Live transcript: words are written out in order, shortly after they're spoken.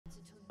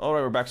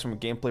Alright, we're back from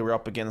gameplay. We're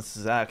up against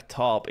Zach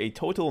Top, a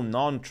total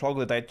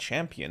non-troglodyte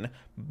champion,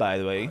 by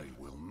the way.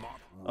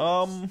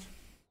 I feel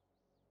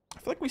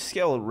like we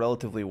scale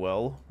relatively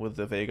well with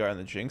the Veigar and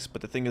the Jinx,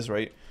 but the thing is,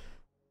 right,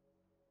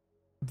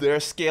 their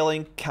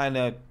scaling kind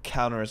of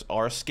counters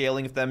our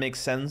scaling, if that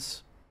makes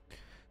sense.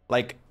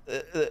 Like,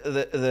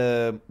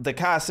 the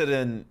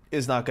Kassadin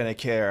is not going to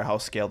care how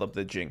scaled up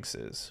the Jinx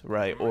is,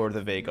 right? Or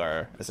the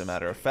Veigar, as a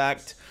matter of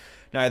fact.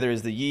 Neither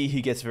is the Yi.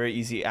 He gets very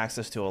easy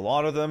access to a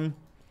lot of them.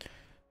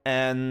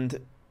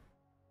 And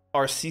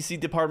our CC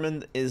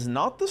department is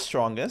not the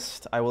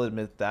strongest, I will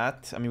admit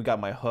that. I mean, we got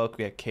my hook,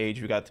 we got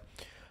Cage, we got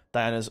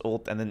Diana's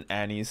ult, and then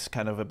Annie's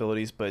kind of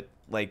abilities, but,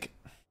 like,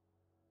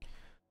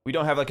 we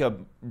don't have, like, a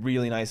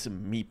really nice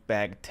meat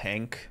bag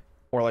tank,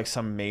 or, like,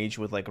 some mage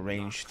with, like,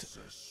 ranged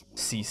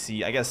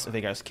CC. I guess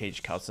Veigar's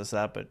Cage counts as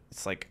that, but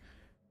it's, like,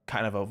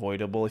 kind of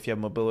avoidable if you have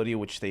mobility,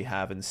 which they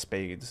have in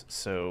spades,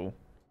 so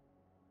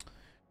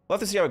we'll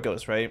have to see how it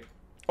goes, right?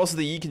 Also,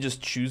 the Yi can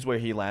just choose where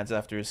he lands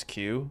after his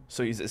Q,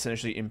 so he's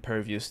essentially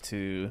impervious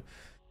to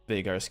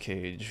Veigar's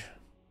Cage.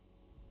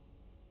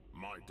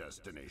 My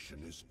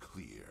destination is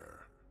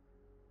clear.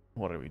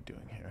 What are we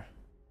doing here?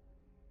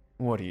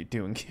 What are you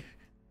doing here?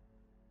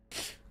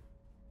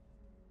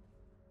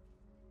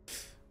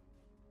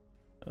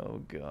 Oh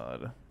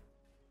god.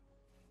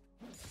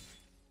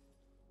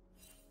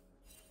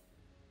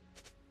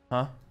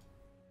 Huh?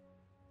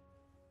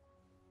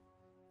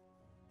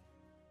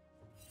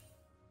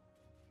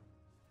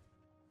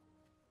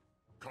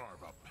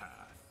 Carve a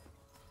path.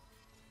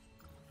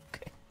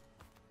 Okay.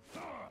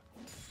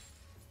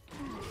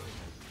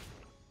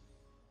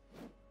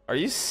 Are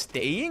you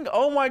staying?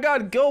 Oh my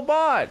god, go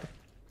bot!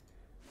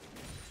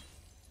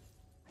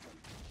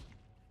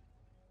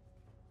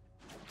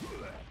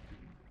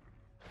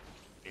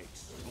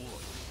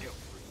 Exploit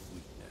every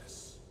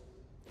weakness.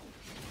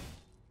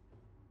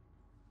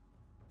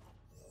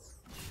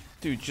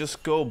 Dude,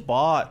 just go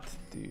bot,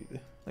 dude.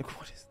 Like,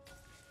 what is...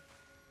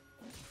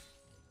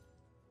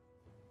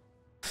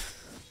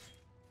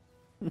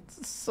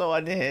 It's so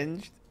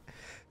unhinged.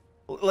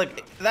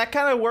 Like, that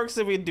kind of works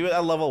if we do it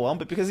at level 1,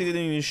 but because he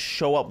didn't even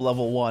show up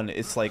level 1,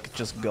 it's like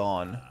just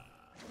gone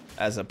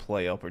as a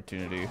play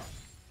opportunity.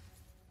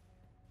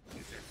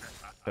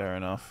 Fair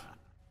enough.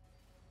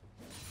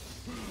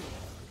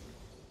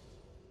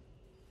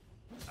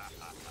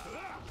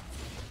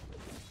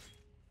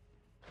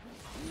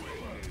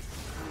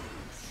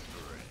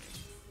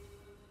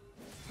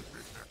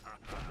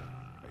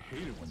 I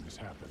hate it when this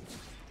happens.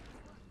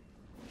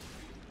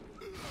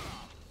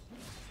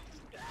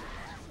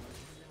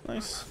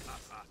 Nice.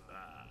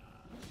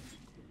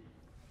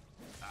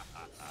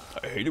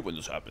 I hate it when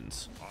this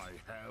happens.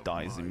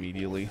 Dies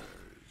immediately.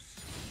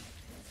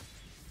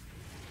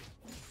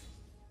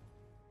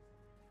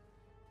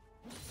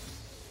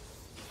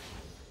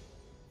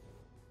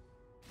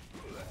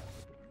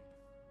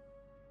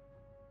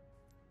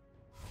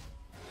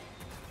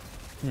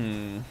 At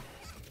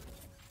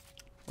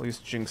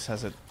least Jinx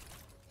has a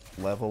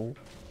level.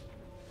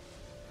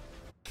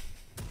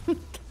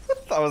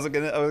 I was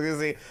gonna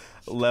say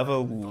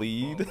level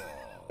lead.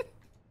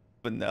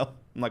 But no,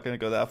 I'm not gonna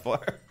go that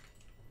far.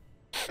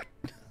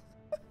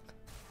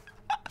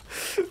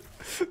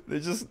 they're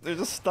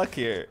just stuck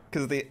here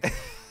because the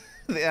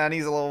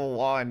Annie's level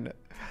 1.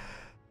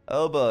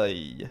 Oh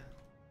boy.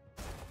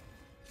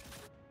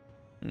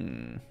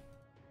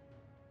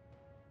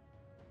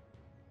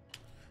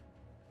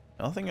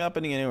 Nothing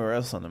happening anywhere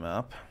else on the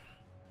map.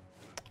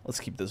 Let's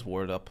keep this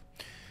ward up.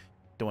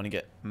 Don't want to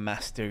get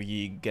Master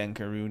Yi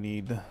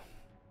Gankaroo-need.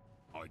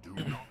 I do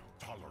not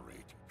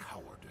tolerate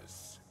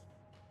cowardice.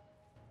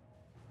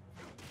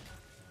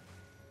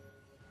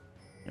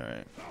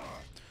 Alright.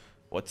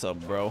 What's up,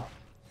 bro?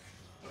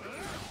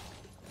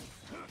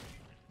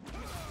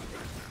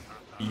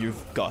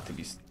 You've got to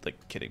be,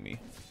 like, kidding me.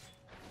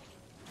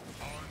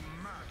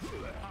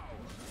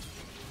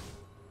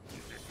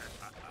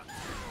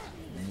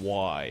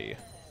 Why?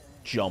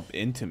 Jump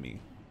into me.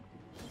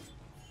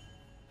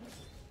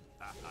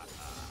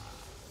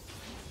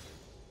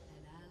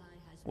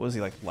 Was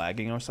he like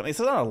lagging or something? It's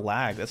not a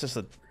lag, that's just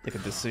like a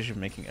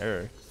decision-making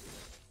error.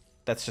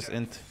 That's just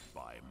int.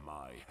 By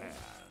my hand.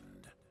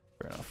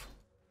 Fair enough.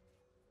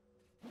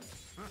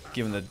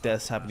 Given the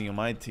deaths happening on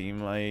my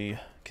team, I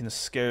can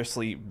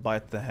scarcely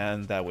bite the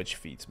hand that which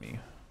feeds me.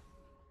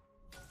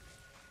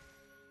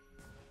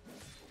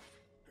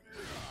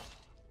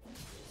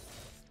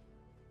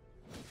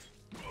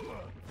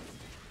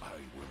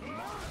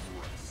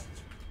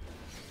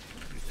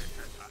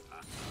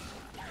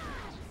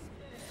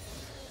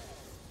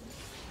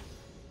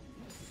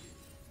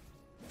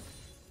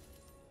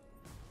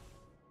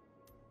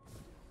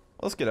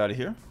 Let's get out of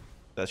here.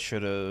 That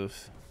should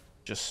have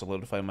just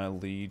solidified my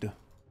lead. Let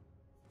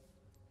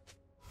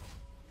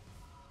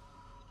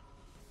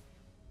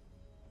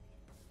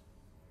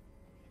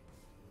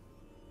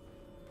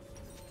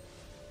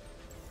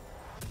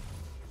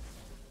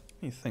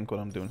me think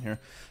what I'm doing here.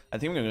 I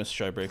think I'm gonna do a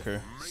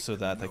Strikebreaker so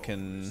that I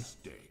can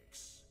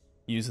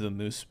use the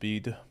move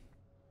speed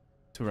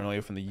to run away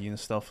from the Yi and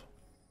stuff.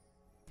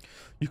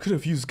 You could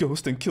have used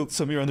Ghost and killed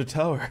Samir on the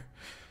tower.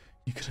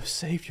 You could have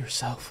saved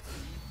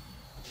yourself.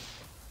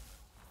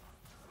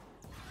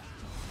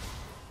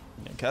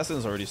 Yeah,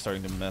 Cassian's already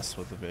starting to mess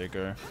with the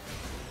Veigar.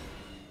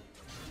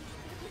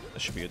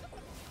 That should be a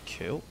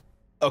kill.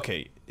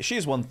 Okay,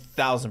 she's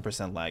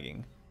 1000%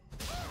 lagging.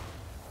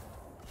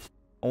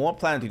 On what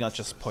planet do you not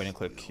just point and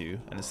click Q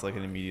and it's like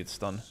an immediate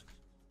stun?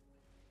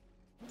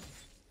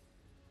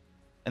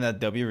 And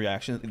that W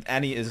reaction,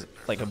 Annie is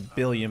like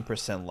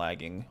 1,000,000,000%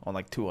 lagging on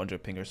like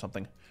 200 ping or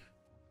something.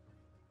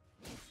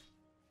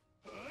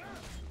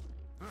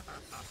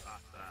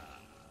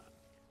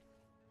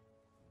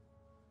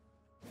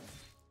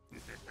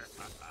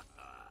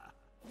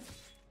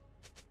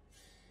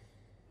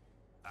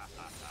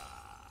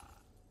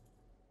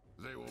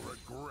 They will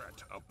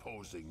regret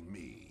opposing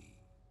me.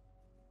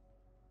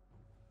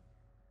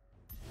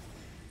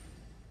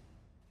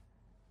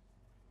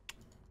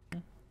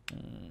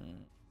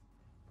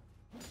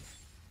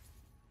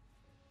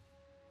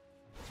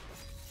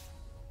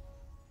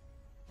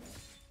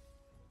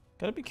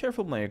 Gotta be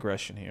careful with my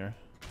aggression here.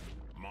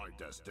 My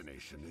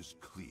destination is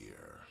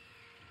clear.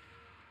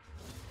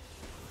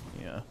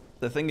 Yeah.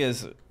 The thing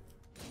is,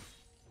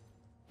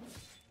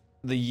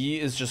 the Yi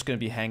is just gonna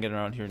be hanging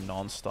around here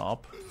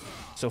non-stop.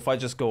 So if I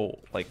just go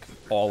like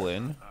all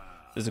in,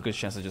 there's a good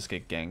chance I just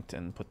get ganked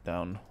and put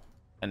down.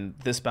 And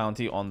this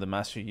bounty on the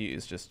Master Yi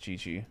is just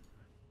GG.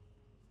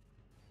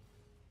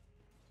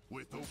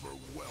 With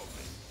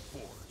overwhelming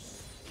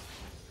force.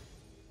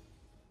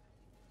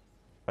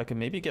 I could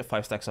maybe get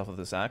 5 stacks off of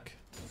the Zac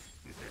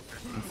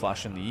and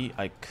flash in the E.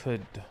 I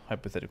could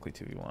hypothetically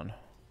 2v1.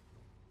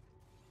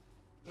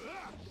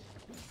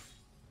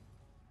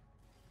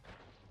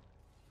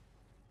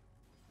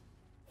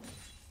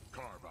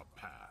 Carve a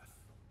path.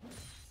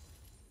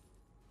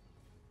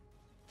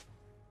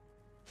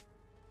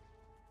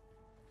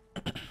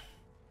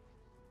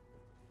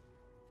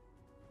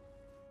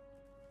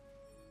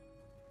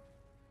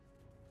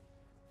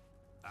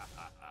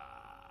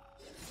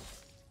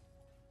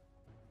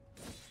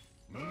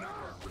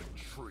 Never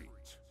retreat.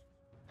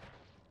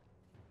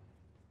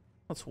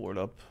 Let's ward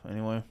up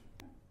anyway.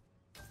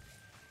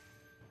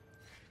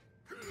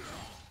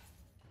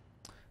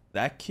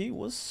 That key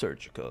was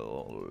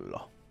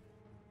surgical.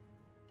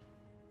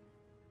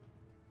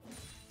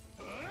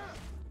 What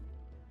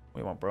do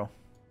you want, bro? What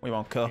do you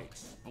want, cuh?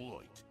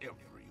 Exploit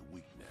every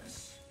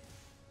weakness.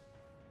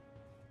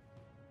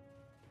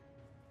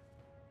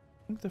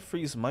 I think the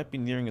freeze might be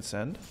nearing its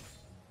end.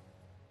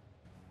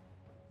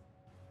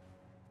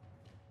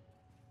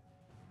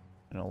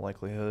 In all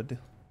likelihood.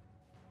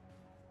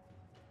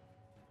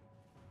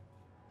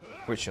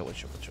 We're chill, we're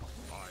chill, we're chill.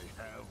 I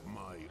have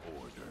my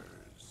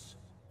orders.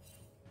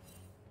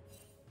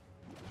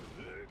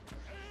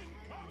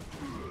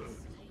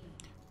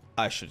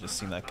 I should have just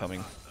seen that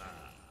coming.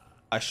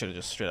 I should have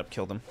just straight up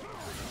killed him.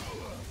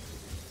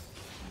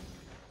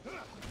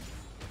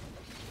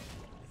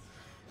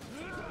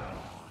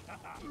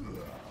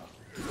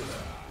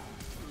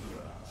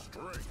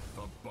 Strength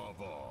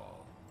above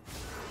all.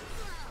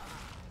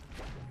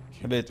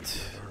 A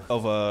bit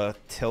of a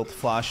tilt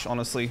flash,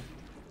 honestly.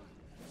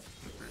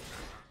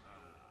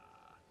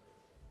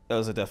 That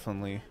was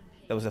definitely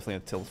a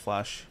tilt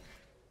flash.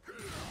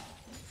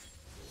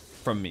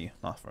 From me,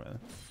 not from him.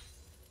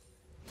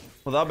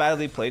 Without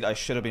badly played, I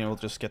should have been able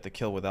to just get the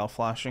kill without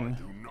flashing.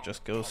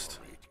 Just ghost.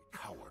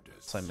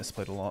 So I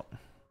misplayed a lot.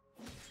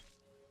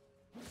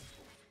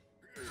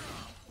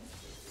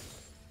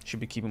 Should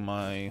be keeping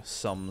my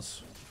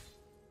sums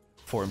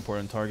for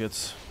important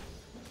targets.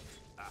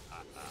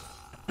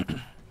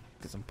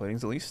 Get some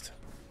platings at least.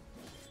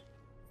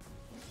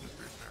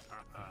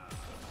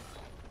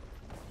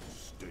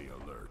 Stay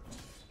alert.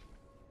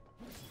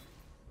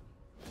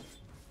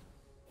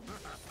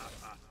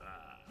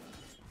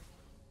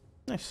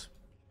 Nice.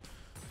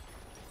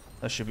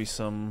 That should be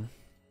some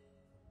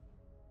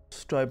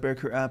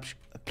Strybreaker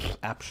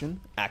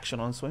action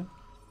on its way.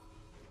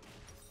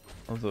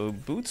 Although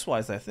boots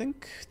wise, I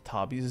think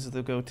Tabi's is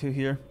the go-to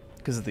here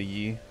because of the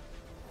Yi.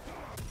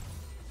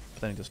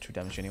 But then he does 2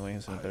 damage anyway,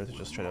 so it's better to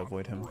just try to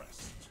avoid him.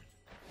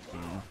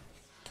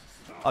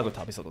 I'll go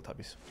Tabi's, I'll go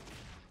Tabi's.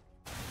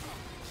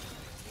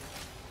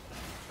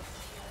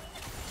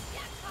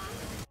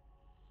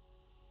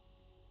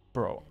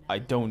 Bro, I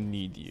don't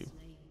need you.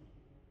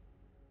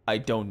 I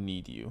don't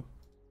need you.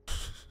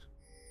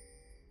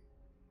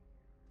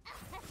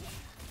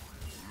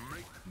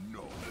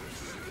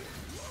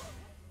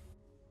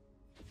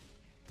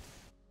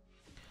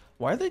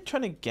 Why are they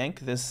trying to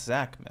gank this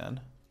Zac,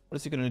 man? What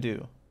is he gonna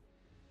do?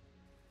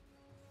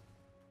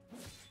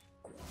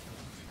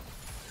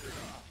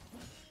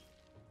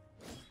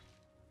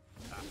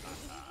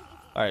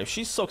 Alright, if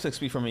she soaks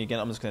XP from me again,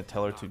 I'm just gonna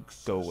tell her to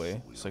go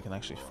away so I can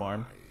actually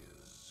farm.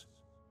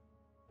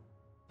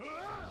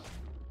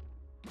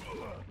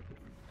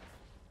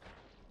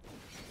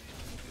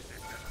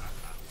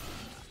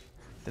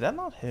 Did that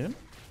not hit him?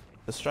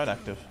 The stride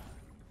active.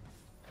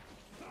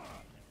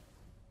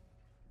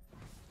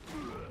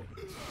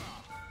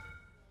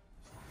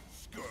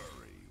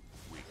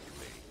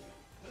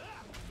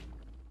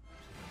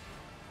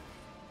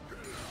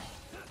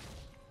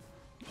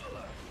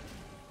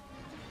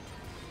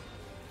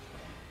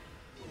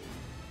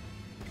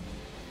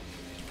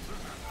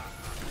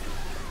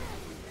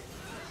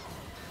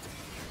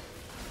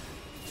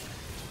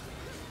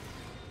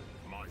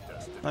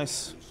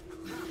 Nice.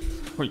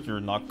 Or you're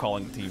not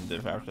calling team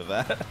diff after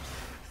that.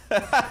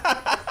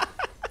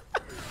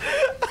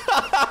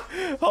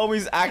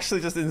 Homie's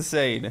actually just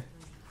insane.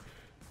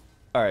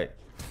 Alright.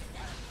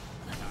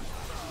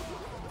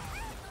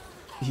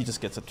 He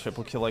just gets a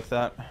triple kill like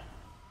that.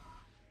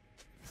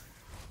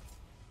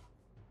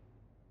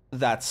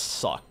 That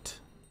sucked.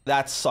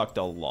 That sucked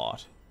a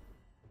lot.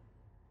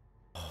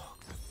 I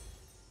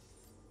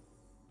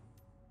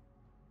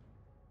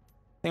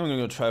think I'm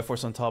gonna go try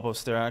force on top of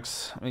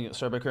Styrax. I'm gonna get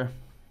Starbreaker.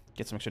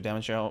 Get some extra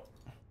damage out.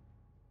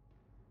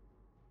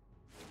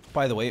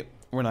 By the way,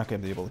 we're not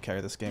gonna be able to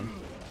carry this game.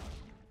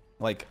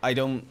 Like, I've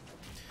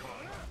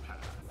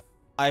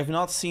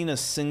not seen a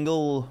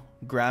single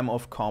gram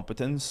of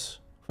competence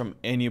from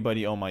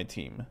anybody on my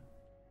team.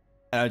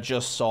 And I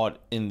just saw it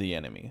in the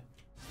enemy.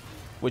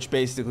 Which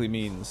basically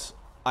means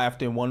I have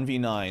to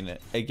 1v9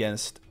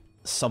 against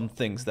some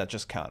things that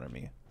just counter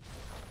me.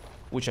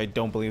 Which I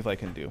don't believe I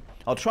can do.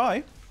 I'll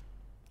try.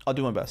 I'll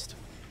do my best.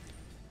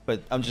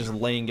 But I'm just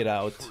laying it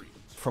out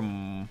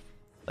from,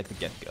 like, the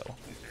get-go.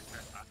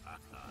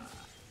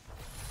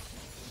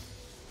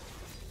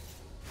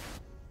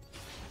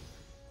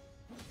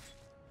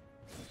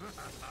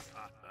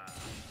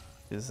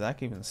 Does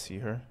Zach even see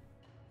her?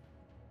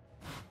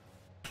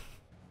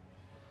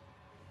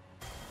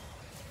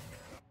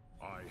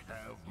 I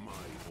have my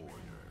orders.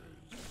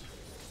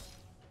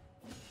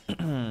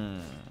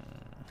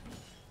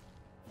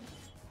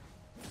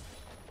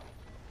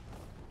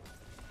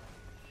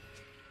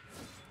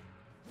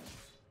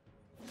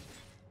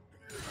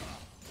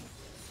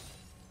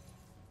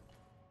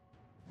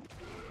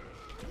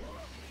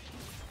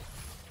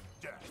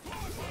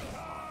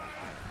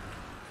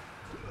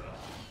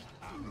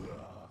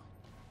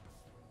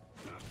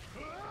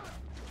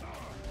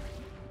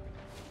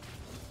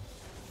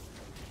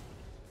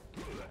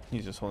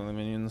 He's just holding the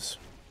minions.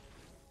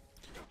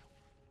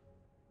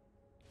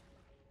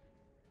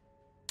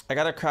 I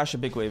gotta crash a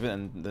big wave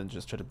and then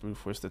just try to brute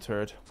force the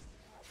turret.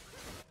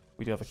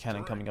 We do have a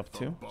cannon coming up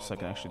too, so I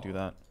can actually do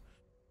that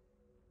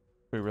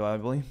pretty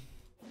reliably.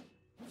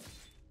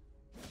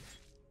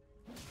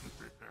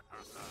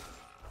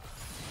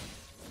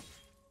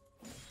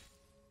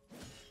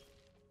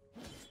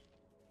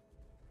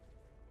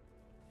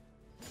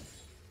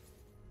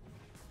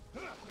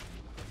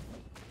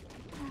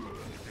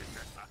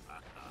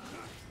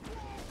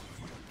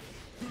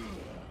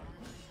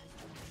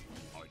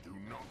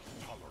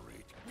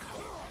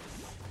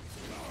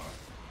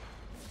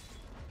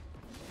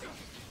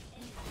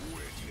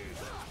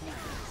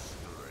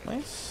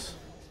 Nice.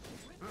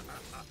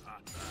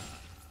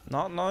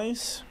 Not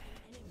nice.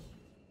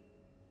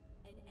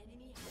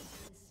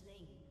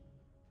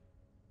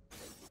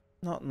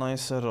 Not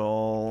nice at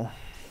all.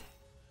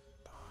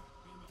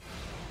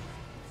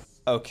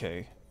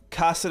 Okay.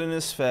 Kassadin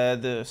is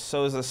fed,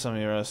 so is the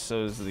Samira,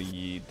 so is the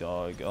Yi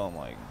dog. Oh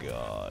my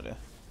god.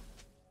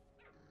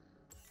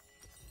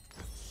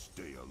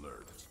 Stay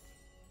alert.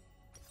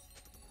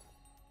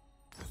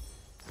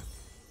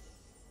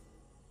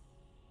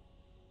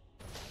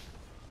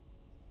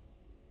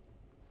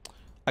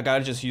 I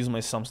gotta just use my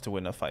sums to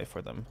win a fight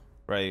for them,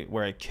 right?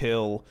 Where I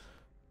kill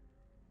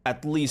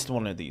at least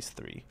one of these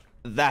three.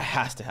 That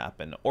has to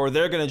happen, or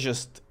they're gonna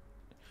just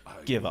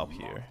give up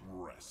here.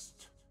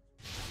 Rest.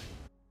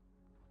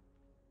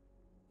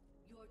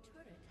 Your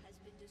turret has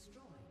been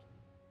destroyed.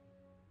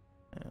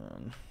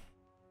 And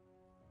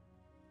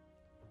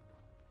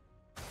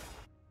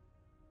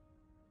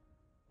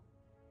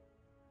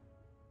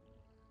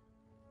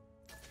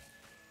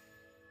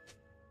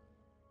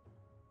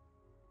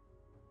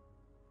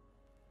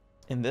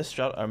in this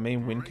drought, our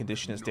main win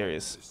condition is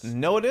Darius.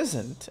 No, it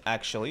isn't,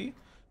 actually.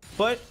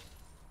 But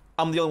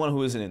I'm the only one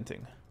who isn't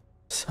inting.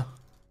 So,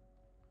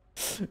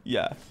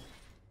 yeah.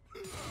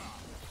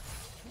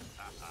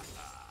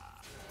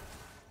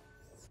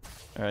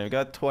 Alright, we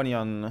got 20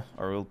 on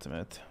our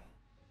ultimate.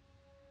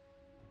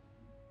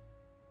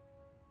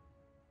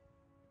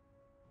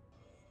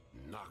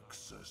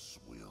 Noxus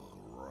will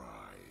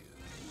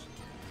rise.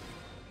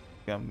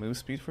 Got move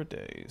speed for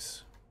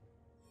days.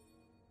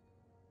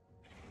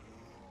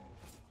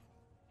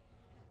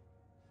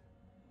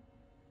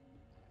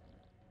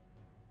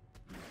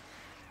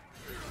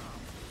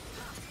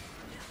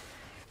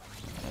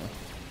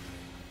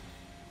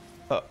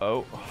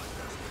 Uh-oh.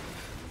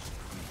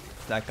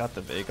 That got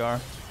the Veigar.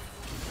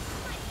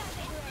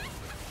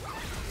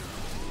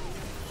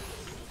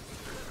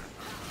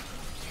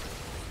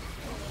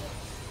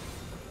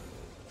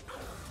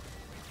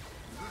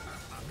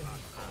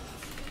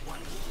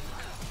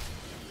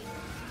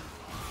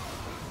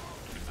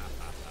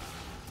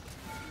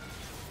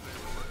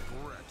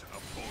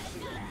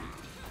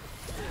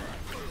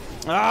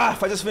 Ah,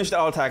 if I just finished the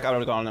auto attack, I would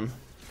have gone on him.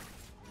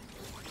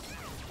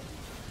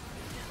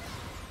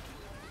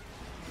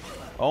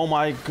 Oh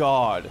my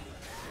god.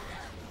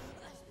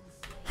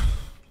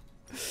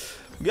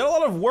 We got a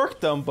lot of work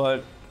done,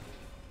 but...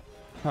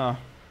 Huh.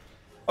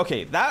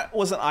 Okay, that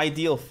was an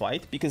ideal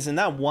fight, because in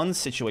that one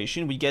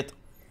situation, we get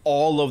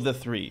all of the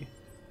three.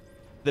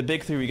 The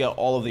big three, we get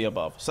all of the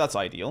above, so that's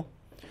ideal.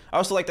 I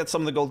also like that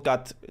some of the gold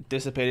got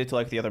dissipated to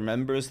like the other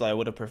members. Like I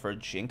would have preferred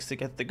Jinx to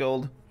get the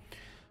gold.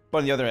 But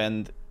on the other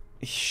end,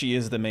 she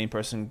is the main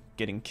person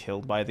getting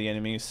killed by the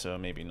enemy, so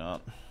maybe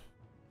not.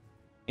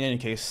 In any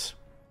case,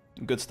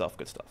 good stuff,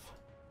 good stuff.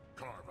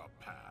 Carve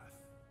a path.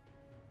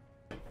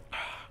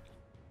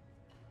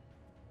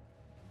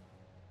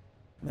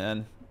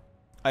 Man,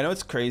 I know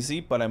it's crazy,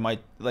 but I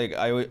might, like,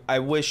 I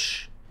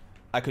wish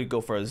I could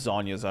go for a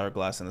Zonya's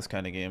Hourglass in this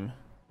kind of game.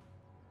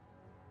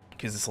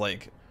 Because it's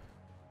like,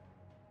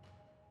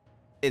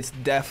 it's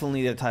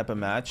definitely the type of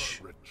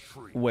match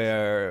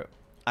where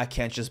I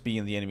can't just be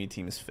in the enemy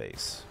team's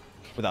face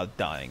without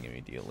dying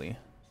immediately.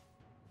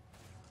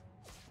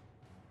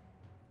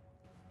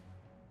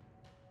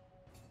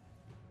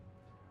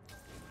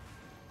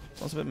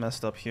 That's a bit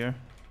messed up here.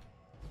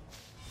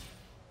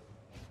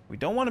 We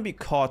don't want to be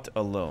caught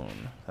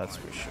alone, that's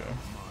for sure.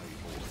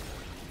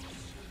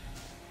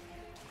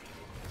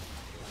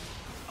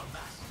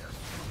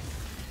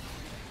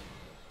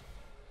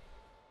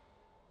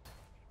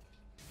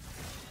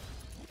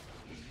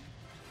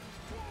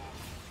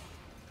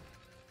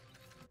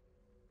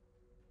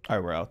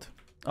 Alright, we're out.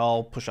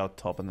 I'll push out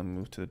top and then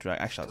move to the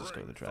dragon. Actually, I'll just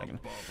go to the dragon.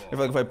 If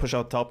I push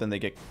out top, then they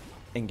get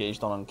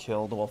engaged on and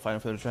killed while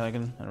fighting for the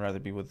dragon. I'd rather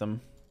be with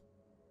them.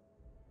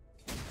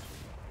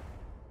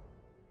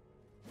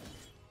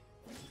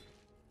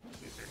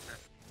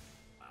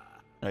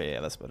 Oh yeah,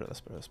 that's better,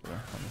 that's better, that's better.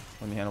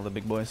 Let me handle the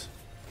big boys.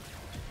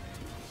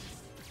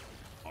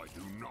 I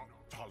do not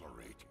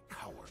tolerate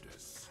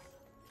cowardice.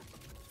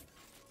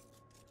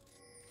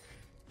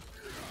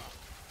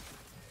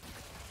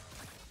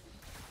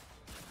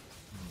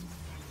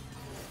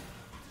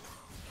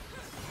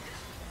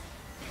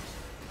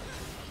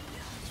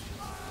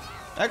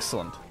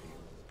 Excellent.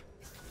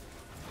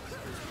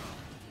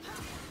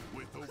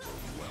 With overwhelming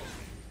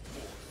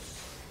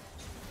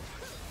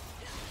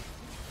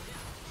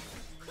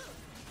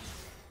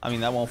I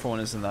mean, that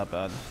 1-for-1 isn't that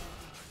bad.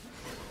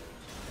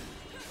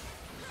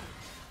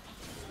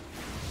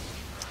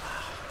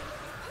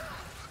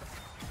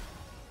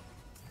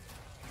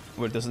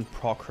 Where it doesn't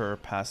proc her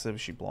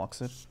passive, she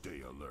blocks it.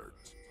 Stay alert.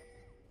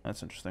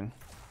 That's interesting.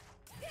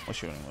 What's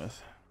she running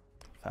with?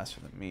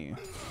 Faster than me.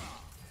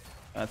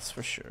 That's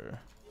for sure.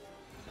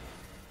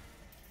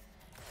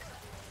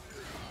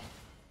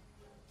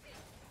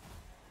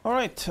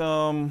 Alright,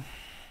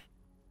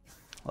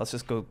 let's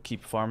just go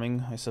keep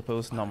farming, I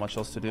suppose. Not much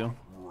else to do,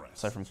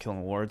 aside from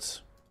killing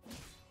wards.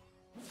 I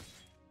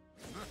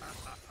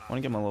want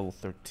to get my level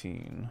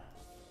 13.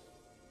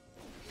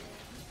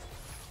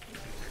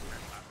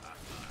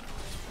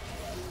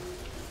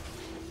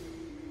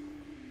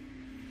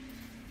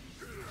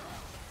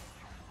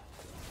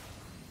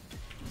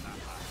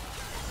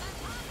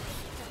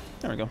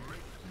 There we go.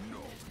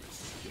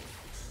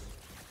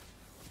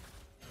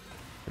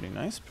 Pretty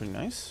nice, pretty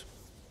nice.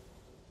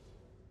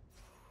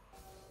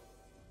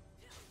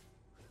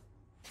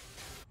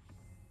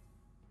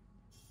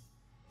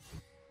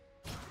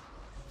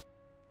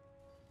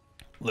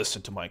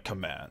 Listen to my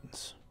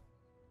commands.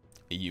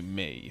 You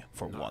may,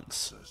 for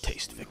once,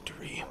 taste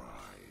victory.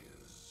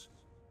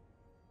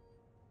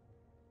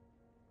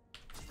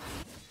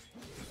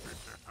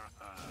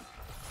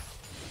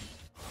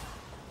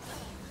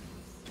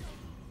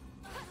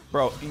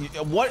 Bro,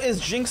 what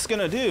is Jinx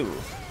gonna do?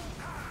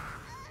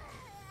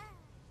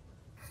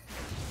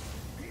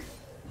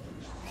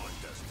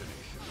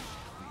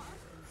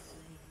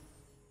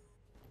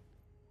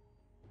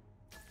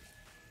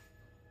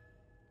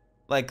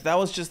 Like, that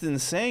was just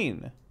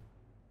insane.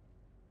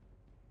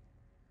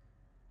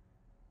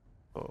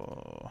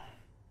 Oh.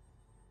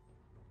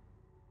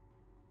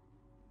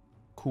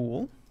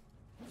 Cool.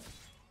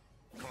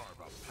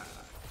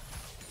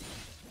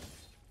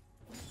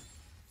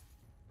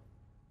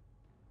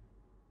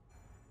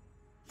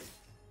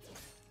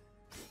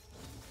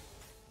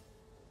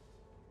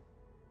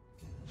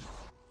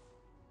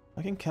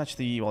 I can catch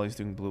the E while he's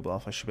doing blue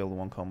buff. I should be able to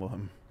one combo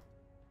him.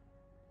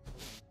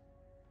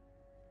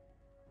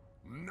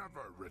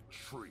 Never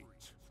retreat.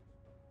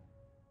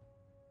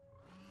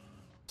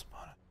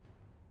 Spot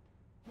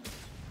it.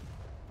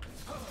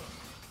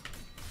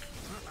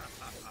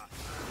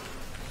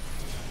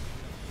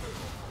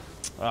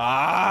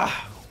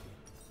 Ah!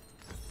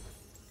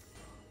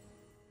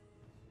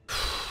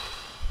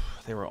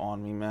 They were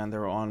on me, man. They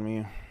were on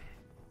me.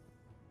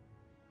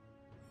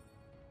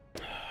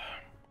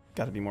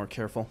 Gotta be more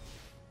careful.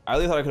 I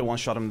really thought I could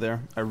one-shot him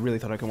there. I really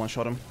thought I could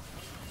one-shot him.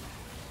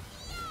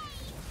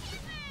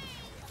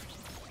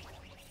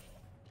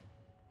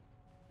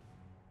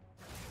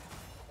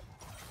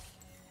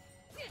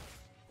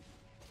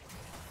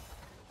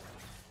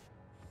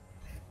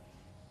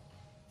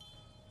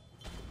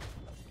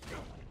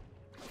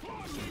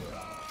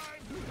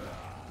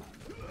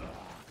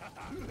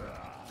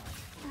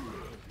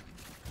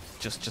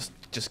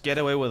 Just get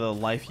away with a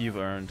life you've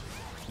earned.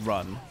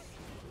 Run.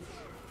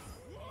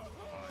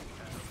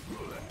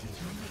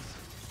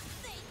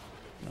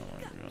 Oh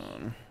my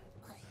god.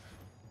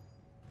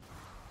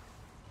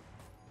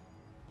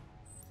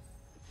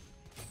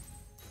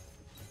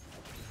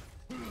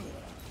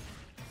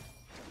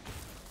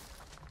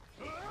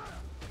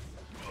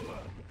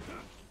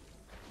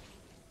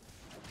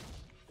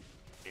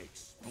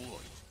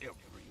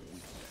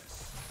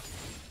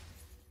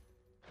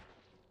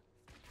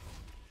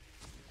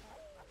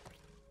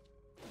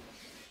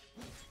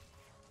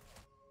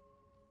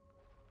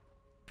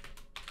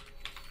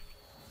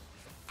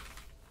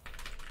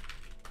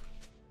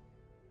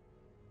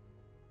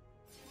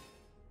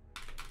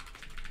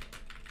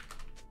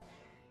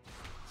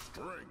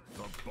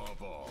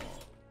 above all.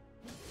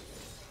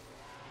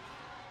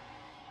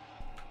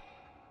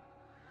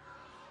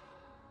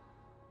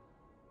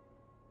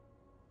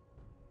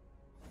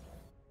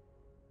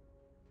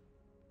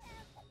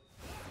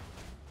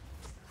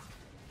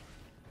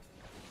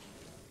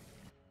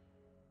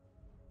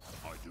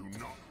 I do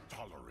not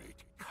tolerate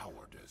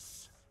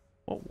cowardice.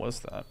 What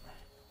was that?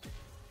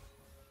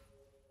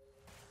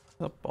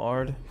 The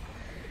bard.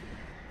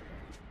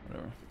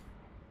 Whatever.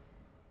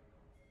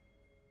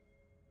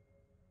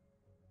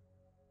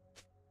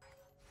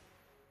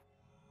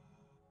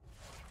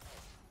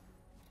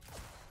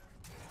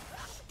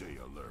 Stay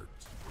alert.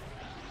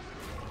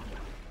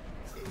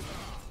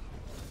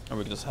 Or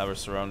we can just have her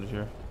surrounded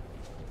here.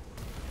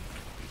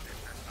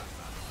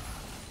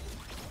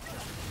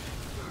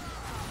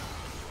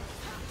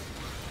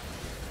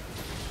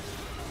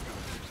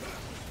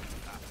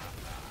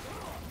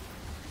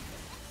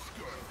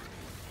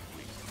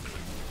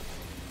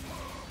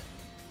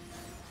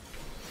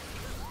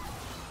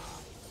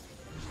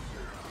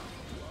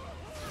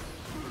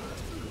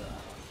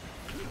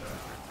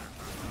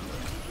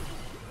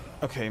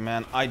 Okay,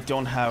 man, I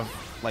don't have,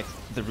 like,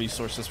 the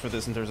resources for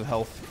this in terms of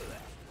health.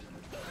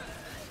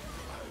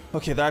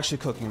 Okay, they're actually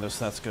cooking this,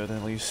 that's good,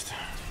 at least.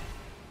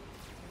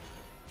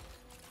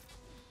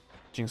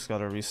 Jinx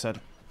got a reset.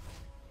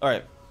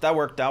 Alright, that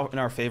worked out in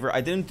our favor.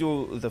 I didn't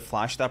do the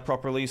flash that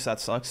properly, so that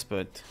sucks,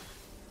 but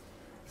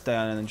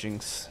Diana and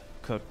Jinx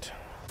cooked.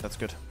 That's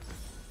good.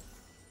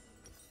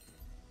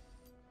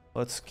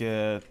 Let's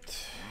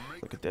get,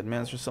 like, a dead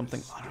man's or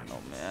something. I don't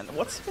know, man.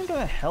 What's even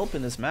gonna help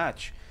in this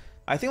match?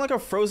 I think like a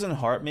frozen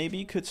heart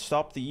maybe could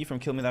stop the E from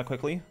killing me that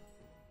quickly.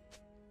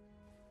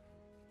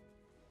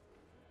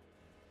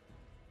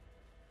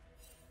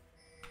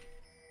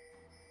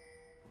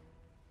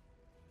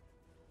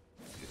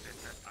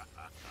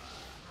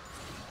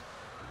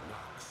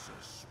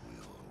 Noxus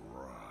will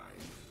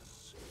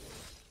rise.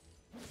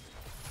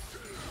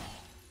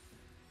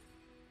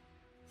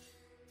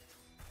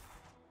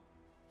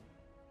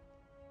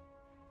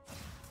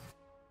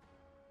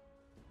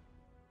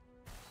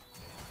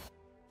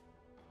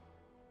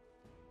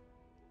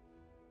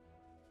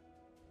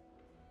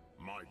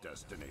 My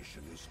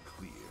destination is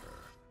clear.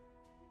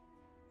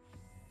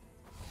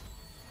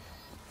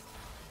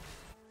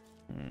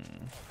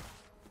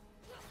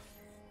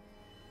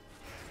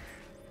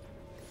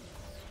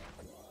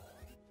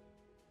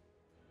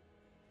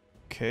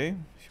 Okay, if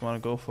you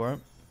want to go for it,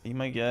 be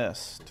my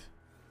guest.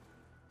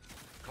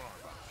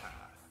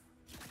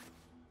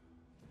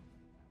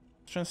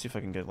 Trying to see if I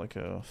can get like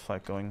a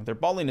fight going. Their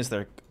bot lane is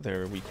their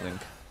weak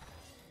link.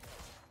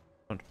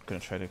 I'm gonna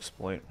try to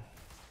exploit.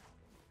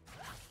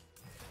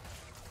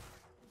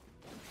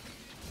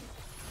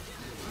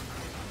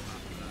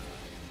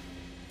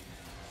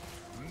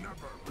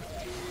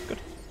 Good.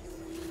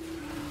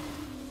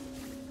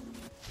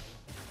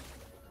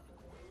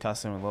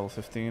 Casting with level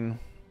 15.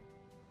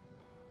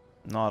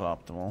 Not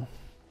optimal.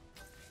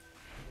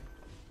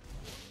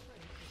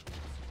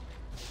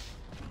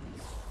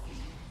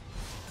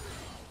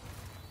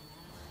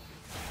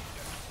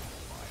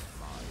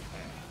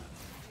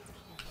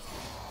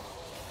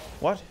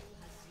 What?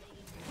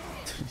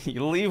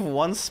 You leave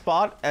one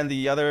spot and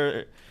the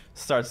other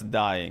starts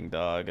dying,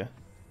 dog.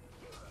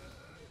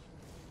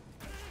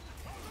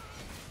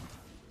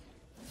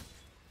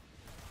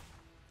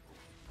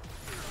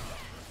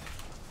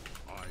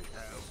 I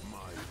have my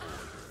order.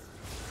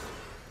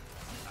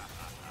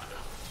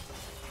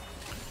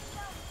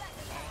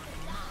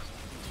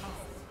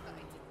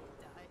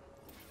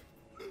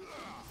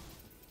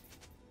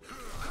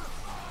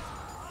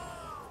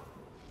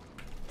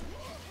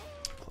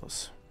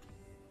 Close.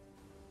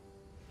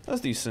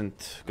 That's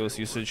decent ghost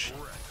usage.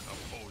 Regret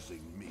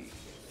opposing me.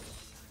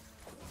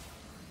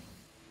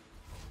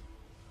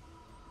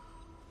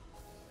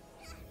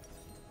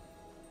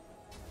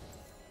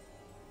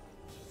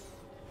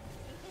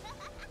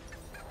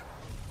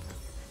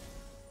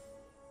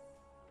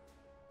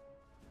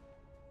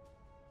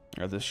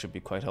 Yeah, this should be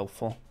quite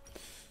helpful.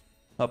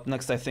 Up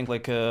next, I think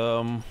like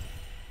Jakshu.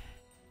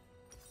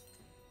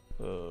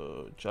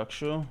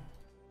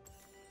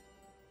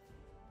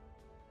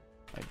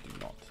 I do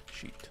not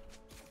cheat.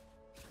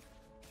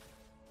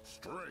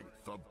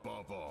 Strength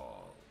above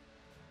all.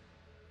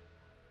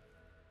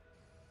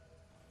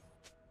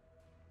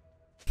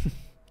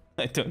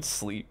 I don't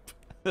sleep.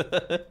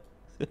 I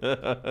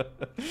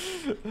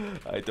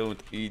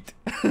don't eat.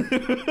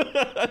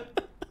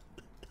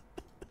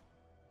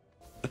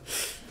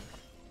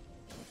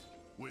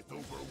 With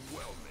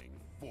overwhelming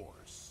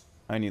force.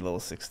 I need level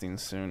 16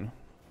 soon.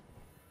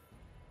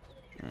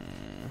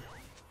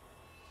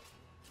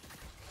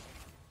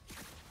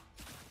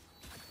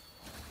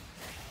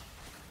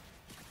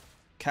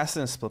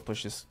 Casting a split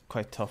push is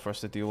quite tough for us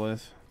to deal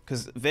with.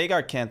 Because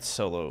Veigar can't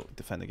solo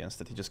defend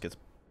against it, he just gets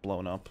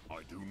blown up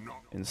I do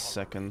not in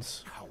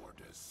seconds.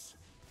 cowardice.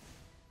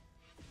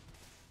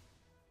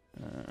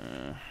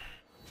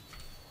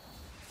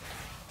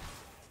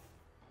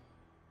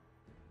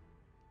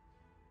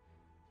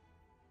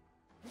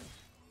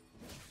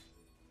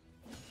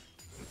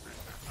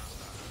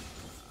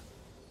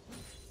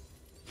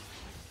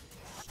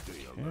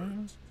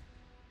 alert.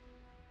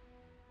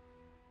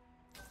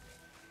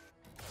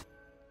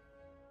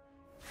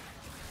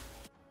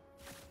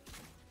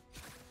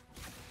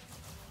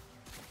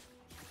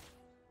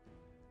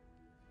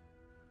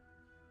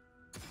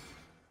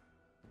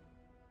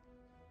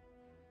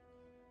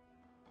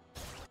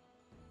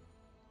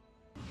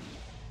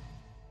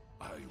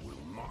 I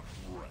will not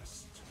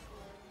rest.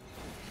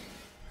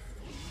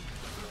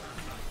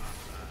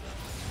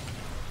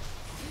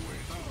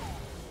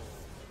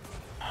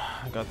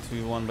 I got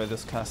 2-1 by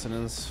this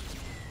Cassin's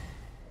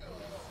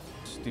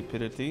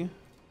stupidity. At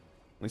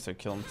least I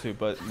killed him too,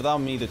 but without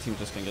me the team's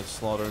just gonna get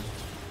slaughtered.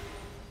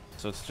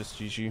 So it's just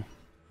GG.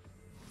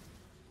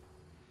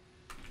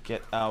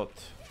 Get out.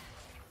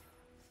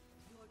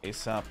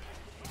 ASAP.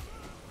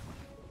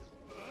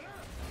 Oh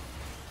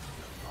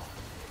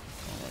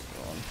my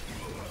god.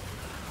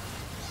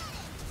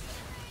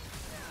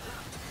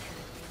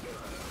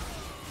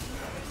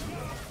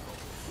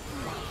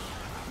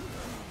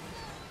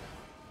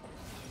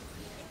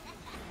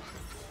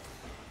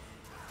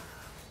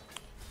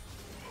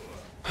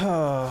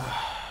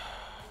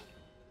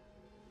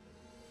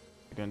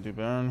 You're gonna do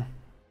Baron?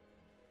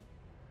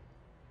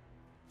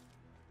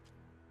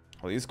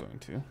 Well, he's going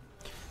to.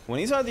 When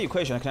he's out of the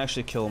equation, I can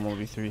actually kill him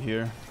 1v3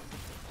 here.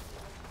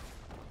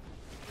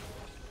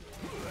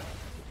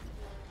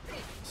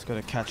 Just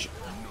gotta catch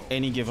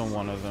any given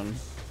one of them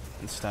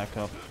and stack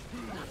up.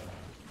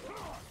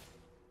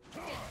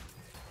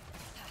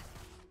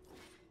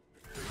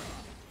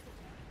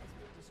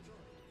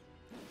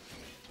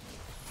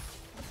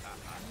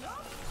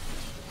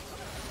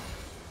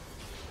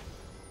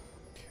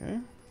 Okay.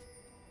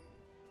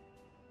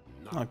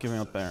 Not giving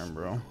up Baron,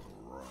 bro.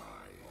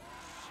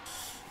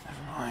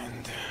 Never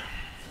mind.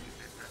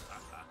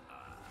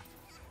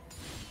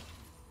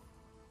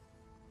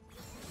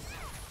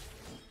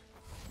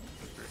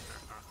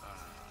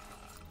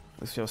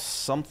 At least you have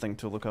something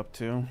to look up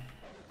to.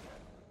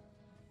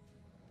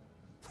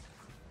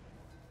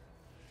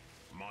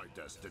 My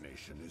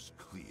destination is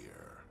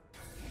clear.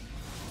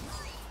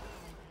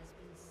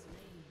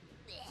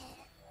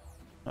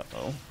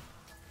 Uh-oh.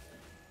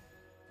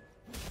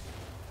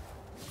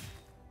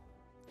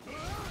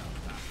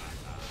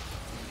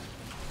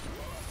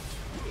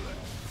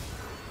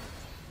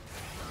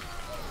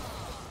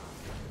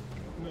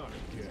 Not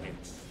again.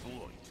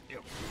 Exploit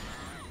everything.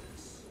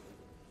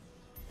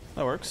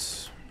 That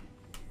works.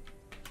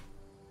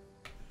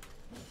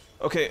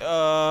 Okay,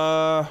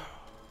 that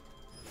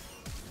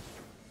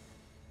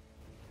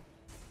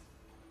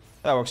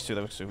works too,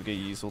 that works too. We get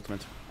Yi's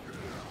ultimate.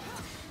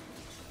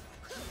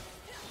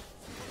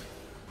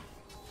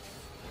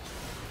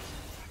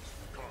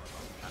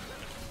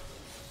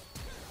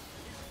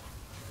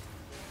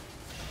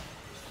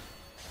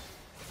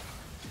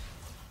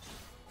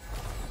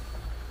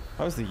 If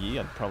I was the Yi,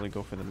 I'd probably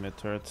go for the mid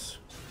turrets.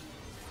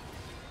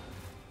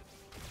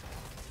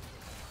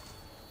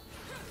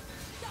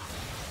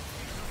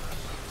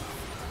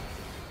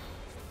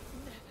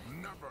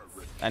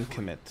 And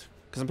commit.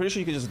 Because I'm pretty sure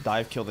you can just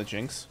dive kill the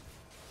Jinx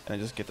and then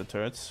just get the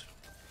turrets.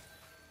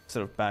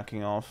 Instead of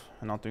backing off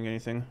and not doing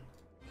anything.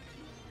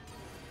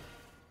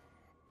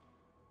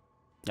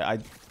 Yeah, I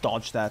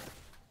dodged that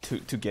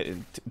to get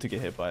in to get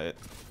hit by it.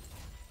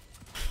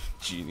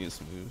 Genius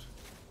move.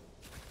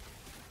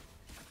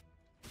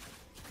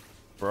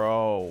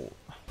 Bro.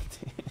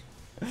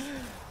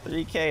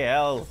 3k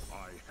health.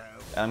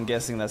 I'm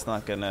guessing that's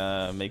not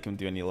gonna make him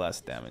do any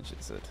less damage,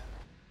 is it?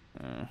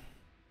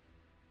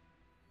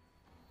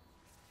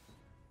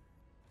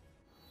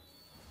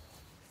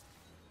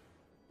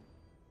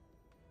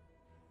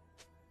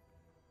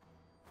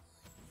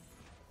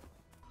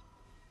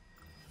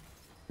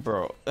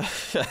 Bro,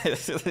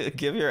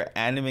 give your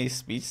anime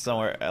speech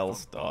somewhere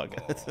else, dog.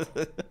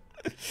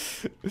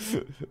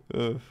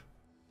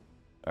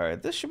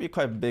 Alright, this should be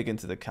quite big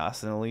into the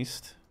casting at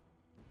least.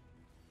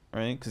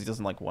 Right? Because he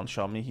doesn't like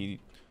one-shot me, he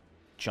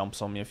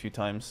jumps on me a few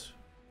times.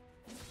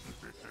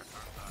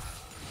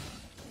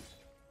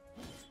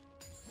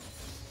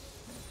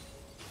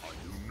 I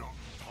do not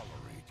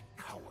tolerate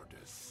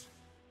cowardice.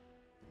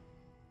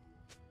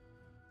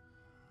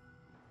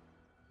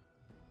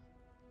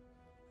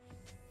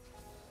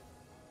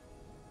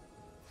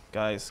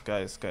 Guys.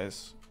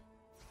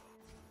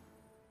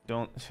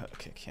 Don't...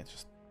 Okay, I can't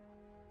just...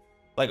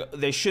 Like,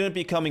 they shouldn't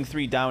be coming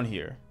 3 down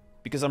here.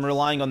 Because I'm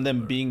relying on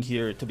them being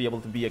here to be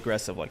able to be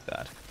aggressive like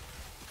that.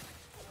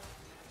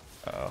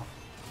 Uh-oh.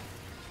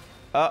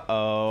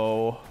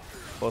 Uh-oh.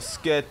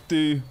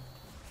 Boschetti.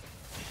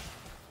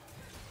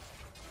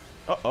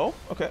 Uh-oh.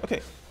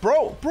 Okay.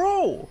 Bro!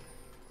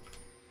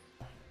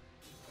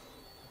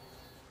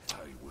 I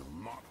will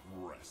not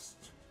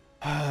rest.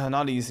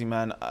 Not easy,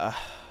 man.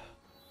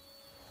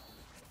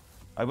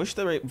 I wish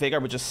the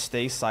Veigar would just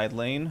stay side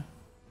lane.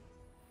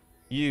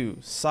 You,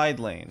 side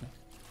lane.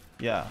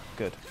 Yeah,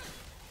 good.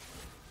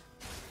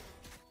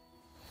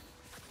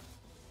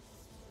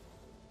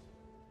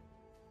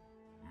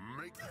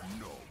 Make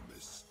no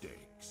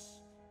mistakes.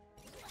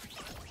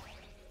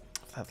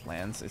 If that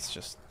lands, it's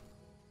just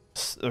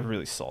a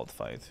really solid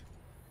fight.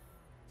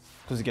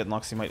 Because you get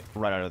Noxymite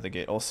right out of the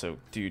gate. Also,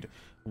 dude,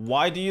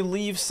 why do you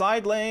leave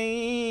side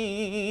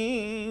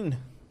lane?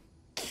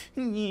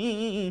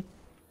 Noxus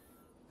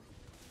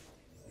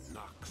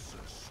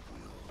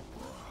will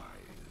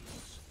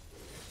rise.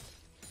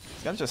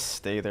 You gotta just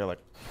stay there like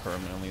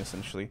permanently,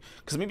 essentially.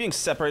 Because me being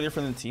separated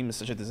from the team is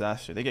such a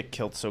disaster. They get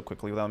killed so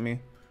quickly without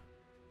me.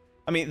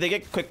 I mean, they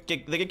get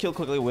killed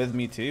quickly with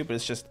me too, but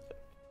it's just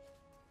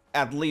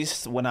at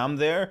least when I'm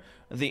there,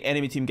 the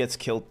enemy team gets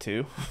killed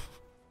too.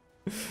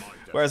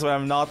 Whereas when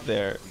I'm not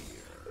there,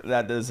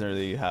 that doesn't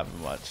really happen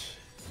much.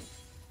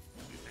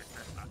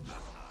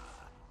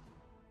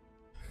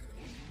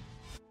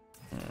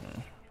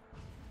 At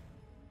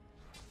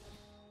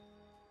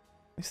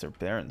least they're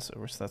Barons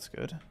over, so that's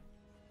good.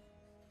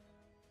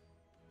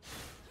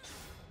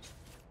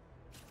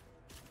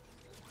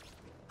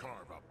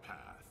 Carve a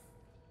path.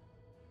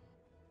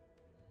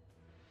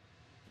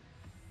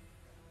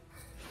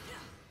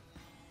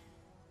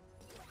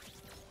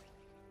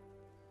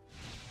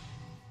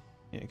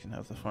 Yeah, you can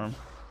have the farm.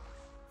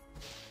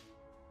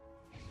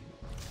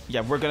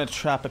 Yeah, we're gonna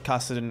trap a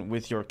Kassadin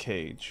with your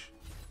cage.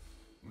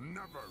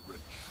 Never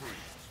retreat.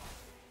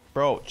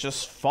 Bro,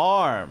 just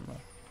farm.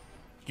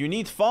 You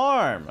need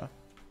farm.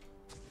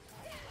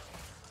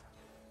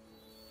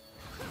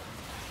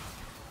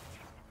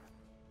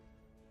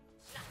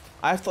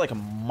 I have to like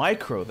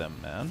micro them,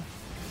 man.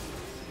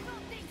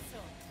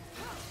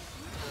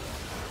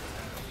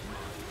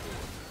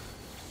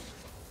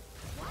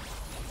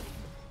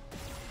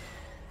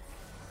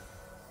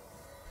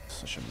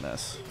 Such a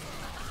mess.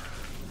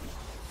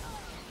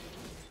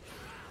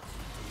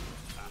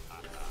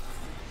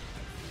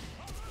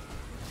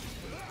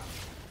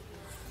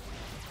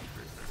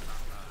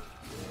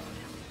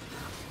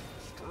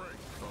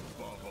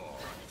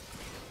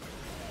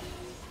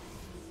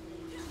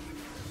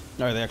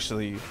 Alright, they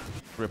actually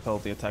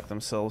repelled the attack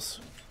themselves.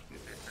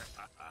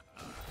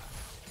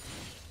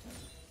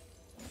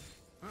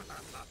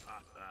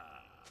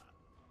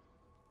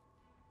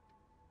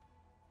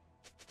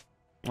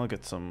 I'll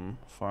get some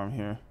farm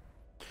here.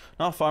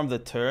 Not farm the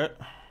turret.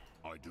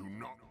 I do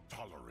not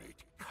tolerate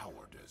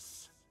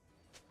cowardice.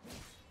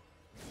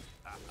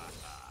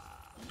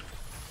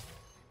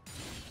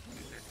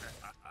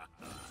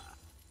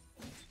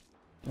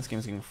 This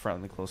game's getting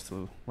friendly close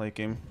to late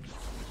game.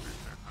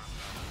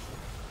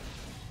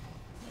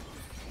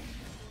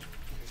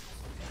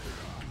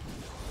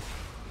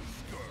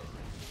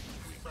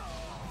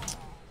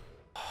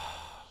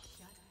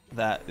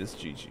 That is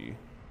GG.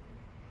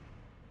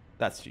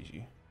 That's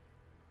GG.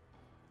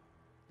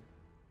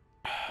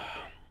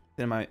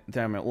 Then I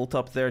ult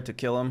up there to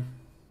kill him.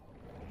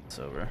 It's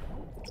over.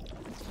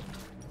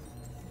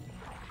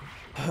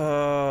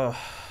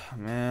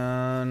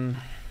 Man.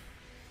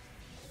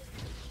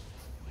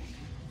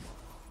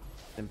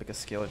 Didn't pick a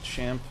scalar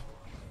champ.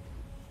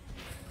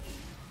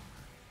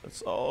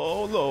 That's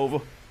all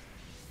over.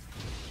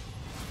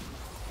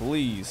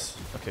 Please.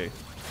 Okay.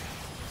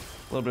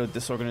 A little bit of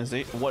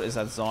disorganization. What is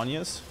that,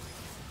 Zonya's?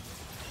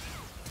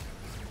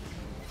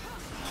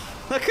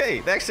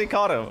 Okay, they actually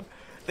caught him.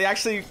 They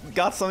actually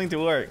got something to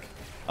work.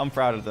 I'm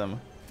proud of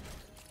them.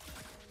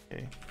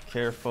 Okay,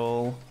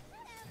 careful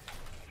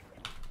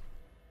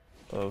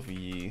of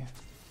ye.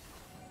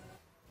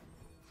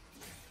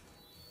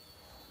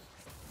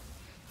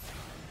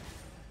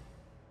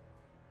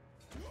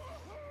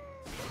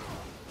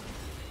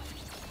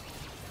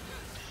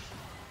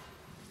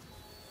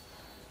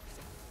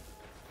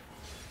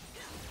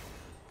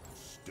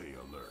 Stay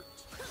alert.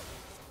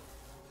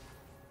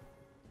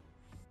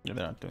 Yeah,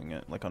 they're not doing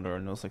it like under our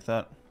nose like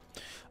that.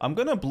 I'm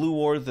gonna blue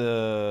ward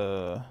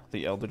the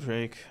Elder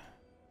Drake.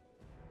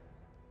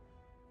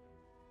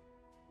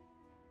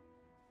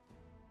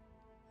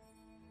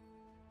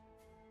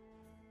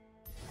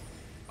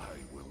 I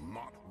will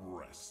not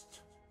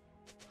rest.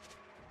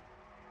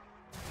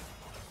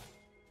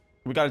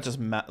 We gotta just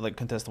like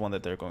contest the one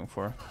that they're going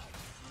for.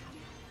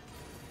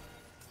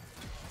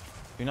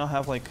 Do you not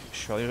have like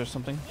Shelley or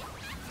something?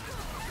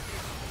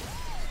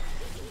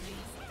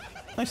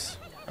 Nice.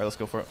 Alright, let's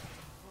go for it.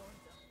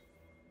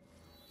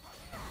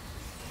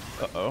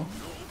 Uh-oh.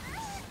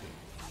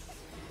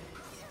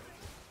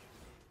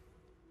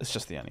 It's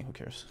just the Annie, who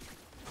cares?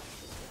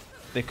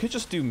 They could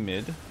just do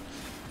mid.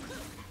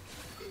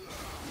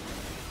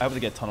 I have to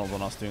get tunneled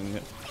when I was doing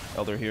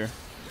Elder here.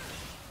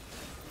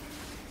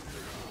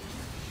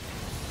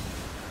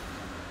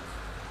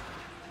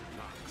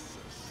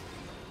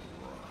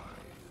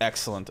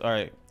 Excellent.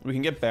 Alright, we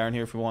can get Baron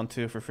here if we want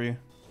to for free.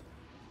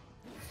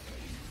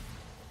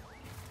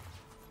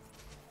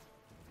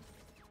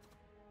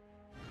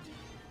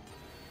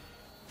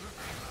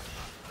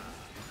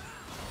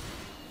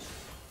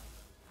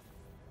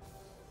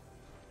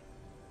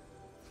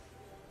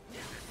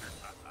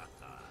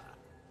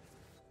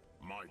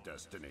 My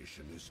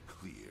destination is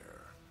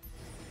clear.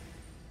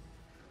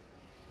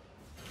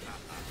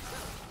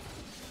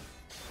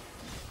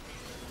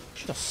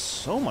 She does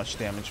so much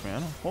damage,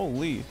 man.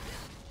 Holy.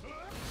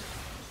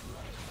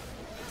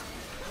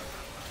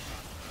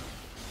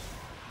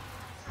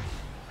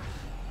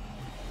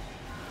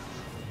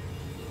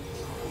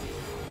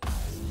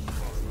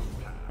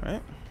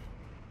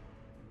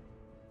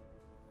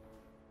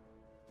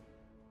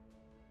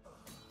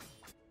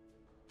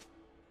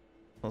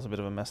 bit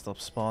of a messed up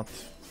spot.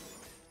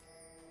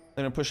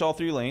 They're gonna push all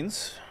 3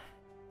 lanes.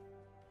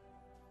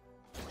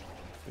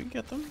 We can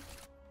get them.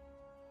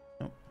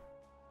 Nope.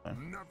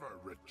 Fine. Never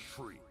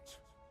retreat.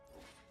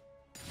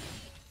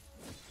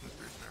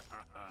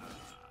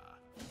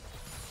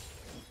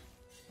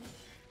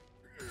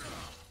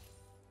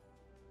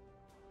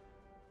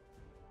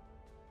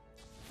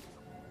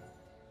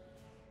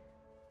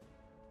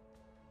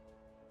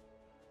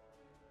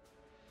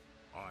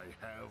 I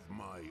have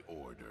my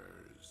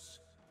orders.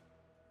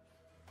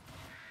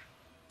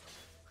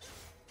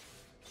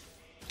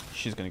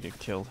 She's gonna get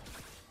killed.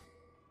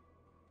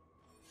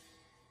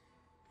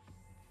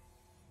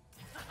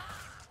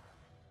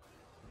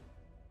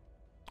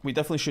 We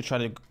definitely should try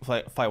to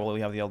fight while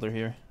we have the Elder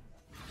here.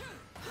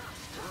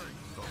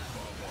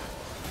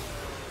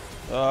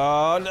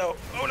 Oh no!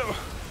 Oh no!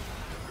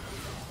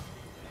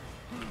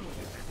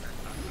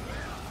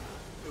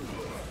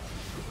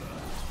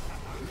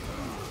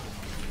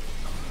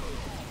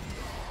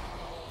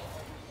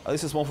 At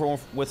least it's 1-for-1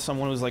 with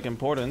someone who's like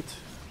important.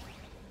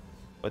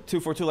 But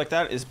 2-for-2 like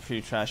that is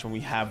pretty trash when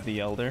we have the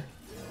Elder.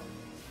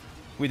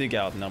 We did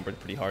get outnumbered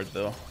pretty hard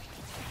though.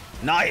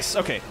 Nice!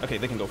 Okay, okay,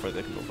 they can go for it,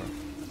 they can go for it.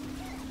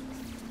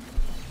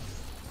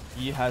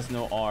 He has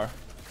no R.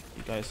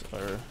 You guys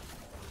are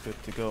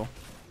good to go.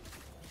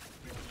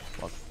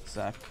 Fuck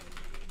Zach.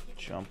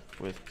 Jump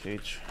with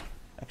Cage.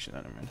 Actually,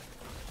 never mind.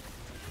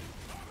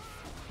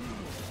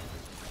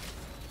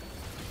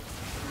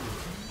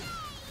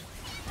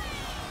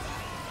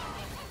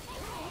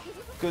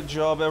 Good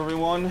job,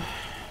 everyone.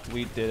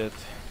 We did it.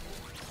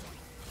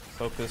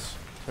 Focus,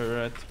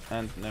 turret,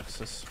 and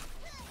Nexus.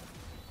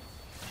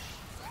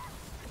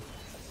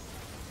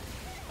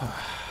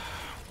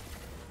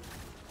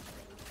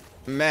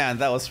 Man,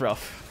 that was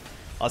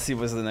rough. I'll see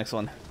what's the next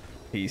one.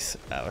 Peace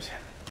out.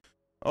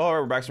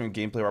 Alright, we're back to some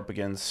gameplay. We're up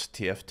against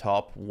TF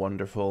Top.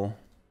 Wonderful.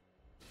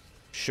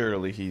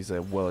 Surely he's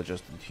a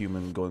well-adjusted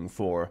human going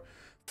for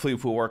Fleet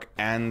Footwork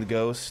and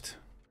Ghost.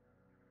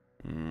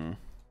 Well,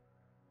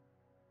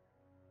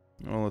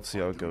 let's see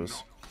how it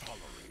goes.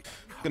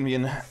 Gonna be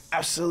an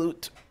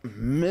absolute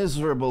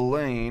miserable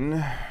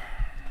lane.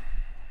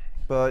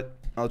 But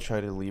I'll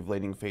try to leave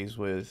laning phase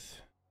with...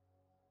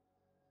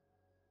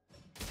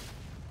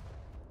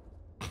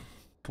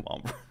 Come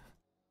on, bro.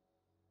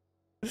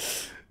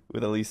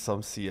 With at least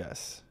some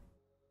CS.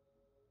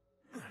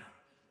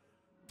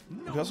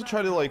 We can also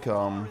try to like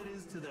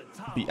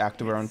be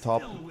active around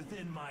top.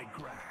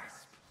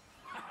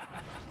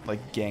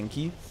 Like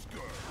ganky.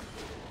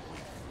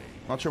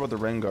 Not sure about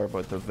the Rengar,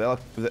 but the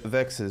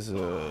Vex is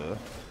a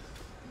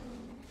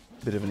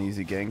bit of an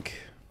easy gank.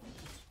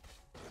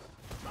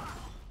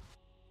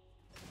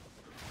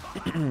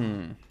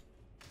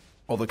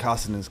 Although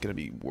Kassadin is gonna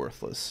be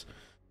worthless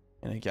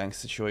in a gank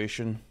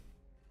situation,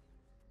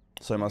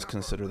 so I must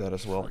consider that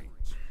as well.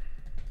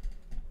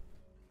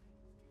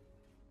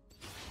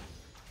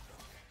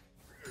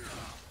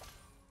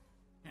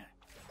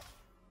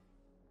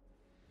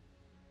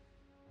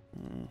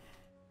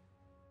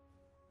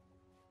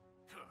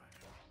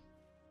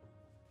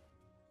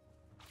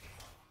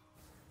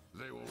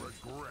 They will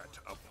regret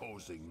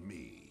opposing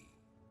me.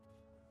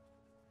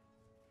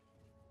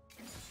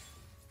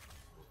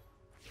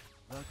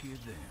 Lucky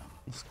them.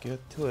 Let's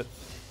get to it.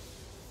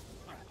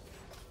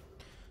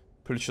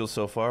 Pretty chill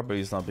so far, but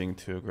he's not being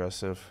too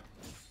aggressive.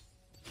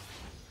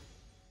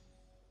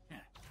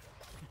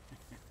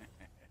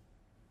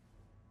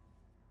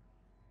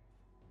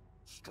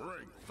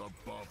 Strength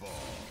above all.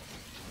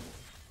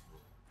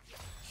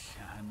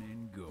 Shine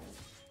and go.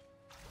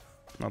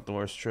 Not the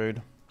worst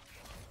trade.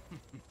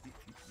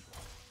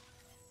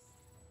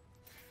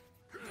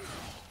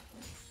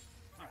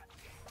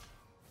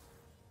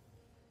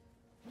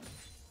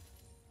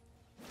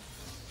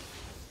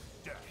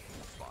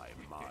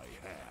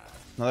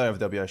 Now that I have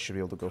W, I should be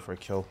able to go for a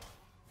kill.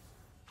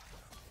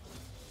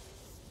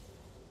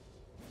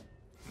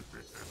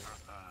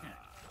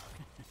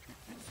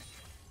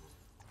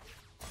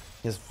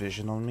 He has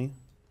vision on me.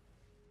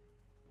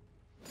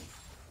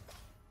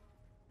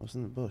 What's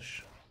in the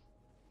bush?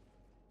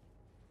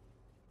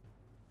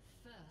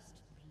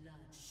 First blood.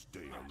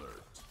 Stay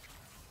alert.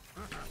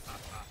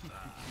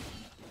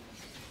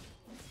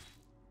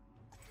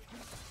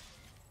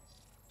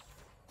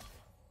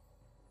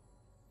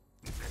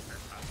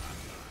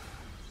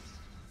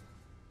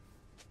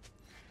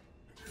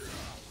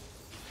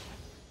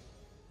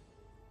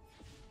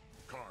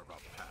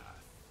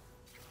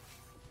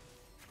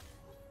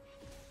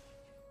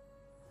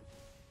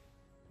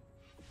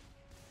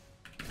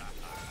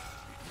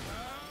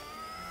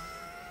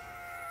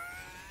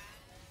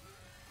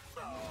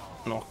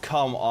 Oh,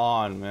 come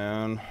on,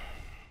 man.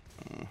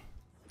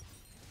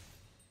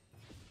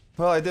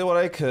 Well, I did what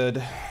I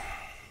could.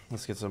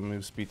 Let's get some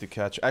move speed to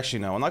catch. Actually,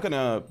 no, I'm not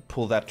gonna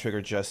pull that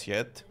trigger just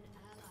yet.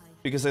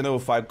 Because I know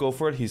if I go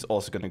for it, he's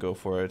also gonna go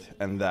for it.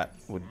 And that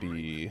would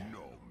be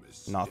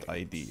not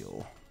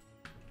ideal.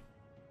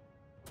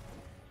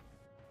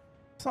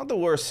 It's not the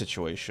worst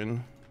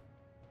situation.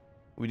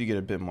 We do get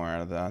a bit more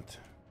out of that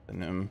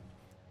than him.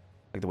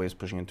 Like the way he's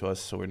pushing into us,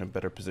 so we're in a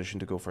better position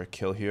to go for a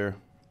kill here.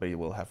 But he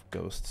will have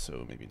ghosts,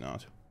 so maybe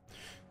not.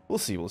 We'll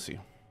see, we'll see.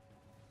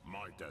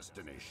 My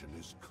destination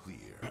is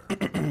clear.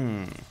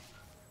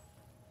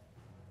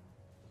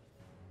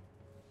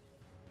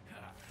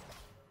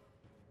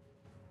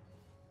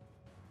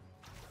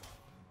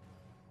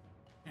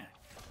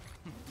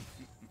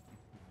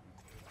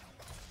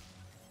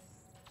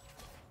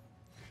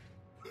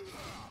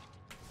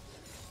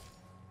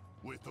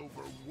 With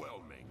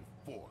overwhelming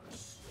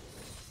force.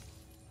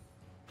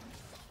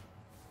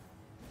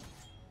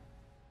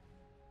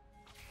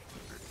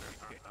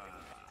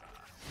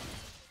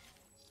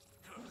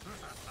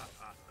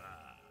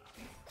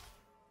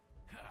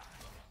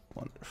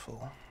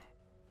 Wonderful.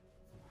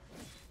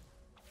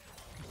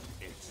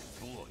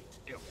 Exploit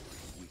every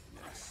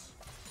weakness.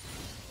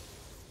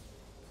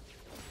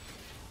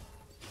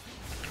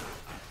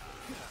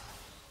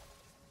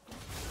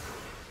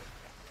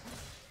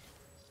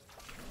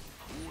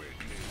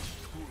 Witness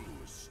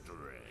true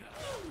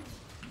strength.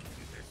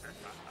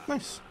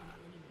 Nice.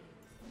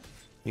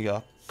 He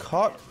got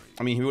caught.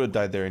 I mean, he would have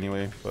died there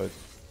anyway, but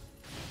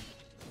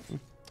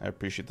I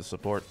appreciate the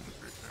support.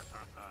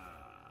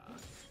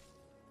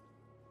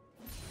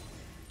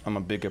 I'm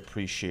a big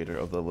appreciator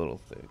of the little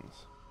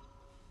things.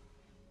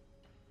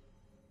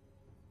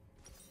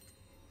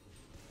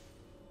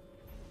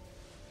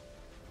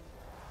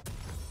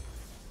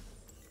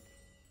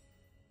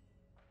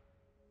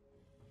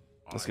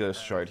 Let's get a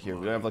stride here.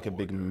 We have like a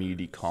big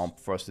meaty comp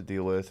for us to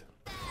deal with.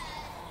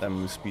 That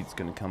move speed's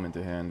gonna come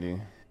into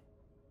handy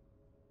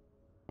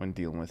when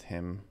dealing with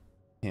him,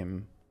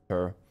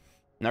 her.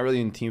 Not really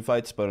in team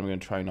fights, but I'm gonna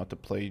try not to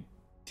play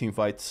team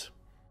fights.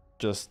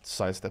 Just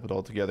sidestep it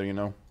all together, you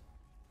know.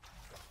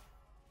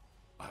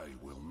 I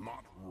will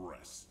not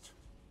rest.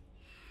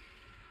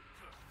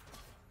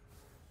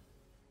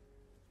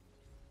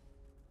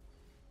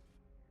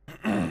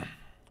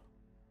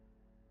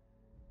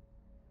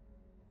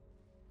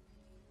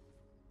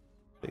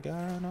 Big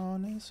iron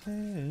on his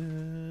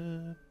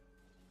head.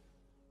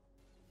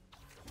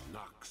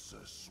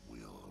 Noxus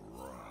will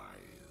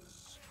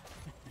rise.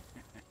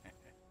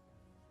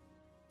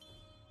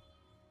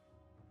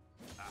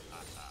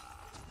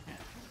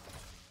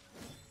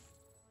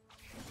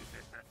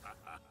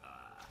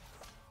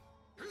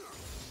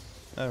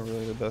 Not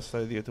really the best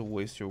idea to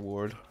waste your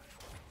ward.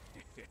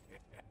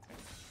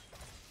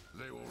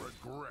 They will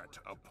regret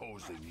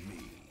opposing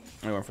me.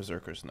 I went for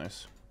Zerkers,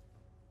 nice.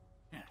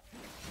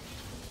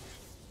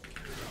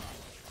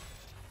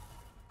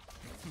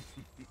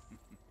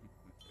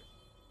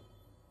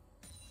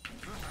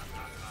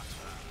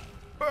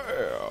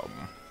 Bam!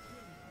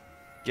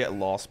 Get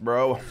lost,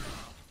 bro.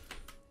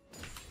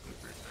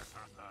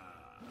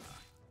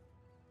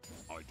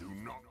 I do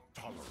not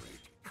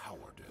tolerate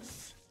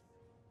cowardice.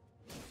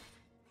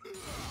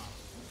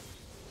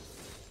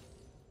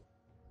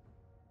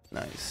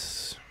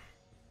 Nice.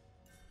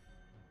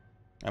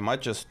 I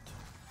might just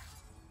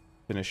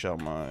finish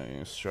out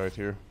my stride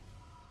here.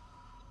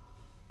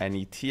 And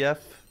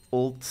ETF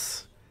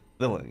ults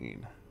the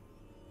lane.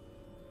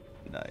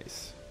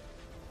 Nice.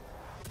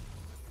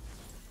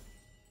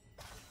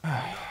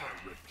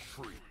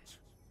 Retreat.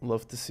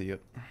 Love to see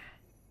it.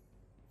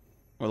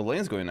 Well, the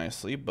lane's going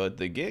nicely, but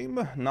the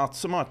game, not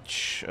so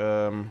much.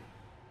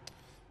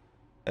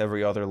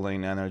 Every other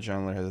lane and our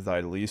jungler has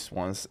died at least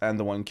once, and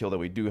the one kill that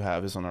we do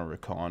have is on our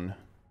recon.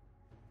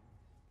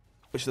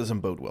 Which doesn't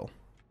bode well.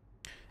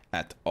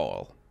 At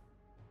all.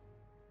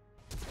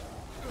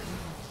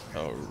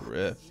 Oh,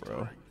 rip,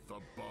 bro.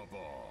 Above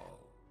all.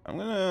 I'm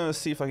gonna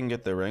see if I can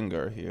get the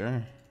Rengar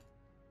here.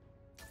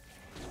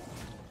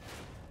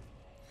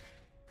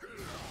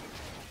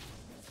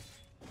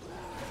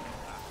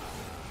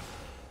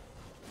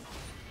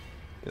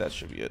 Yeah, that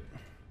should be it.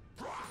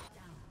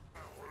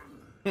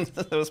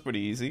 That was pretty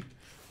easy.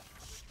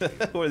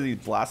 What is he,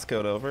 blast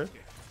code over?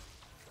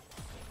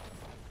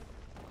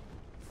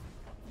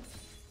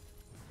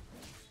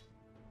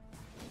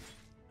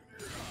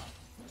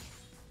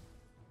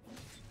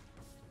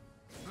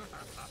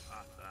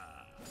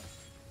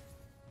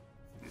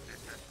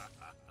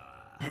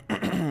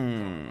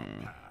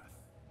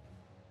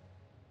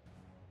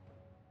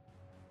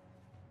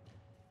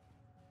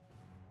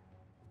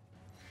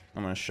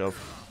 I'm gonna shove.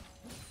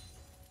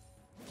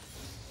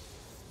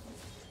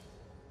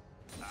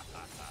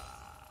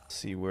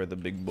 See where the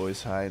big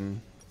boy's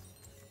hiding.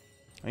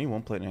 Oh, he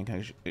won't play it. I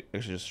can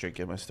actually just straight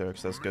get my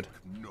Sterix. That's good.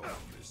 No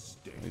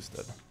mistake. He's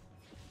dead.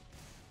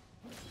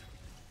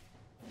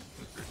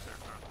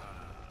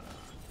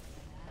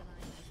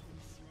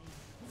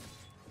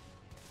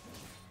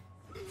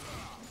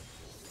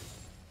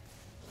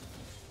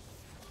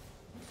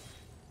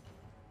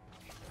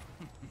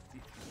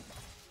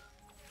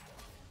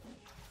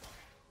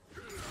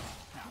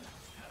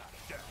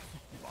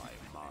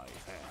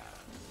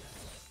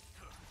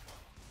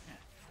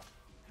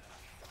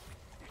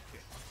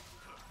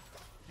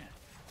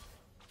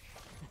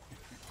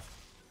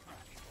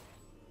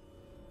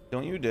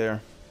 Don't you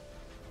dare.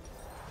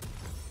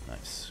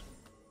 Nice.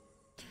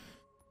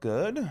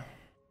 Good.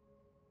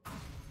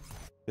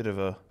 Bit of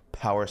a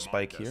power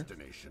spike here.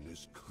 Destination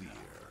is clear.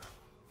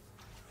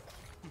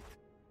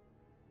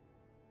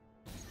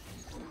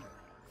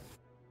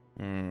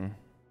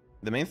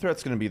 The main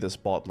threat's gonna be this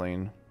bot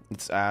lane.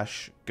 It's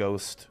Ashe,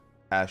 Ghost,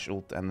 Ashe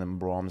ult, and then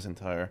Braum's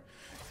entire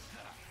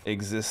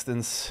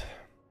existence.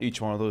 Each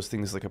one of those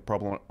things is like a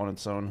problem on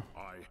its own.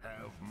 I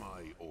have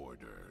my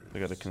orders. I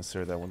gotta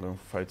consider that when the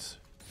fights.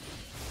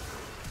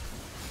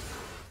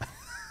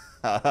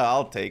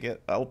 I'll take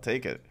it. I'll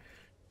take it.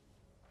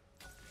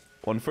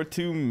 1 for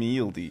 2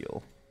 meal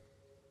deal.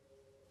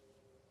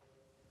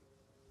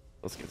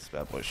 Let's get this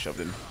bad boy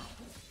shoved in.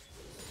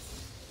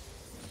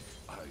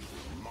 I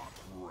will not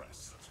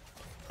rest.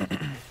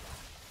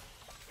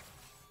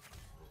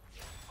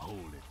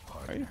 Hold it, Why are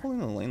partner. you holding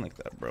the lane like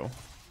that, bro?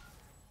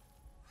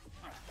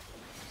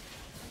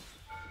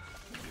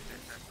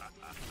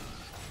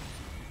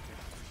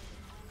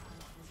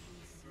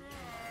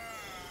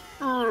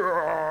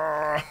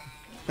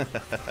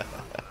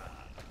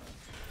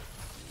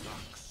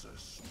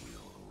 Noxus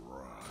will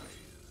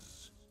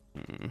rise.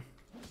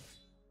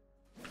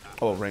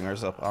 Oh,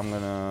 Ringer's up. I'm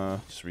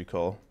gonna just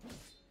recall.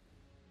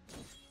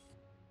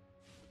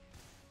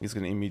 He's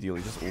gonna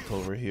immediately just ult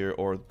over here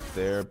or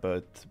there,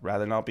 but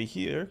rather not be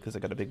here because I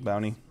got a big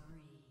bounty.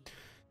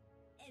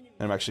 And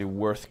I'm actually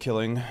worth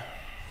killing.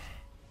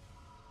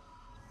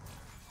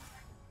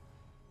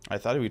 I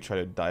thought he would try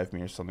to dive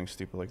me or something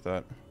stupid like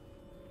that.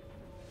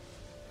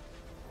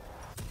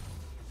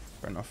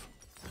 Fair enough.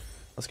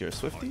 Let's get our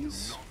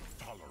Swifties.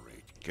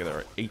 Get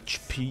our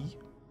HP.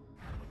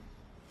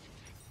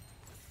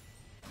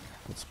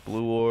 Let's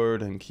blue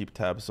ward and keep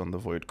tabs on the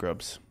void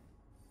grubs.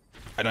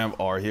 I don't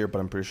have R here, but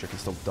I'm pretty sure I can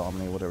still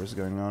dominate whatever's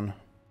going on.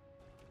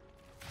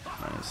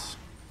 Nice.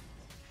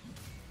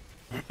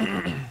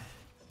 Never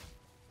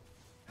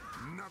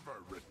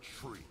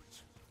retreat.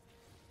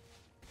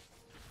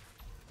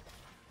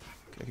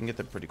 Okay, I can get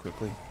there pretty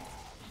quickly.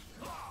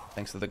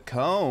 Thanks to the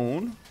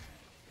cone.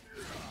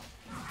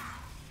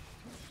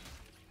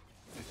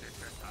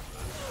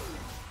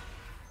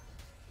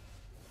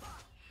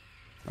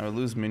 I would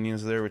lose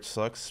minions there, which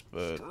sucks,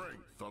 but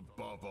Strength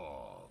above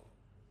all.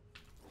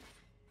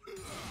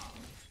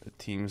 the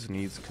team's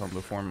needs come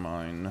before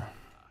mine.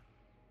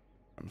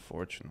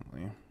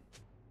 Unfortunately.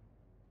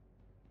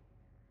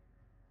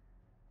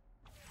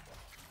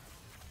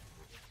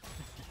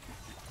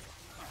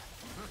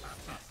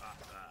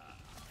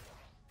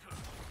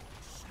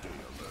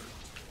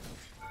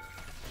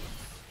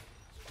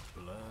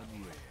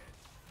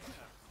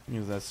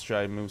 Use that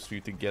stride moves for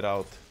you to get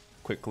out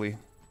quickly.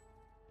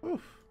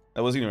 Oof.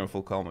 That wasn't even a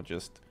full combo,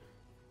 just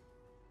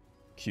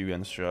Q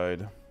and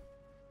stride.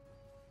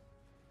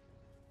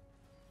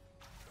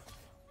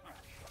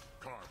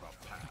 Carve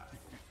a path.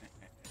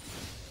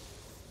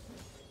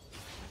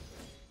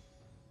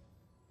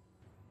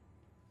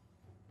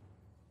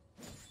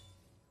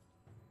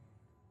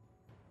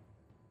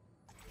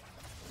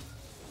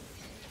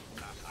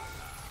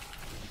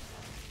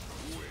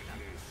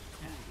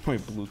 My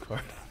blue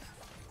card.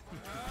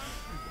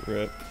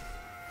 Rip.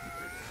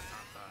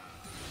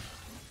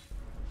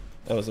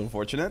 That was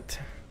unfortunate.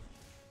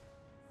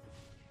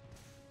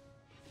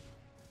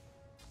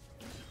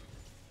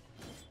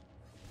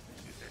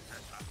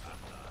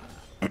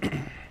 My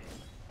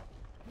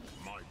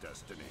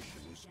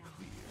destination is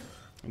clear.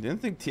 I didn't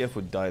think TF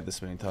would die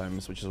this many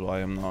times, which is why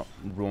I'm not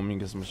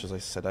roaming as much as I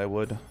said I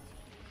would.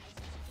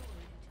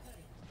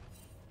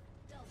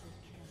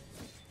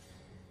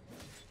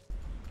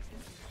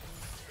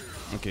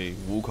 Okay,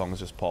 Wukong's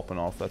just popping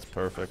off. That's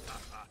perfect.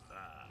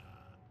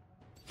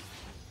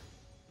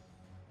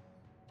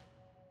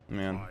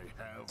 Man, I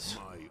have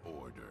my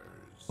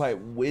orders. quite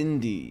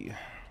windy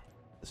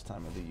this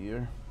time of the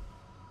year.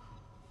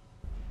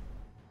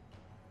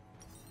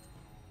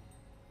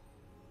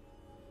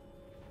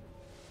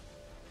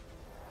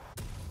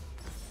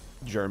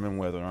 German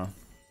weather, huh?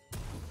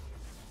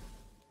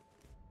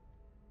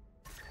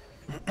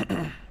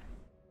 I'm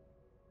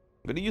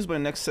gonna use my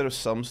next set of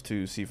sums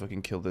to see if I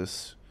can kill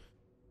this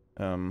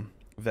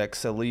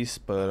Vex at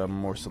least, but I'm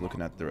more so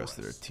looking at the rest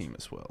of their team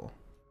as well.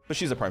 But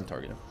she's a prime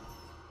target.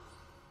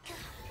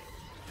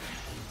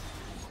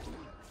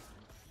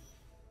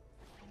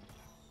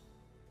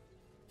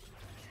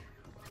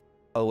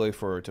 I'll wait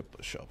for her to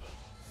push up.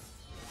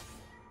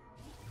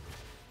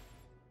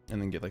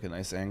 And then get like a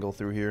nice angle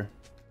through here.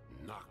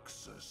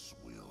 Noxus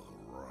will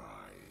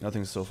rise.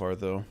 Nothing so far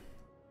though.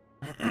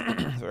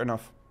 Fair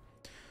enough.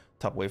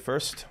 Top wave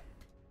first.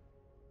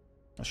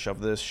 I'll shove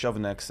this, shove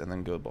next, and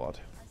then go bot.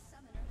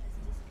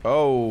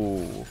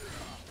 Oh.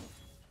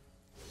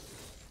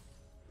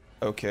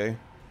 Okay.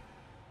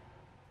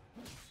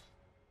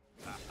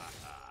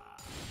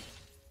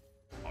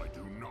 I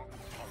do not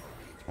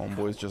tolerate.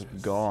 Homeboy's just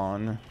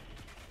gone.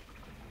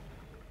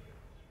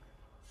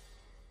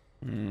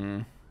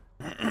 Hmm.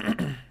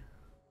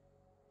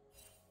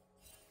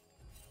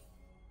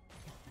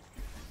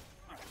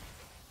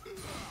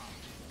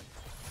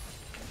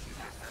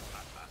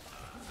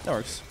 That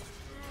works.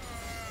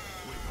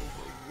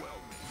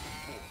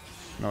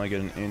 Now I get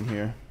an in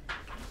here.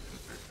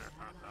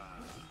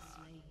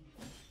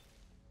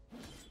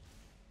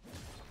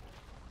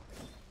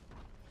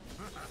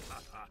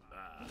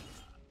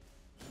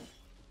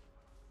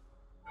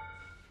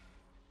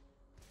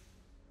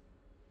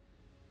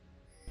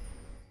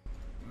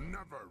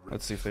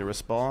 Let's see if they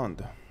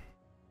respond.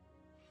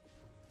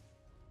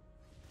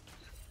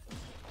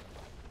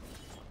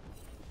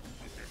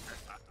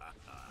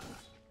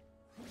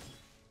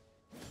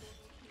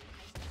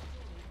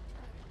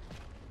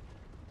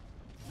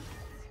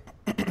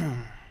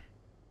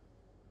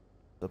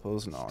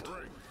 Suppose not.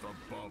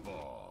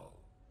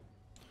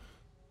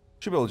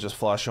 Should be able to just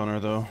flash on her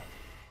though.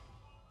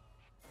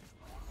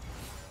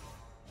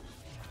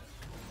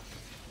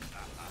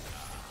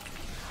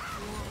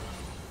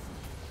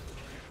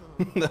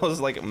 That was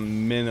like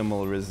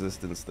minimal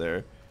resistance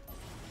there.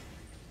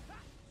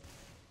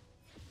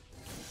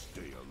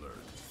 Stay alert.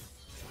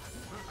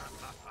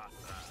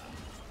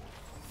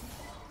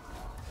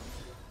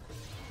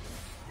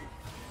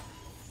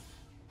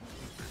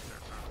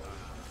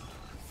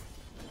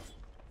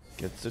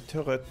 Get the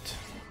turret.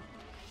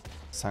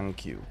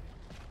 Thank you.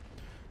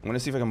 I'm gonna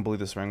see if I can bully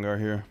this Rengar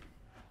here.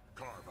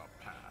 Carve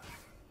a path.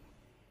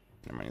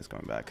 Never mind, he's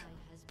coming back.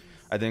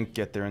 I didn't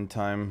get there in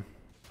time.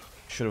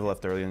 Should have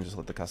left early and just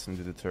let the custom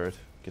do the turret.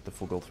 Get the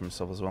full gold for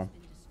himself as well.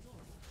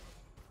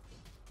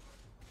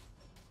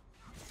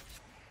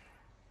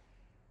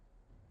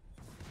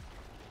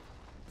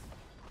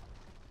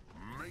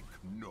 Make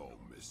no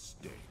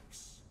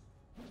mistakes.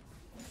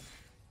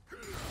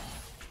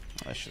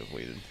 I should have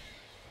waited.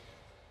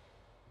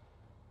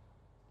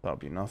 That'll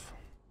be enough.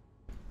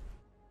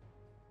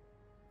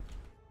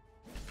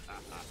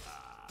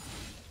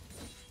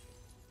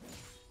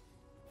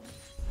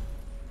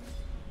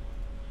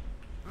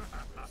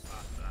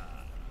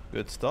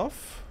 Good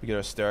stuff. We get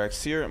our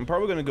Aatrox here. I'm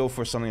probably gonna go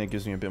for something that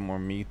gives me a bit more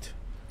meat.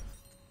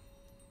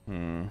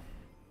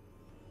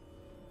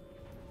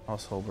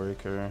 House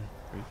Hullbreaker,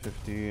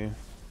 350.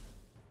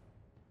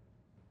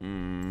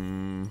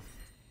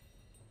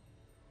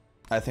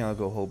 I think I'll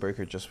go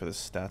Hullbreaker just for the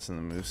stats and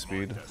the move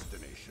speed.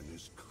 Destination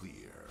is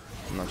clear.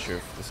 I'm not sure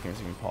if this game's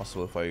even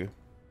possible if I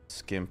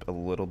skimp a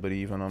little bit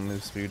even on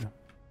move speed.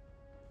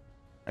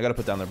 I gotta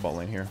put down their bot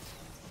lane here.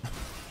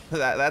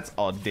 That's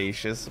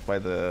audacious by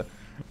the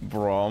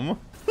Braum.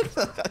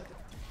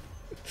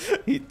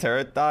 He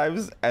turret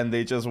dives and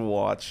they just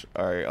watch.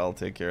 Alright, I'll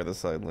take care of the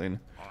side lane.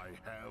 I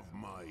have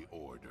my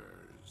orders.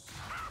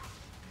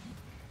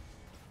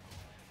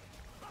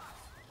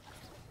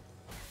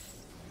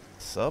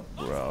 Sup,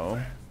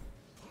 bro?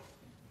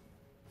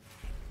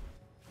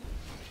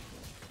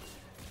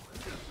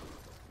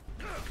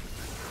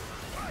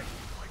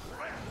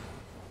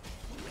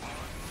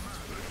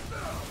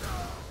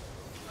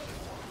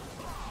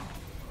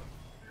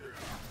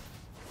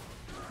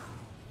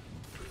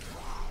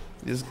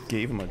 Just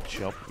gave him a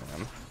jump,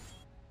 man.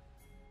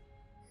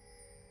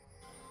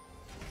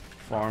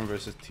 Farm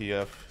versus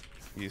TF.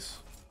 He's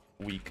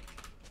weak.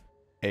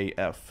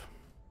 AF.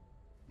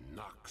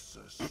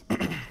 Noxus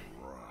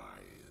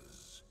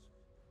rise.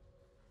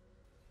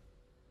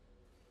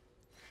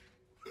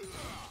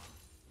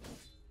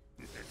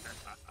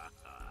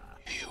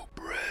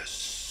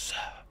 Hubris.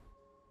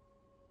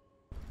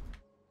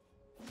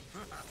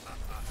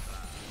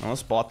 I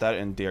almost bought that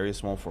in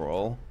Darius one for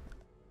all.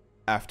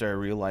 After I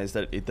realized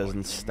that it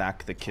doesn't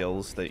stack the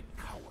kills that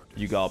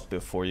you got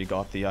before you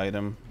got the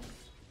item.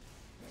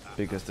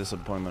 Biggest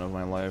disappointment of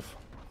my life.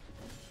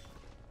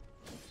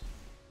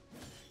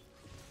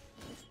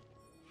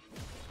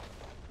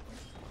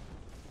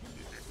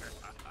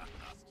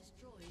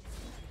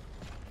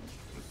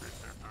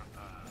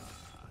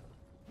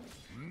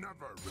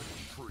 Never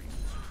retreat.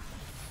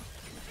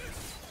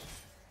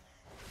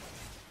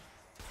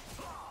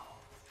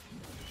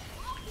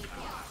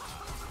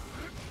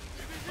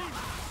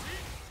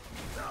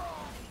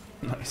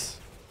 Nice.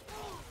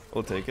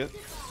 We'll take it.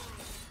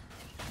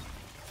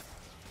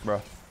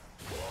 Bruh.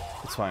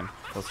 It's fine.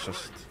 Let's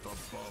just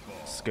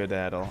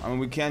skedaddle. I mean,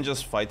 we can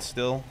just fight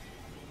still.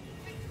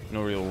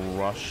 No real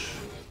rush.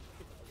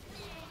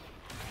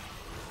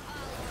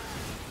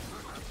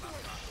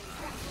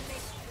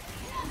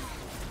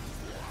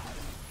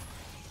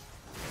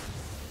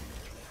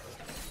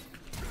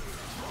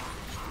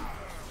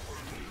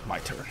 My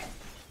turn.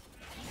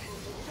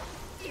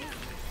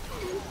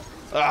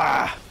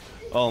 Ah!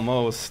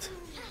 Almost.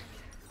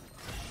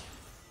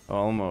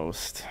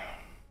 Almost.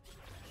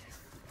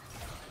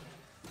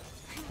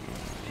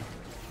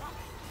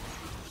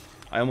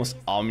 I almost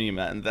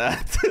Omni-Man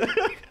that.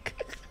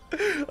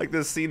 Like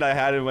the scene I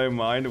had in my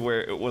mind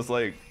where it was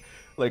like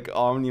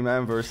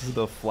Omni-Man versus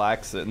the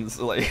Flaxens,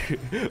 like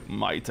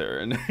my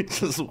turn. It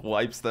just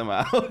wipes them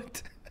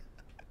out.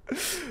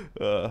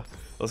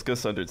 Let's go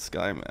Sundered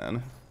Sky,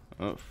 man.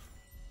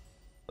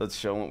 Let's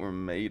show what we're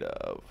made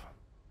of.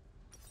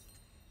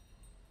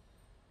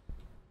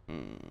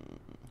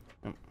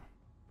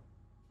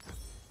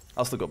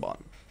 I'll still go bot.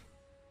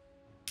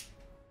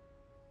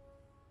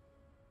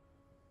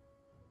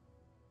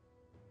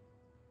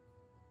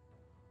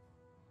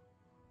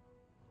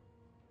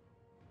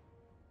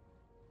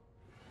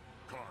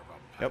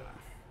 Yep.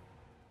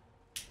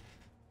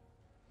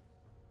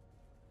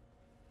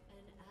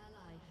 An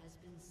ally has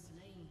been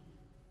slain.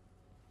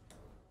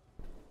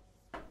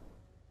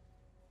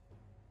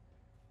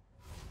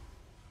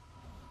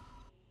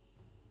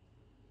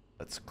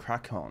 let's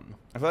crack on.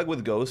 I feel like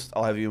with Ghost,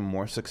 I'll have even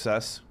more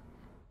success.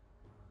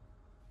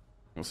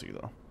 We'll see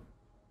though.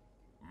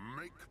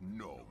 Make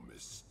no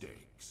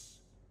mistakes.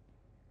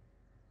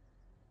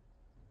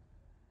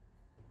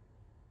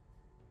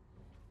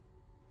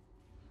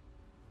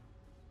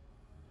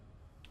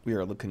 We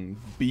are looking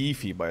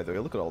beefy, by the way.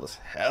 Look at all this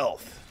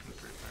health.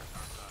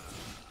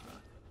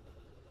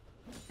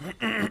 My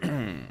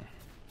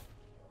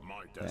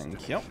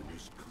Thank you. destination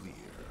is clear.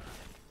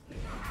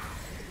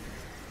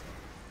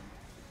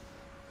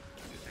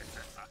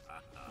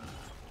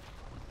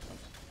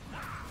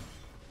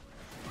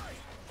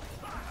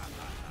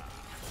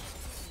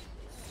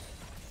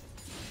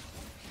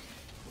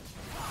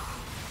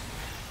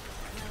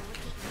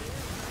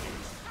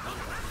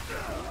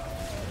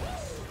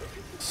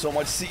 So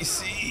much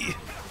CC.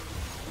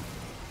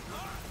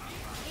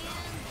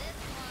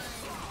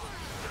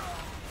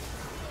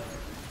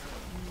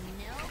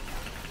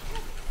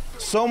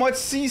 So much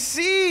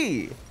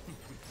CC.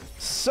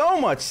 So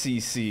much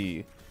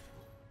CC.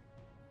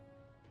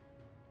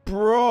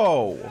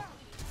 Bro.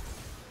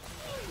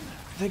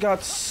 They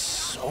got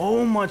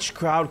so much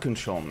crowd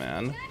control,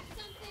 man.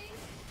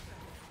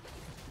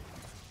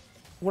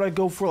 Would I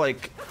go for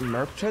like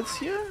Merc Treads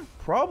here?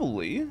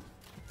 Probably.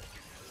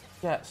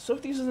 Yeah,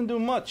 Swifties doesn't do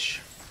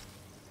much.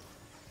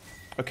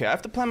 Okay, I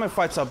have to plan my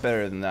fights out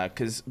better than that,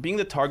 because being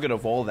the target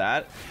of all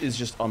that is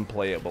just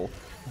unplayable.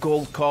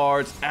 Gold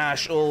cards,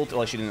 Ashe ult,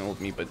 well she didn't ult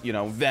me, but you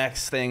know,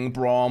 Vex thing,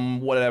 Braum,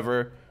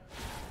 whatever.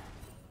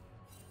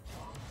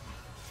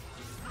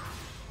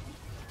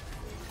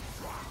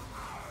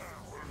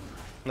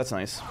 That's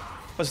nice.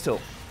 But still,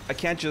 I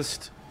can't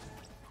just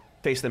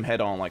face them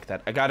head on like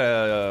that. I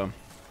gotta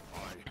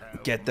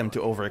get them to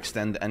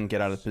overextend and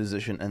get out of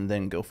position and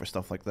then go for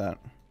stuff like that.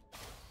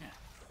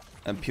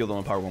 And peel them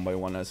apart one by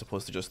one as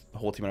opposed to just the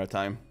whole team at a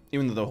time.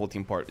 Even though the whole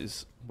team part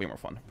is way more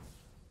fun.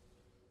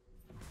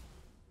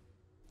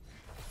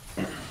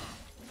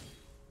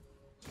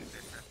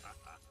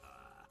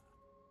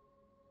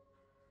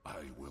 I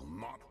will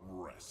not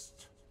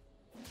rest.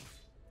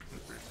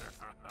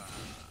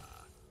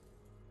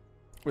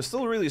 We're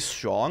still really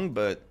strong,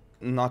 but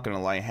not gonna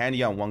lie,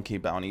 handy on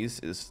 1k bounties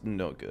is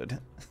no good.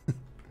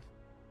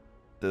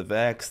 The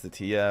Vex, the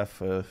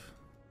TF,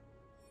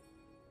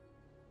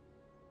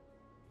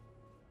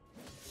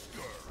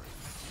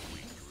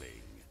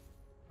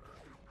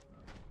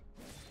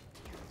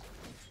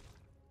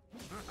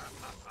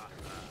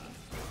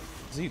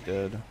 is he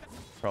dead?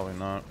 Probably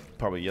not.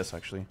 Probably yes,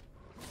 actually.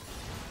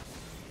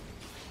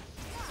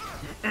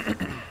 I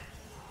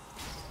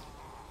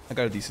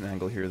got a decent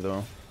angle here,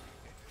 though.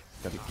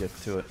 Gotta get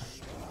to it.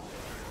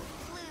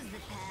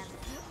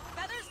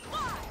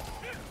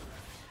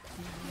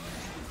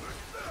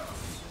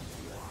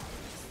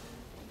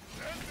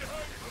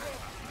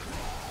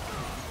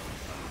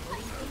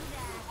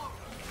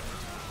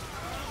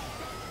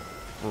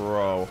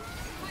 Bro.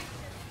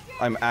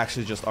 I'm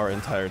actually just our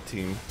entire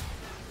team.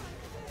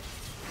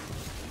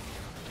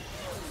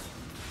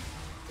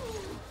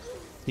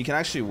 He can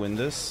actually win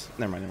this.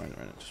 Never mind, never mind,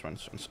 never mind. Just run,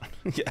 just run, just run.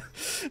 Yeah,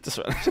 just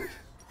run.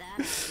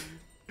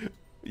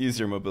 Use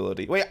your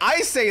mobility. Wait, I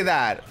say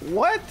that!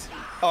 What?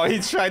 Oh, he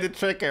tried to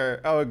trick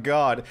her. Oh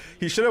god.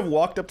 He should have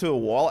walked up to a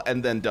wall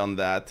and then done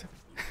that.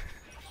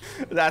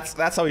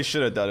 That's how he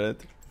should have done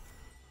it.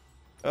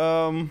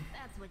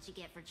 That's what you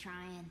get for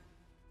trying.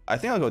 I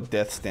think I'll go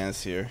Death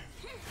Stance here.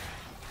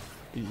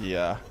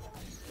 Yeah.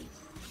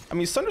 I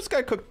mean, Sunder's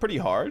guy cooked pretty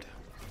hard.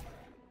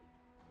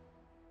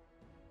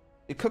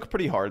 It cooked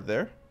pretty hard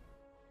there.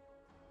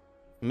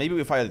 Maybe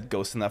if I had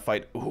Ghost in that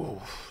fight.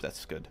 Ooh,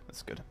 that's good.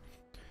 That's good.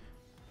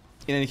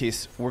 In any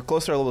case, we're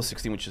close to our level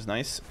 16, which is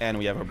nice, and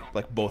we have our,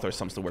 like both our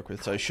sums to work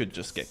with, so I should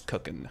just get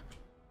cooking.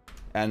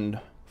 And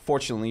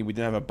fortunately, we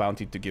didn't have a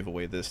bounty to give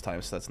away this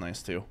time, so that's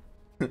nice too.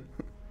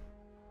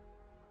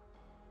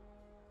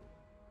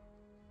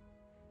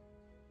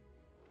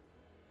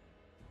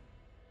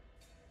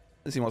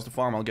 If he wants to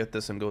farm, I'll get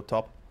this and go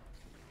top.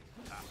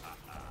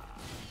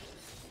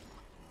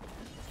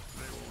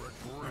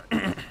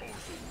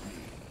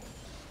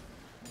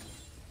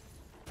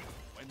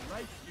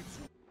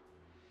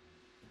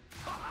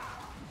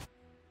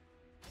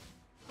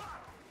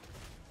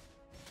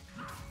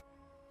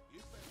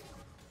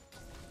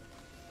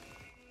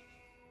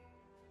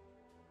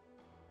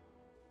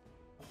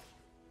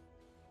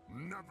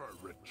 Never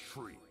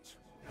retreat.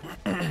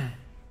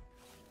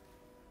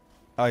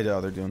 I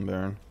doubt they're doing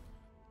Baron.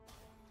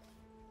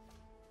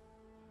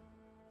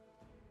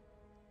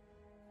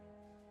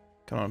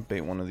 Come on,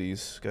 bait one of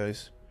these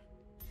guys.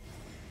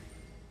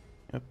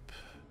 Yep.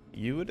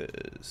 You it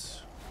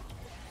is.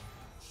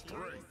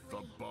 Strength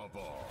above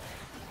all.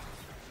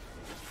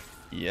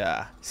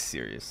 Yeah,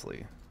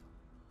 seriously.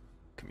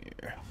 Come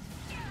here.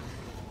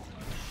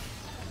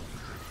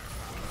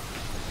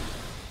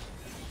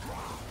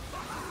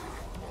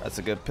 That's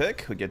a good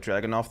pick. We get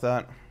Dragon off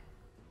that.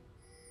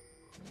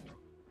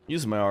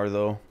 Use my R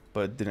though,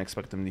 but didn't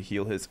expect him to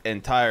heal his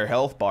entire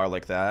health bar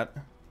like that.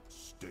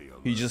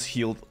 He just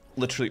healed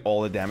literally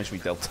all the damage we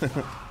dealt.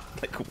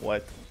 Like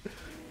what?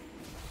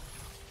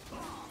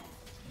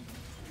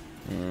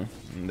 And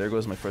there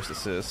goes my first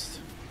assist.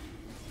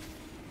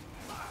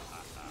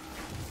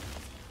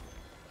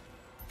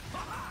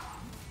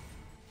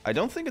 I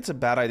don't think it's a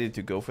bad idea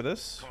to go for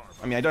this.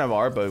 I mean, I don't have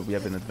R, but we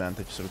have an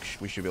advantage, so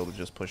we should be able to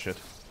just push it.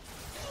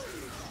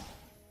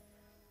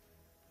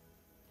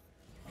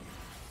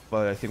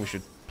 But I think we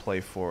should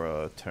play for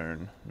a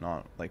turn,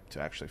 not like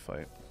to actually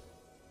fight.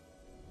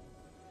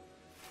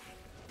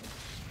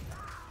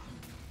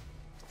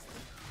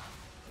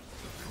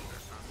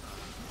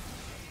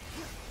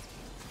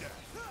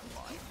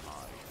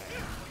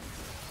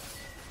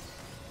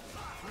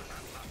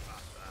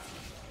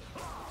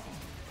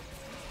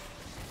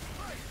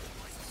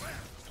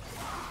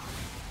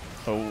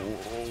 Oh,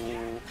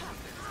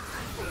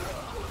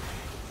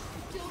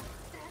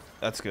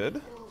 that's good.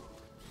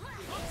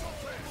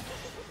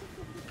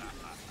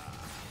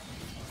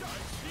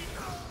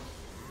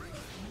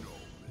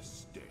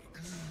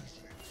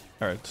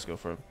 Alright, let's go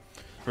for it.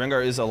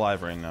 Rengar is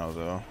alive right now,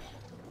 though.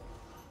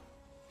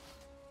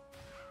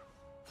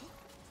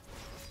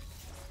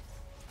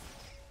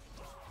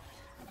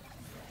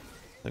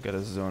 I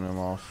gotta zone him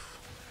off.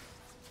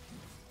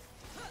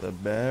 The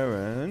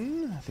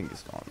Baron, I think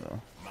he's gone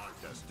though. My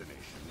destination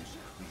is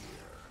clear.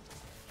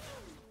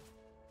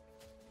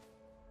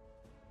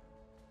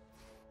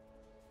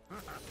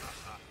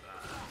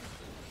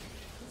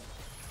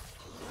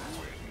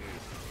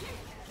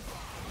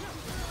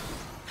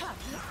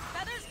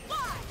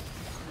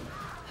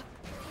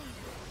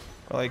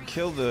 Well, I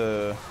killed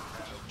the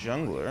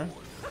jungler.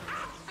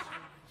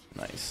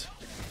 Nice.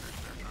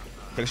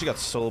 He actually got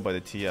soloed by the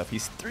TF.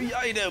 He's 3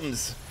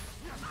 items!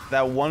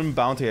 That one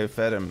bounty I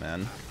fed him,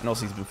 man. And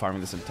also he's been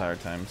farming this entire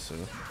time, so...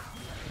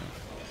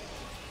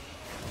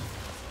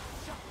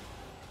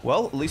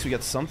 Well, at least we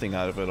get something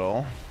out of it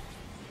all.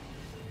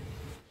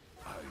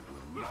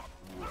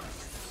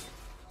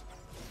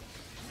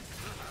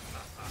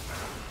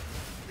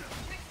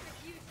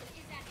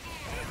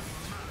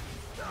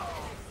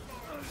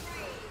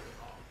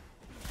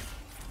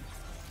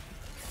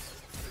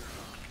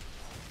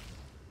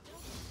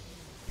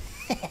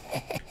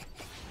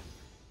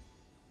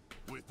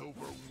 With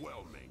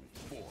overwhelming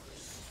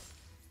force.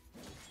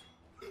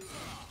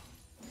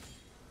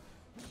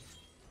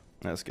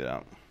 Let's get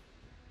out.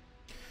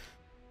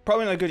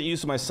 Probably not good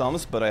use of my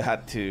sums, but I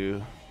had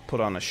to put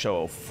on a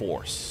show of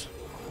force.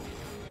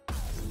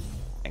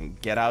 And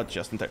get out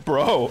just in time.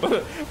 Bro!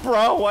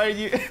 Bro, why are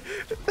you...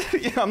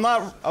 I'm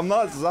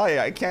not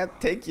Zaya, I can't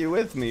take you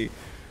with me.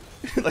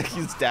 Like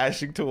he's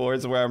dashing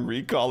towards where I'm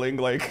recalling,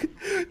 like, take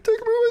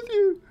me with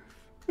you!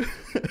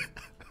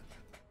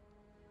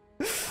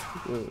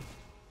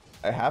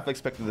 I half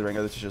expected the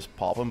Rengar to just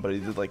pop him, but he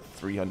did like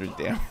 300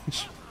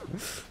 damage.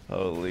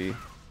 Holy.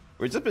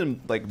 We've just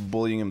been like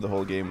bullying him the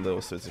whole game though,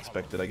 so it's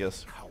expected, I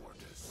guess.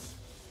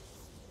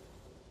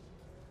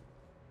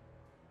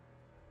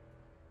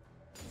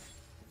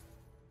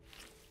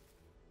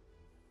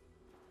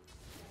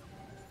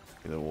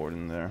 Get a ward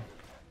in there.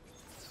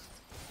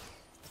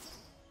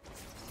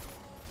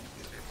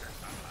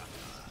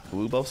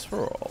 Blue buffs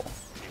for all.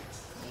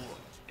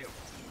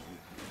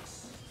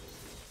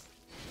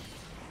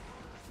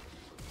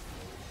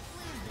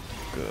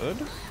 Good.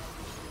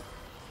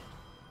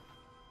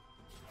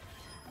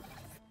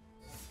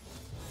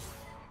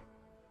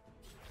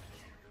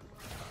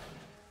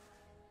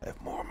 I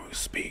have more move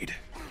speed.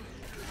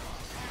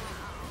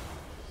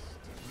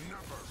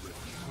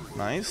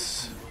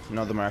 Nice. None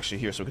of them are actually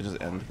here, so we can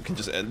just end. We can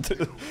just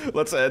end.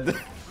 Let's end.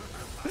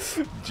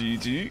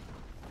 GG.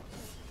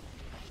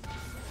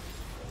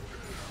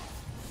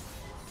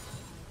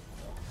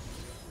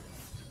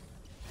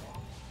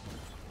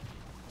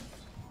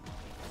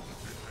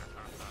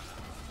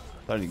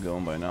 Thought he'd go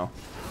home by now.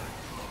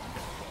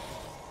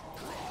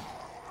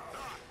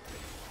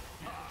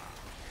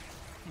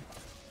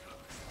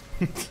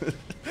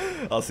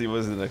 I'll see you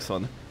boys in the next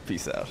one.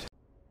 Peace out.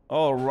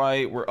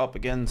 Alright, we're up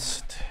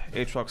against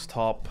Aatrox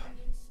top.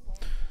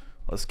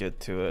 Let's get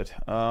to it.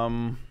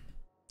 Enemy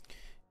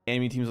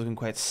team's looking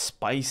quite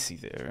spicy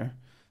there.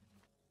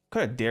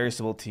 Quite a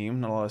Dariusable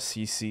team, not a lot of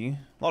CC.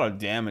 A lot of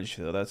damage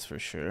though, that's for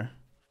sure.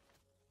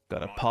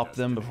 Gotta pop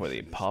them before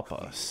they pop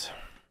us.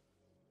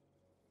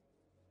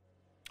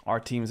 Our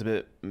team's a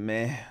bit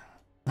meh,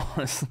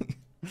 honestly.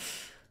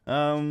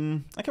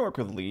 I can work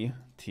with Lee,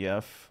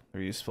 TF,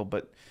 they're useful,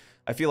 but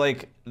I feel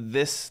like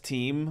this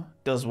team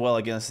does well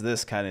against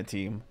this kind of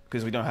team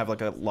because we don't have like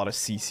a lot of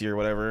CC or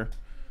whatever.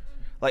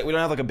 Like we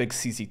don't have like a big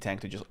CC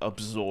tank to just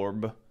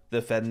absorb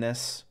the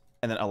fedness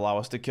and then allow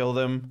us to kill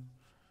them,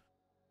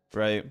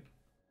 right?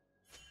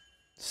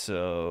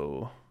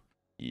 So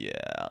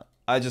yeah,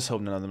 I just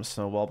hope none of them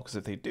snowball because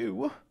if they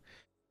do,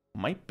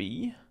 might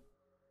be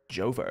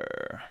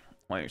Jover.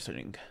 Why are you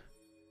starting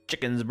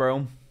chickens,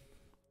 bro?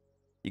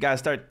 You gotta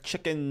start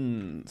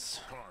chickens.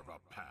 Carve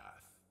a path.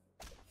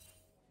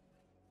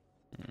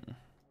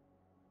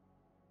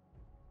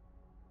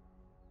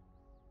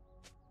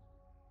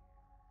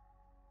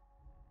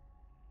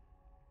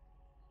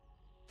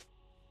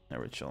 Now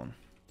we're chilling.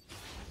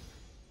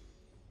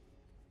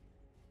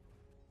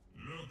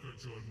 Look at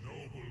your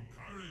noble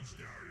courage,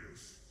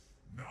 Darius.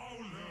 Now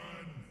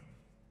learn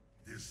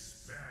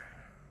despair.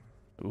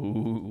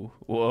 Ooh,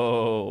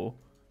 whoa.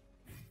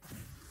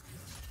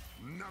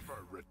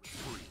 Never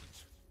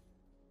retreat.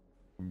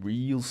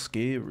 Real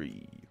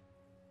scary.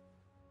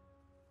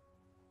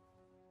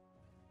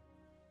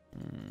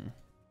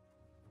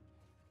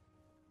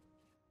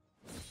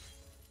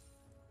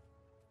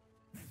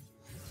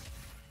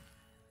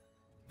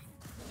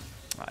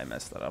 I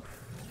messed that up.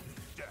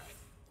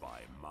 Death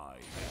by my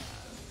hand.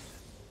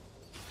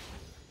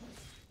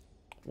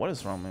 What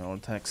is wrong with my old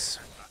attacks?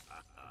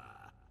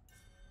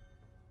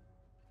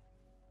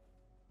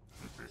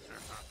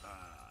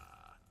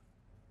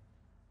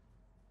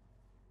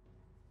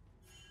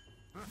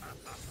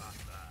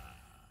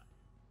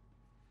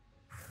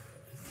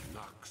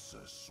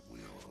 Noxus will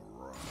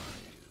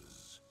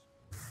rise.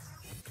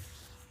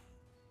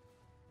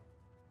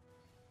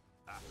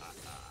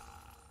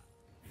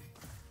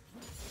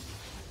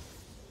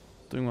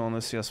 Doing well on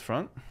the CS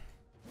front.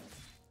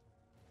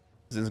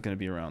 Zin's gonna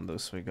be around though,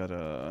 so we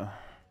gotta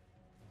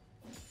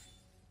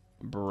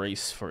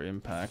brace for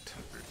impact.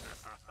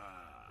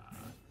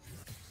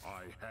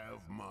 I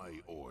have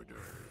my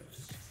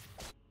orders.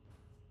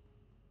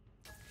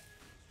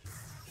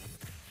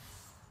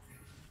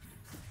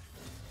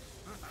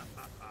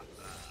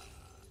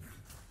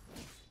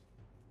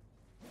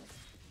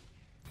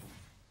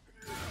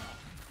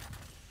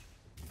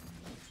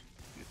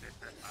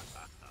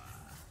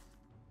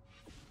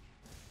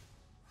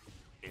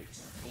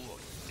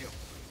 Exploit every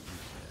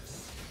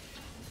weakness.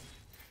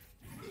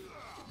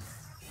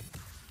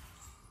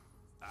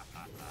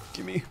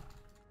 Gimme.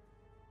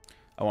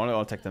 I want to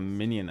attack the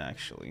minion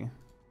actually.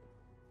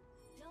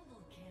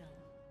 Double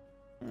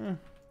kill.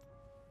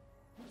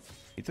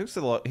 He took a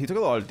lot. He took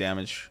a lot of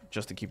damage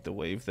just to keep the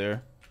wave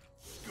there.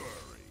 Scurry,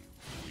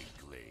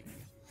 weakling.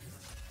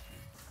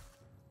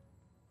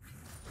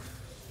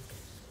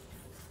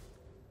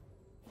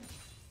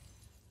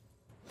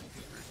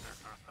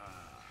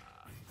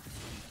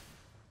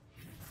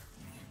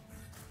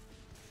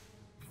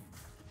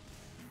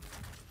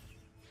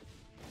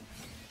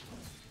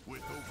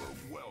 With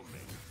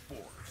overwhelming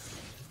force.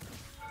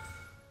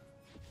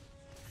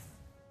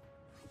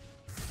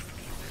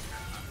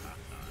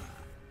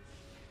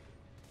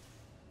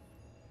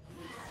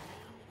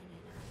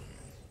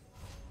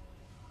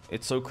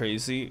 It's so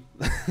crazy.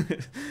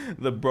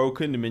 The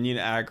broken minion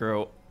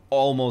aggro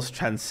almost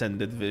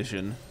transcended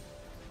vision.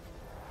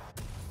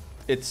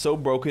 It's so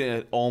broken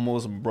it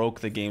almost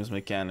broke the game's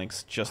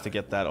mechanics just to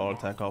get that auto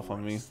attack off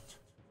on me.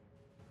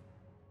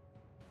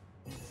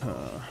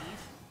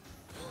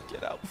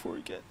 Get out before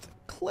you get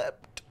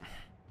clipped.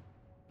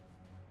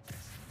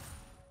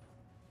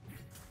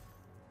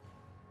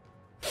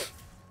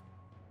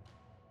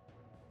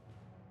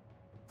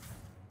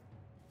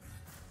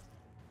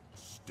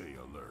 Stay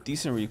alert.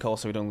 Decent recall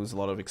so we don't lose a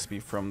lot of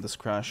XP from this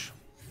crash.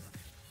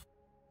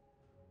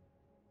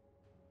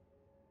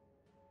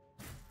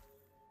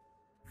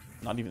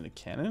 Not even the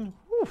cannon?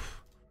 Whew.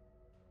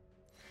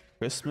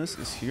 Christmas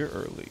is here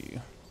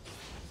early.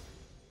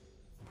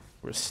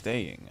 We're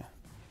staying.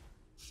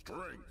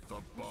 Strength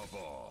above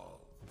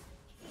all.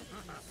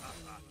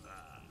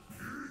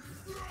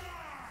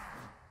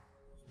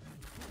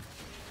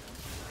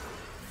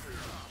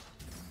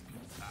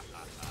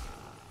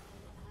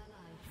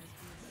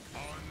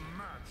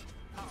 Unmatched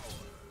power.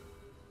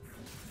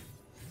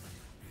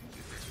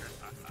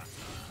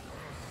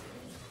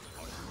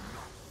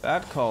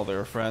 Bad call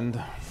there,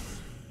 friend.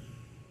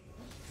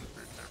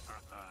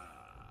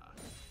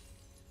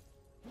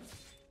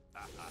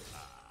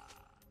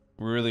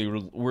 We're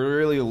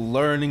really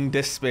learning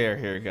despair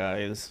here,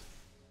 guys.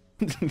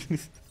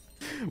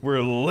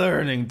 We're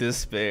learning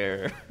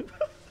despair.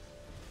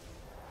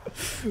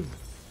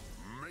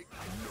 Make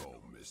no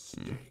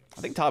mistake.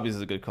 I think Tabi's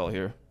is a good call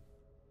here.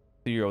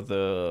 0 of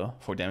the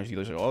 4 damage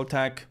dealers at auto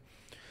attack.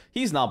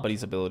 He's not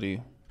Buddy's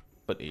ability,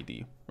 but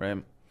AD,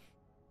 right?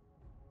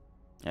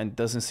 And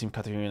doesn't seem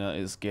Katarina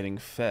is getting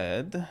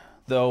fed.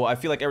 Though I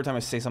feel like every time I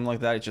say something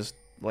like that, it just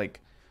like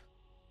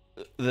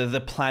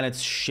the planets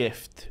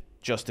shift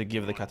just to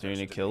give the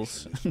Katarina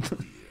kills.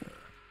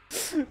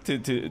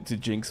 to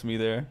jinx me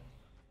there.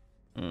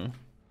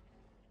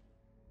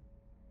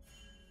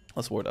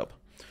 Let's ward up.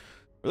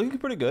 We're looking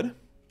pretty good.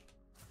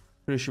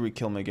 Pretty sure we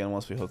kill him again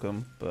once we hook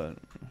him, but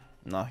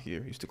not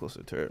here. He's too close to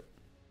the turret.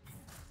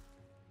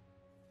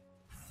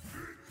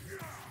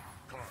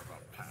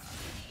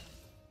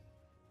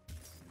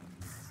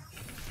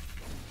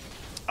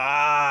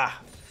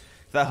 Ah!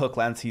 If that hook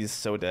lands, he's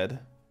so dead.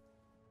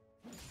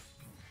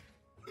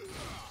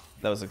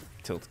 That was a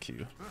tilt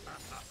Q.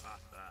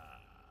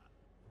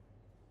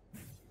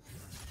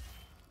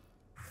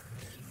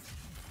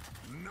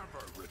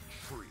 Never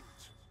retreat.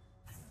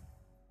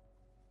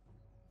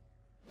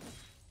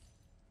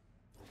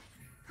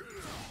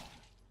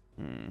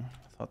 I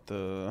thought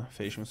the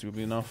phase must would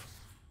be enough.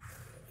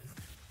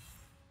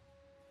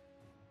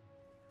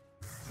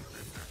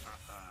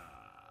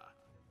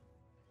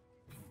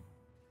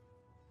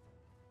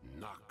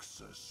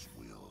 Noxus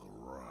will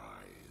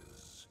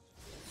rise.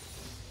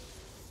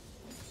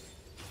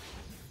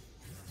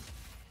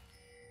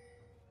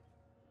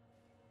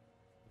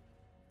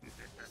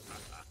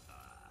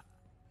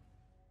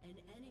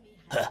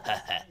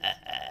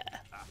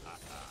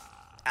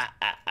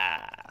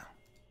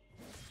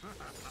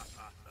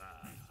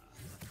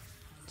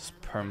 Just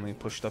permanently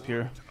pushed up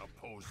here.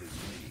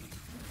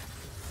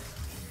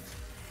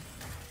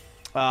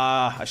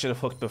 I should have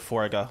hooked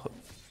before I got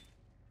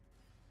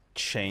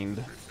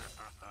chained.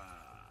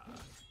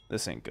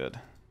 This ain't good.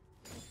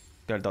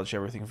 Gotta dodge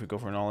everything if we go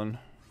for an all-in.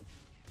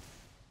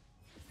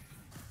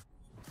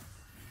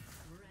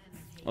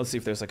 Let's see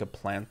if there's like a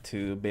plant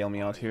to bail me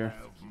out here.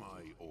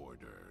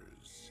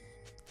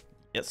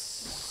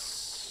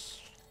 Yes.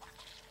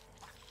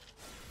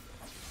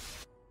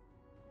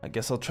 I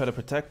guess I'll try to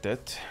protect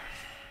it.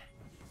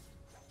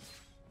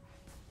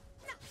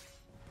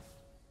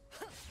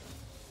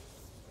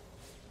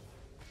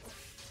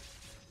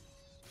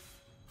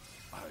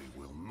 I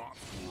will not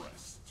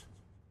rest.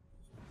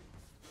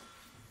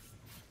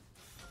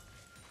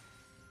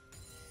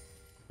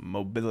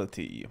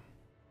 Mobility.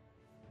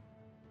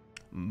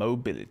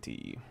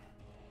 Mobility.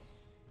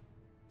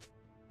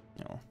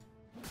 No.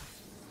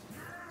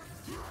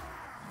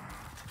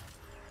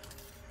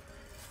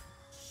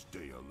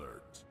 Stay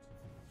alert.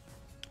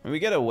 I mean, we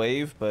get a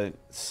wave, but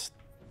it's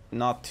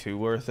not too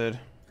worth it.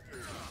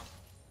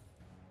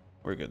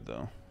 We're good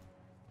though.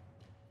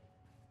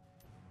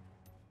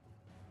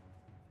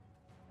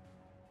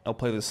 I'll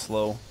play this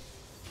slow,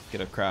 get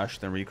a crash,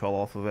 then recall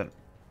off of it.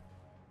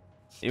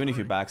 Even if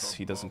he backs,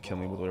 he doesn't kill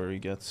me with whatever he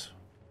gets.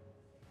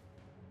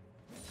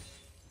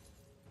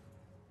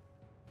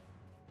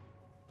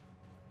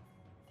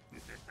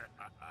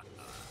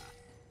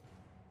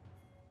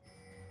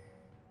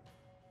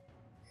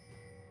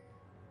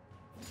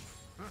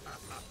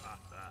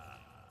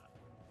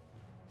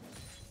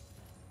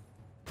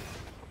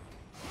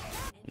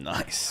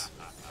 Nice.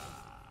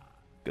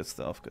 Good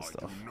stuff, good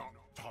stuff. I do not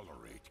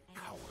tolerate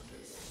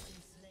cowardice.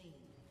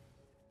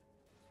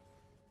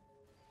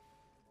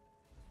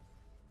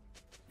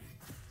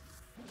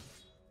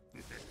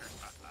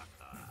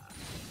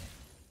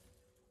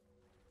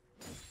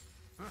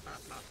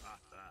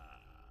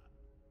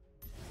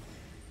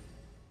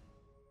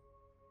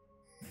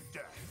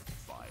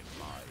 Death by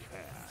my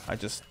hand. I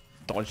just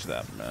dodged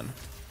that, man.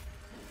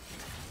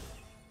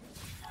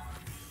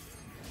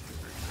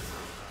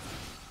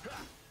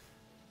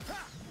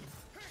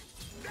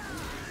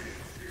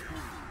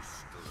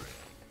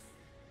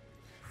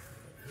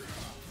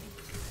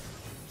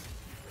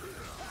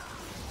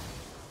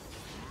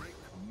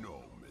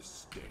 No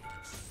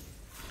mistakes.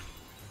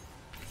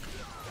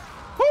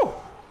 Woo!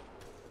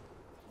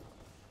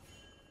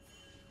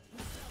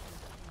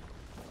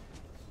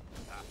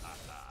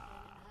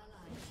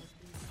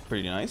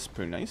 Pretty nice,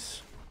 pretty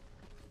nice.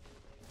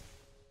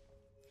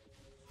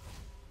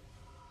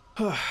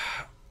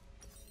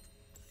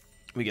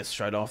 We get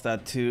straight off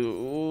that too.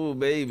 Ooh,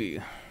 baby.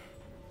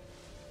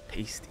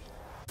 Tasty.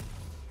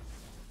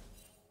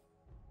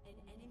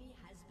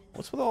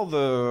 What's with all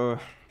the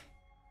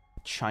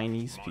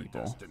Chinese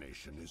people?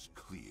 Destination is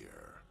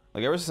clear.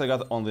 Like ever since I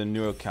got on the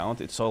new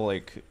account, it's all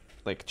like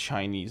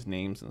Chinese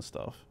names and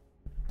stuff.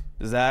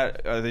 Is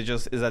that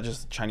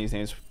just Chinese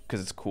names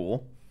because it's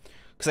cool?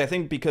 Because I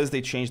think because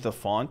they changed the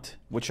font,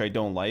 which I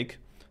don't like,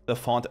 the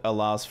font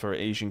allows for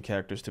Asian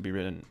characters to be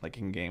written like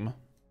in game.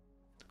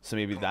 So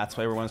maybe that's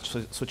why everyone's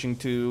switching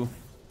to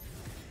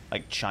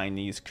like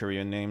Chinese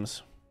Korean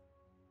names.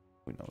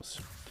 Who knows?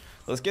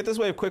 Let's get this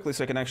wave quickly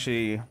so I can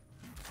actually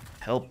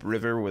help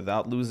River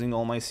without losing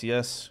all my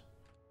CS.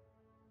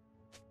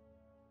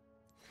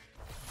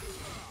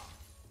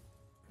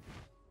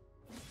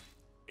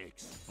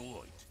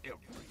 Exploit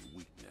every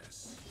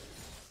weakness.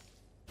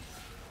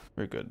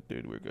 We're good,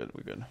 dude. We're good.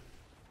 We're good.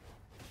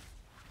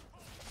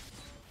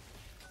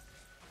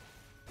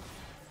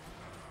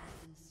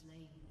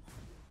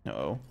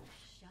 Uh-oh.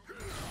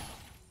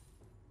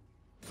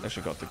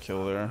 Actually got the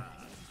kill there.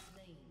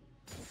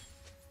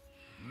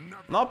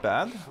 Not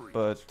bad,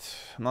 but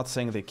I'm not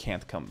saying they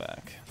can't come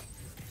back.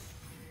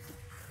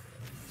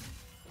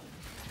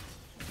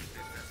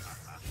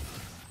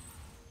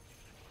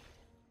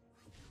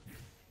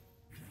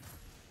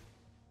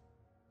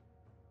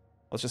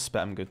 Let's just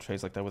spam good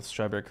trades like that with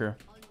Strybreaker.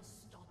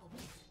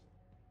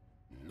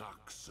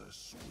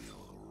 Noxus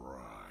will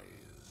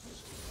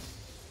rise.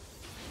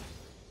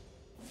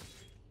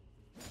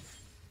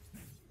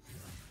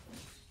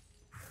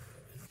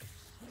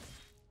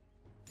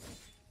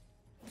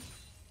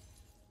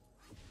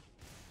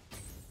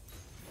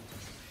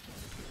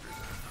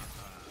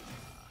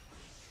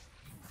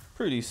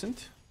 Pretty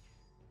decent.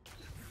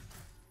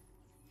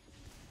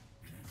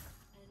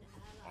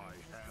 I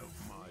have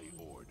my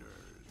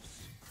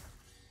orders.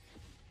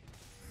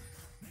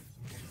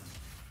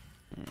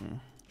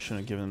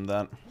 Shouldn't have given him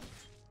that.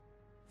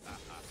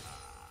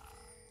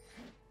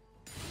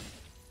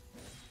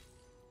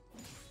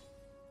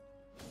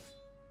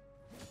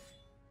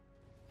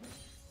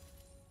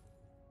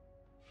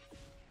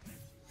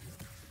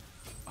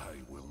 I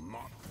will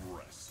not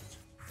rest.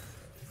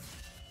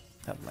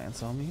 That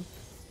lands on me.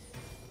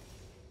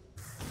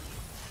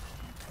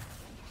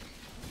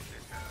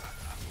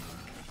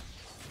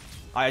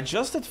 I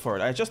adjusted for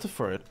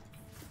it.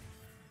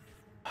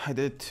 I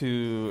did it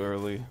too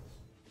early.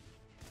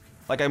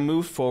 Like, I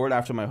moved forward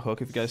after my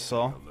hook, if you guys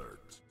saw.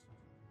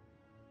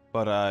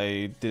 But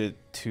I did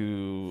it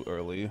too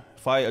early.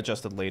 If I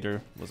adjusted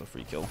later, it was a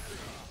free kill.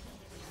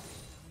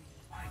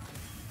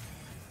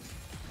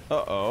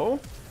 Uh-oh.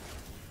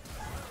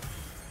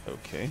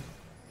 Okay.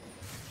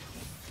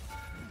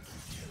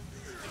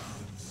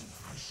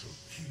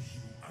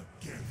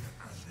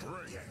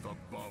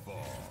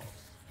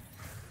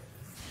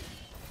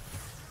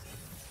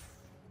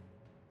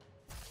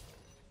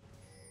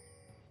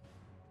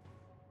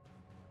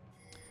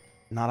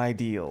 Not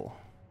ideal.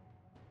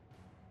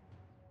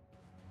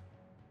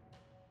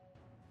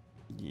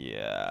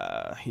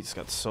 Yeah, he just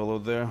got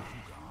soloed there.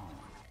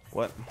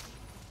 What?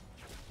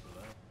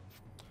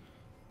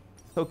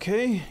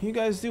 Okay, you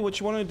guys do what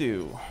you want to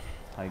do,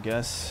 I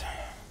guess.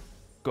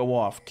 Go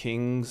off,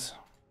 kings.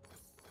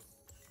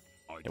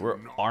 Yeah, we're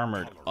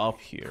armored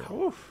up here.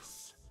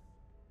 Oof.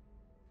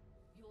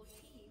 Your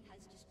team has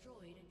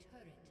destroyed a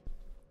turret.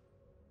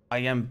 I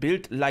am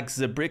built like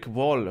the brick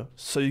wall,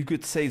 so you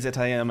could say that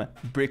I am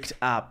bricked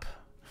up.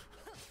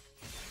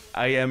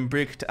 I am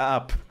bricked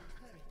up.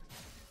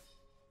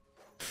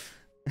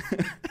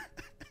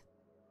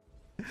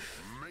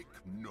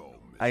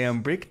 I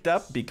am bricked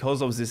up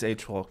because of this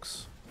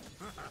Aatrox.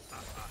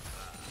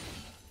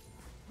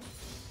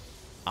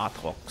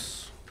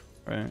 Aatrox.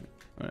 Right?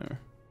 Whatever.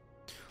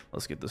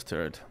 Let's get this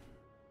turret.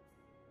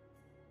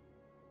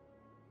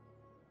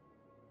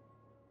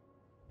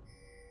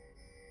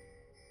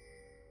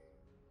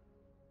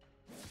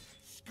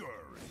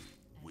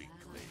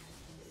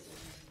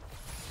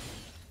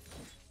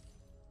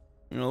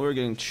 You know, we're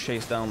getting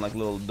chased down like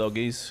little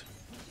doggies.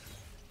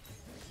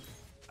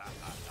 I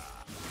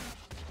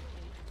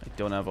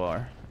don't have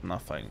R. I'm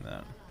not fighting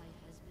that.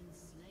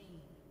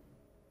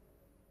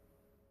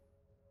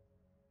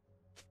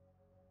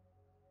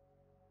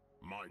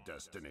 My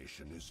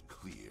destination is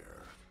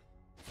clear.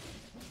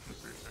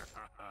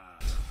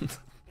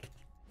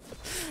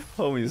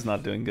 Homie's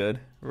not doing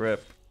good.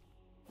 Rip.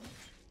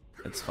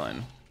 It's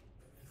fine.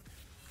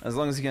 As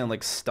long as he can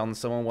like stun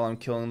someone while I'm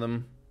killing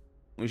them,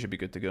 we should be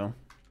good to go.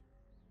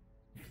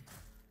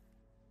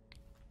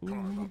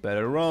 Ooh,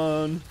 better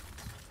run.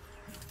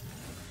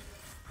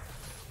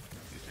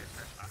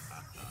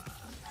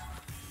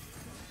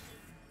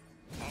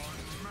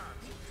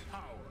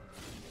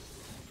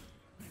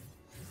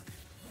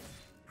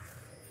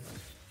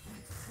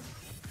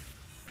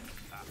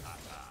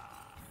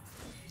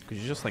 Could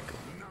you just like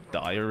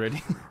die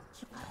already?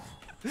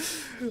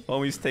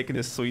 Oh, he's taking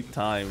his sweet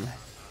time.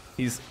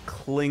 He's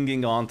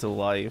clinging on to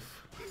life.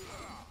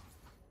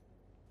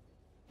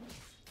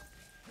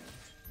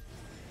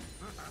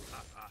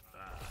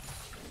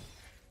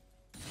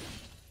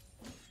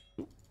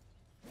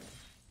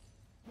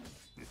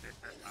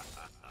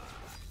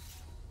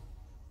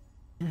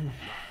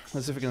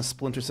 Let's see if we can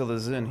splinter cell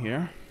this in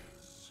here.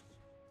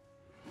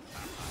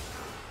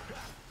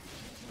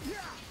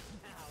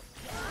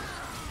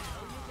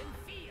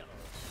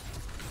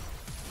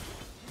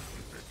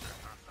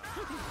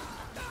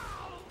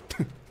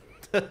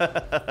 Double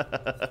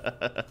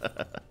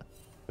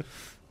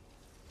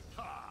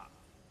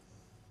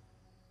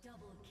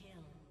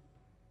kill.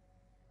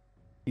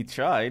 He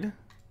tried,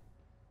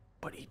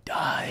 but he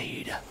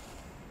died.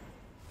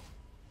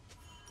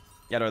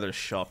 Yeah, I'd rather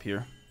shop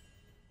here.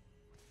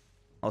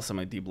 I'll send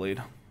my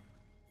D-Blade.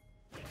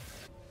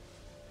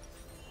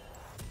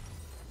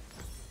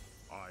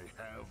 I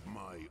have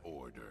my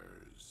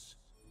orders.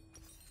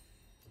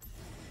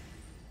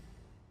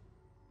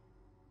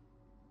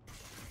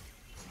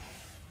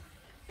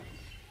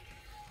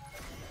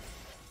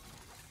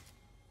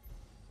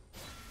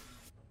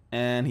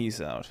 And he's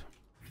out.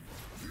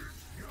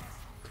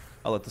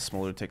 I'll let the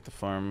Smolder take the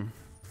farm.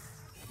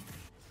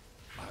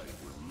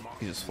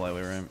 He just fly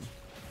away, right?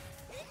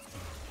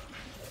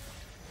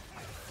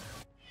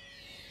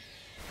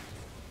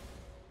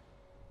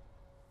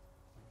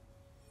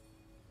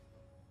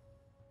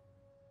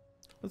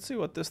 Let's see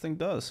what this thing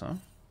does, huh?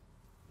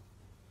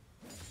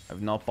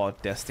 I've not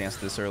bought Death Dance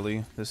this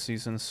early this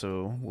season,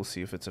 so we'll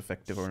see if it's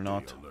effective or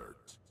not. Alert.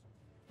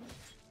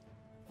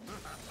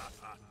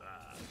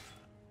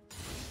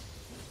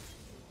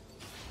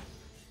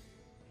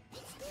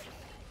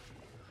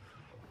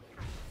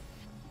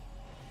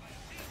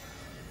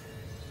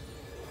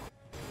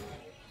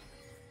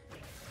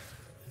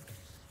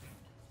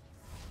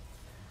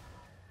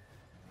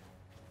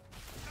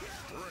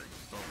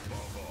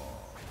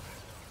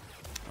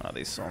 Ah,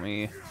 they saw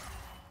me.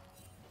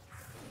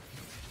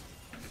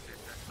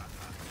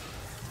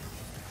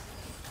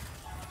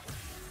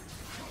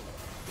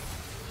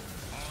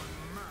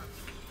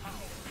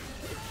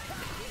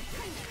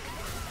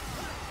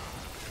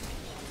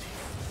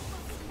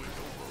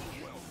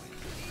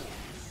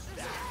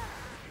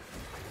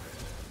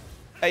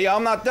 Hey,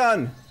 I'm not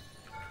done.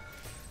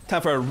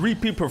 Time for a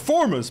repeat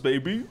performance,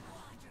 baby.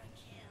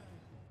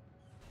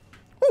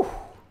 Woo.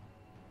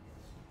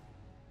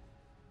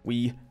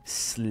 We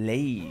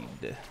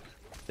slayed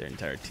their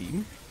entire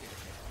team.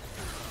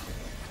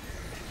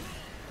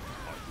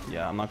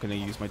 Yeah, I'm not gonna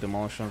use my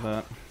demolish on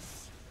that.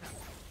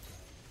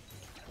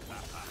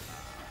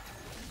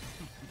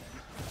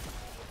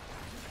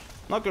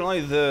 Not gonna lie,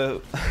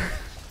 the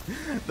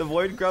the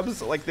void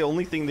grubs, like the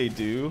only thing they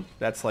do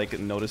that's like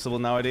noticeable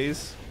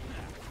nowadays,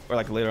 or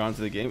like later on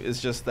into the game,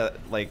 is just that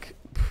like,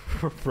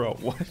 bro,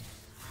 what?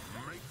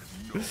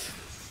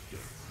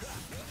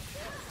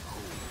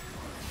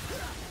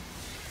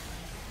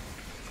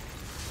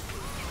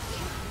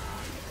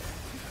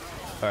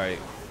 All right,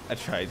 I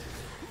tried,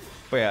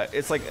 but yeah,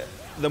 it's like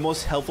the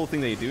most helpful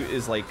thing they do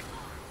is like,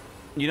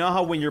 you know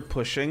how when you're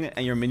pushing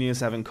and your minions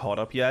haven't caught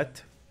up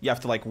yet, you have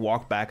to like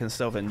walk back and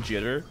stuff and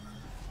jitter.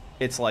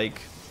 It's like,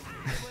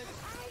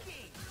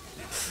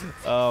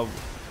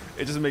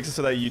 it just makes it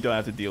so that you don't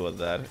have to deal with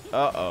that.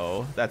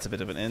 Uh-oh, that's a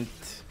bit of an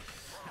int.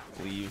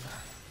 Leave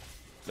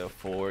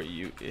before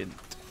you int.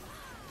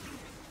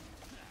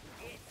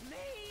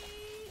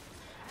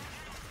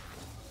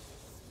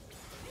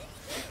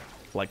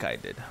 Like I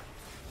did.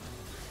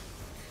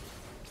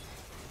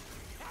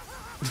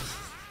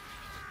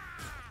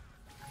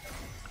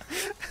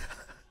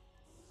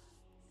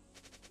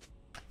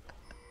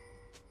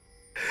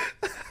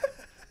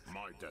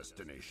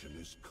 Destination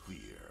is clear.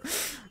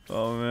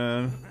 Oh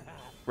man,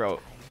 bro,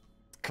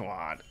 come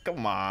on,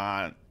 come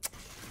on.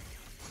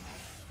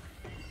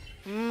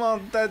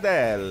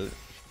 Montadel.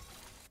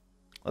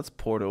 Let's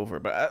port over,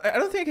 but I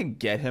don't think I can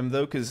get him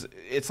though, because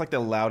it's like the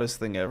loudest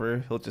thing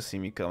ever. He'll just see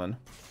me coming.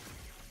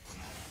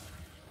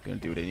 Gonna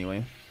do it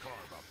anyway.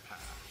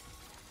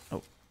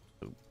 Oh,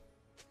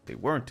 they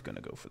weren't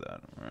gonna go for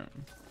that. All right.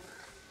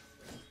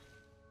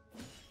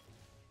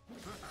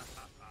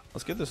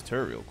 Let's get this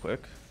turret real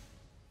quick.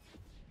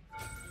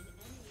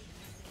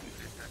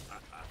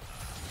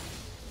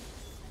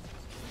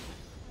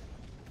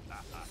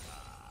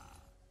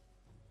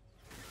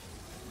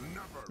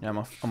 Yeah,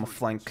 I'm a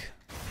flank.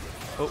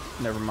 Oh,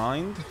 never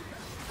mind.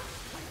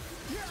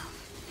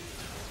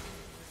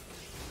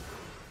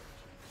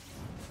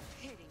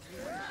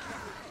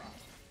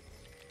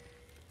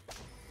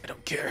 I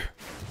don't care.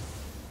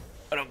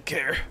 I don't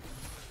care.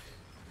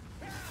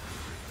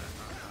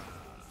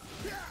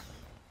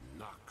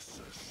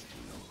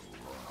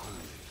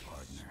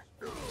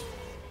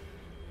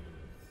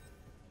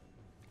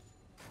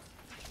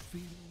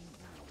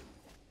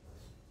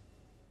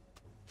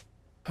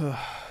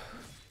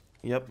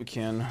 Yep, we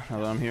can. Now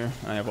that I'm here,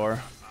 I have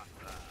R.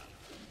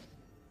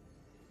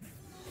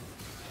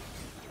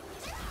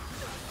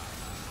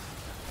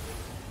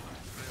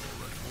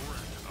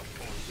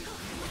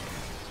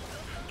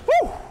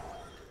 Woo!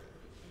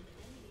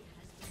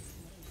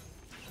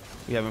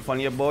 You having fun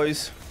yet,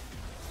 boys?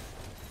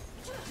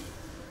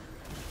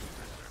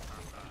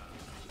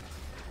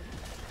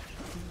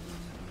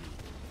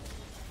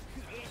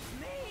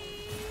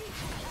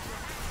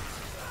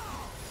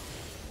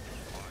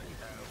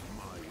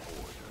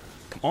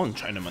 On,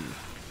 Chinaman.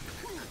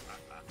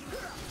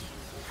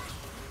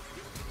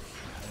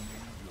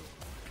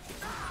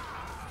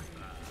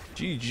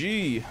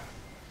 GG.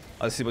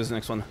 Let's see what's the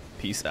next one.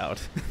 Peace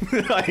out.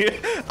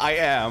 I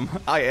am.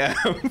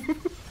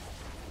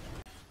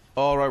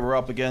 Alright, we're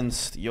up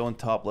against Yone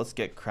top. Let's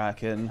get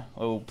cracking.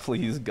 Oh,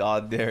 please,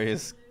 God,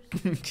 Darius.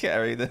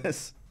 Carry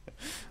this.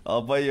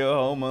 I'll buy you a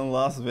home in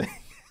Las Vegas.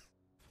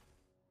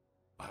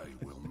 I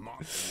will not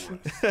rest.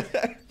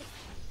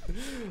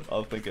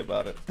 I'll think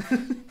about it.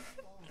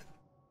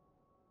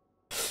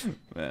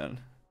 Man,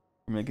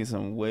 we're making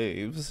some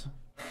waves.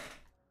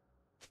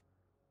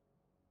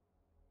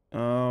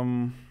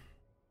 Let's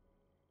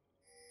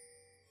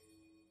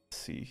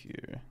see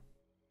here.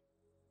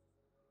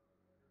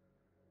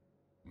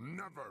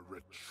 Never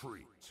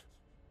retreat.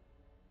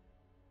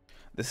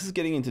 This is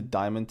getting into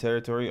diamond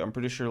territory. I'm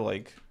pretty sure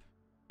like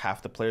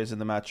half the players in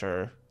the match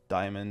are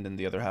diamond and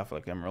the other half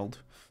like emerald.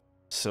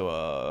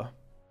 So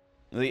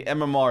the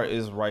MMR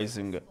is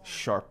rising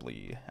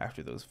sharply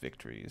after those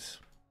victories.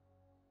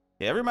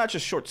 Yeah, every match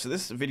is short, so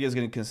this video is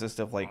going to consist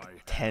of like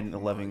 10,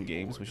 11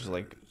 games, which is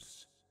like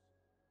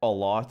a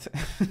lot.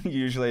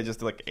 Usually I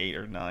just do like 8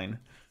 or 9.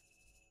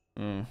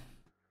 Not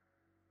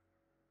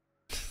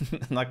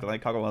gonna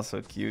like Kagoma's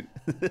so cute.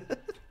 Look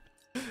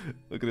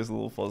at this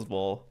little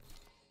fuzzball.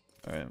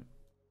 Alright.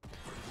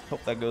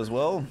 Hope that goes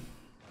well.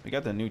 We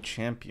got the new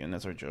champion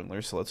as our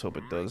jungler, so let's hope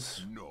it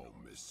does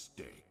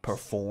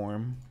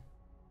perform.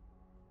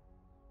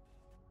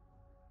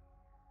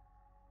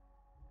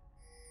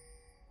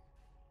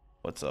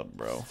 What's up,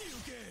 bro?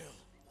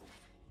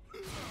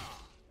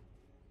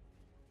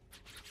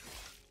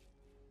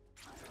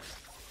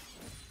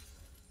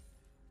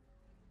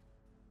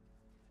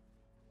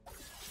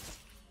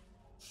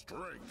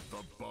 Strength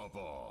above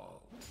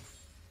all.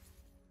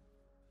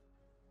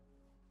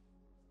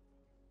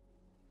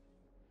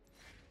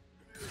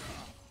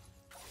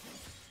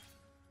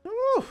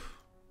 Woo.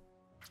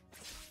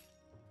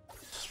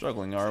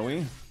 Struggling, are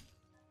we?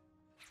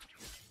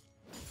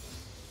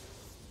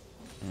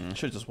 I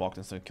should have just walked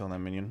instead of killing that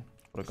minion.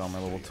 Would have gone my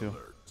level 2.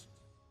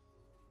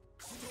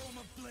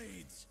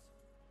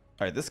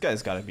 Alright, this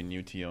guy's gotta be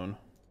new to Yone.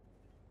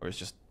 Or it's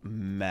just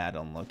mad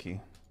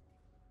unlucky.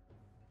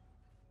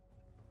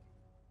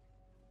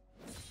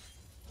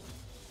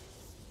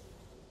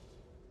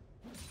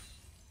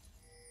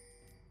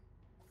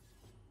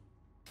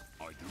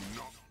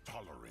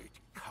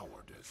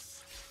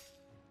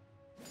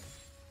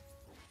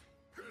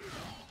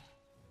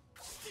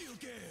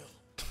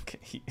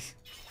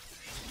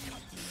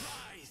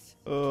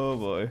 Oh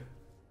boy.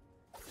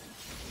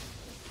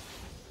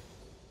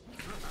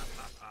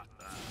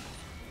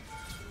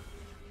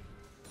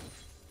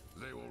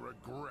 They will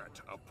regret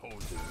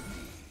opposing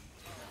me.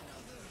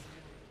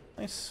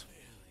 Nice.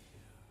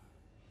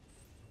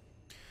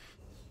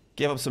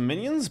 Gave up some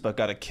minions, but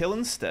got a kill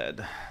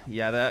instead.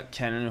 Yeah, that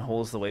cannon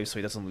holds the wave so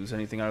he doesn't lose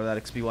anything out of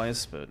that XP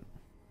wise, but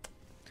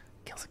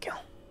kill's a kill.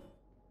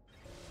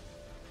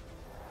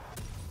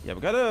 Yeah,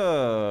 we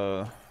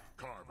gotta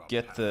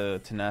get the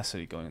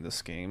tenacity going in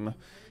this game.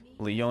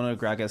 Leona,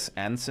 Gragas,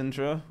 and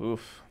Syndra.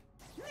 Oof.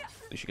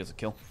 At least she gets a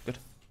kill. Good.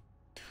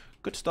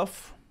 Good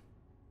stuff.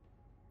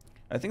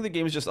 I think the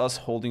game is just us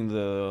holding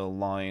the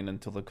line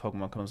until the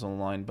Kog'Maw comes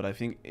online, but I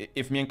think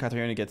if me and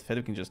Katarina get fed,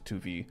 we can just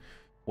 2v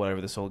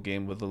whatever this whole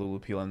game with the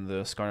Lulupil and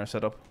the Skarner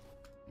setup.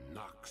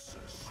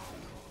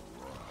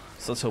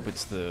 So let's hope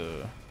it's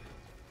the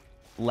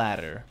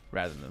latter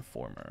rather than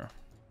former.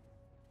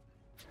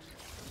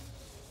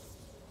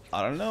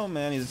 I don't know,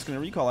 man. He's just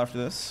gonna recall after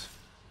this.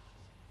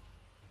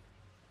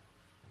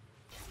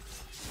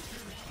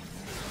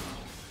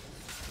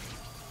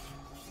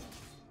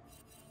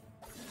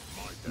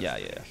 Yeah.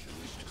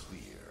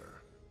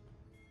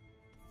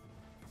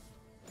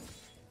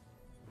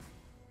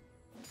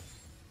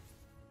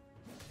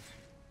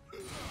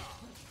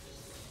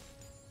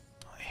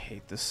 I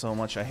hate this so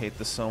much. I hate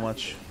this so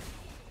much.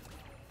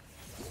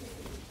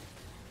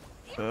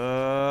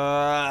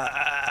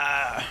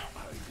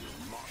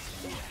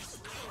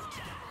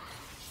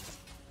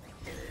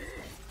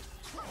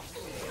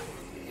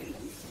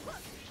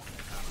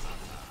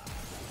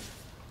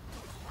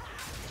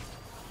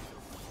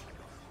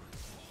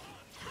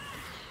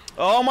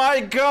 Oh my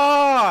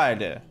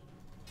god!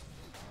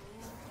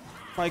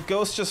 My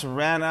ghost just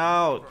ran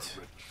out.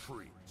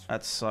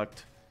 That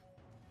sucked.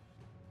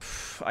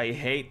 I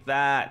hate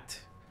that.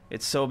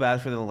 It's so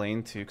bad for the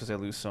lane too, because I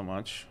lose so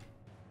much.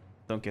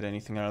 Don't get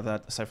anything out of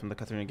that, aside from the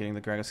Katarina getting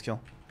the Gragas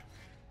kill.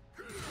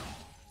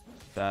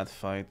 Bad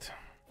fight.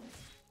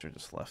 Should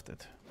just left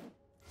it.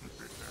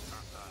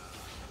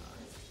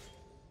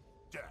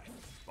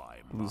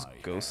 Lose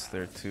ghosts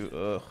there too.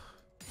 Ugh.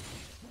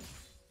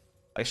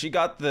 Like, she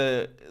got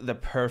the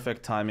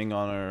perfect timing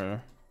on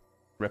her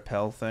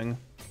repel thing.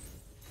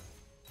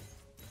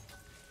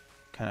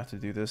 Kind of have to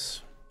do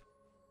this.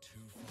 Too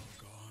far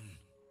gone.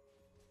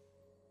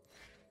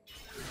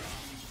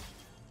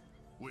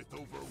 With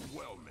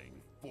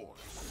overwhelming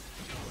force.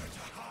 Nowhere to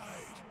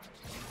hide.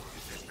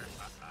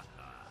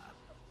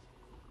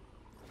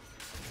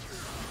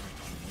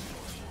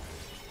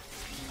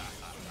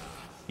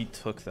 He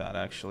took that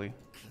actually.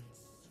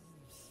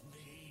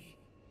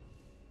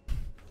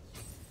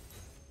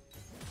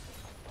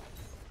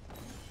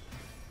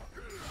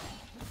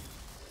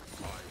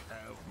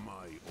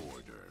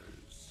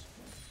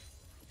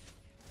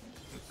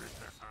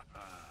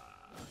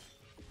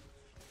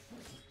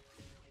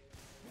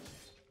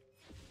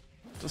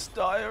 Just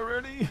die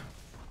already.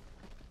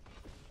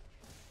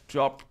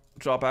 Drop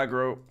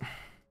aggro.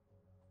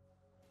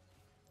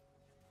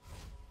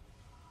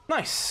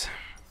 Nice.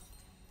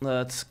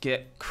 Let's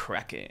get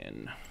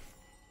cracking.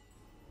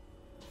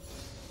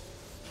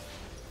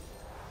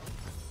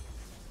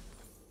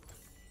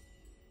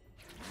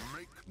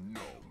 Make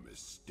no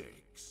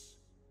mistakes.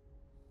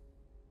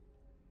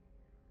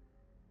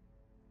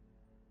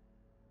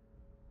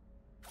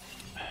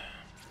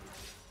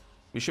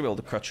 We should be able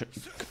to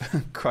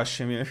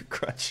crush him here.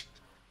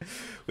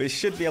 We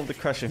should be able to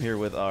crush him here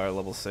with our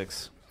level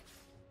 6.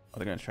 Oh,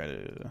 they're gonna try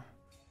to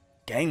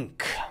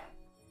gank.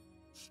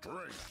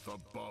 Strength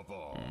above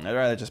all. I'd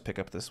rather just pick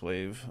up this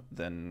wave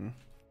than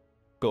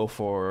go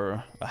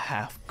for a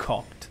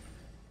half-cocked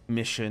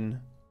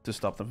mission to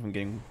stop them from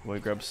getting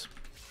void grubs.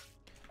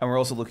 And we're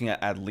also looking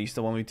at least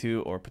a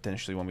 1v2 or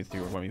potentially 1v3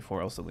 or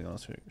 1v4 else the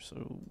Leon's here.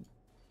 So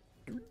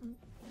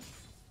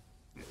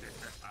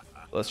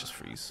let's just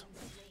freeze.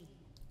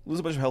 Lose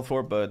a bunch of health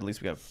for it, but at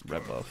least we got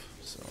red buff,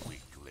 so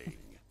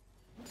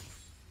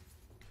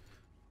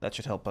that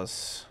should help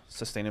us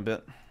sustain a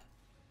bit,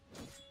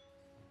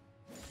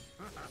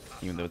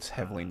 even though it's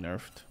heavily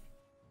nerfed.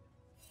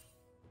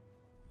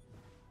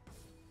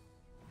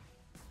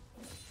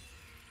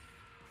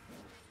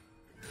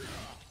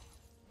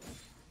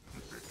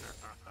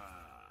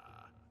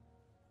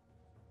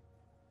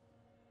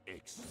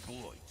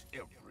 Exploit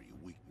every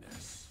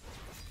weakness.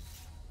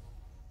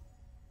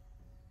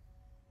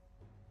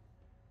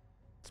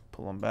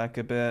 Pull him back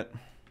a bit.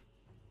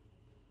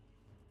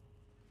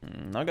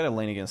 Now I got a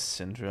lane against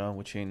Syndra,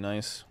 which ain't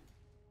nice.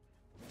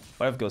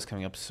 But I have Ghost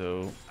coming up,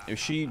 so if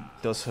she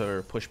does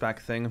her pushback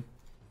thing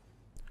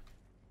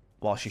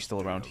while she's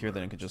still around here,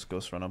 then I could just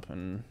Ghost run up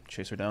and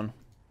chase her down.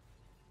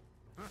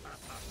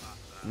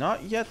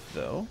 Not yet,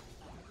 though.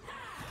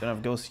 Don't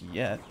have Ghost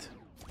yet.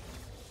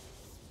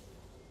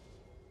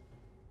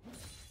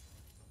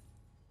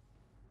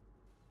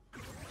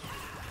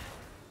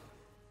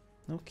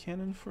 No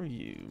cannon for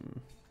you,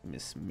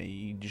 Miss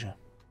Mage.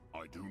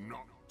 I do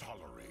not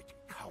tolerate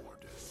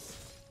cowardice.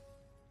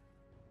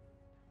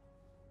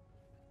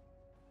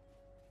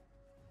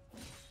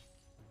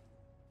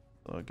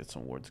 So I'll get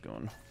some wards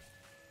going.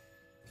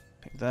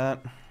 Take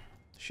that.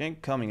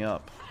 Shank coming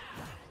up.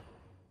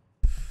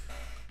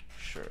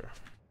 Sure.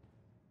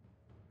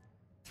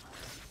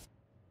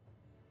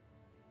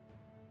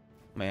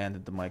 Man,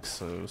 did the mic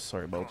so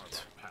sorry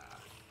about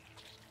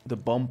the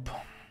bump.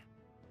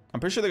 I'm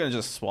pretty sure they're gonna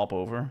just swap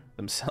over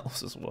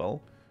themselves as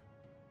well.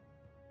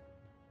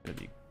 Gonna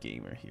be a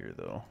gamer here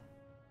though.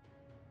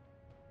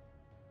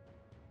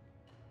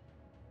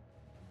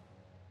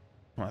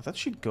 Oh, I thought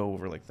she'd go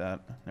over like that.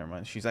 Never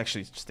mind. She's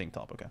actually staying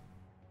top. Okay.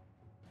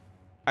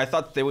 I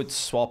thought they would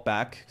swap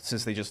back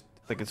since they just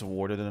like it's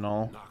warded and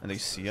all, and they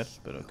see it.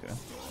 But okay.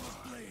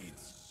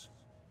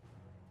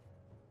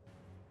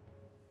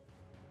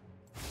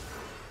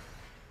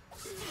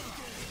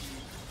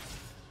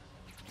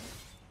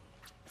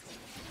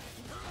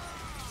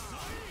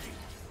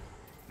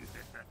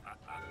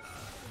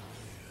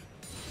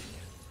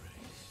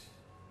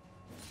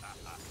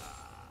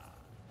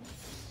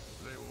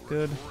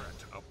 Good.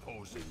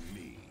 Opposing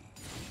me.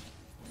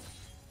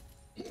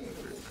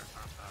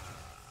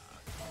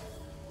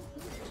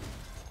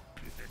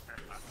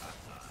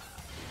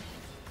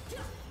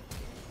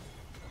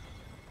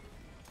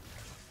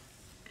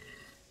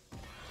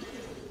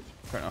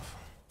 Fair enough.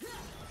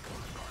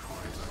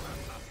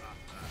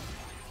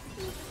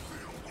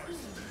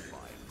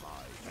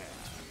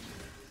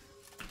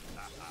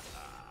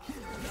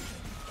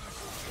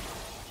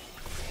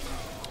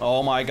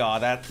 Oh my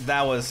god,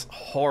 that was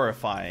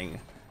horrifying.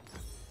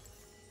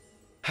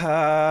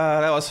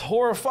 That was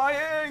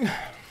horrifying.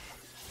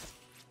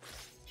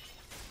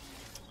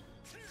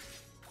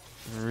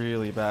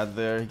 Really bad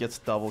there. He gets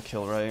double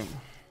kill, right?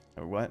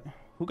 Or what?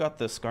 Who got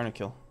the Skarner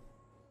kill?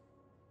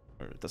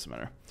 Or it doesn't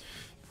matter.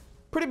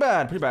 Pretty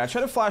bad, pretty bad. I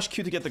tried to flash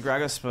Q to get the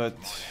Gragas, but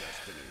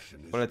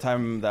by the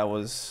time that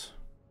was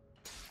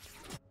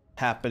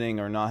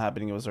happening or not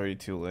happening, it was already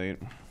too late.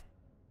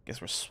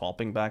 Guess we're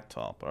swapping back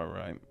top.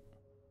 Alright.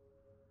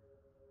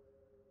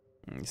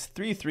 It's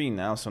 3-3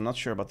 now, so I'm not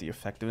sure about the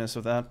effectiveness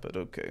of that, but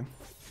okay.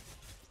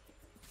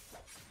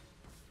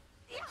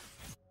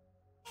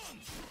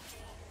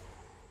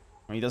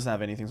 He doesn't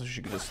have anything, so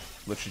she could just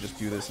literally just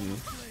do this and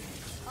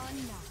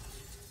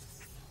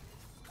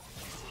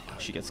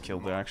she gets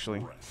killed there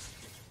actually.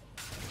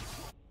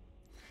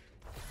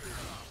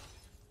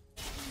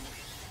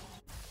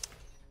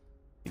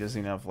 He doesn't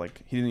even have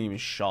like, he didn't even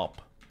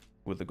shop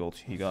with the gold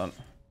he got.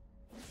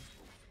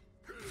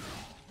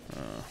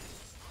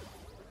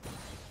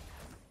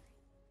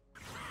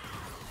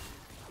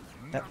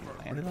 That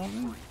landed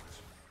on me?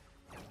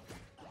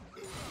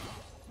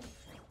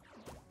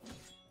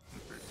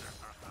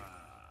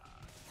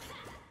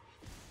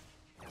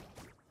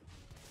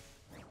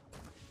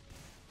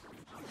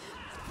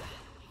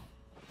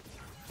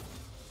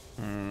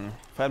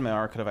 If I had my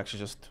R, I could have actually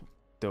just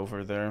dove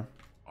over there.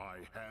 I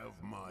have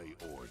my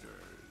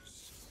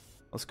orders.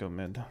 Let's go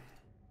mid.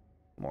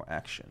 More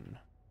action.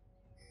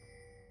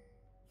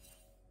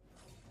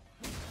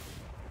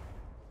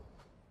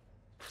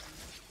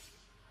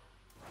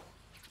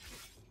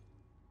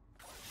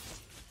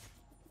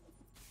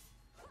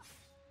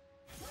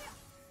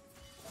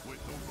 With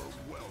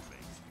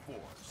overwhelming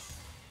force.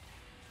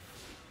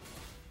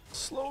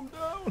 Slow him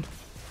down.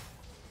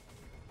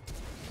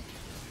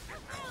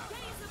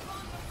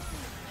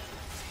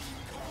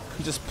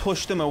 He just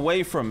pushed him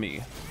away from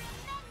me.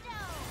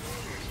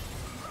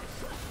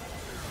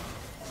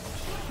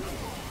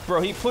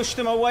 Bro, he pushed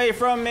him away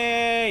from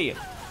me!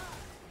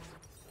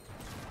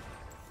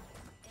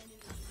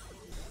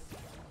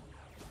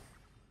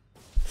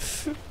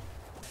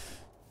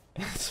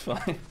 It's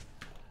fine.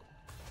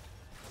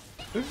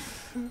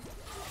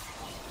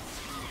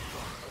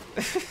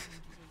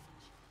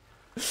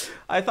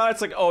 I thought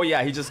it's like, oh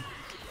yeah, he just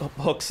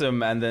hooks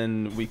him and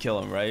then we kill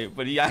him, right?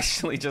 But he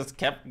actually just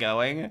kept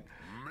going.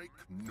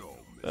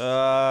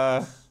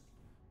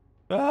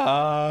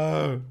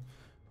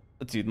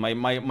 Dude,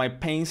 my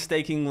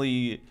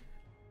painstakingly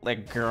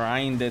like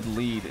grinded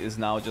lead is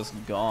now just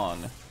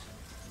gone.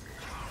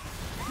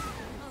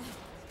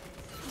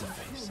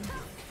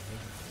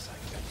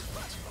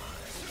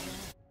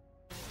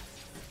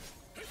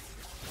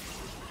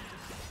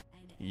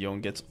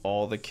 Yone gets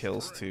all the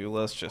kills too.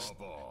 Let's just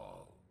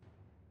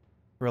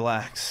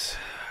relax.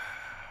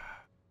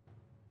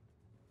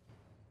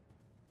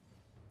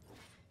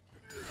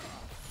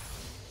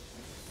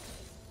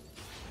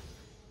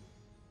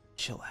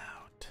 Chill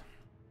out.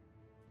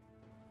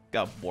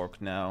 Got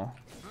Bork now.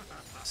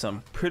 So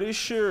I'm pretty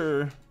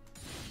sure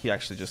he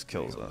actually just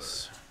kills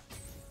us.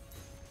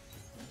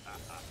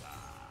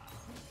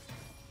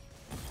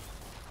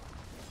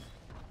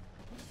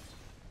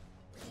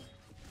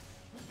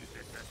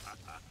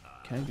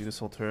 Can I do this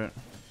whole turret?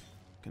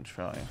 I can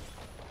try.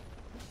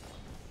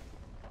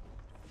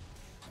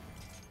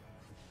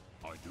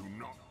 I do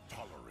not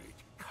tolerate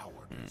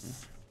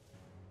cowardice.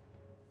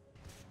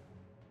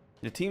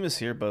 The team is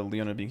here, but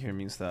Leona being here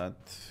means that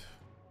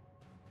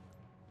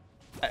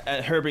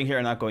her being here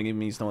and not going in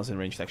means no one's in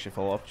range to actually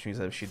follow up, which means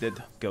that if she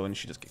did go in,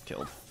 she just get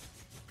killed.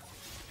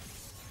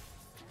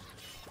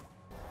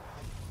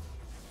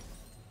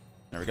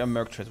 we got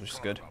Merc Treads, which is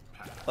good.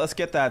 Let's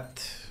get that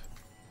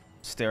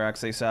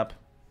Styrax ASAP.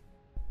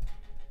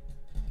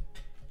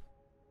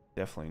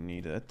 Definitely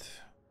need it.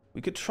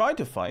 We could try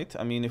to fight.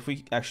 I mean, if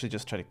we actually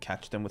just try to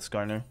catch them with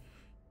Skarner.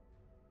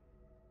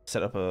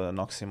 Set up a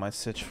Noxymite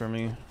Sitch for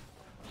me.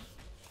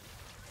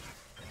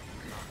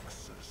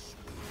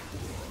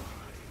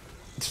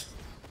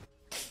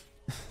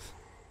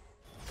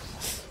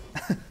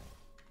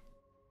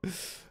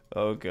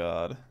 Oh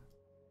god.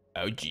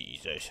 Oh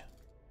Jesus.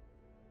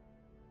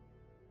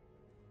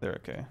 They're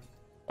okay.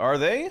 Are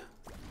they?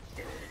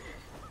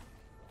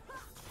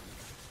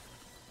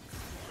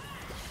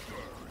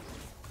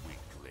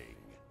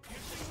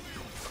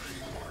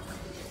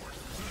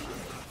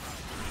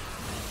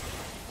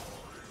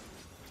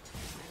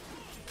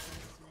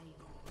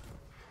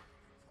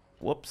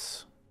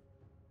 Whoops.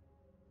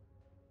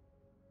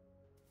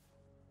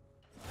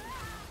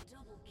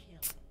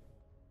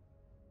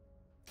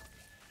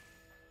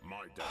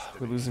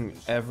 We're losing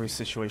every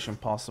situation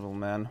possible,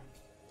 man.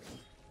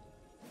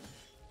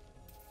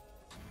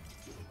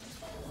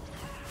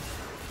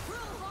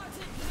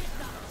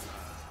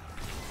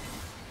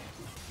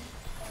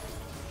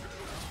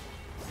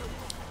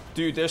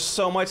 Dude, there's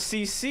so much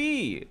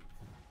CC!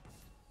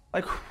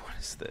 Like, what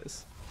is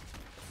this?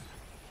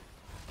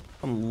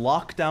 I'm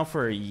locked down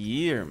for a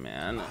year,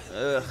 man.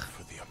 Ugh.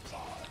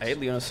 I hate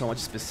Leona so much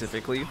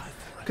specifically.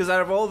 Because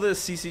out of all the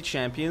CC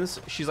champions,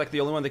 she's like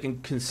the only one that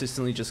can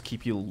consistently just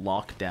keep you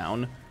locked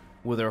down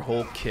with her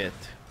whole kit.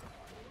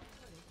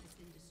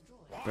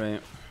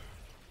 Right.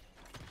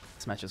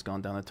 This match has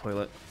gone down the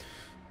toilet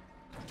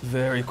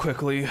very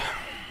quickly.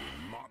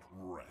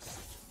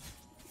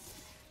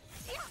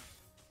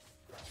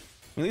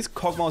 I mean, at least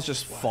Kog'Maw's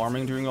just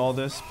farming during all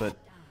this, but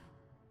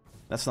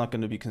that's not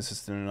going to be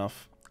consistent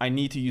enough. I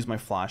need to use my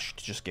flash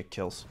to just get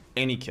kills.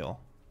 Any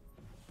kill.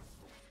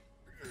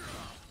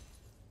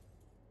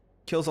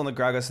 Kills on the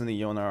Gragas and the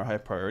Yone are high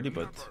priority,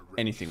 but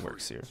anything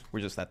works here. We're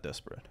just that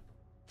desperate.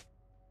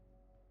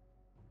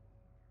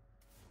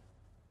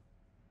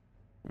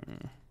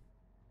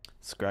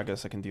 It's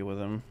Gragas, I can deal with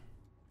him.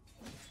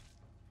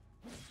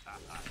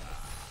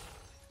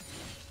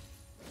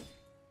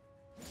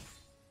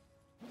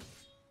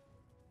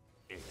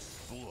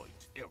 Exploit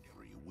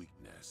every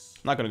weakness.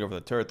 I'm not gonna go for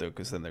the turret though,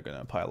 because then they're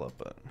gonna pile up,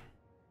 but...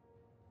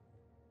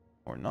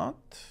 Or not?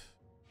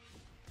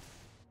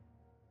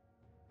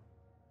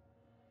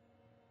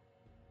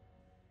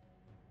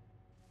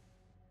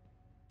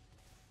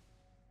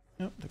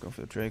 Yep, they're going for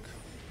the Drake.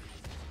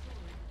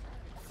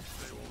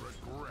 They will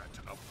regret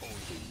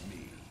opposing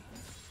me.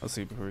 Let's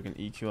see before we can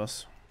EQ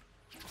us.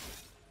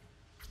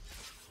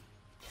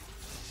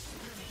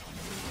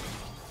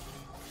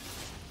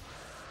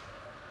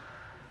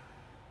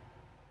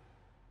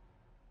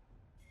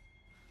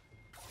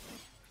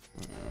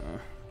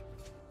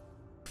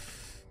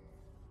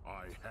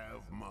 I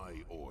have my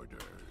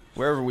orders.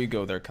 Wherever we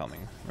go, they're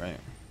coming, right?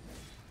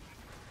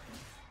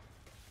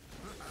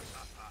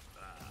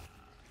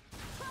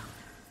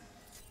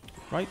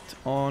 Right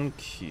on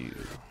cue.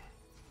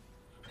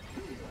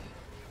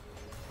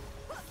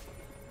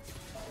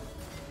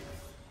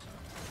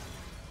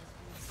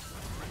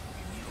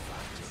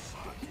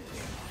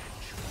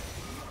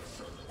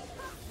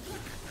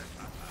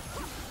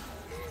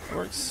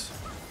 Works.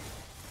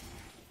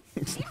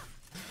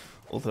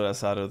 Ulted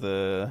us out of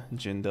the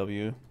Jin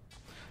W.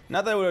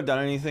 Not that I would have done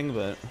anything,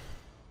 but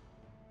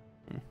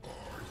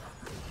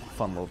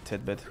fun little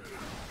tidbit.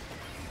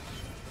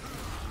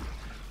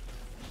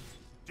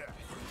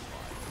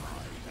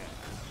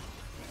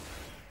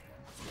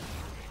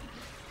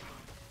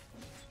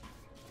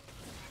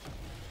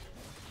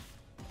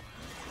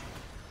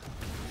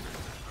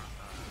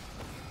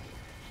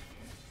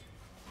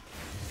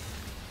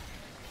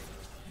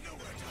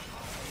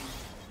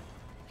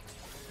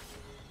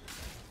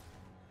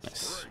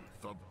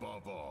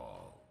 Above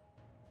all.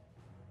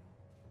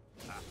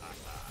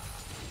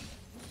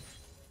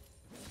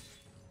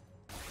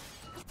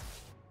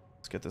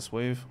 Let's get this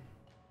wave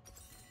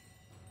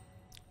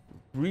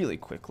really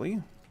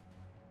quickly.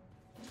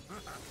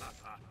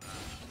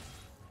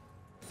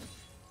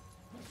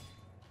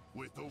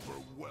 With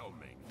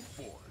overwhelming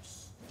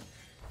force.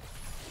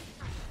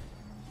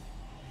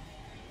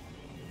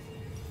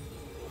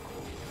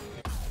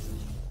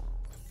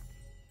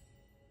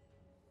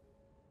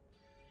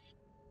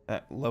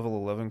 That level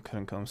 11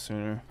 couldn't come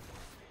sooner.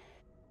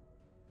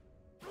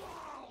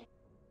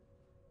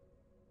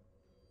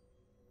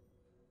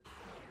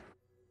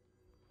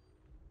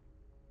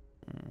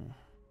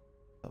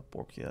 Not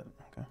Bork yet.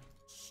 Okay.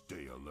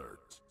 Stay alert.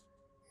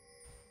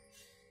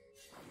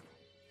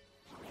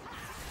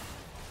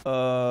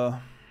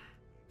 That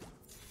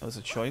was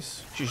a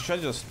choice. She should try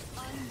to just...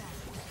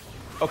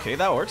 Okay,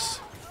 that works.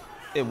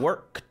 It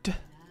worked.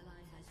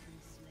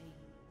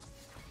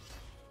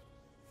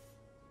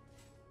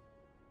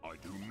 I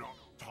do not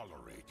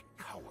tolerate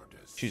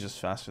cowardice. She's just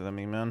faster than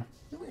me, man.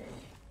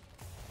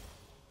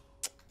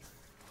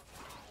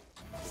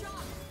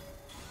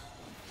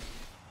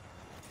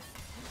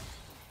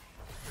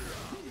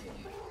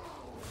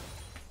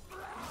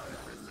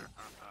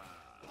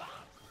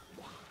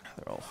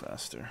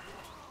 faster.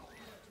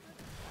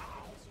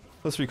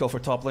 Let's recall for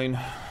top lane.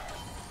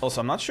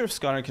 Also, I'm not sure if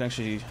Skarner can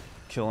actually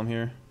kill him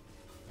here.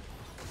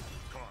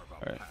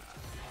 Alright.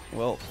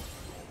 Well,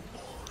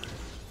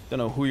 don't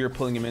know who you're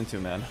pulling him into,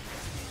 man.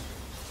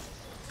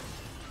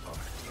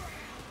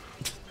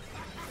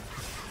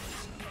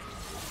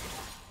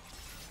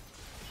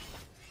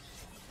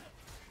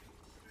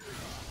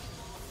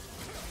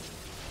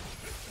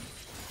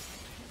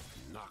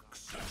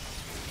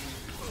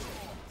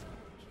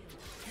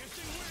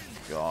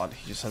 God,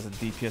 he just has a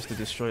DPS to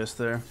destroy us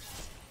there.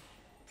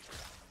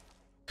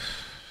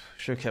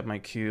 Should have kept my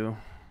Q.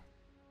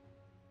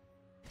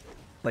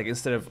 Like,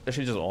 instead of... I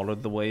should just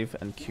autoed the wave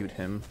and Q'd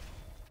him.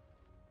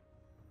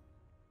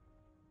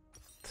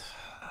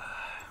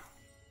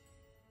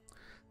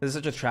 This is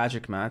such a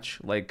tragic match.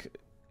 Like,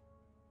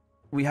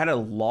 we had a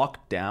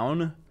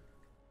lockdown,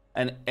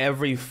 and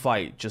every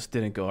fight just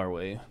didn't go our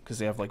way. Because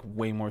they have, like,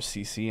 way more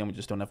CC, and we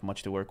just don't have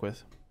much to work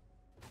with.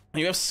 And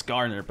you have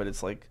Skarner, but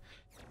it's like...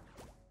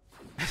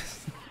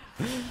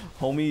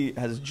 Homie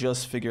has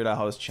just figured out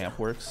how his champ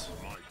works.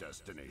 My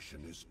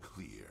destination is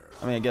clear.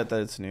 I mean, I get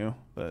that it's new,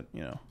 but,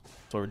 you know,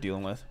 that's what we're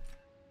dealing with.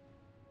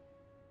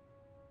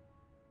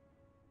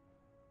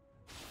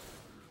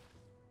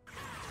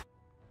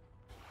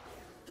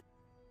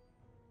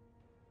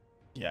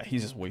 Yeah,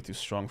 he's just way too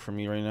strong for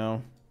me right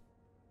now.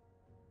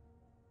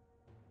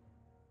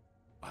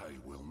 I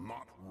will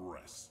not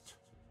rest.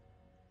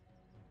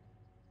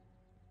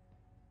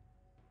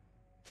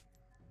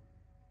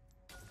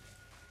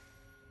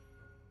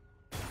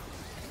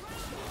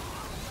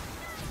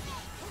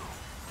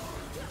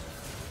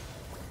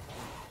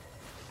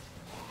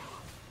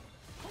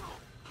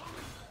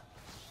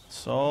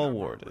 It's all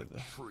warded.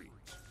 Retreat.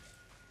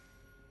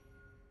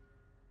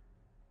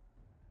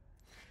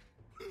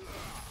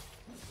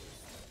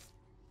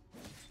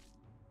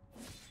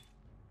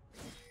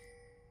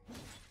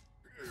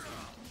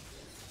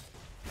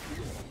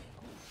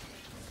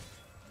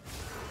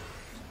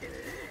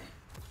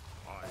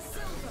 I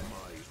have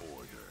my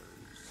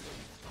orders.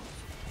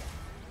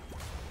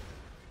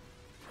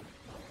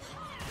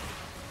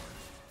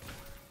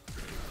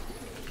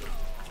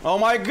 Oh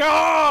my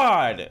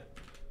god!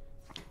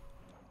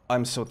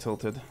 I'm so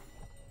tilted.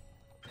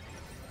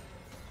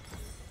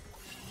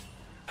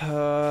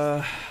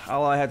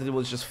 All I had to do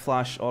was just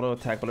flash auto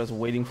attack, but I was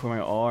waiting for my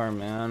R,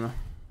 man.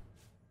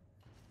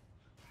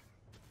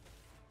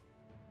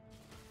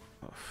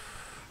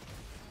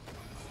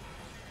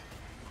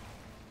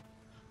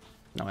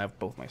 Now I have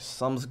both my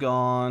sums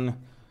gone.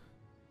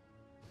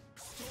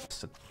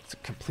 It's a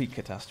complete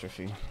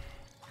catastrophe.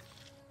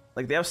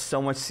 Like, they have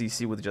so much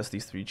CC with just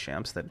these 3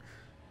 champs that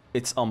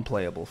it's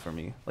unplayable for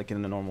me, like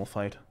in a normal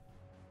fight.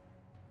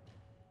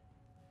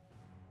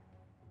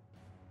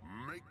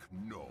 Make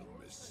no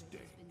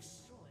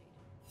mistakes.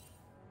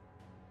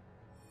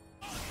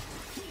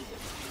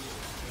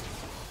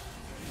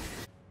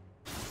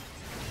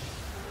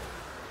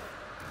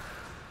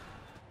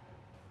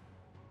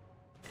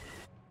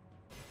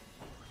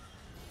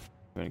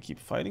 We're gonna keep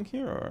fighting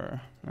here,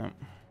 or no?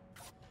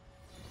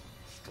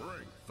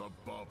 Strength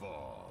above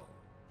all.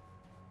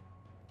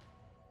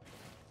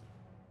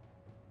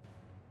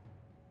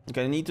 Like,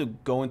 I need to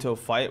go into a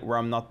fight where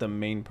I'm not the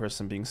main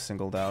person being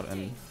singled out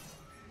and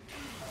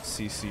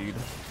CC'd.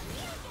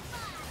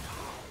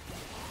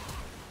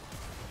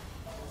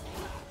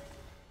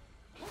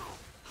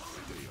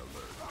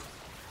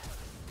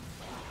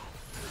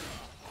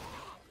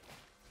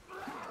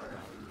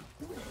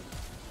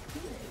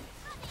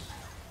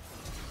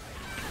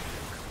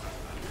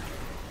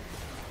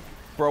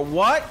 Bro,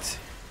 what?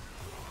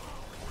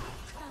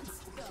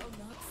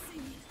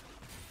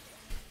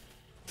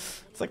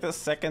 It's like the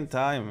second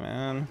time,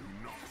 man.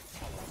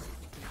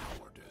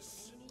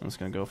 I'm just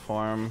gonna go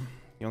farm.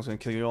 Yone's gonna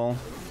kill you all.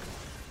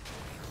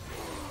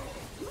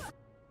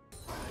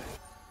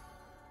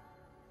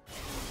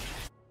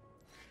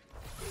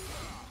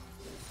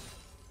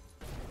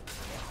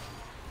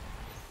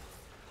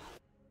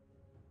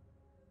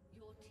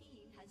 Your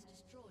team has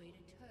destroyed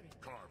a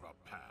turret. Carve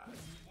a path.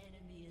 An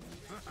enemy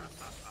is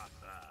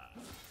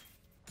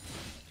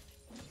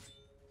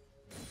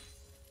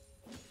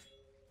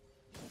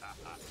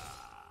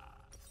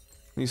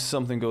At least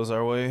something goes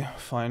our way,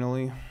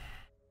 finally.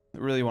 I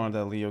really wanted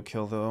that Leo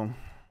kill, though.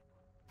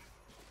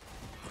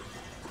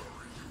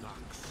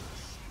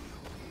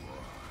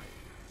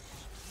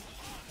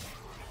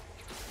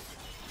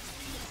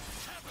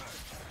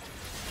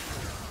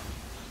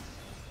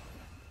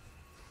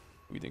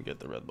 We didn't get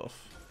the red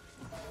buff.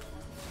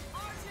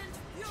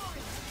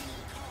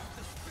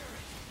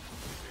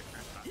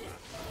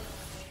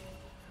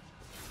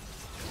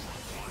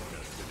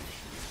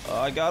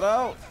 I got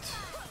out.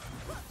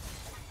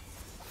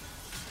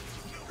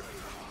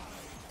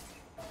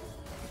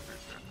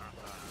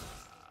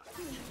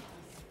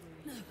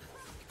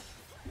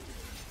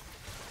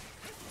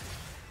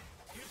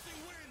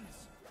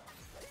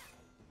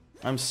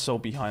 I'm so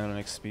behind on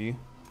XP.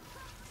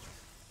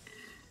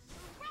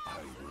 I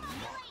will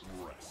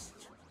not rest.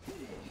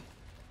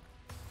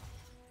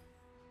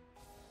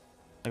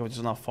 Like, I've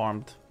just not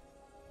farmed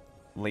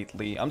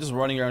lately. I'm just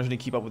running around trying to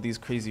keep up with these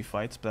crazy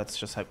fights, but that's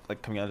just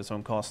like coming at its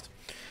own cost.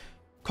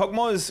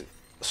 Kog'Maw is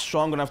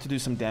strong enough to do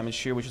some damage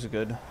here, which is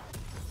good. I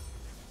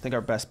think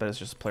our best bet is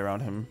just play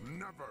around him.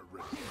 Never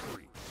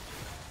retreat.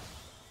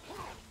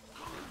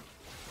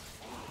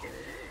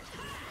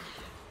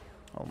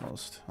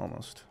 Almost.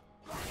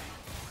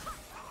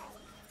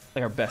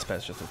 Like, our best bet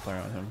is just to play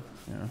around him.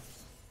 Yeah.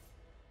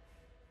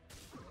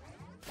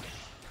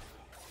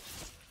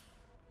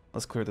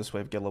 Let's clear this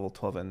wave, get level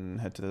 12,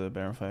 and head to the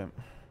Baron fight.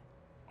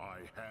 I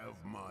have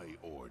my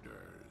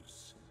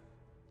orders.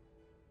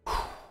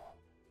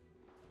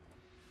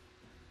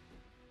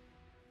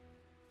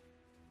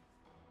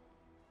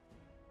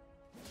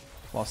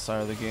 Lost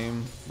sight of the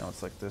game. Now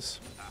it's like this.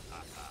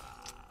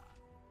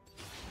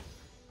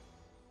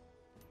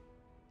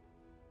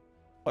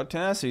 Our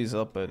tenacity is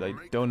up, but I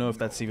don't know if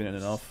that's even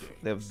enough.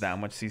 They have that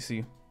much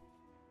CC.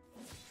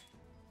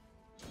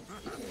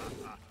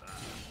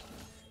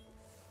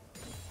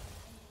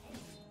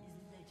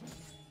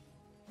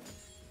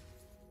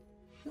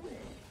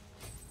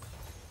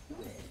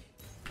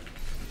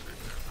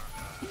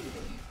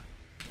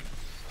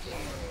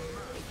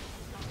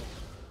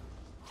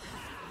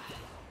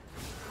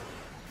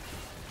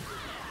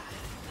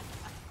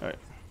 Alright.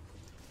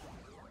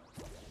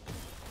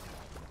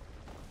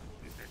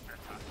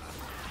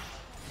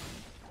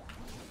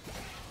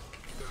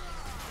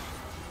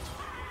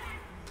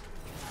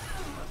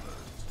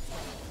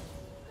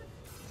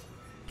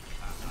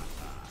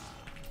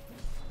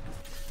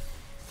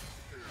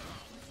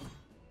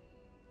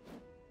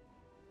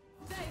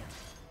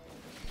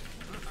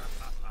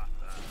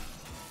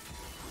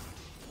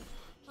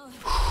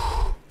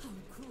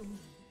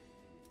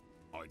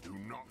 I do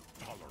not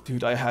tolerate.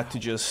 Dude, I had to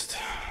just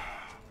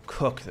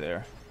cook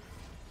there.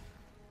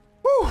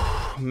 Whew,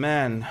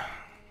 man.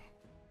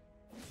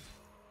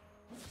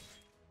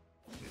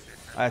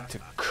 I had to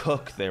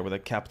cook there with a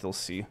capital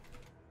C.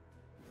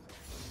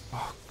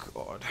 Oh,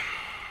 God.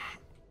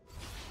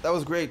 That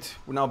was great.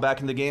 We're now back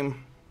in the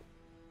game.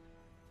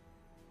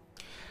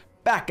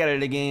 Back at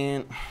it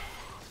again.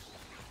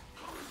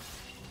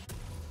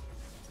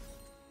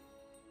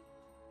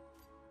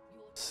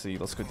 Let's see,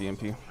 let's go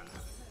DMP.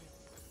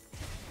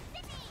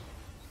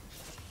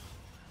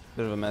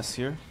 Bit of a mess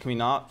here. Can we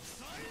not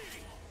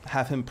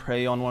have him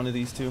prey on one of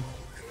these two?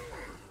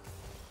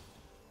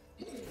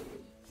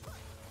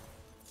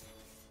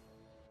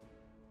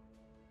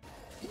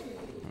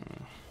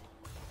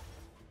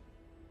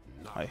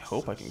 I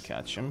hope I can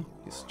catch him.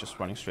 He's just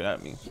running straight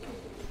at me.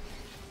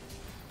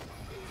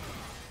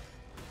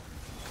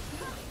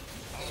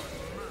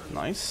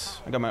 Nice.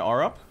 I got my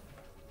R up.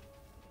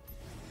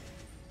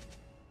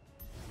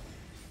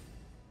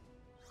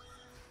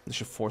 This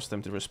should force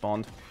them to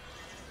respond.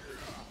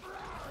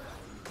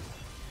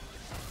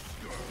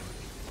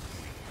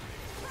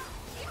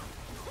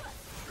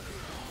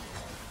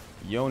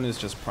 Yone is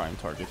just prime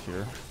target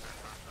here.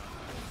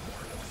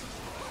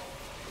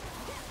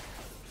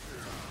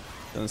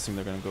 Doesn't seem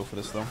they're gonna go for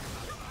this though.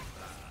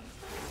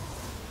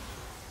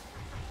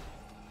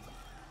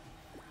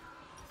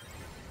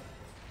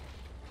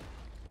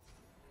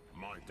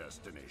 My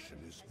destination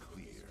is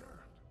clear.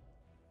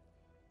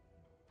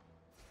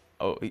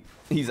 Oh,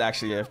 he's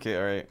actually AFK,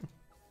 alright.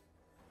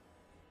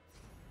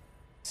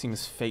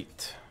 Seems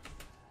fate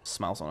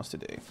smiles on us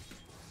today.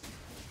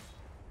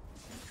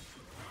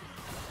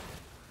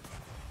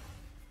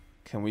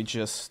 Can we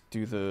just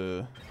do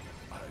the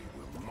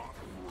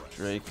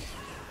Drake?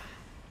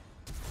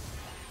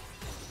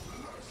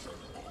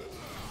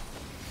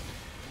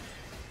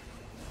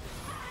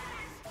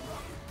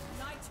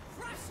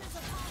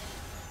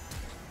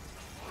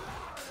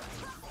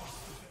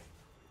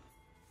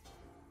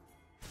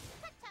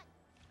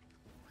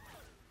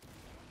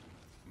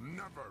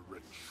 Never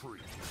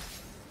retreat.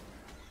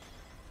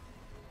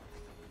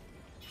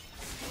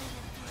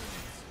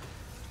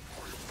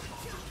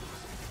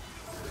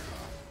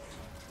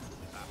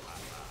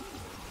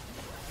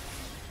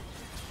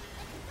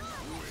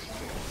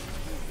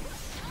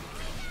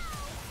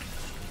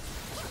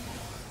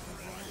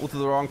 Ulted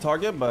the wrong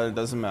target, but it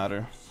doesn't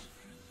matter.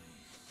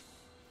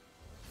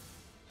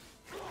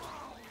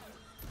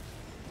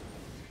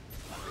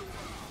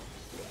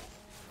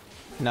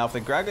 Now, if the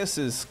Gragas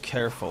is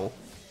careful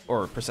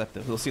or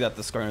perceptive, he'll see that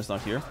the Skarner is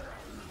not here.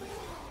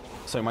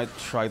 So I might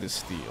try to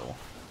steal.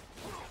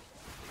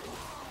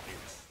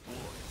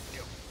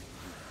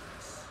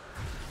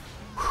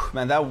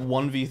 Man, that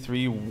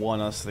 1v3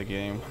 won us the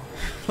game.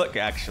 Like,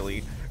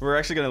 actually. We're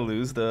actually gonna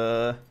lose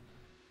the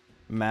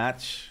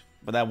match,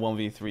 but that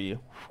 1v3.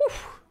 Whew,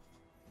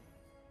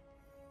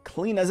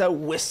 clean as a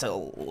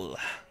whistle.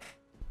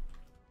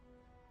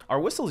 Are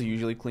whistles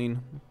usually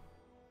clean?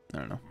 I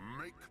don't know.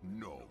 Make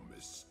no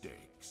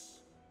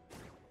mistakes.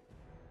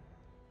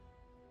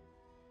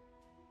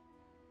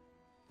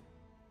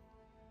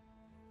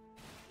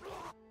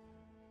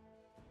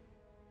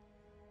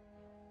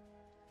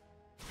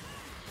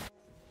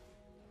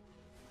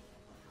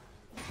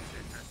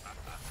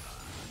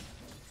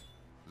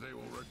 They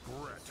will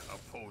regret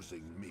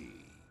opposing me.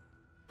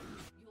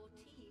 Your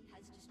team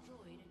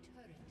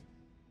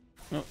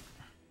Oh.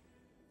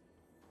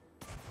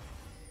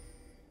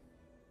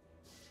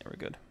 Yeah, we're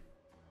good.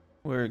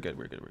 We're good,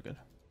 we're good, we're good.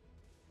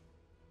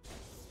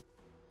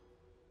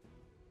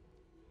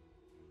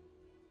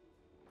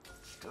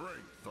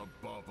 Strength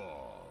above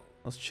all.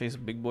 Let's chase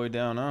big boy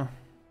down, huh?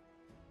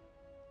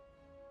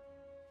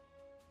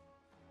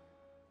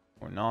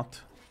 Or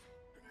not.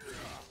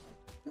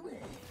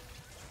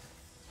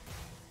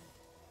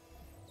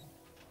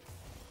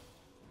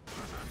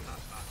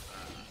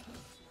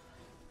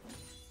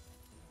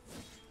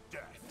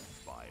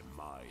 Death by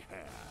my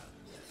hand.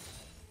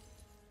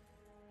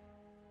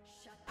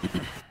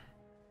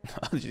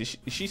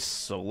 she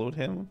soloed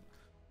him?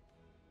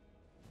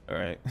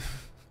 Alright.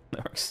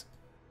 That works.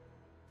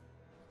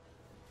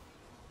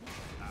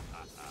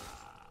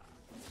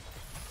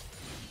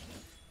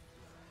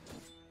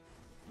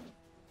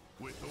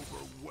 With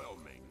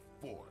overwhelming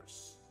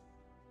force.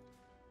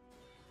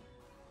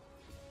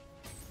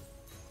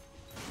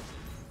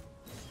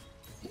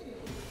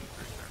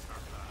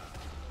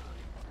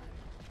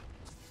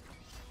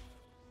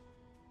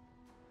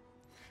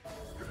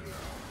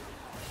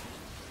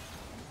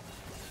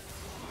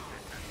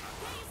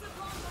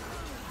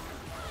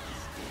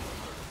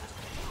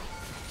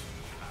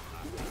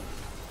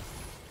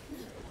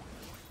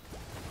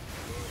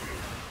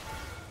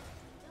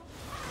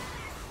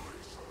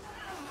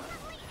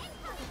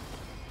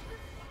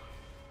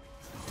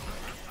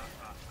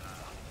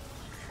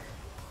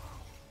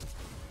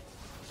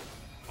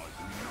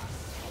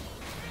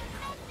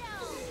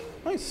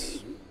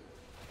 Nice.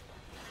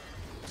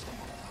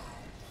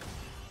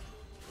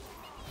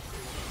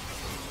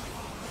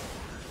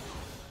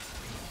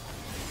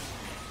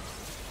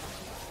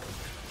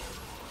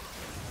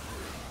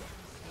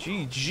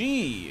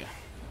 GG.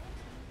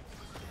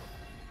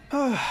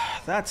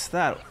 That's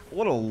that.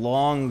 What a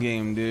long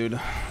game, dude.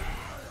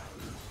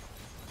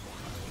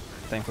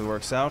 Thankfully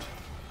works out.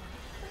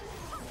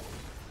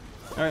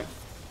 Alright.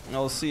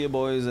 I'll see you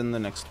boys in the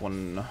next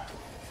one.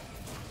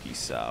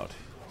 Peace out.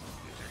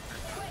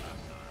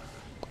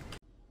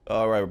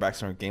 Alright, we're back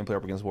to our gameplay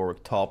up against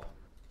Warwick top.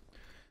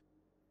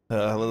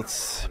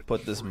 Let's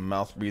put this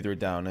mouth breather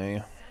down,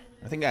 eh?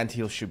 I think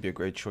anti-heal should be a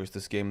great choice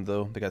this game,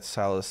 though. They got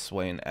Salas,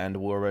 Swain, and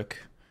Warwick.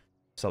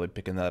 So I'll be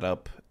picking that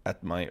up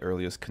at my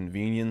earliest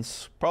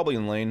convenience. Probably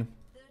in lane.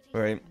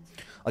 Alright.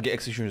 I'll get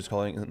Executioner's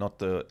Calling, not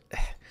the...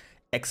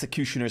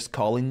 Executioner's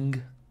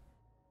Calling?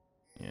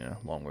 Yeah,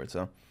 long words,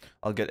 huh?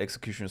 I'll get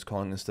Executioner's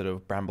Calling instead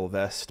of Bramble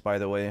Vest, by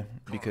the way.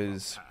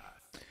 Because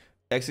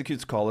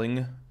Execute's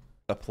Calling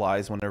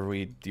applies whenever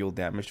we deal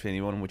damage to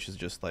anyone, which is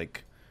just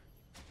like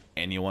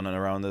anyone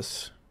around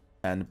us.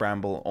 And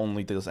Bramble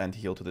only does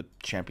anti-heal to the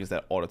champions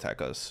that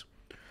auto-attack us.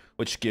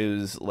 Which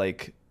gives,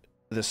 like,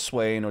 the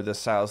Swain or the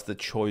Salas the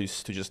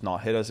choice to just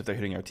not hit us if they're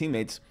hitting our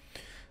teammates.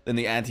 Then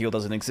the anti-heal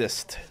doesn't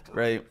exist,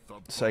 right?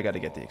 So I gotta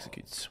get the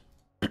executes.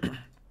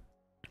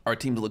 Our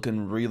team's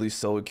looking really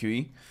solo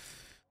QE.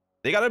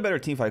 They got a better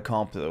teamfight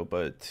comp though,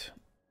 but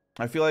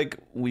I feel like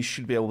we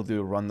should be able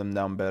to run them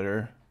down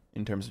better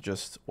in terms of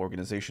just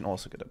organization.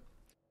 Also gonna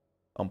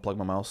unplug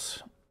my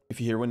mouse. If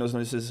you hear Windows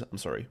noises, I'm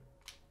sorry.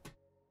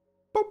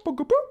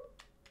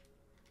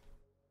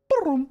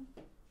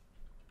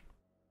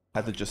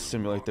 Had to just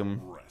simulate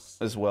them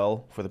as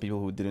well for the people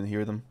who didn't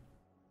hear them.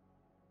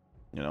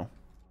 You know.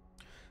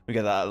 We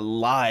got that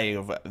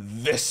live,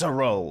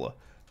 visceral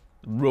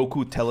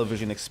Roku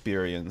television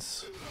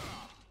experience.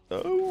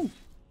 Oh.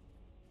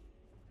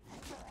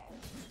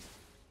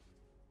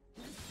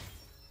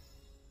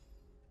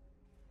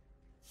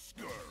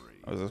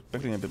 I was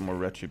expecting a bit more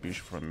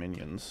retribution from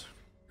minions.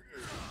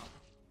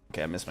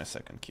 Okay, I missed my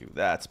second Q.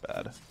 That's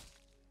bad.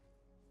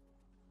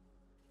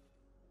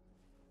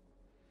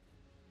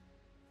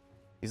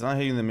 He's not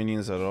hitting the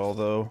minions at all,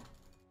 though.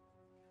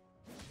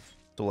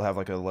 So we'll have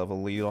like a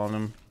level lead on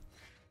him.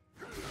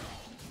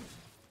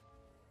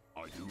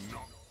 I do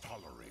not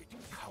tolerate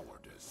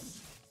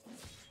cowardice.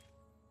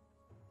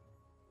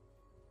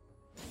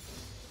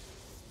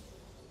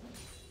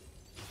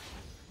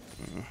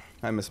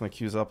 I missed my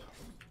Qs up.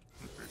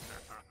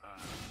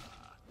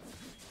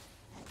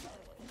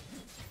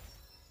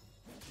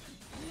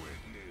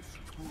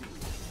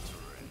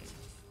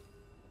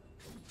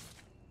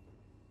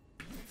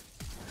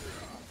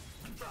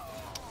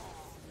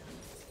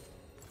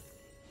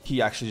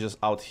 He actually just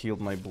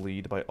out-healed my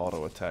bleed by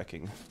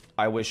auto-attacking.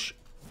 I wish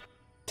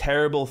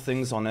terrible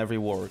things on every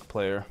Warwick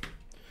player.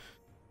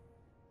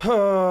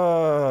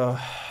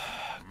 God.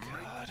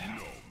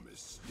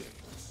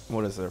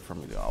 What is there for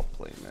me to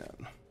outplay,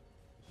 man?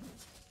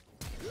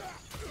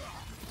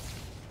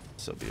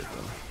 So be it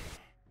then.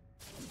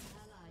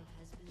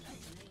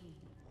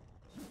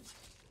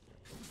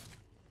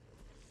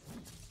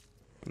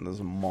 And this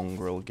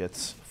mongrel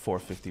gets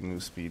 450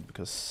 move speed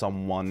because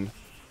someone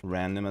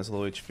random as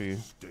low HP.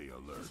 Stay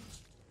alert.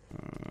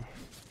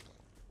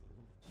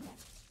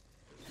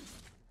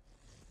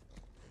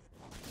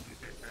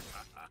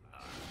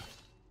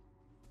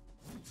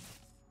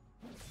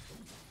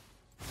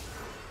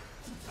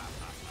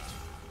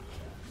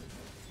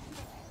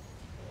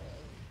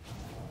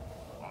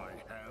 I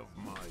have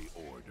my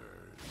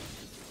orders.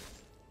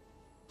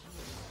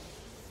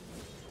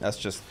 That's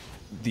just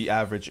the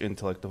average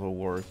intellect of a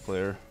Warwick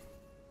player.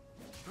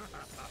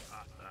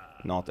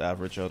 Not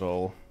average at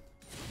all.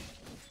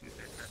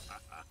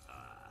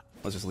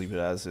 Let's just leave it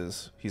as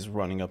is. He's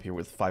running up here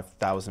with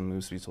 5,000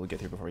 move speed, so he'll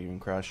get here before I even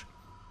crash.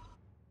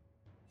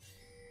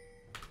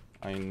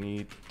 I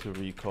need to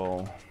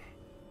recall.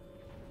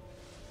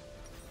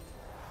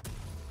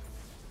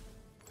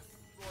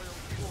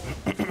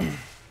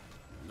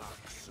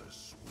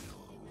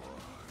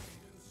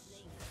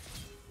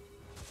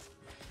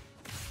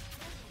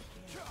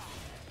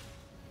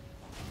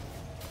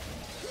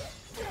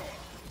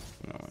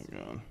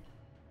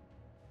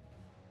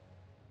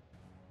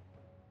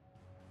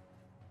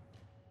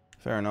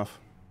 Fair enough.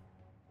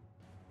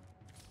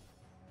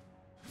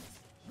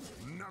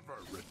 Never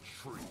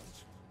retreat.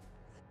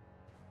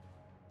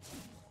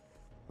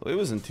 Well, it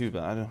wasn't too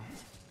bad.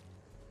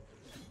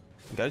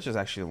 I gotta just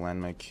actually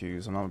land my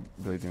Qs. I'm not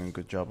really doing a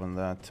good job on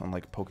that. I'm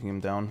like poking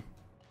him down.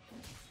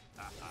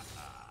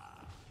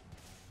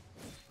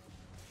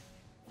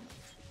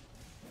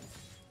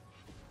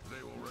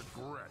 They will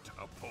regret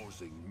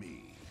opposing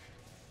me.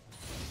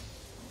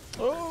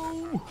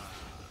 Oh!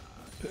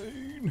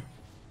 Pain!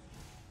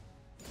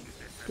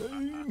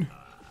 Pain!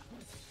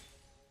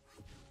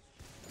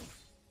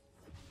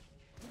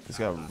 He's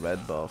got a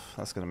red buff.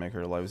 That's gonna make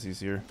our lives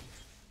easier.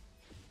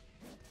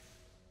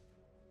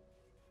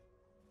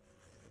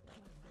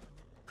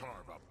 Carve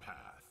a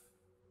path.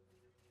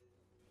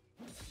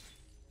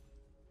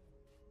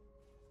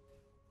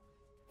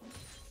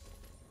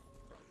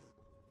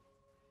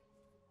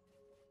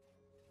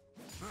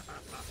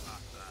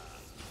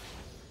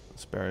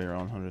 Let's bury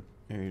around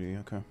 180,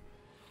 okay.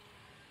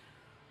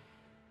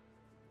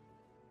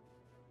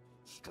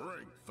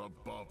 Strength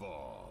above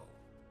all.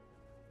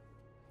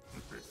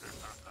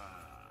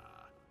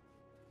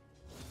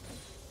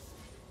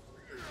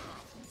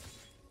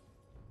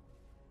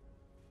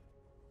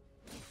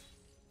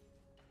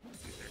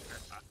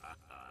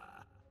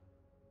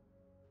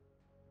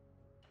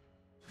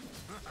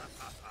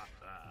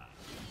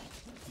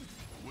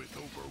 With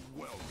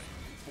overwhelming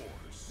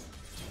force.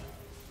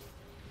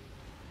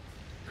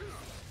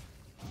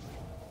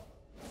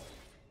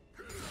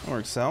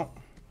 Works out.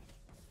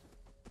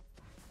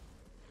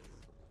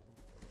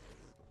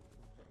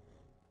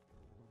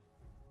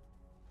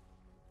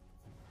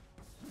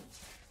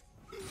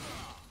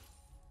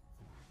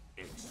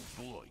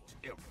 Exploit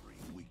every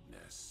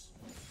weakness.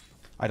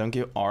 I don't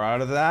get R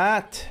out of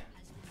that.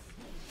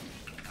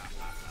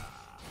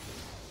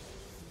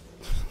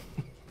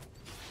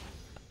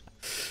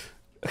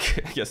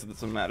 Okay, I guess it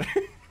doesn't matter.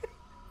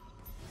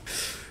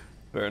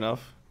 Fair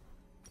enough.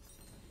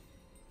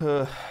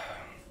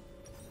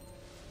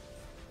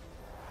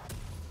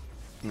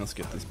 Let's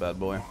get this bad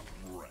boy.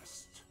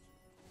 Rest.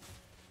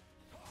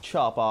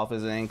 Chop off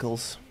his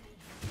ankles.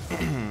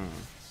 End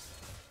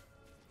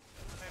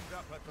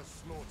up at the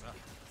slaughter.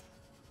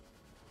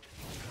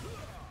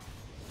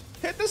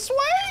 Hit the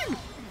swing!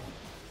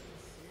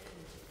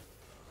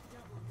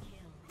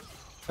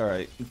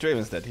 Alright,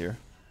 Draven's dead here.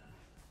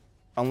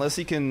 Unless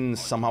he can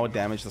somehow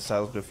damage the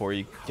Silas before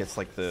he gets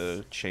like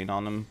the chain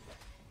on him.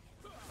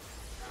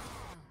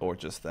 Or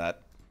just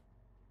that.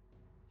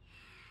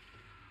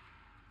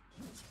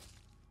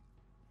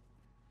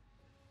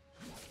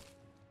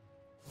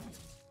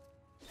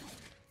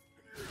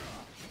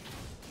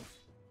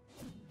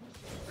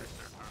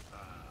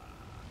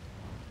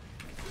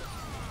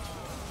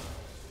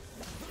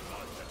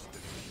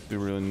 We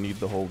really need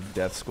the whole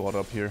death squad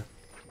up here.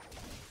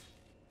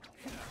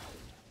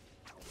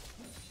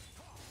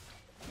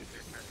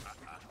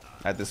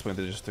 At this point,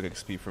 they just took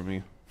XP from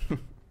me.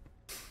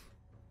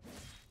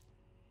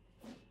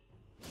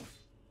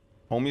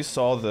 Homie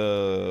saw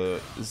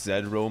the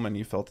Zed roam and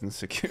he felt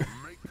insecure.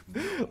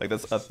 Like,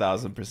 that's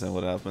 1000%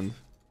 what happened.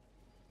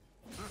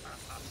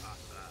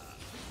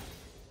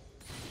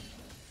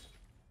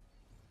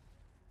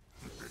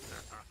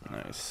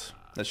 Nice.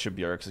 That should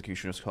be our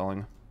executioner's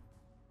calling.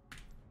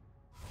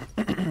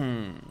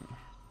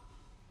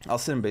 I'll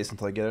sit in base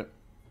until I get it.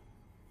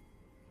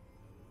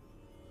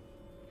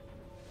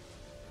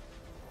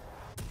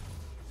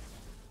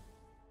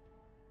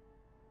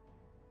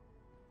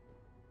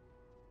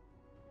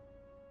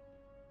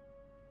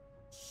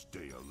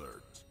 Stay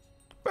alert.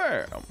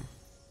 Bam!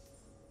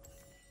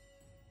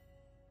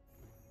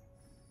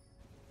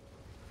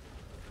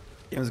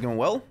 Game's going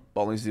well.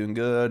 Balling's doing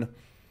good.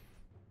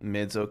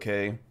 Mid's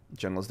okay.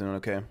 Jungle's doing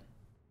okay.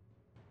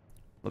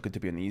 Looking to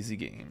be an easy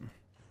game.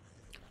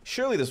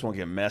 Surely this won't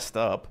get messed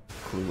up.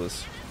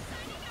 Clueless.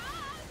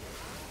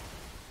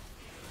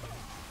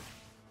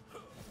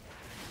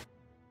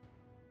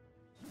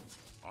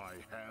 I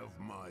have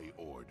my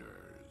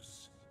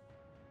orders.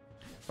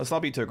 Let's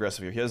not be too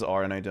aggressive here. He has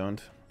R and I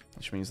don't.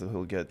 Which means that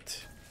he'll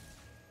get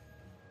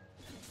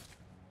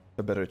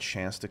a better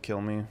chance to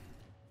kill me.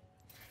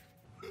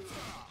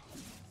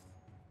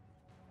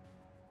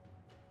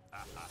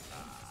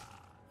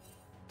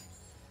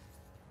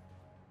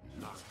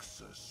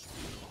 Noxus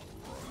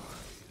will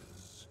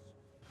rise.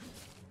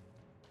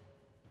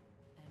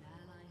 An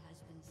ally has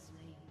been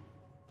slain.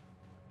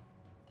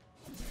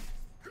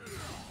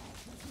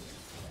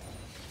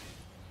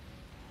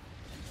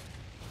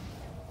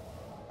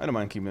 I don't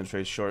mind keeping the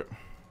trade short.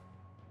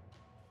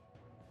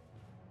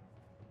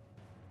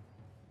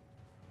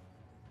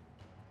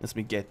 Let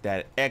me get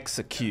that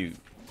execute.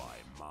 By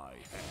my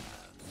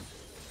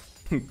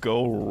hand.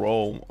 Go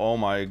roam. Oh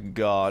my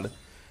god.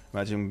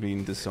 Imagine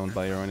being disowned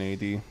by your own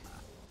AD.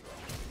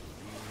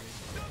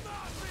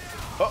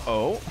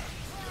 Uh-oh.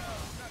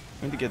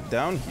 I need to get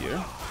down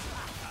here.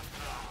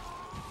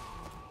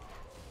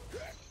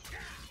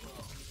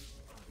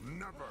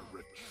 Never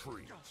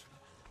retreat.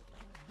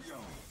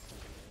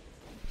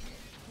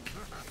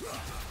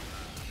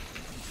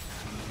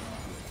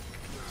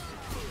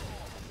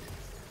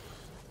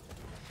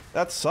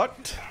 That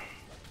sucked.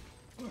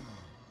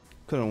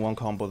 Couldn't one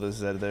combo the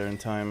Z there in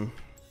time.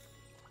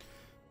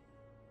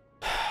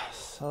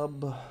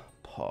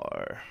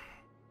 Subpar.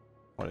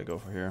 What do I go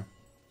for here?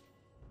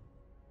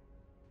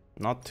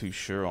 Not too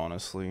sure,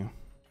 honestly.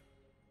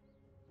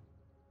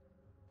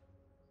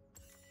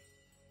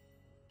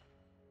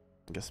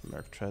 I guess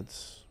Merc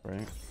Treads,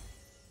 right?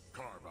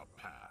 Carve a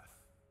path.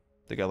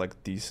 They got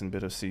like decent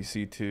bit of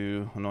CC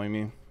to annoy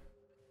me.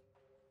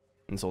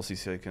 And Soul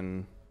CC I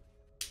can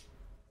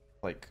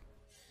like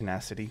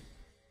tenacity.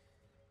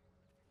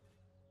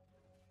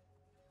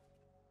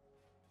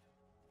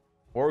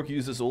 Warwick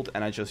uses ult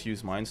and I just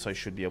use mine, so I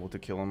should be able to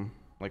kill him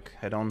like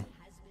head on.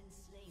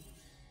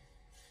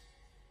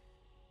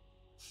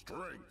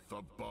 Strength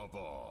above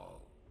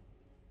all.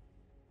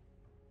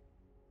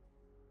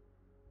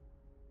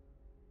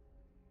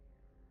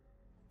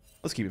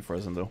 Let's keep it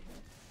frozen though.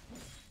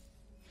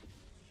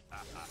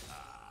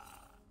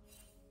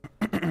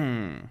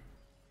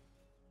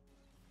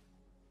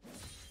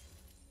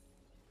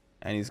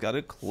 And he's got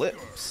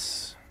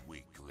Eclipse.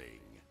 Weakling.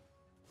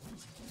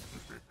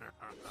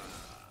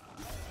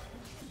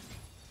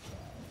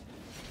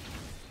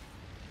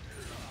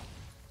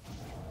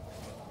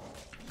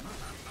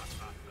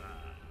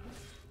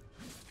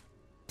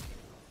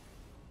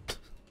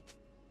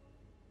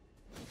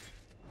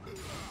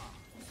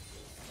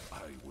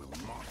 I will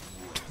not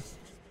rest.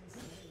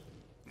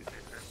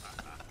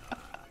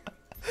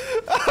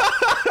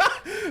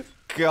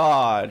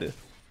 God.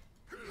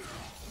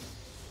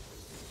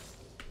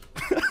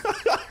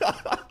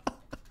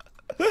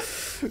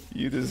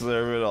 You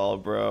deserve it all,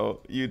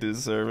 bro. You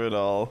deserve it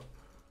all.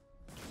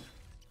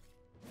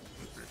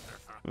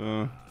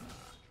 I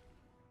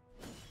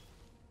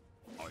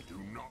do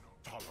not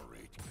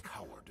tolerate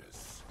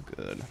cowardice.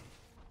 Good.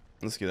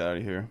 Let's get out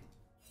of here.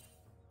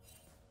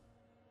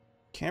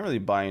 Can't really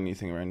buy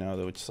anything right now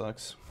though, which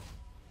sucks.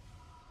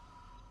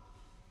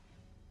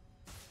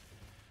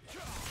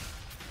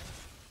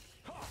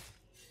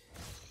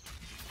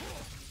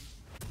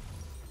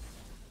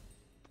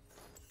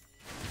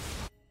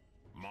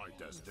 My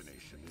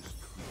destination is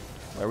clear.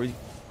 Why are we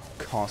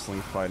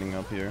constantly fighting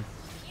up here?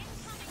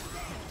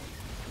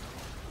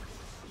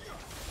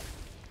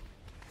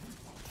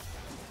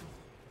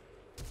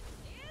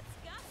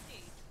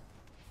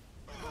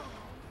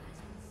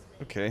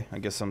 Okay, I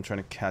guess I'm trying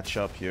to catch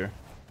up here.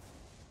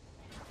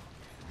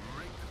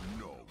 Make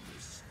no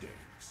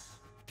mistakes.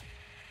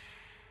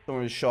 Don't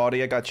worry,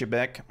 shawty, I got your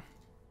back.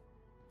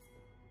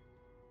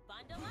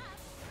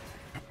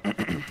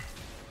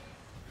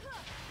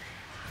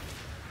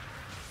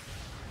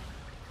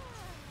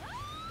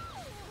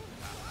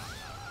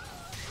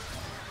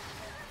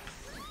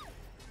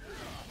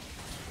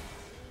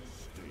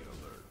 Stay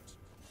alert.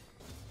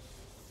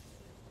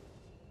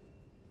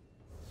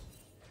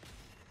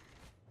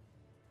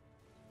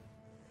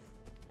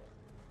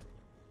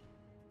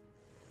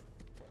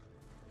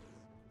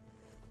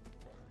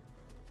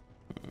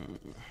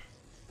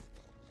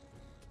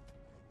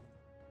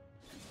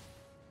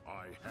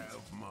 I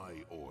have my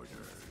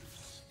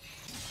orders.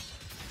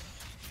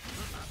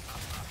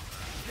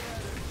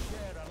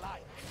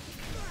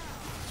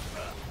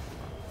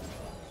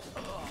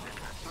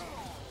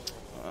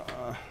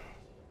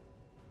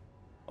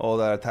 Oh,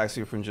 that attacks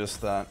you from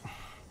just that.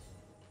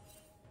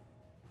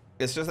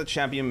 It's just a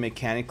champion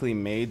mechanically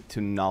made to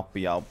not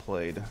be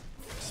outplayed.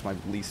 It's my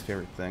least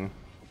favorite thing.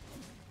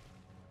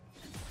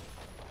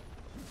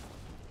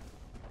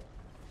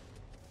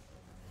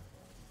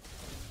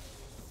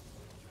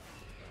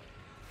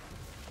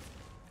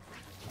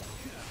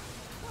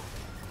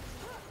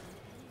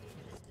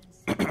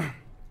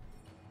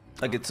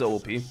 Like, it's so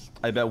OP.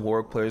 I bet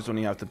Warwick players don't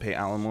even have to pay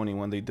alimony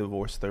when they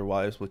divorce their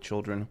wives with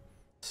children.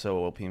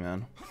 So OP,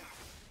 man.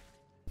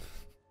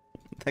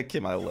 That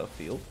came out of left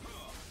field.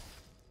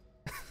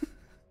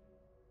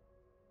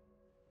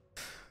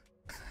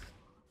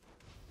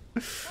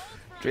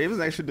 Draven's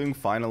actually doing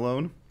fine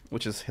alone,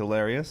 which is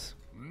hilarious.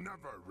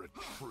 Never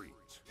retreat.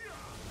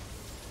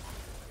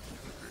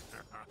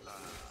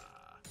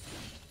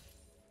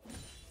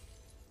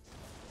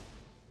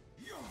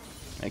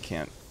 I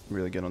can't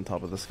really get on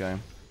top of this guy.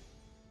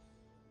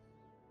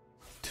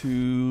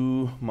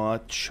 Too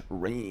much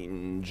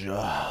range.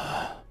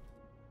 Alright,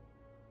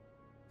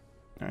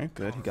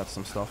 good. He got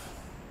some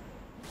stuff.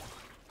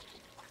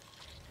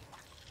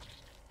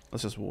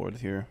 Let's just ward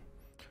here.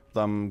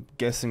 I'm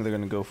guessing they're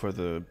gonna go for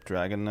the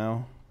dragon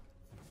now.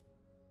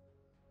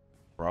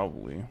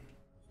 Probably.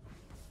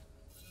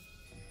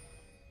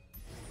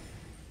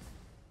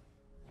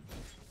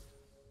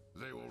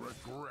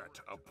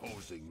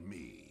 opposing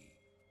me.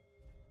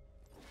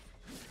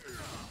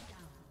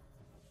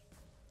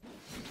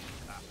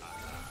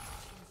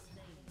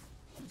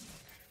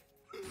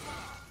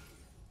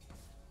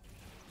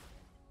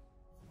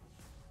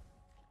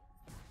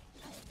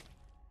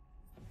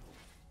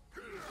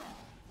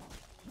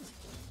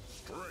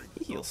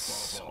 He heals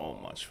so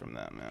much from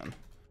that, man.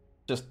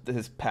 Just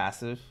his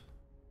passive.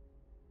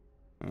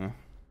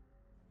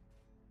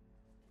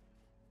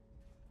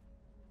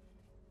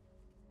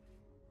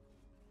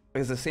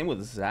 It's the same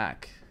with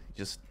Zac.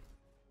 Just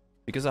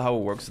because of how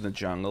it works in the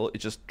jungle, it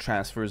just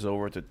transfers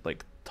over to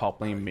like top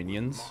lane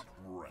minions,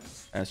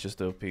 and it's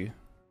just OP.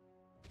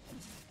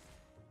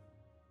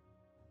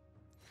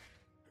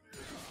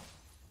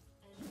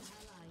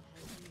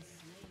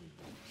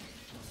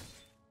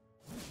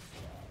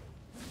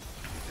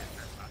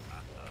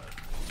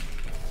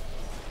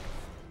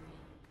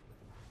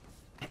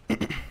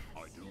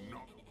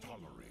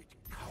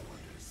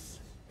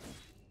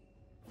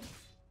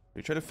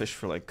 We try to fish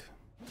for like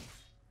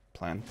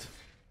plant,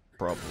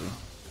 probably.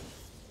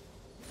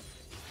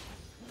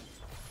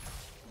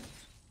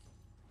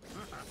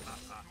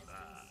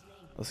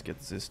 Let's get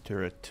this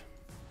turret.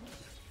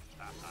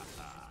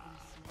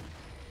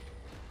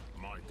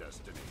 My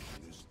destination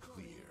is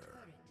clear.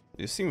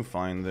 You seem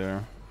fine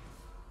there.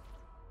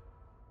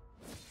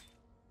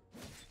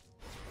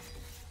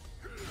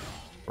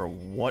 Bro,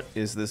 what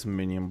is this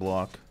minion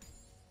block?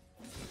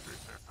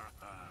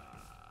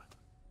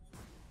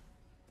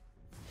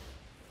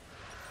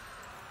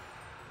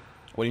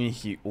 What do you mean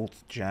he ult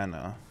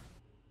Janna?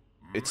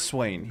 It's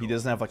Swain. He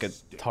doesn't have like a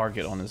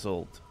target on his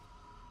ult.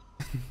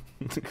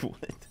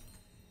 What?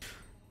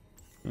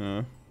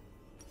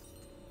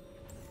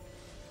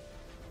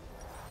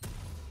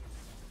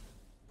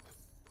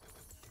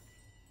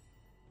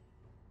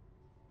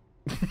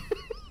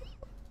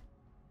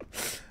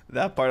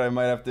 That part I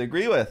might have to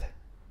agree with.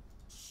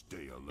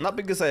 Not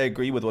because I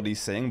agree with what he's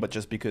saying, but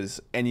just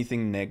because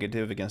anything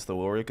negative against the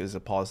Warwick is a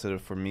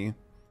positive for me.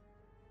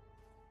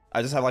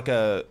 I just have like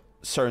a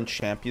certain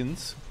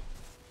champions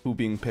who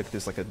being picked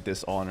is like a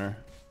dishonor,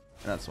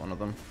 and that's one of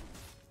them.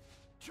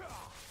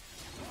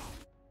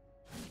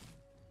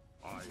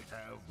 I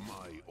have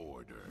my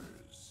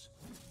orders.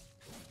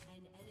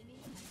 An enemy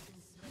has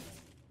been slain.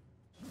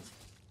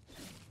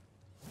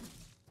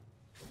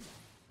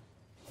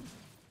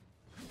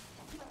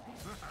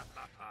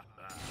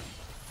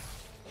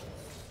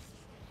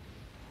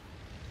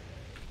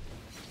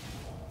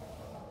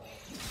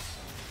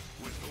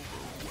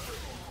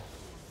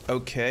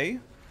 Okay.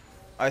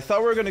 I thought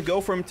we were gonna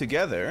go for him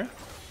together.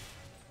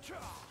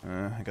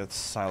 I got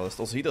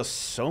silenced. Also, he does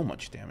so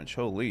much damage.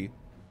 Holy.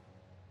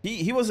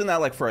 He was in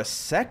that like for a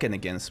second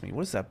against me.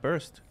 What is that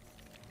burst?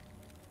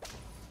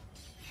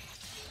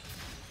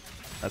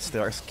 That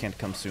Darius can't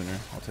come sooner.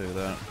 I'll tell you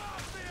that.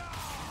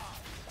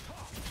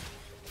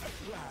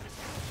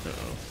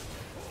 Uh-oh.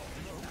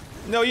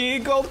 No, you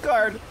need gold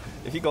card.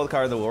 If you gold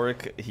card the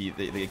Warwick, they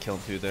get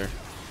killed too there.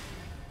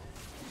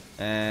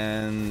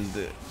 And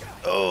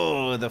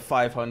oh, the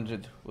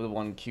 500 with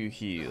 1Q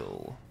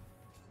heal.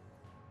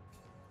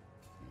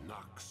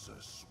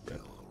 Noxus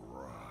will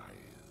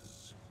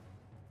rise.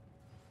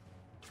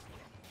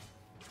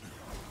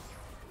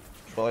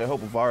 Well, I hope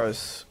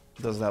Varus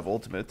doesn't have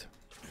ultimate.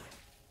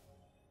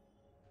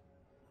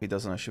 If he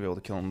doesn't, I should be able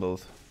to kill them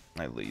both.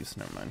 I leaves,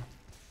 never mind.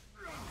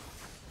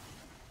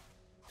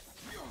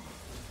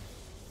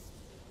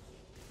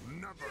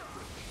 Never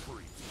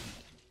retreat.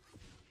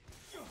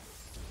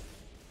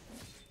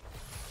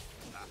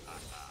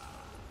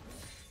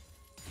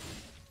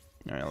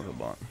 Alright, I'll go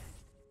bot.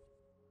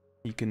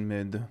 He can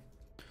mid.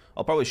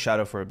 I'll probably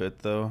shadow for a bit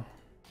though.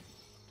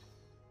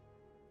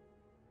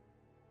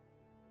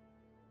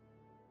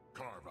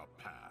 Carve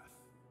a path.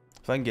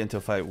 If I can get into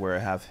a fight where I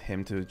have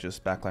him to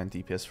just backline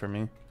DPS for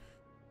me,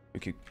 we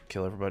could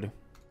kill everybody.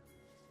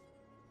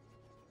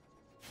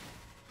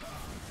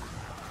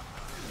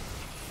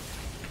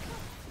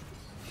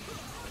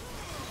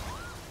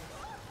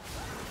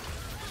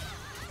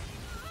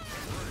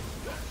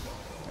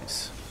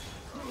 Nice.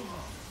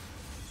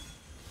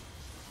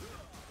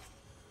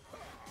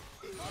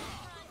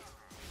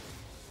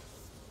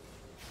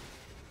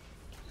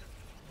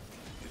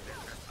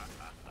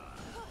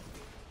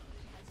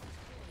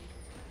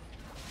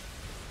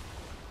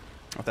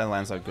 If that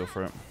lands, I'd go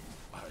for it.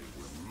 I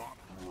will not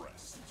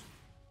rest.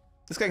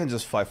 This guy can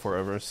just fight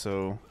forever,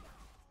 so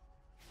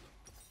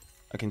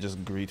I can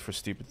just greed for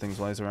stupid things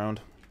while he's around.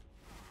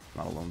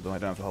 Not alone though, I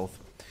don't have the health.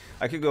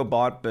 I could go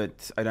bot,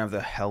 but I don't have the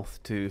health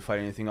to fight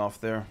anything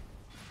off there.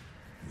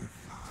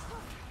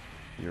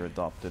 You're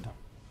adopted.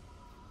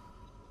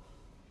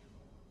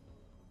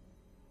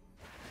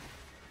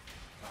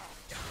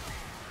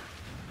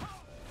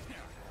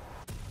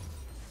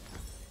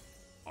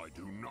 I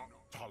do not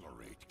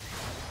tolerate.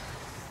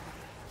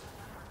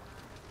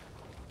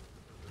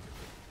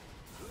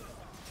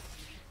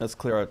 Let's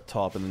clear out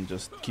top and then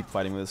just keep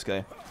fighting with this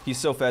guy. He's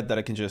so fed that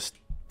I can just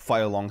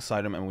fight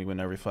alongside him and we win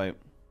every fight.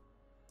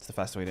 It's the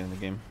fastest way to end the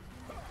game.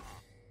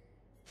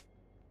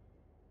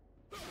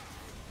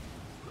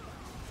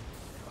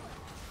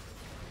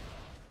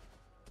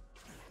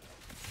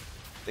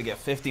 They get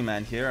 50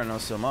 man here, I know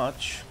so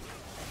much.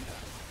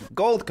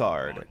 Gold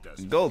card.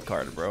 Gold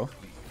card, bro.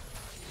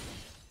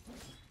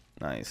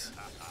 Nice.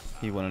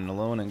 He went in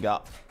alone and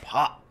got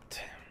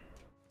popped.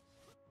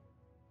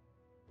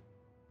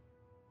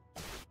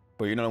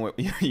 But you don't know where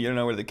you don't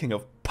know where the king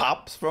of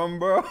pops from,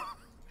 bro.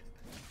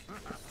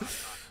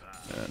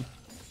 Man.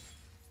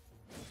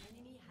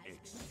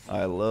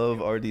 I love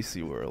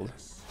RDC world.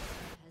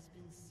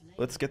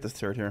 Let's get this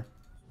turret here.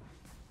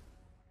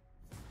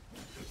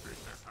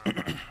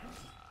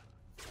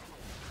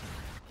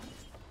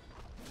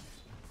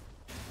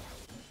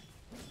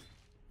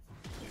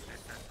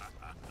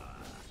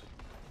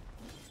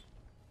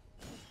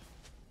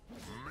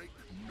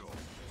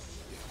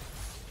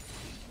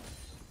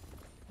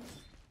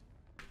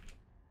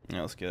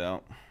 Yeah, let's get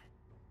out.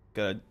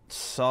 Got a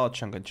solid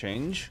chunk of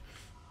change.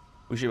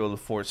 We should be able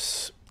to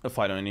force a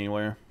fight on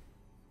anywhere.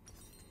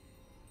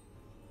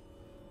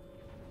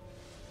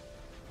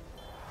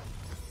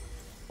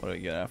 What do I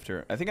get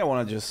after? I think I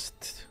want to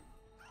just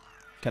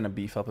kind of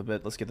beef up a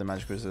bit. Let's get the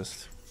magic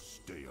resist.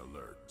 Stay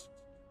alert.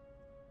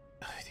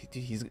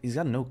 Dude, he's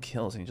got no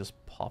kills and he just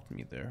popped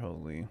me there.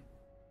 Holy.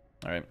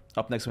 Alright,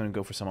 up next I'm going to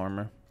go for some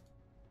armor.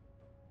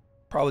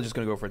 Probably just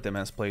going to go for a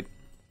Deman's Plate.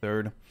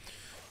 Third.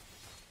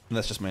 And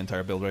that's just my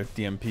entire build, right?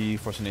 DMP,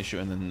 Force an Issue,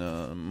 and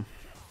then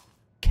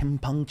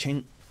Kempang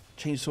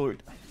Change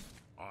Sword.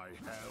 I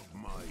have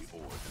my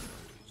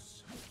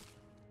orders.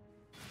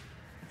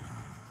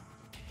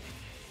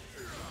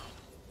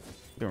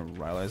 They're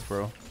Rylai's,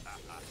 bro.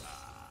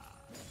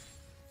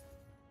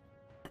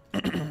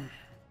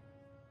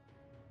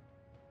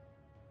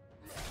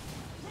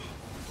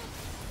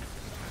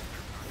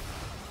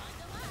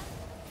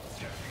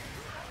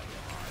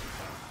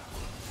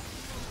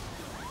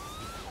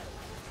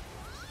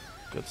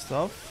 Good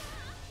stuff.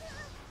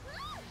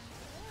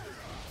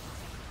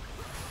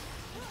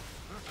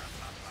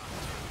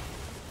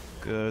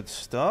 Good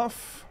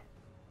stuff.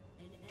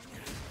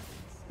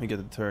 Let me get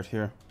the turret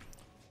here.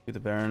 Get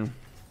the Baron.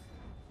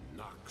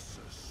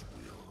 Noxus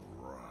will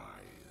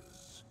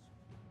rise.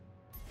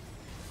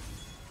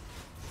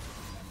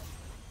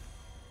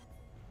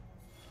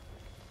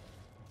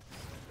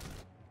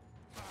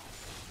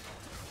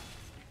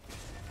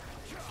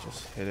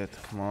 Just hit it.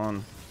 Come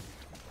on.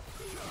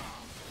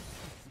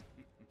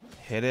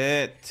 Hit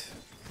it.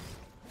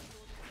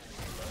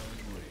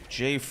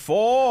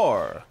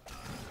 J4.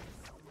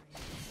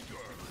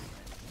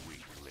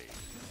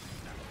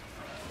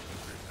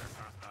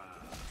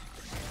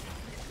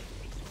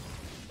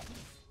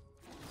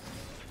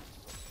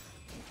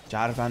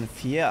 Jarvan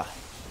 4.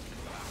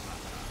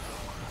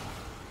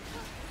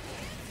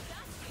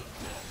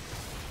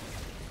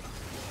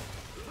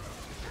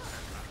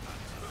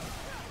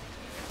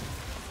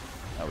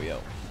 There we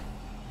go.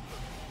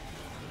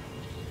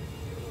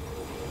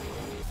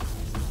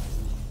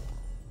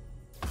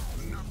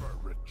 Never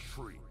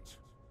retreat.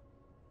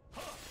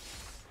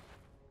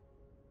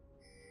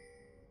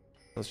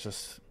 Let's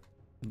just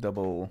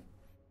double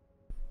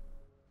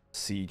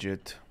siege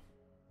it.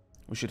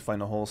 We should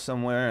find a hole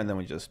somewhere and then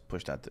we just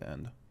push that to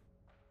end.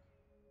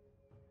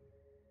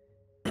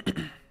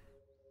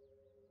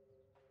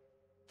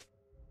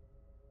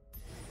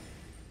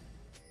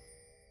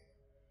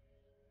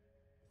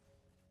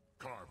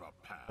 Carve a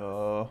path.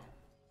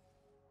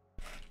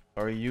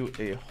 Are you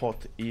a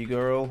hot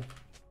e-girl?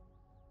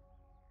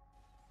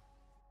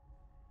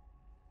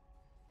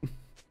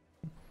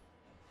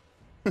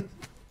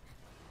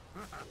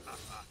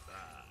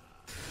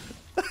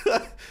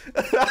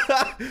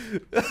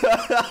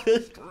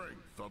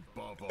 Strength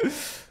above all.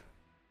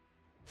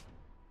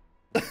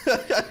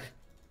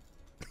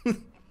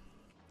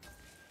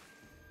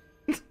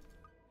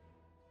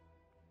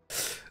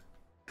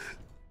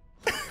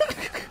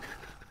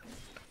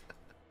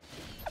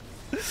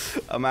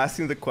 I'm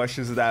asking the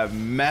questions that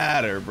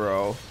matter,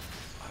 bro.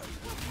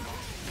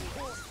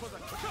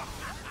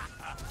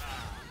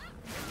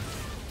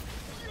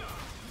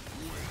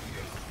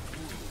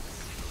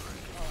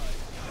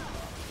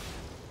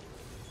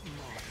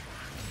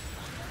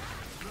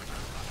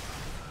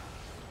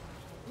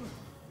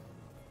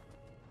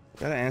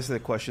 Gotta answer the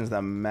questions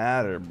that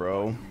matter,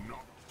 bro.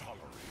 Not tolerate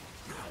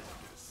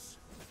cowardice.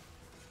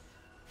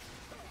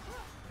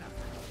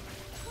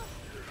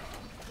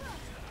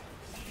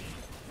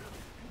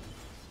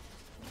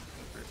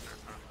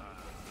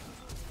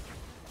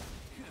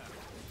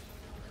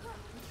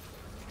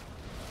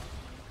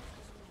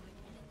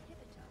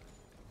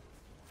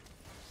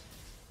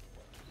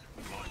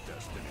 My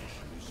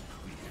destination is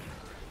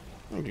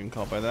clear. You can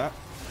call by that.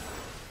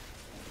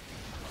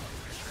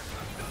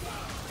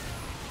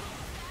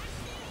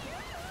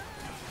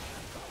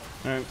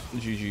 Alright,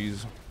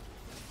 GG's.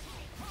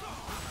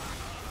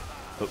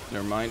 Oh,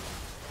 never mind.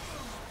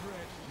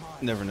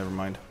 Never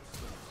mind.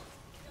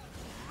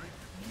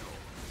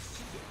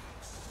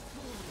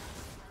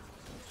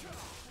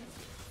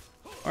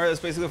 Alright,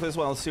 that's basically for this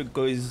one. I'll see what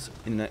goes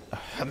in the...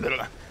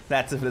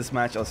 That's it for this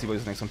match. I'll see you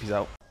guys next one. Peace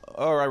out.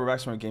 Alright, we're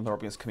back to my game power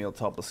against Camille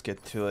top. Let's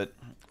get to it.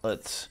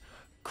 Let's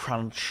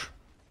crunch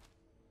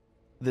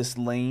this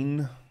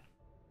lane.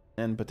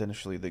 and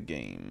potentially the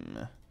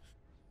game.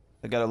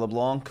 I got a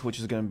LeBlanc, which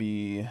is going to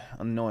be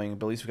annoying,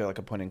 but at least we got like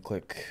a point and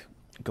click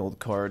gold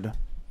card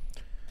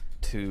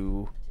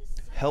to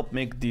help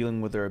make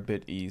dealing with her a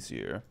bit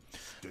easier.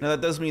 Now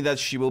that does mean that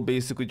she will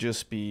basically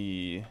just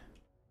be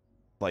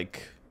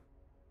like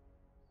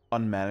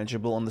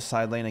unmanageable on the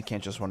side lane. I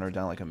can't just run her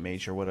down like a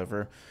mage or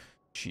whatever.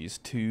 She's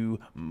too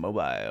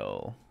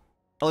mobile.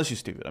 Unless she's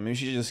stupid. I mean, if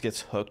she just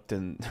gets hooked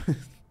and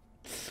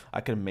I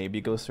could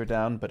maybe ghost her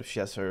down, but if she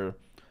has her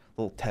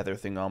little tether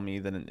thing on me,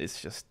 then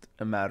it's just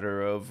a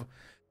matter of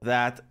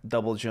that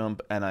double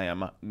jump and I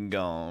am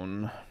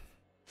gone.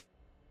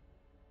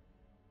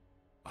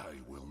 I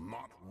will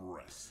not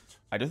rest.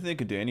 I don't think they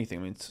could do anything.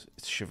 I mean, it's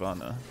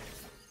Shyvana.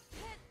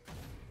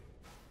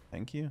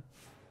 Thank you.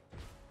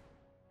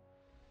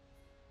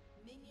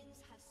 Minions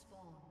have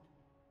spawned.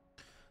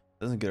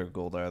 Doesn't get her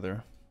gold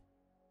either.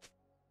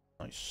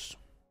 Nice.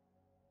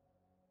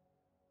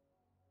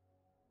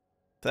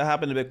 If that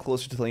happened a bit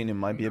closer to the lane, it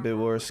might be a bit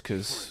worse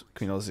because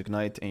Queen has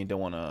Ignite and you don't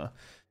want to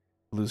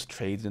lose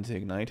trades into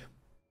Ignite.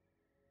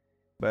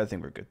 But I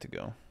think we're good to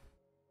go.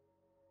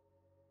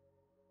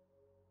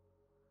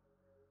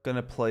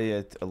 Gonna play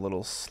it a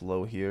little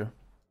slow here.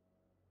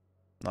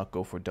 Not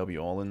go for W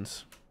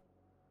all-ins.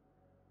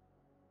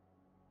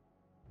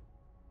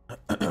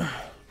 I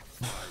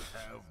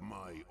have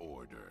my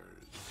orders.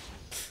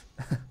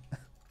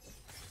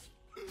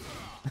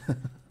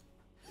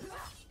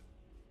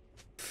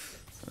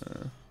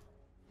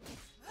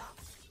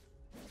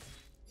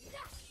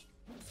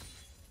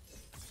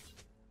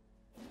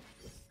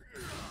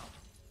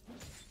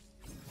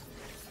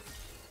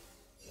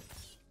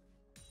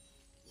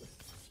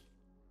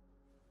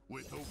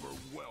 With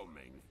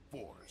overwhelming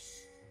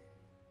force.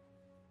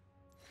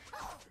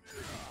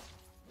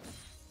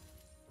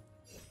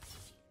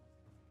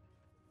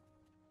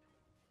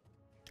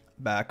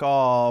 Back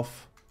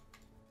off.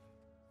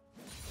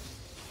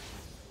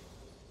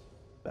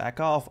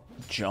 Back off,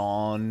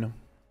 John.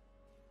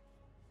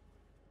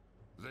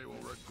 They will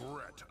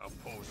regret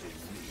opposing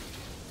me.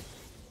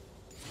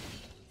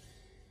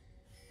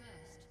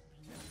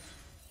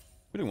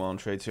 We're doing well on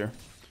trades here.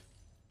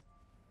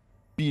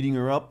 Beating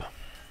her up.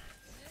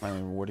 I'm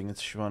rewarding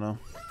its Shyvana.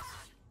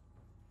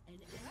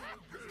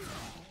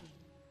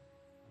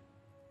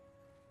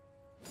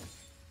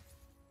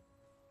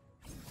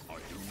 I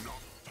do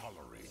not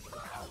tolerate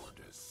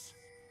cowardice.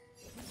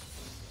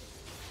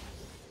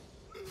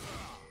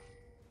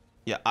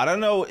 Yeah, I don't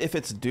know if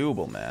it's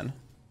doable, man.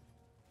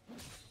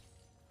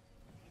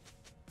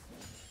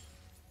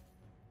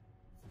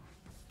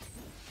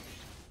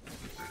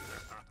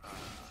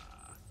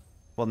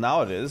 Well,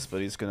 now it is,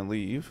 but he's gonna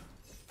leave.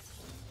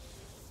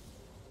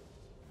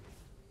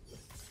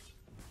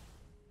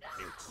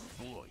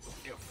 Exploit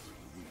every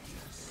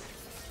weakness.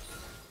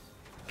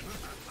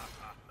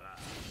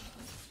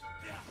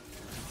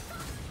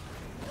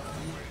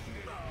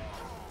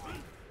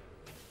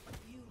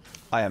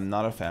 I am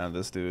not a fan of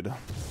this dude.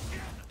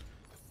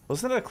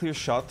 Wasn't that a clear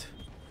shot?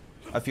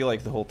 I feel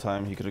like the whole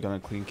time he could have gotten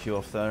a clean kill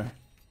off there.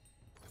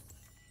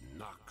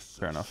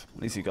 Fair enough.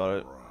 At least he got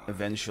it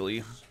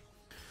eventually.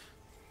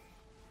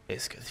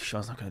 It's good.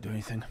 Sean's not gonna do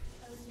anything.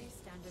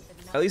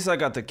 At least I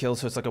got the kill,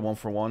 so it's like a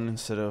 1-for-1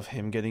 instead of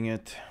him getting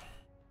it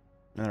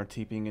and our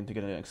TPing in to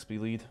get an XP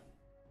lead.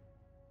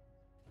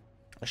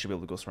 I should be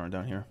able to go surround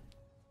down here.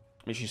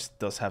 I mean, she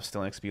does have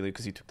still an XP lead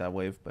because he took that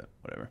wave, but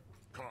whatever.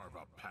 Carve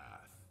a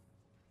path.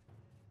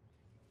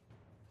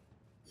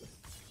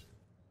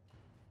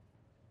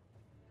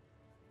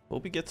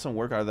 Hope we get some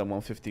work out of that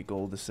 150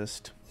 gold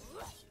assist.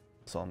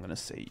 That's all I'm gonna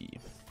say.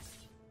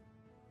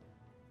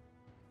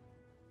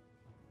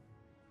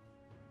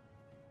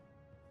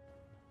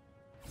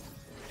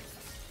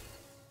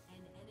 An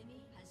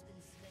enemy has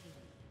been slain.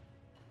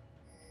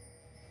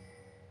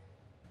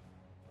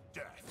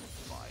 Death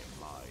by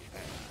my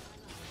hand.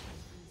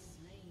 Has been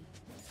slain.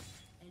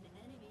 An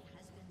enemy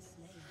has been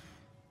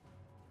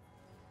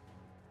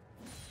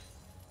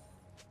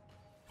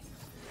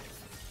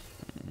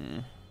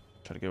slain.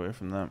 Try to get away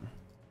from that.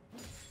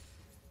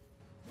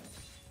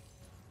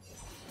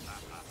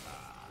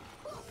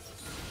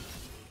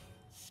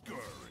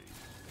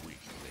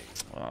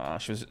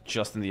 She was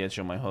just in the edge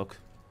of my hook.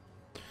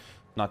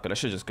 Not good. I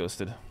should have just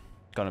ghosted.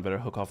 Gotten a better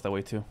hook off that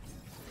way too.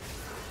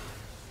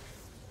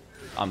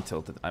 I'm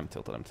tilted. I'm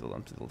tilted. I'm tilted.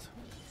 I'm tilted.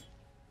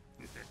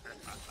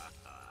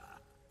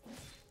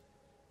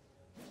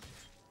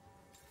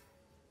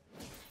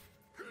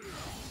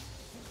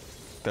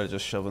 Gotta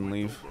just shove and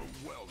leave.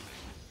 Overwhelming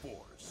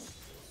force.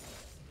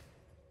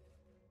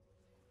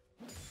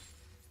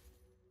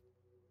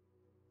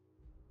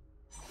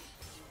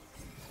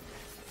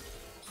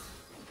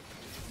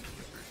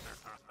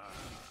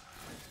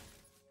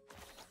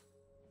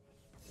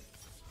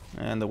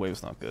 And the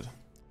wave's not good.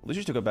 At least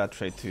you took a bad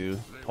trade to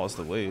pause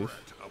the wave.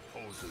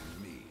 Opposing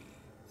me.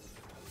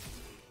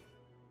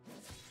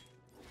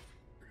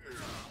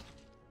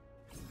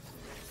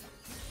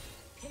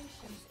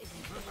 Patience is a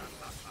virtue.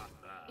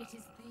 It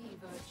is the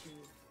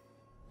virtue.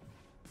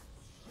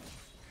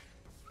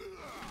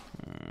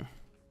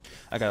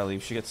 I gotta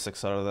leave. She gets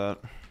 6 out of that.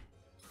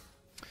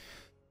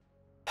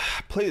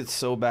 I played it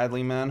so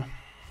badly, man.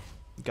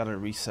 Gotta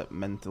reset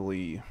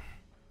mentally.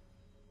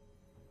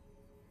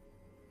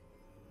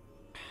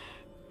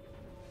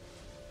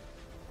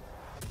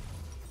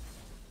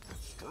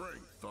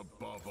 Strength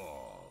above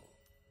all.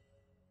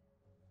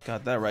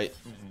 Got that right,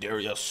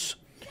 Darius.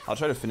 I'll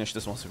try to finish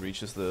this once it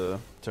reaches the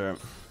turret.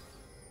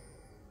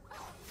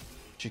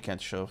 She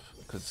can't shove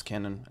because it's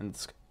cannon and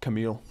it's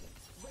Camille.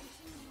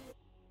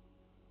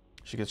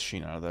 She gets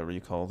Sheen out of that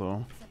recall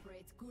though,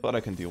 but I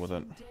can deal with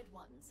it.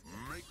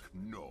 Make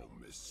no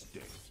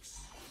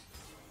mistakes.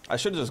 I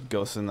should have just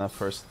ghosted in that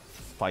first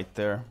fight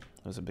there.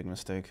 It was a big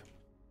mistake.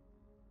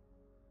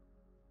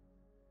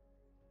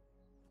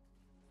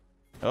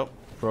 Oh,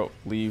 bro,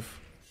 leave.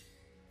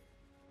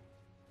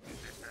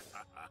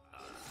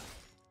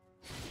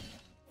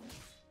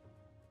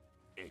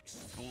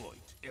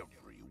 Exploit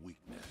every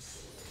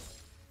weakness.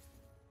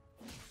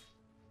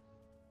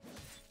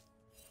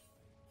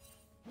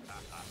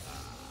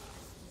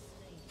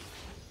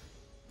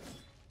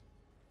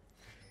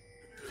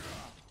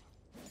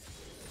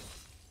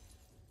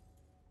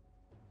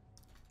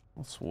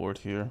 Let's ward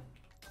here.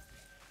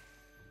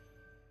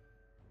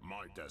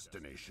 My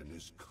destination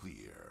is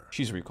clear.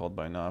 She's recalled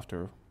by now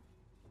after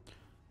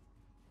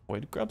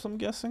void grabs, I'm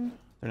guessing?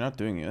 They're not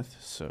doing it,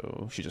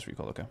 so she just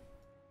recalled, okay.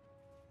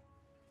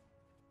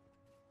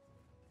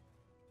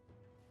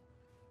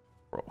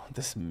 Bro,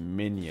 this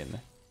minion.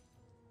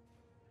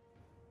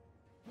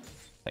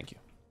 Thank you.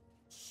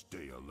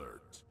 Stay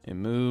alert. It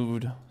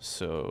moved,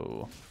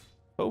 so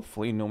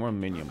hopefully no more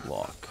minion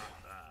block.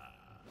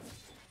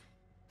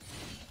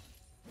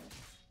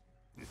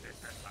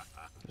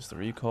 Just the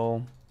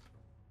recall.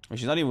 I mean,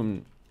 she's not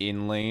even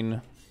in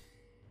lane.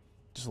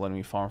 Just letting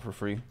me farm for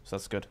free, so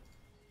that's good.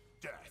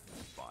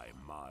 Death by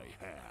my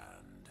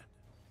hand.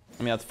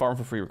 I mean, I have to farm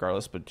for free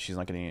regardless, but she's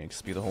not getting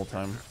XP the whole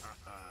time.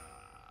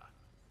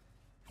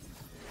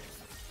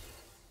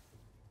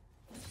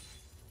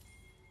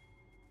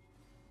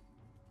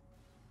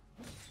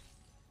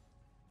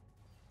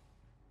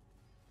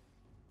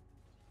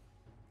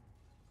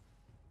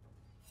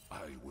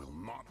 I will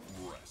not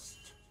rest.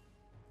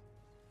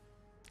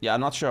 Yeah, I'm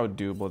not sure how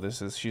doable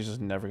this is. She's just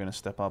never gonna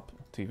step up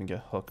to even get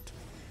hooked.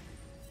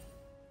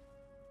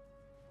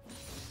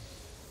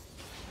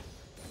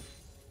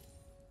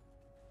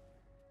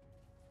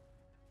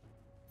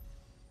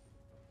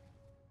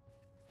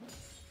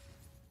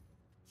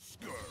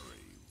 Scurry,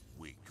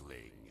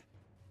 weakling.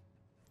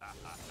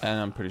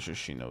 And I'm pretty sure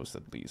she knows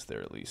that Lee's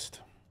there at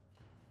least.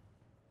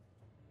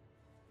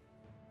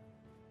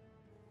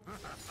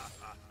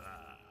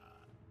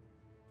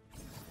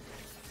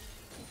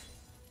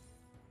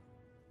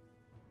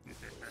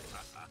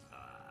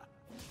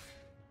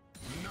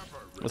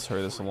 Let's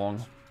hurry this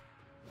along.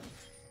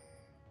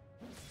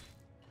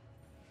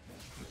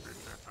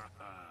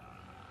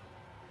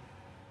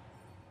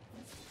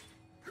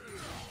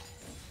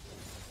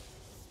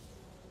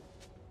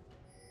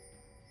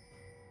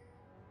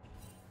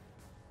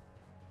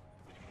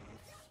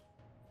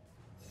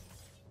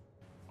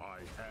 I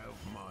have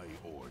my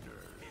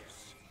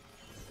orders.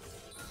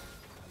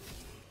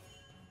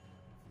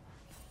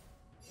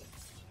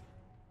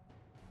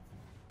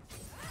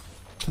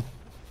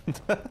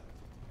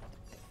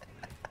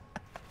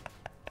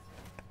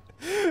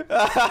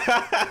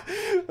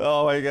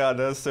 Oh my god,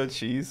 that's so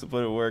cheese,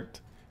 but it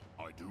worked.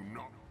 I do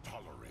not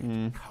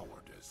tolerate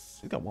cowardice.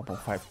 He's got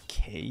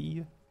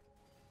 1.5k.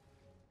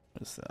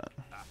 What is that?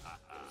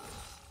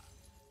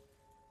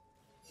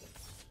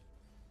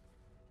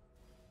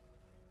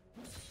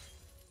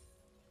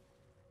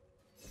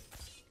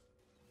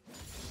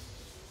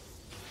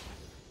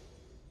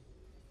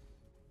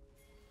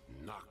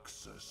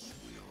 Noxus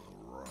will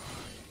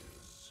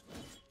rise.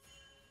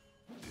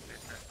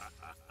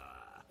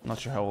 Not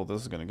sure how well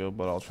this is gonna go,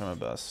 but I'll try my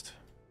best.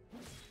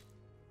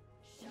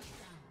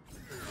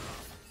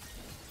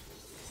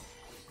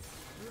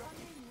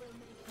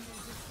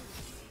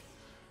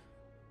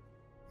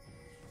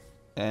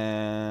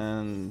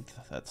 And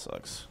that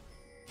sucks.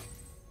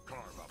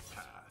 Carve a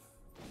path.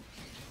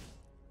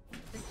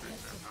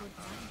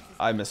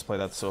 I misplayed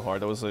that so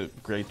hard. That was a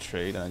great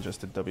trade, and I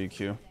just did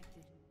WQ.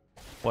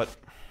 What?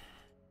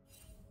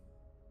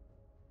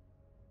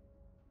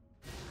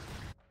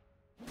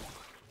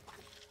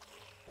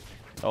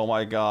 Oh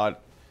my god.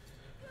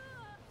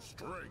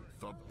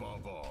 Strength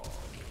above all.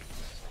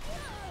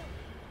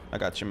 I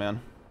got you,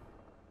 man.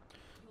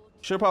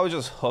 Should've probably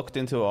just hooked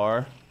into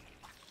R.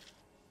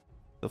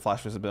 The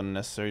flash was a bit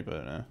unnecessary,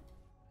 but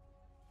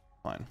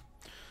fine.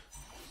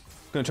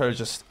 Gonna try to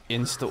just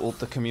insta-ult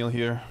the Camille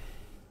here.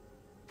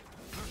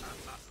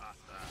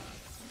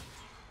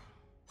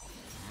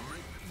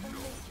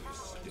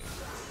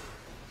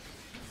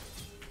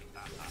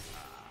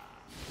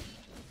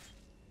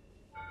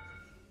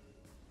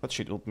 But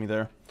she'd ult me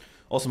there.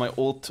 Also, my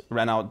ult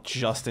ran out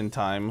just in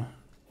time.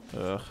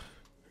 Ugh.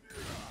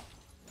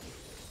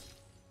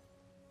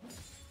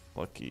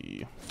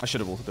 Lucky. I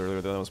should have ulted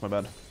earlier though, that was my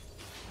bad.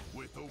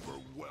 With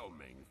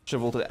overwhelming. Should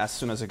have ulted as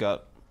soon as I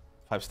got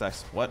 5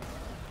 stacks. What?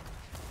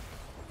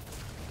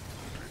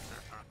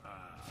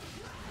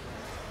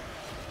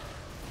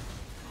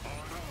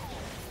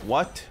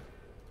 What?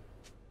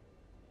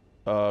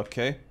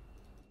 Okay.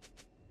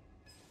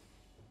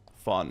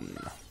 Fun.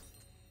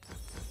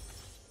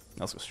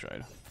 Let's go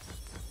stride.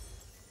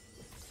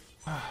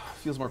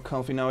 Feels more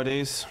comfy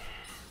nowadays.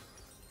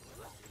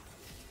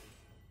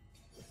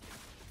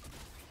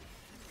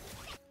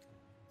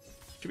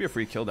 Should be a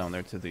free kill down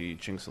there to the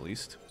Jinx at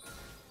least.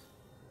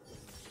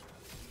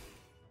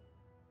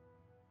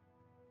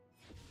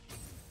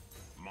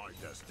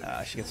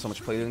 She gets so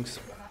much playthings.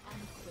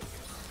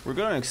 We're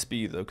good on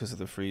XP though because of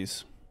the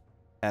freeze.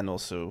 And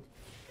also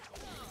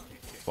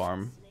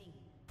farm.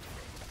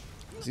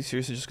 Is he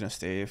seriously just gonna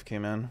stay AFK,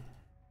 man?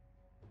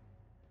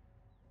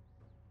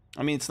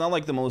 I mean, it's not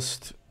like the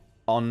most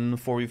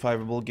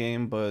un-4v5able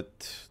game,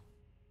 but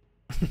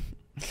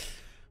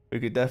we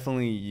could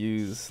definitely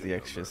use the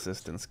extra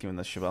assistance given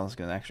that Cheval's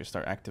gonna actually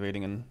start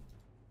activating and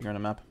figure on a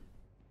map.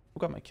 Who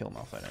got my kill,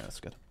 Malphite? That's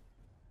good.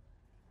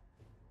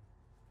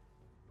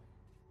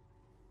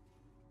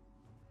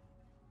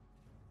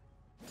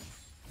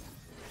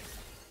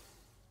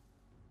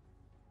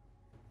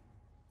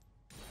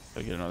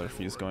 Gotta get another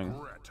freeze going.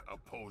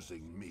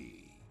 Opposing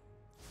me.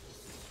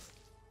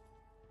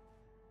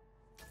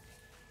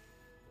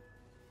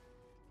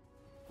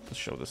 Let's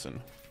show this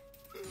in.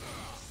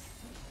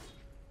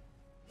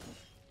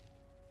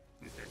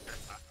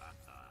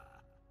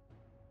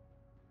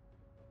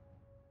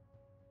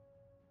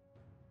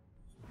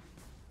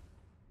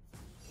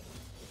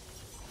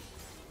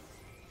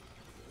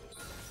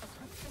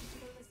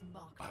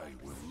 I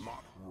will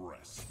not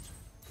rest.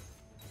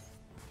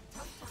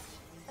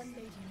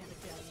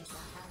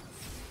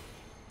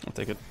 I'll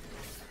take it.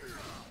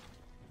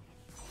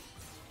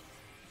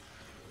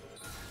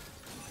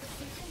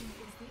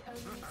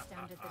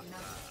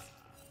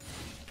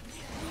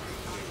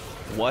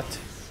 What?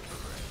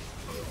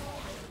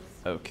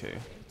 Okay.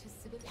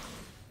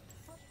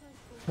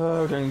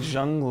 Oh, getting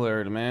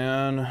junglered,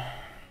 man.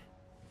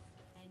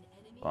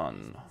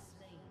 Fun.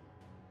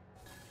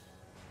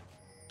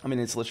 I mean,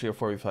 it's literally a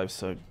 4v5,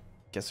 so I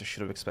guess I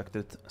should have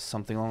expected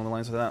something along the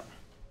lines of that.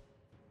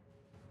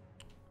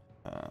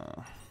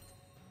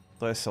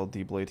 Do I sell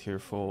D-Blade here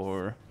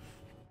for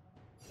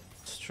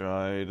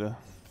Stride?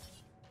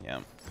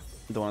 Yeah.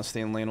 Don't want to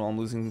stay in lane while I'm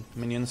losing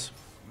minions.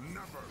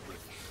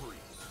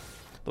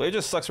 The way it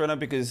just sucks right now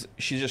because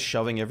she's just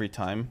shoving every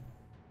time.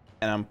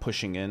 And I'm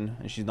pushing in,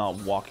 and she's not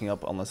walking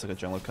up unless like a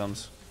jungler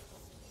comes.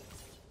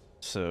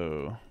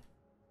 So...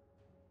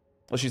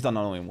 Well, she's done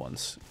not only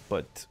once,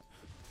 but...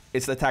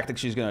 It's the tactic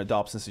she's going to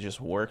adopt since it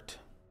just worked.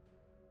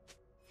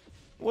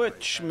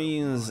 Which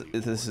means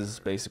this is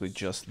basically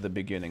just the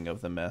beginning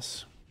of the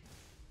mess.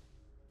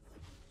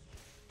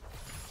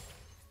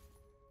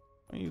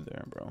 Are you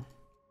there, bro?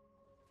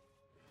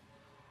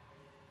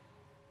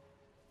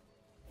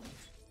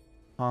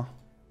 Huh?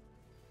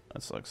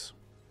 That sucks.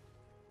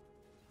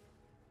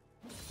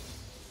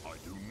 I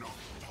do not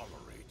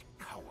tolerate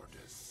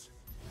cowardice.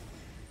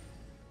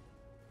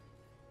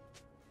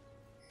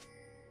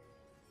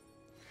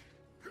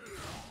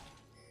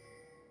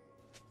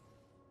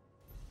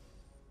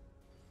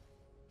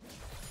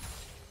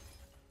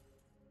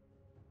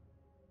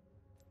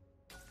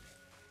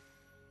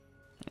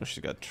 Oh,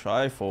 she's got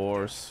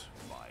Triforce.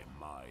 By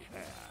my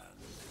hand.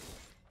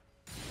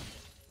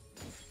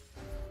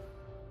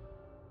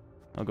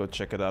 I'll go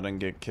check it out and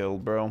get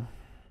killed, bro.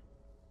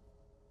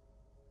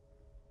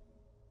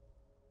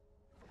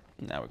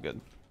 Now we're good.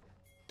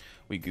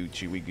 We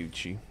Gucci, we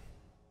Gucci.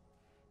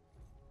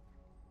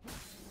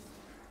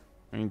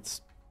 I mean,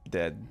 it's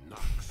dead.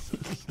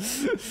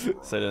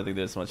 So I don't think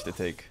there's much to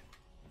take.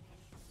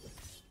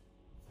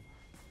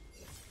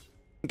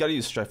 Gotta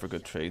use Strife for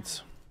good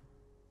trades.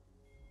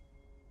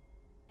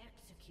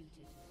 Executed.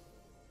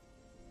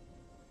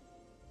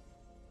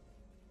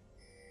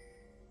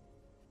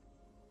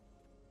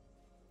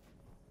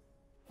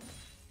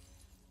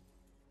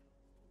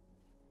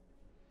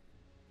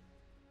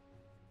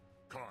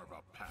 Carve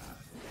a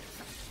path.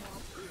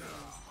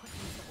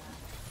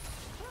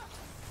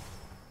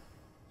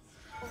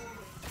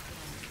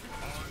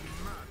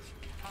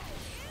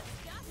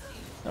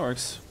 That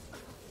works.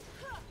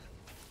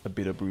 A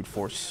bit of brute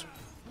force.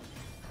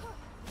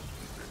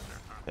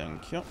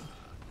 Thank you.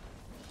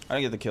 I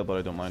didn't get the kill, but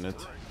I don't mind it.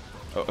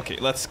 Oh, okay,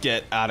 let's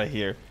get out of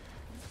here.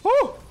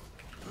 Woo!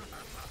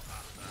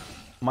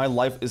 My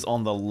life is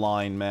on the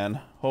line, man.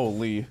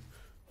 Holy.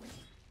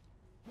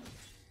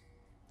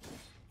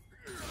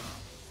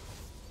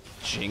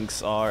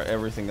 Jinx are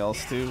everything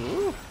else too.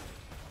 Woo.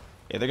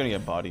 Yeah, they're gonna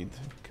get bodied.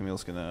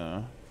 Camille's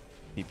gonna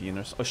TP in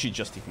her. Oh, she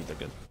just TP'd. They're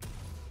good.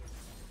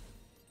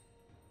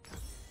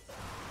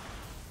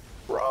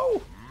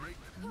 Bro! Make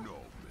no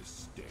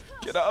mistake.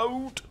 Get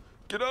out!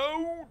 Get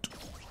out!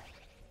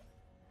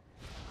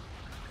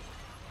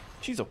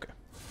 She's okay.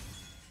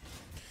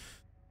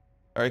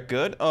 Alright,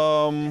 good.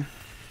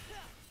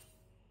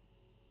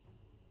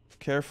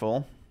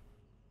 Careful.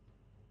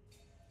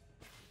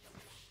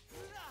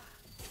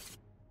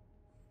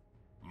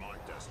 My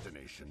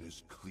destination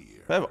is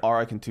clear. If I have R,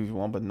 I can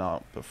 2v1, but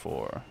not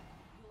before.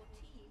 Your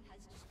team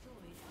has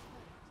destroyed a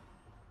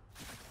turret.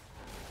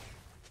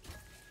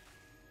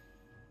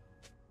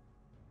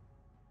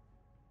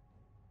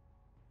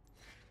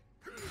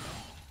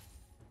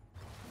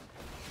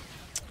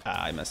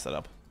 I messed that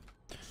up.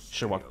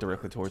 Should walk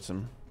directly towards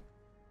him.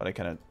 But I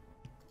kind of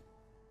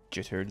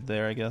jittered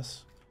there, I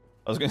guess.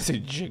 I was gonna say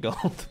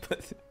jiggled,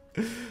 but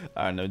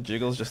I don't know.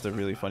 Jiggle's just a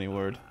really funny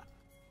word.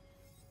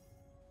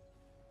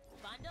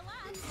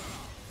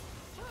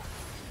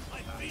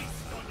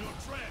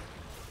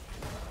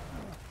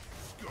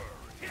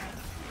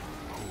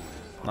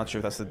 Not sure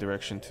if that's the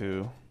direction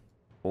to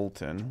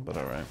ult in, but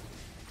alright.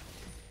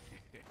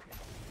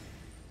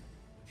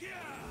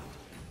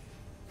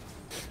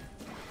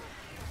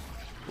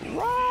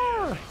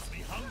 Roar!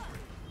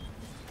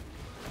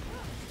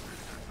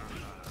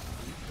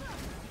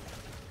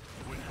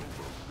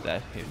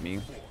 That hit me.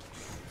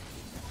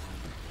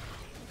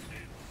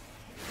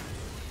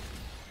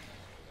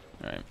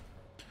 Alright. Well,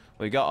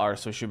 we got R,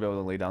 so we should be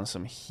able to lay down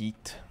some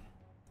heat.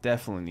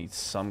 Definitely need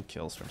some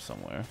kills from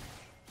somewhere.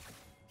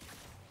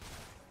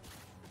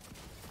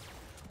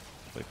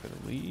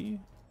 Quickly.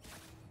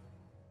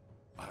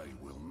 I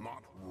will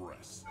not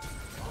rest.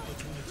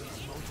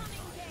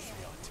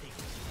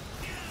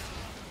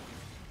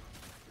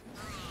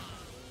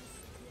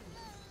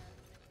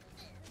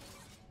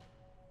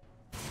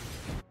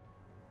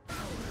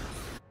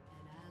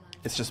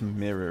 It's just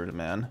mirrored,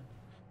 man.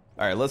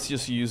 Alright, let's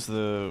just use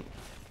the...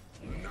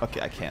 Okay,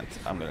 I can't.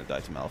 I'm gonna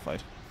die to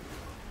Malphite.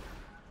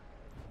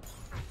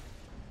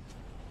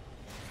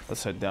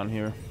 Let's head down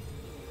here.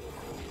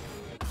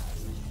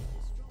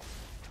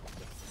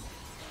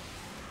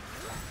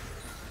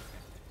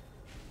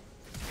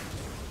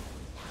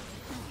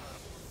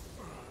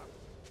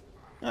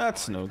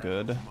 That's no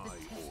good. The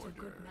test of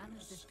good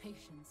manners is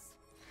patience.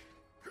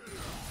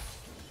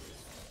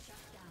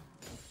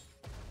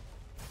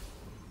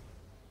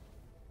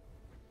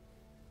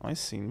 Am I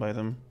seen by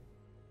them?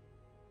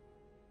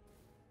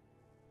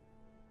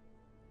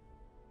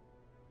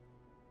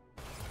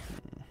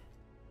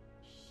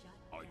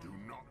 I do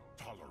not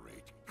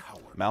tolerate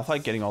cowardice.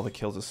 Malphite getting all the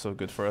kills is so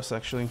good for us,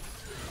 actually.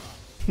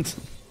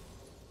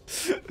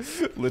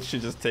 Literally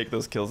just take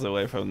those kills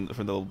away from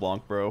the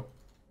LeBlanc, bro.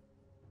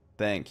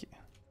 Thank you.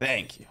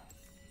 Thank you.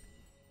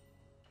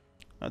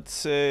 I'd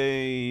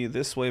say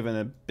this wave and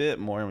a bit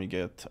more and we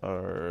get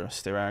our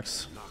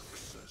Styrax.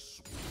 Noxus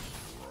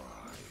will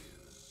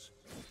rise.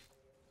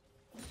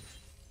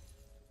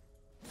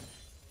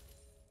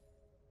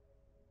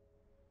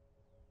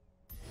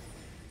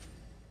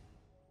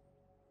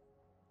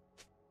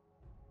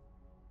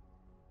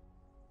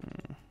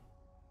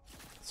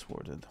 It's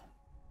warded.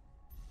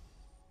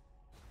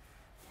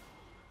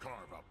 Carve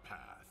a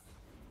path.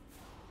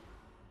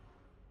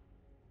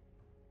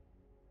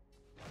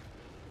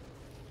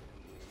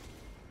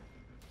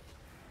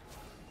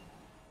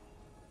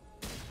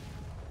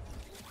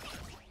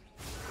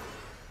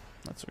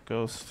 That's our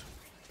ghost.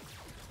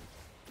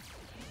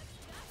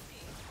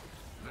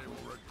 They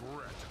will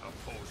regret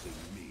opposing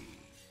me.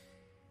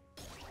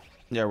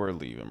 Yeah, we're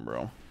leaving,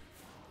 bro.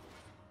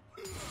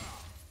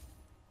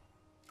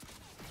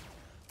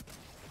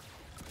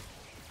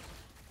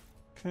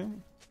 Okay.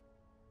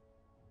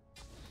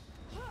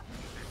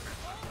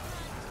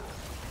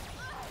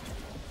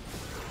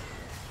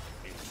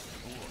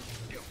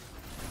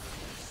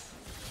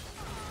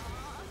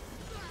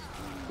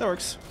 That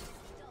works.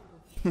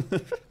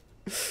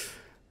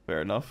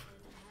 Fair enough.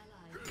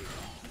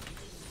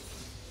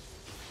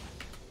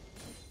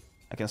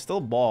 I can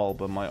still ball,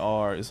 but my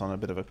R is on a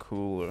bit of a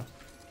cooler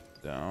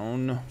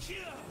down.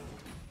 Strength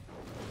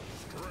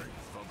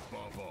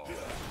above all.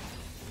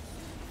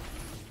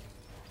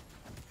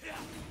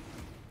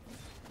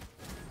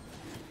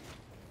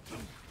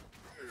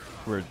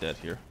 We're dead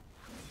here.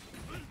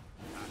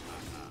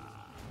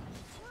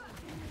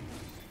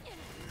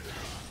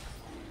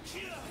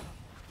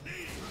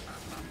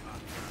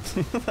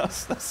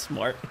 that's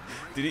smart.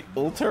 Did he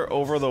ult her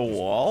over the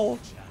wall?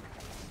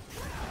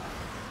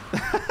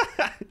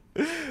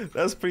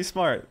 That's pretty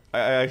smart. I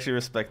actually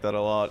respect that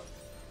a lot.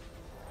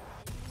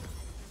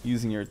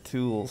 Using your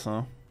tools,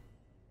 huh?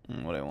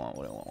 What do I want?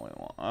 What do I want? What do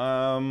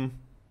I want?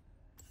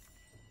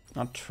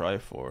 Not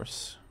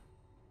Triforce.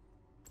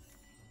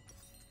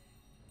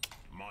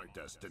 My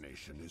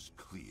destination is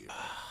clear.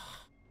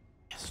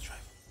 Yes, Triforce.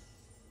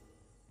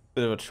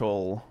 Bit of a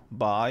troll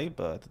buy,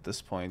 but at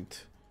this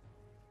point,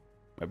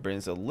 my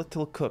brain's a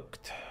little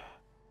cooked.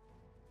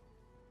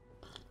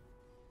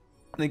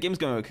 The game's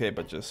going okay,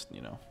 but just,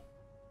 you know,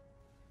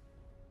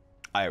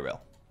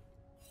 IRL.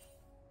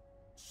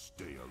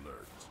 Stay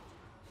alert.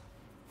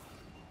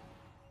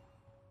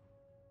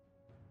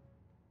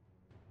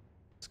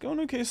 It's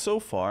going okay so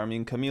far. I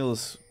mean,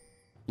 Camille's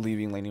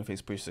leaving laning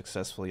phase pretty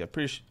successfully. I'm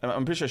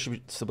pretty sure she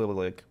should still be able to,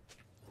 like,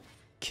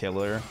 kill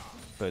her,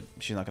 but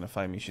she's not gonna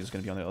fight me. She's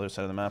gonna be on the other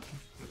side of the map.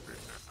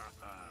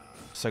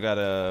 So I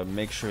gotta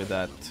make sure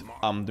that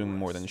I'm doing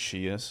more than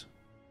she is,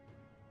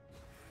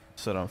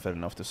 so that I'm fed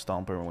enough to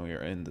stomp her when we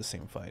are in the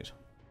same fight.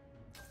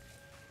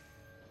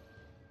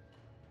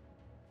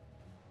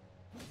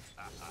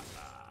 An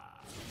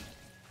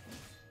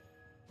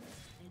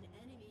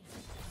enemy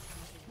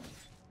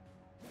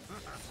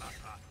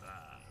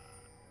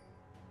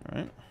All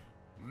right.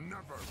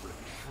 Never retreat.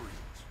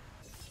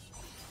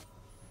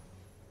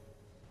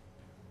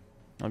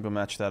 I'll go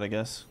match that, I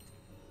guess.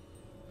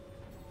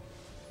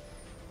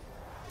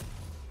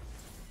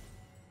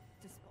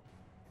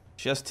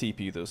 She has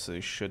TP though, so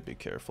you should be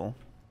careful.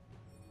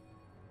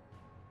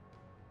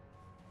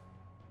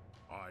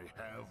 I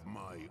have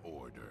my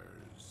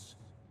orders.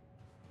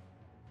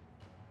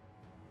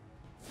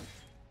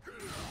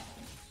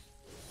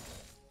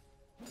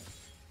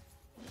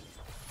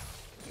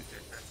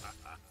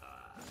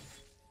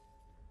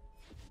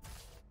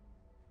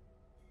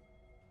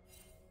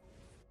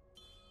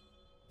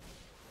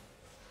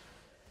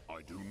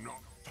 I do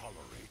not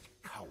tolerate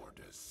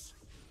cowardice.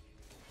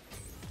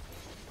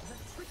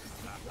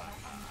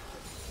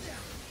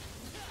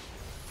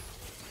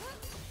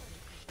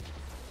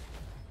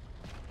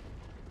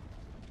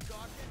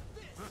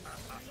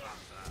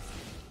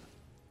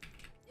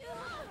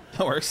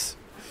 That works.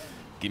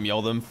 Give me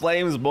all them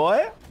flames,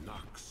 boy.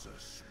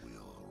 Noxus will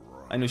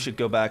run. I knew she'd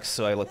go back,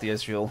 so I let the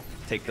Ezreal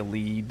take the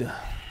lead.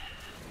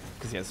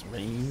 Because he has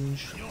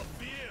range.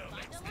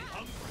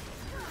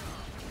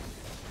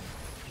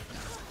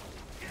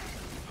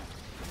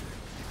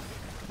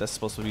 That's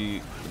supposed to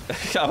be...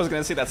 I was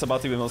gonna say that's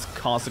about to be the most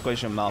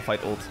consequential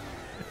Malphite ult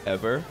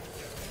ever.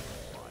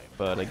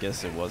 But I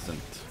guess it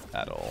wasn't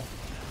at all.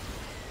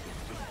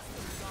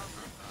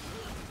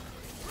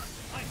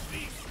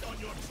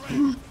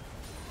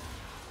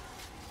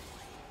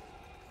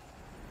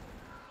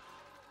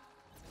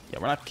 Yeah,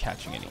 we're not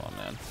catching anyone,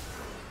 man.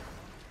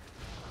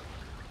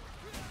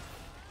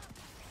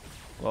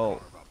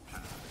 Well,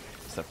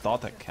 it's the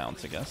thought that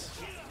counts, I guess.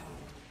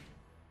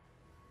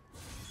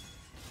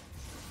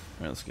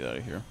 Alright, let's get out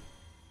of here.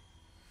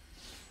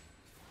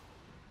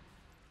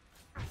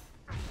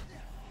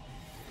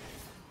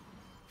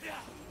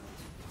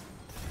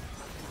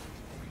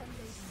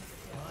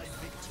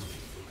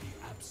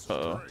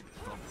 Uh-oh.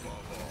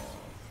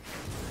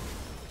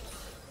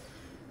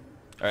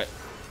 Alright,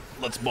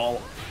 let's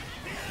ball.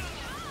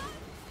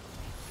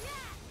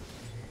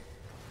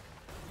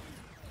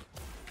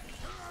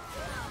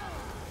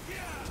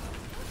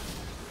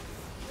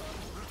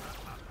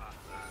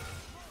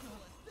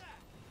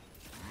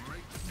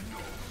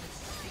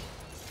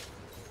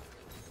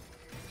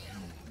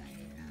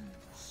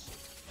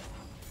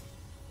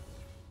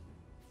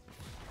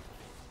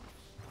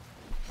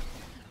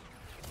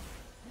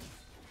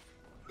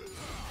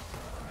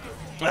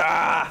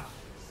 Ah!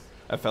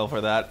 I fell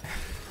for that.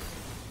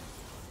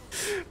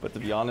 But to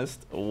be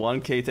honest,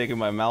 1k taking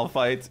my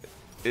Malphite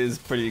is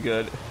pretty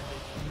good.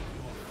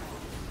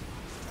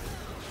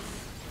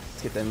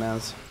 Let's get that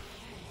mouse.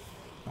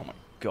 Oh my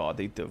god,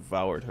 they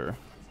devoured her.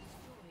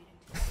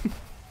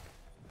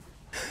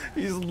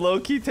 He's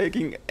low-key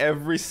taking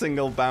every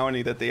single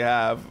bounty that they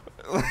have.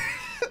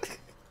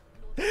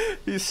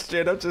 He's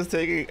straight up just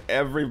taking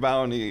every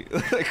bounty.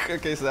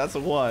 Okay, so that's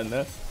one.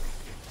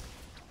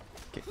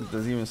 Okay,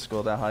 doesn't even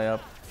scroll that high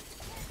up.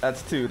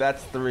 That's 2,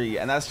 that's 3,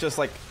 and that's just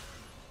like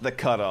the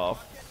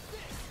cutoff.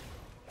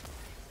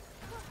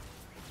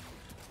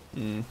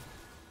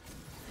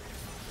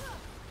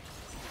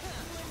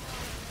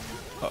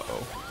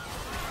 Uh-oh.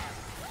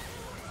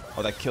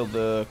 Oh, that killed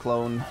the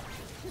clone.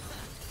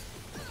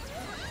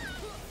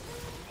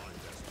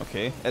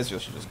 Okay, Ezreal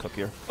should just cook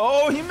here.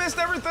 Oh, he missed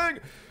everything!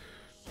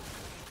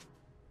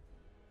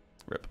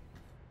 Rip.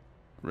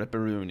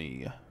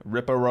 Ripperoonie.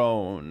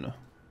 Ripperone.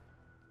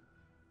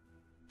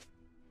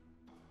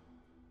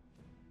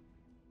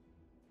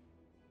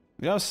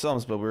 We have some,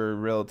 but we're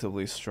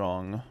relatively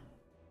strong.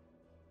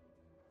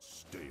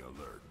 Stay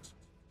alert.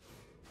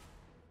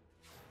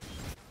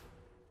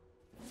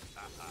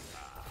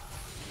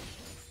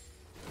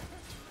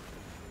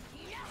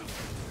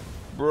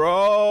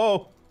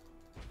 Bro!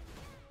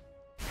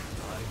 I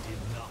did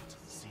not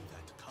see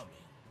that coming.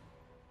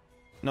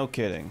 No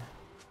kidding.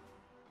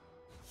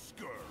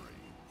 Scurry,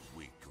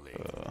 weakling.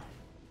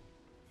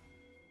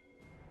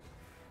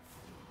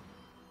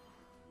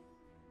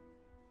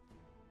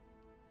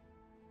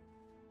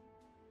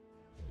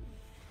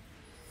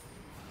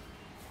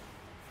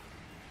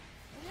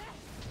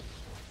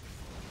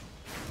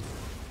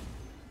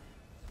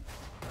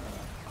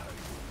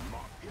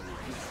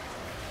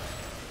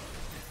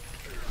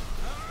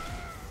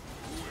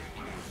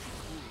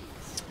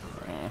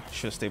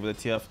 Should have stayed with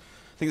the TF.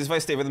 I think if I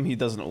stay with him, he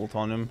doesn't ult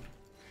on him.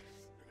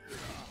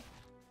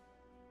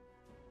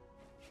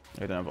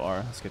 I don't have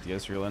R. Let's get the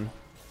Ezreal in.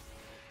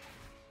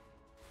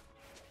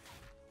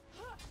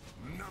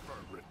 Never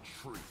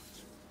retreat.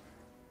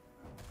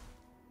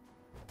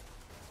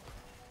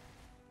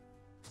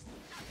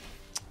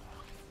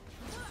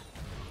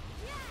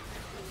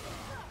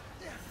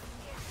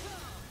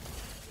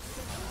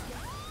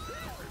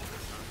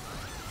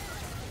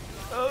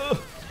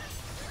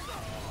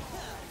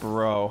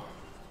 Bro.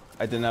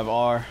 I didn't have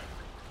R.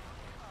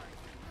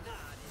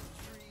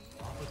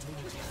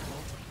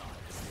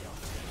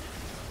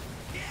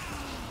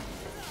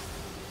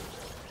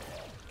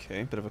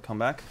 Okay, bit of a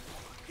comeback.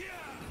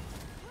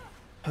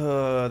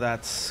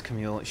 That's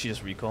Camille. She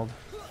just recalled.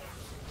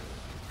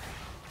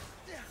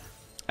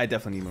 I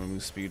definitely need more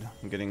move speed.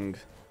 I'm getting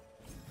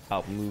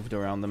out-moved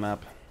around the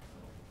map.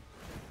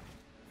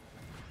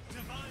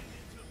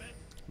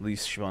 At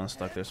least Siobhan's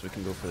stuck there, so we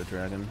can go for the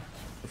dragon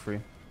for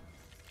free.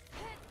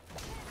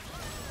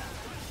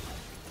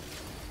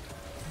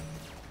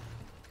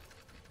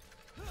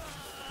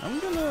 I'm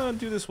gonna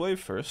do this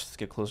wave first,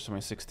 get closer to my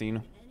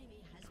 16.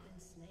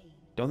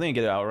 Don't think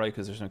I get it outright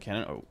because there's no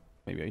cannon. Oh,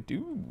 maybe I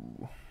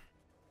do.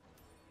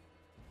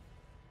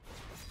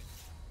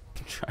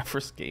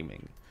 Triforce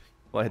Gaming.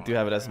 Well, I do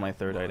have it as my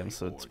third item,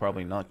 so it's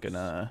probably not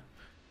gonna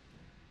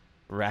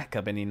rack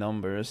up any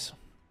numbers.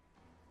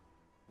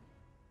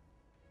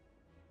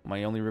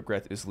 My only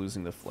regret is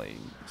losing the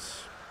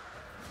flames.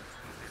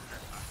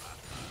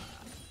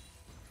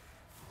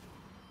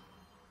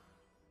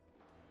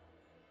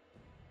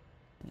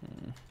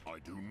 I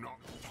do not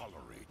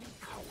tolerate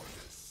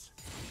cowardice.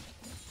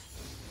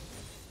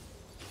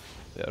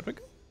 There we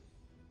go.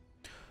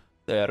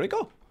 There we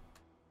go.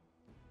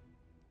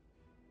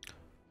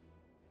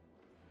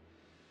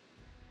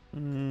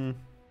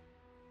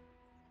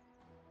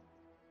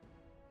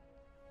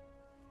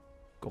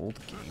 Gold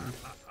game.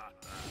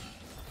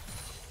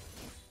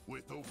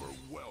 With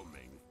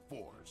overwhelming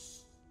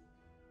force.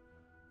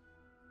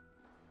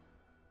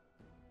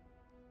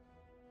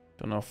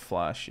 Don't know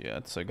flash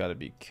yet, so I gotta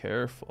be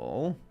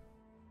careful.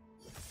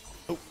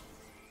 Oh.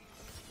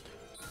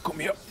 Come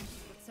here.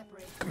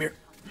 Come here.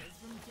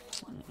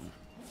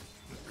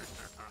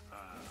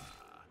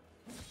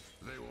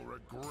 They will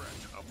regret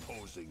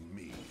opposing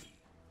me.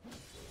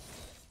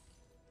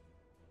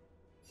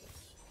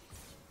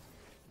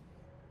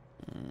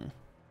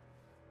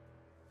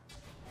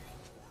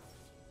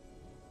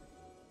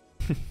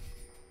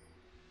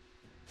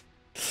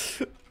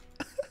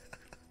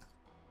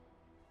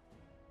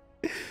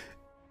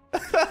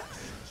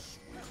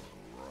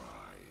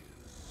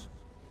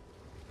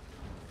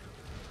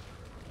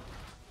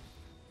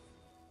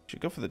 Should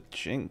go for the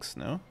Jinx,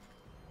 no?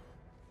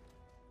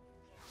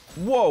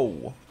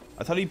 Whoa!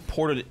 I thought he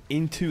ported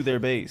into their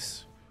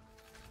base.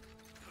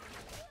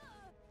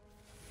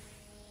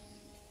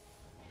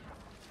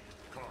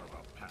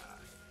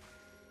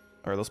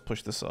 Alright, let's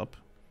push this up.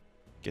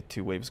 Get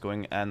 2 waves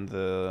going and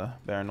the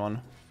Baron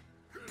one.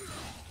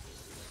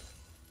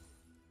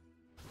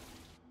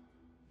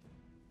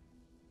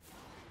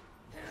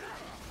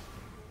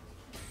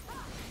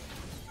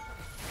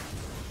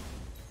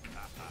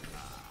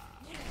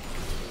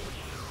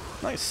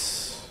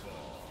 Nice.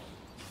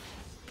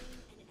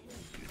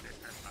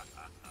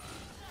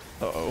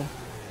 Uh-oh.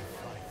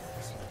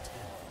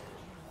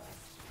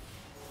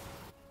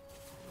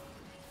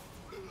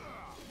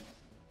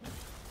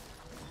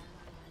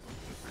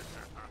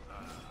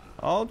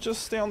 I'll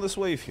just stay on this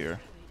wave here.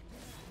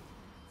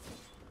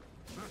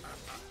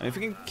 And if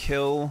we can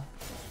kill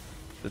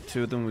the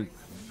 2 of them, we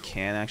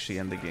can actually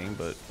end the game,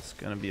 but it's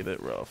gonna be a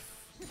bit rough.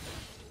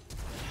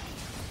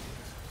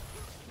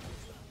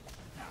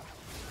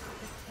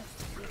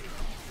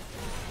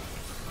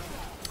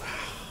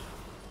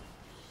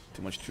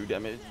 Too much true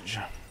damage.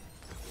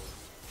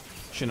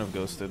 Shouldn't have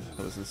ghosted.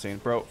 That was insane.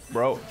 Bro.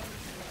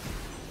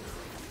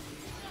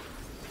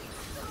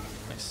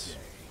 Nice.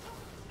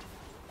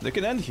 They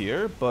can end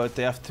here, but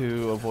they have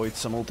to avoid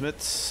some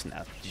ultimates.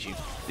 Nah,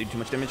 GG. Did too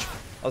much damage.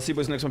 I'll see you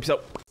boys next one. Peace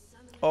out.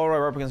 Alright,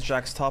 we're up against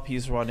Jack's top.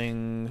 He's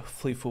running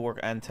Fleet Footwork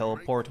and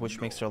Teleport, which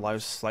makes their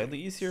lives slightly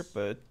easier,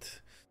 but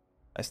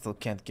I still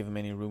can't give him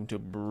any room to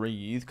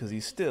breathe because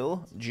he's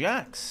still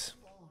Jax.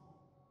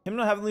 Him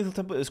not having lethal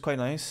tempo is quite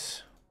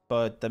nice,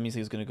 but that means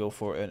he's going to go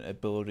for an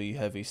ability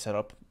heavy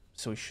setup,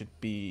 so we should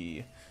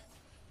be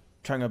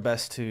trying our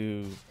best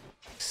to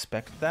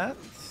expect that.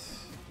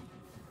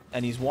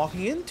 And he's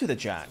walking into the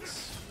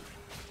Jax.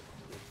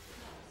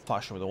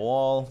 Flash over the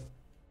wall.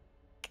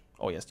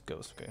 Oh, yes,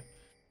 ghost, okay.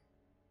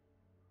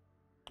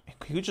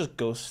 He could just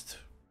ghost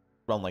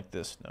run like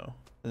this, no.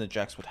 Then the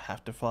Jax would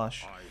have to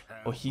flash.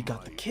 Oh, he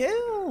got the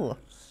kill!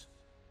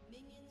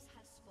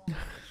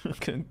 I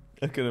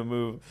couldn't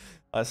move.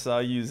 I saw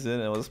you in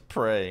and I was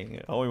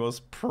praying. I was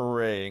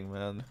praying,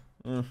 man.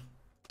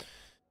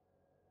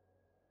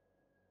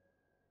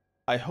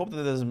 I hope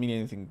that doesn't mean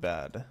anything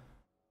bad.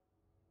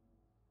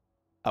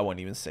 I won't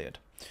even say it.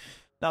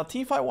 Now,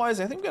 teamfight wise,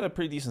 I think we got a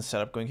pretty decent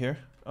setup going here.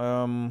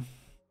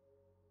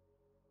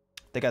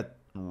 They got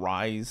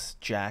Ryze,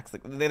 Jax.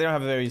 Like, they don't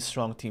have a very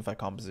strong teamfight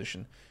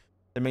composition.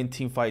 Their main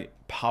teamfight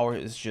power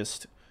is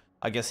just,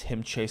 I guess,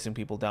 him chasing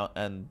people down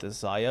and the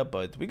Xayah,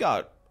 but we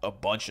got a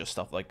bunch of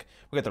stuff. Like,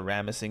 we got the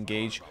Rammus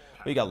engage,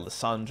 we got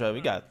Lissandra,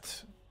 we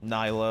got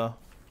Nyla.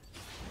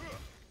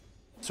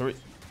 So we're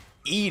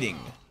eating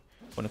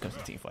when it comes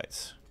to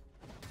teamfights.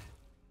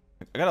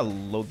 I gotta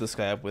load this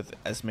guy up with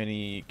as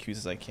many Qs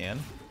as I can.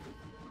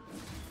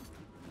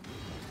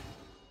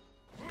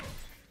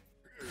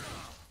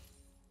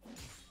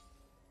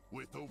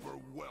 With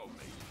overwhelming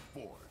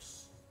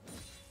force.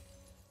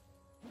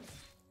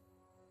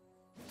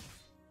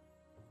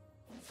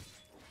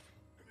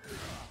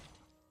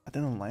 I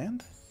didn't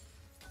land?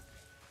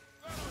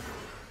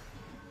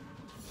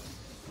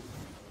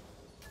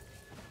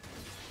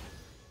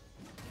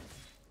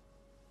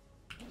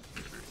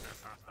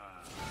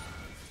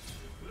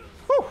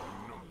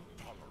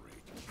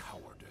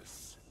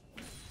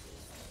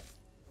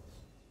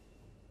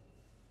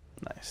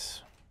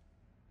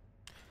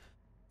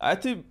 I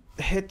had to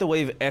hit the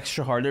wave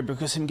extra harder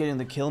because him getting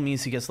the kill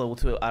means he gets level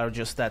 2 out of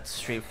just that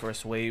straight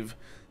first wave.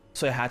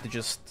 So I had to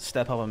just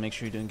step up and make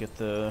sure he didn't get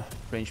the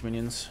range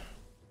minions.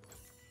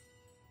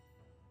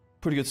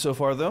 Pretty good so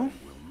far though.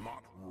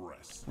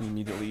 We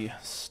immediately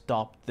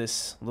stopped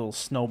this little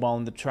snowball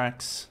in the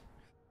tracks.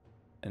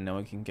 And now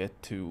we can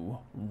get to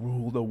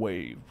rule the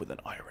wave with an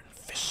iron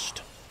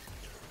fist.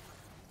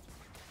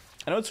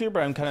 I know it's weird,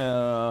 but I'm kind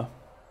of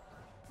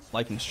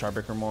liking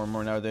Starbreaker more and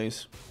more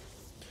nowadays.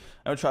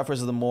 I know Triforce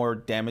is the more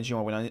damaging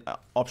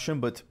option,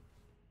 but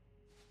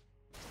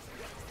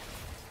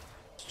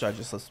Strat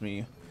just lets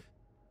me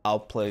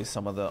outplay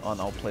some of the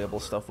unoutplayable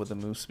stuff with the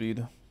move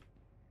speed.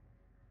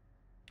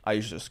 I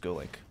usually just go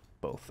like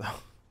both though.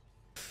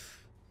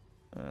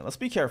 Let's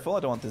be careful. I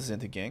don't want this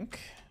into gank.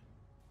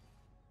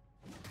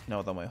 No,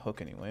 without my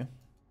hook anyway.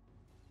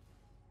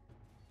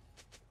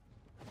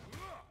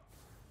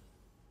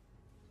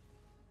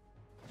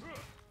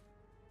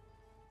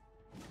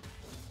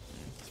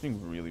 It's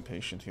being really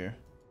patient here.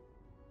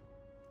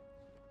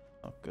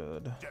 Not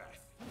good.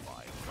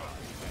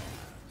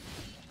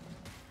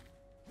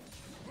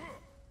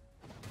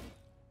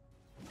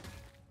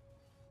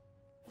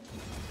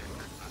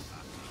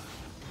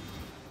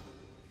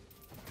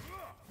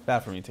 Bad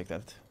for me to take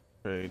that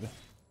trade.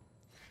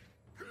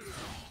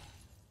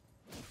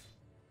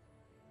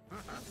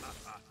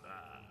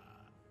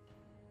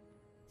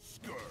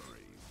 Scurry,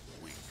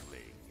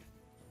 weakling.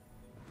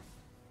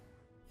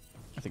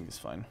 I think he's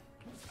fine.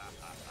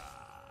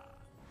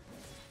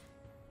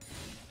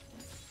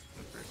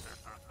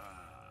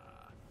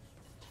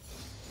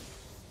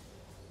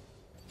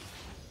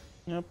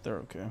 Yep, they're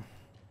okay.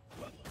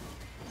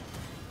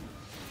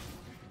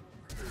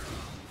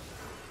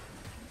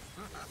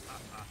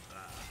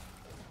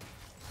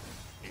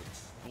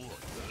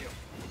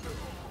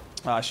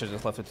 I should have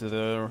just left it to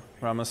the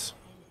Rammus.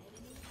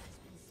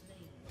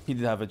 He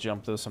did have a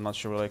jump though, so I'm not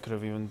sure what I could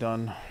have even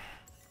done.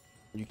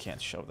 You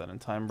can't shove that in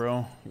time,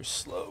 bro. You're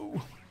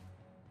slow.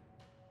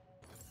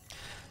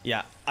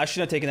 Yeah, I should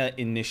have taken that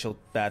initial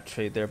bad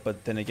trade there,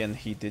 but then again,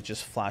 he did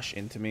just flash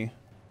into me.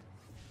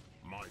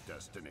 My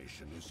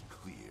destination is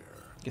clear.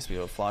 Guess we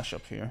have a flash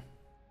up here.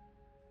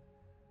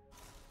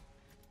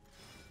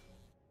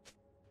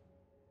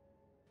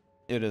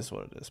 It is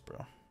what it is,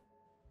 bro.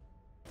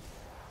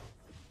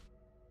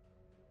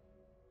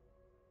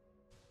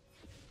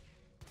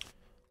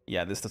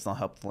 Yeah, this does not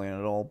help the lane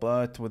at all,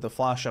 but with the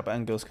flash up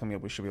and ghost coming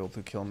up, we should be able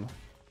to kill him.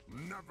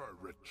 Never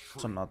retreat.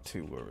 So I'm not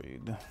too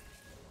worried.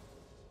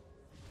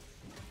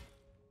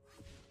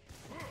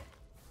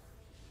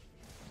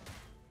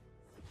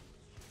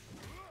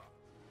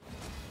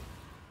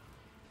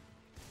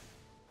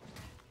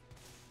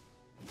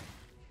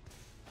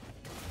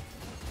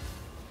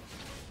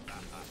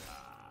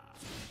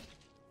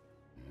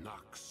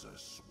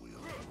 Noxus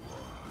will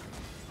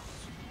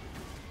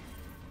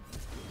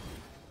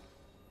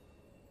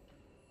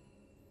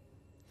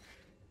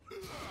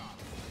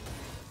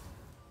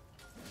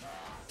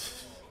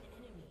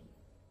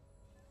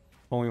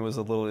Homie was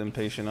a little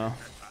impatient, huh?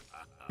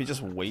 If he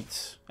just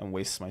waits and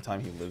wastes my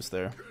time, he lives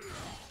there. They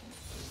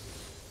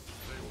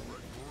will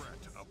regret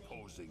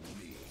opposing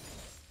me.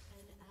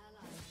 An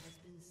ally has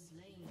been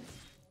slain.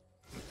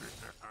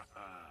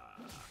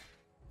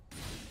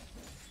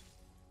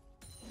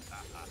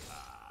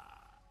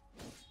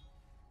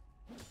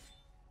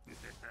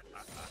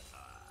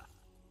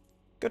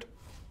 Good.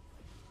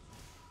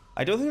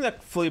 I don't think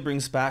that fully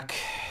brings back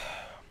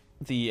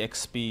the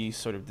XP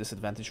sort of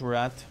disadvantage we're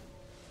at.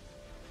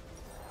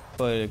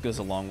 But it goes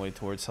a long way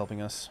towards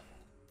helping us.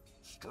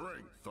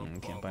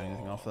 Can't buy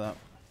anything off of that.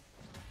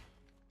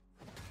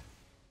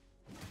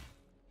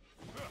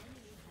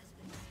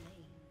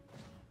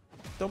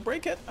 Don't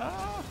break it!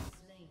 Ah!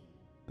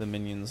 The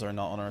minions are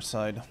not on our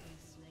side.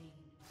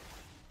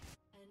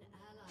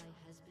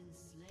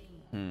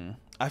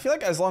 I feel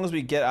like as long as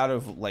we get out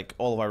of like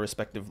all of our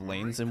respective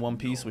lanes in one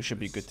piece, we should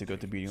be good to go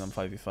to beating them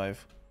 5v5.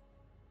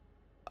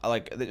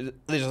 They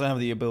just don't have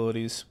the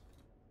abilities.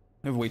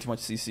 They have way too much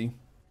CC.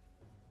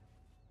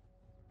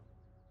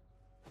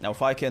 Now,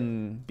 if I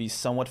can be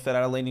somewhat fed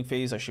out of laning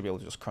phase, I should be able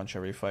to just crunch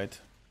every fight.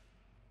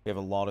 We have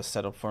a lot of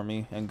setup for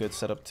me, and good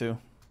setup too.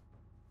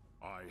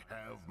 I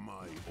have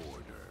my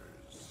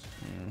orders.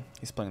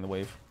 He's playing the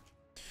wave.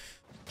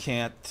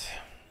 Can't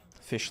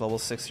fish level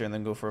 6 here and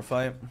then go for a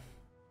fight.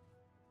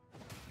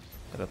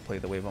 Gotta play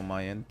the wave on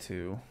my end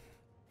too.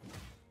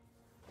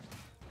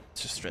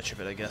 Let's just stretch a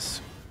bit, I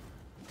guess.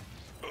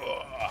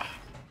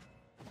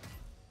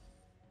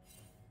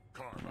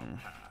 Karma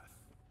path.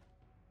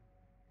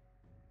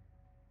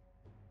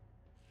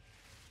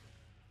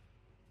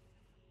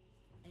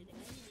 An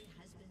enemy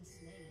has been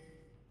slain.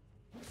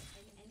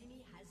 An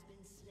enemy has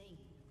been slain.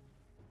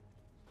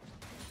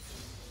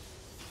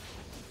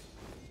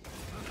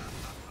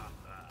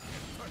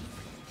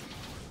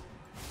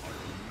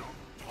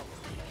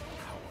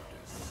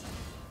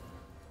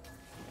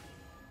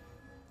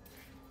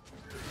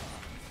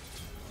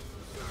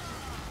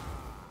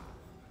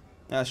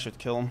 That should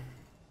kill him.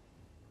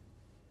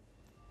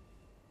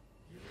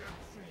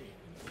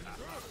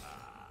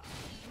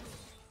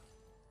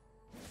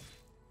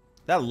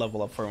 That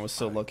level up for him was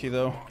so lucky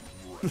though.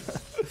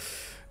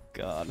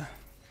 God.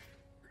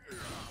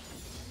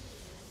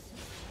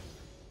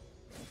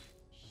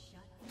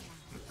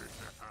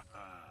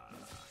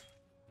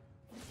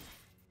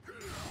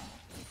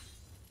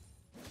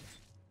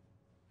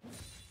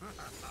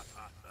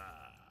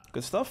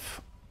 Good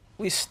stuff.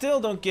 We still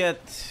don't get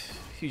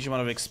a huge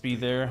amount of XP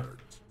there.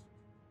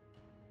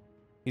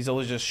 He's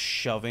always just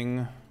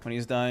shoving when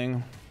he's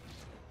dying.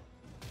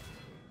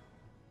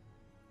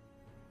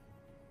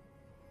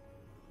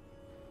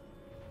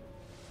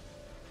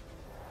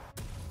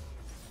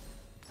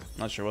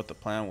 Not sure what the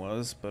plan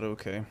was, but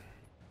okay.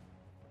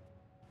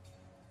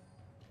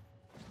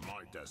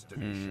 My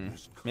destination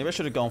is Maybe I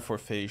should have gone for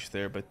Phage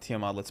there, but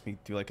Tiamat lets me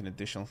do like an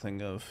additional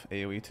thing of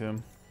AoE to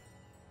him.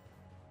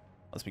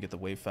 Lets me get the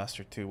wave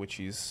faster too, which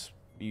he's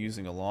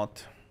using a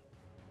lot.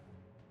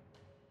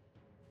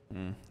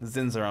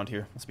 Zin's around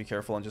here. Let's be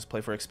careful and just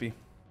play for XP.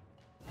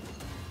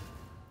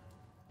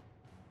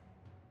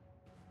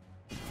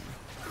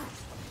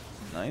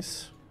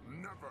 Nice.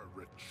 never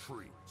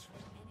retreat.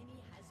 Enemy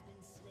has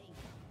been slain.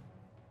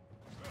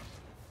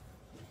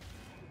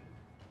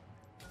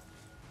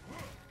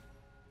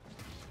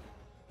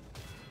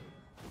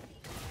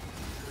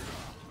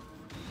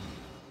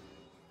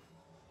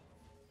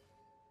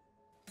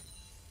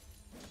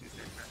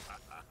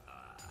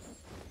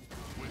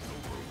 With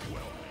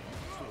overwhelming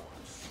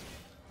force.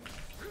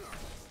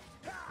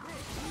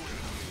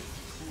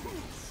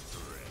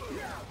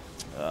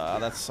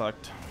 That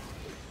sucked.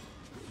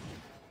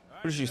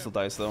 Pretty sure he still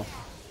dies though.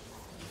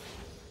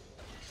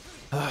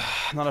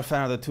 Not a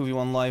fan of the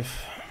 2v1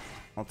 life.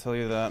 I'll tell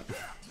you that.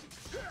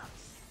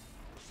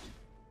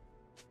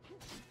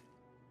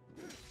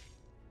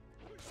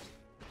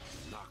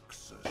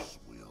 Noxus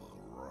will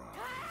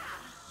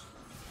rise.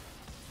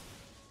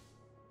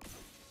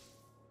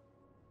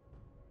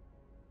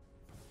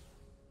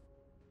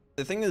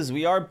 The thing is,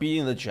 we are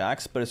beating the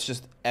Jax, but it's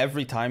just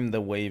every time the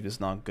wave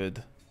is not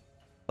good.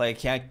 Like, I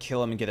can't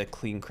kill him and get a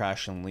clean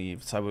crash and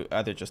leave. So I would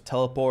either just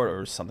teleport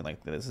or something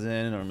like this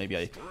in, or maybe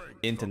I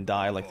int and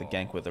die like the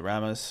gank with the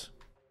Rammus.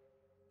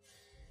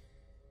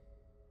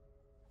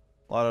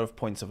 A lot of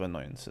points of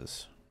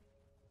annoyances.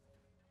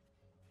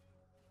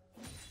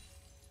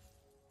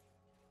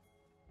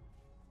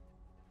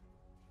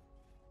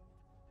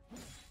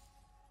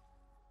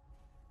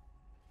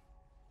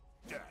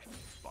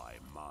 Death by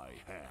my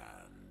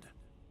hand.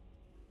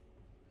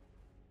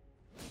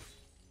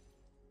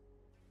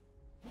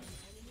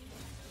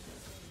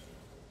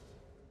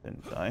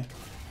 Didn't die.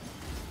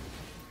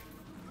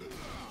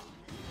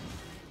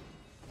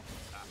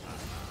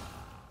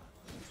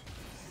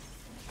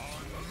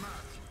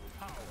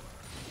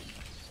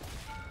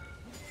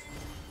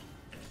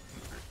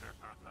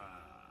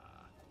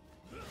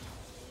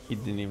 He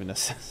didn't even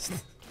assist.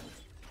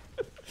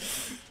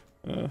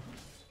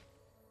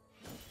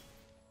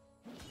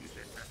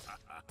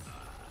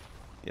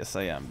 Yes,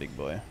 I am, big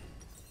boy.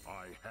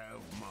 I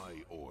have my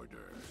orders.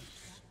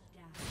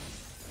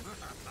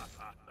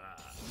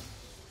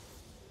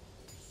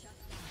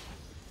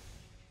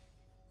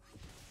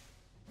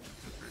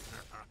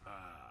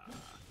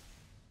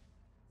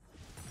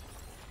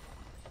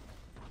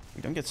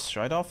 We don't get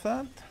stride off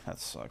that? That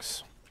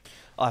sucks.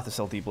 I'll have to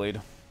sell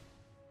D-Blade.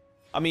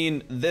 I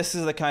mean, this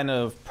is the kind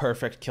of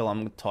perfect kill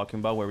I'm talking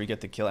about, where we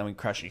get the kill and we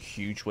crash a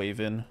huge wave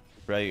in,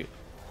 right?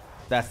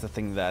 That's the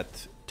thing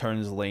that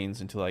turns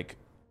lanes into, like,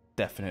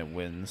 definite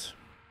wins.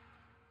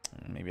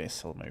 Maybe I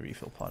sell my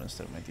refill pot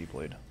instead of my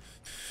D-Blade.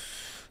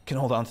 Can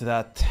hold on to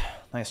that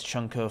nice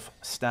chunk of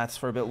stats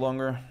for a bit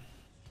longer.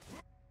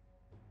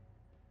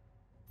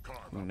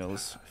 Who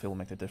knows if it'll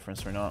make the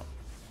difference or not.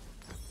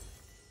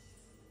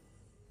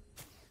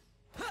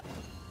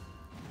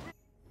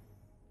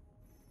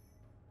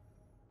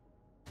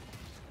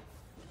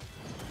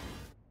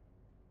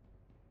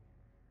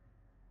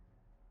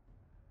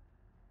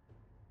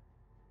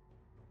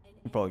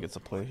 He probably gets a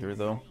play here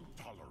though.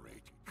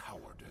 Tolerate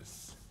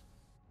cowardice.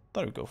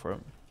 Thought I'd go for it.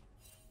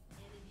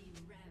 Enemy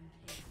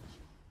rampage.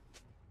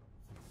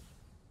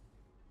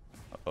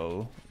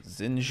 Uh-oh.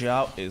 Xin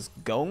Zhao is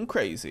going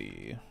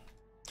crazy.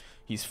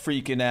 He's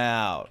freaking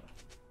out.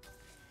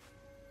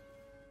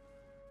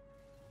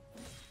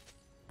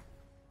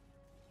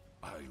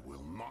 I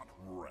will not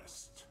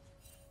rest.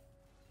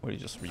 What did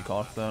you just recall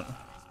off that?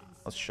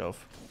 Let's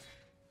shove.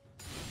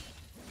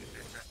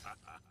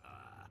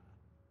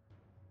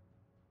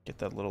 Get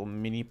that little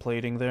mini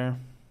plating there.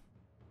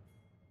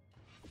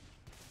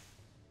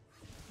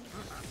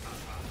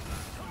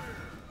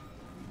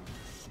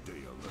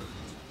 Stay alert.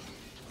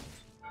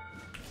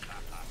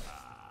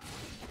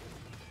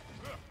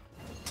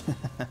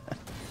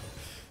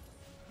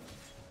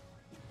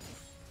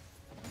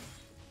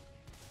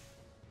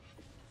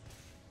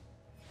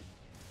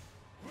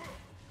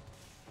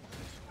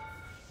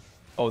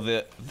 Oh,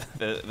 the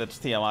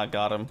Tiamat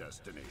got him.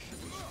 Destination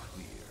is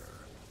clear.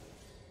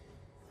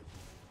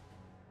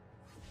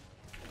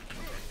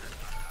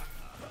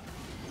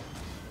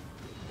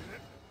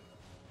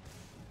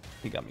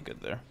 He got me good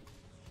there.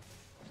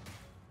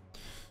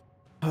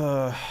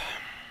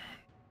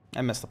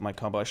 I messed up my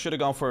combo. I should have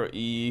gone for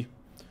E,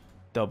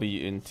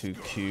 W into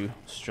Q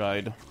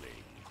stride.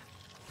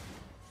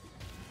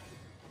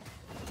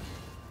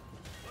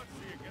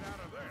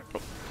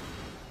 Oh.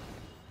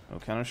 No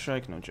counter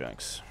strike, no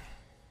jacks.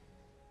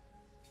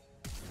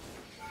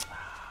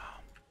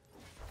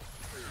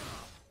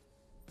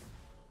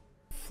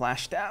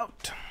 Flashed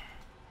out.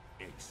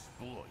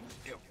 Exploit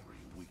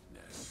every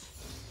weakness.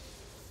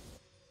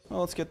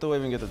 Well, let's get the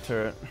wave and get the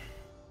turret.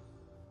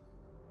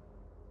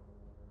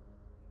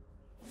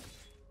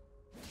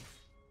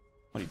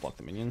 What, do you block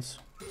the minions?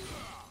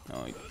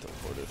 Oh, he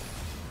teleported.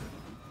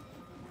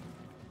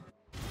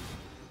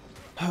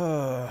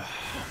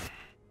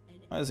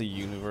 Why does the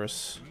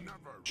universe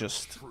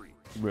just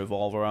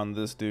revolve around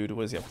this dude?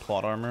 What does he have,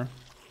 plot armor?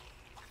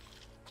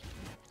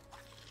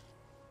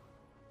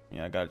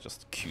 Yeah, I gotta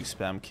just Q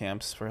spam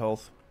camps for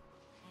health.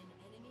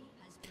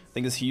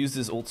 Thing is, he used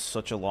his ult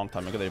such a long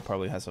time ago that he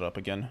probably has it up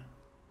again.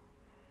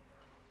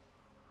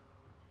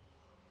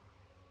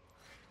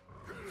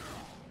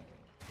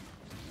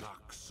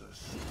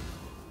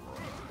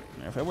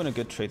 Yeah, if I win a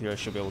good trade here, I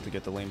should be able to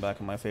get the lane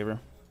back in my favor.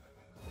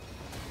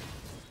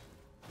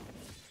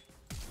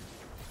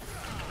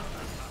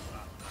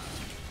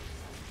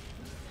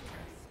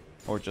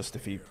 Or just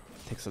if he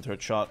takes a third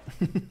shot.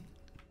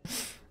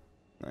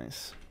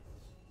 Nice.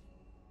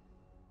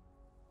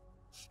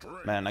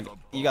 Man,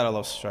 you gotta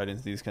love stride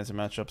into these kinds of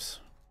matchups.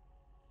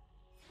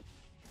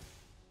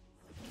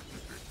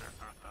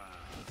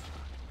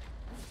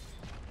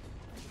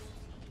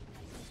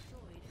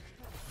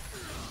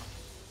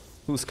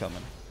 Who's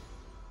coming?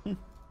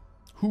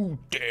 Who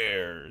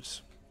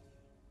dares?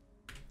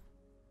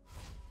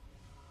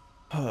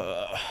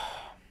 Might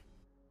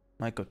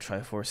go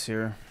Triforce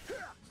here.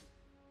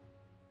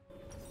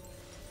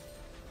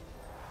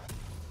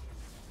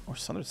 Or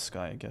Sundered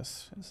Sky, I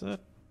guess. Is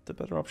that the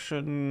better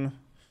option?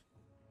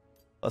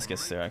 Let's get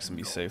Aatrox and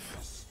be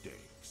safe.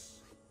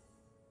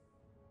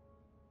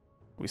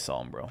 We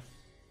saw him, bro.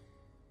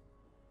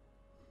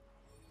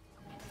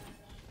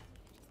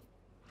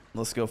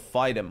 Let's go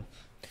fight him.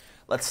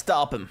 Let's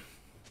stop him.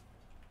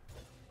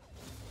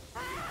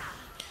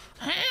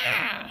 I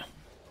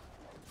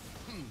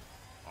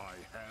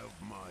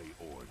have my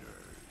orders.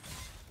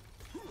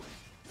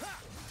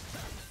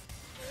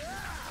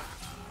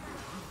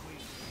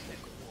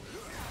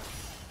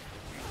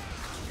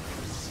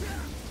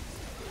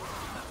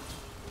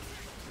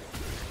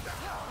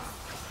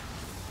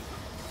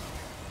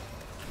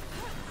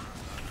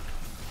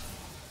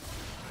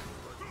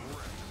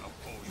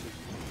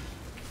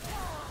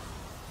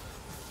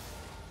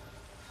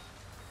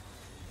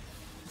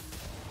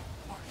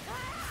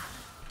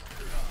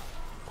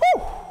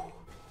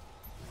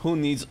 Who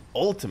needs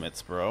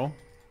ultimates, bro?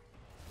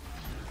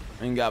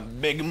 And got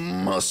big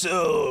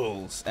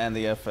muscles and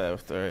the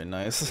FF. Alright,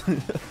 nice.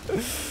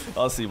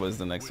 I'll see what's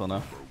the next one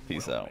now.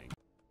 Peace out.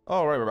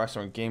 Alright, we're back to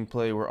our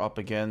gameplay. We're up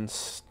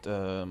against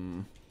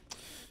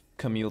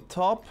Camille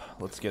top.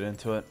 Let's get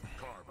into it.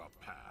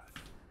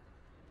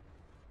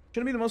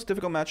 Shouldn't be the most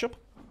difficult matchup.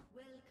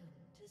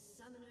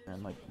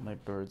 And my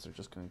birds are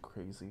just going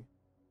crazy.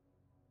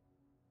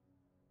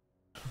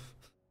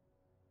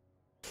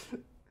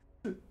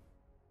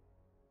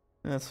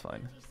 That's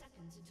fine.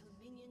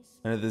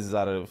 I know this is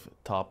out of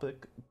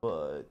topic,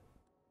 but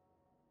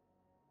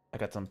I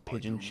got some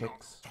pigeon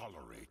chicks,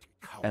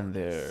 and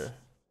they're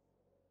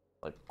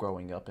like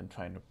growing up and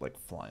trying to like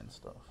fly and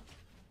stuff.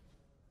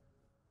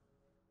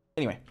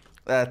 Anyway,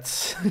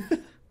 that's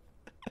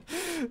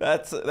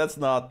that's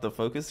not the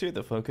focus here.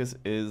 The focus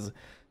is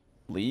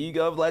League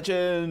of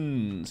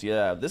Legends.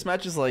 Yeah, this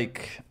match is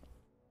like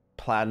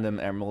Platinum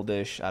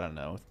Emeraldish. I don't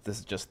know. This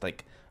is just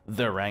like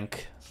the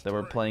rank that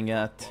we're playing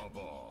at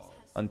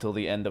until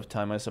the end of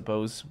time, I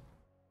suppose.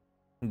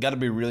 Gotta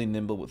be really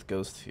nimble with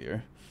Ghost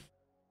here.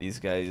 These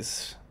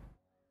guys,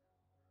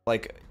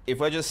 like,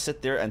 if I just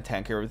sit there and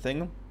tank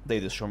everything,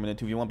 they destroy me in a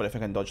 2v1, but if I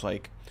can dodge,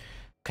 like,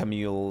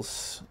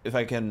 Camille's, if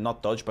I can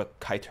not dodge, but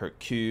kite her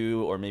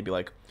Q, or maybe,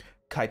 like,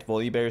 kite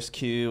Volibear's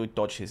Q,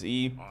 dodge his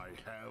E,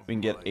 we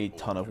can get a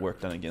ton of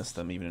work done against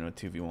them, even in a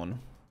 2v1.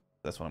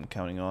 That's what I'm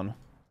counting on.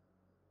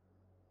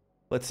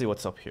 Let's see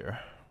what's up here.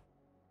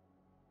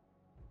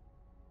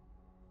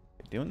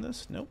 Doing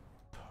this? Nope.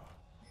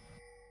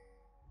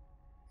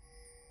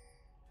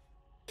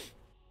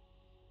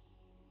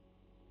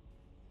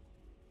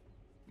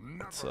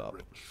 What's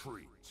up?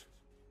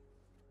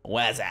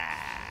 What's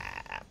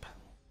up?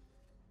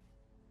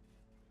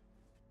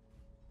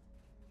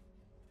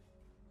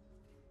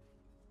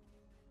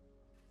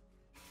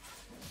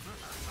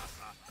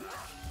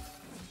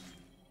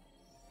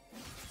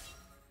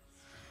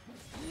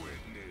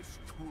 Witness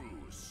true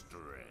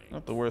strength.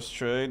 Not the worst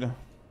trade.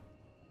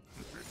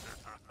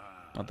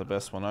 Not the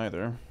best one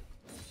either.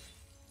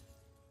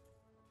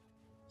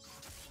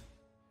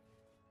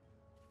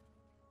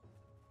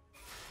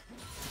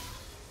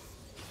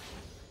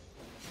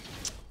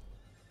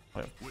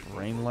 What a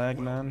brain lag,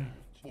 man.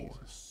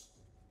 Jesus.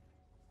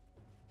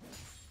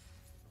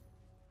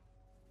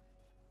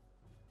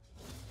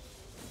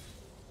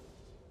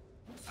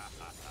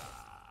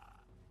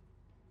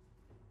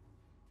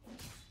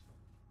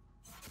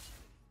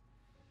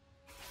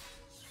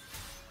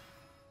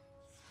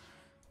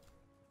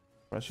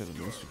 I should have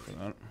been for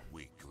that.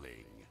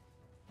 Weakling.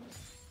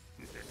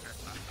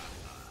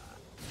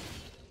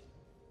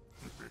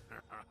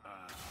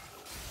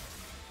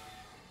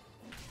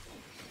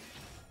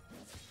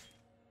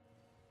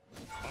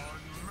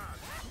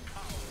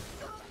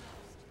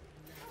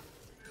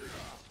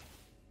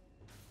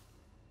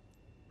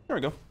 There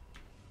we go.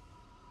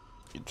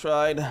 You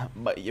tried,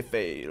 but you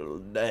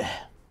failed. It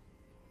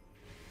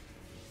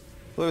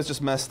was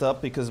just messed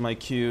up because my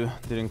Q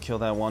didn't kill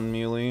that one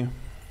melee.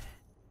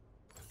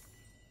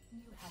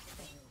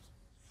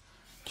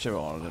 Should've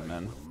wanted it,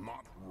 man.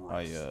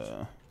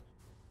 I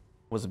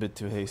was a bit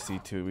too hasty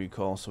to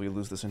recall, so we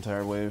lose this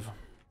entire wave.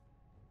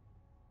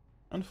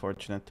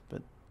 Unfortunate,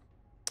 but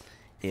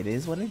it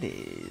is what it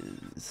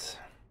is.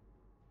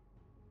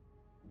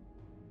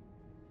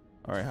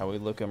 Alright, how we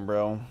looking,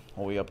 bro?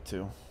 What we up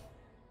to?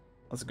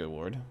 That's a good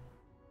ward.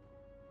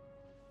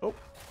 Oh.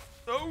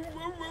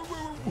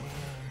 Oh.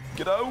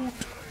 Get out!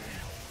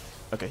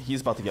 Okay,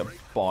 he's about to get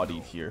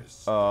bodied here.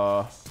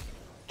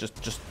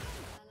 Just.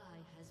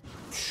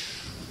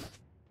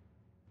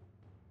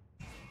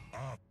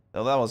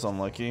 Oh, that was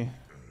unlucky.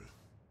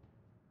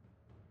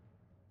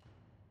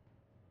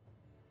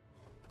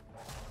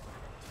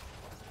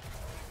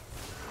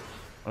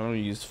 I'm gonna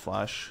use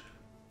flash.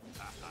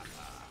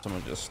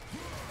 Someone just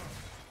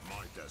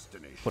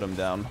put him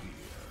down.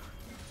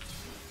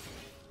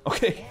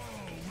 Okay.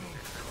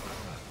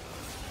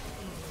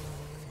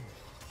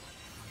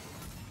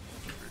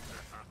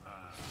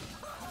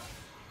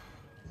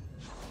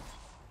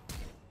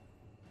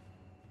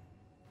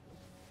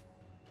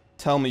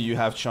 Tell me you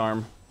have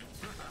charm.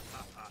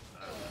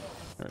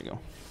 There we go.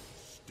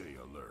 Stay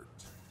alert.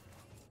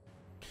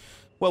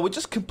 Well, we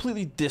just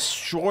completely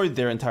destroyed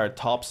their entire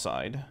top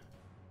side.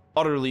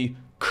 Utterly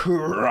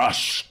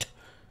crushed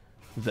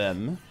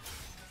them.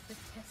 The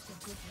test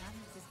of good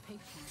manners is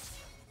patience.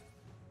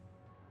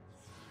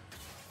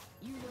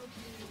 You will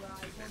be where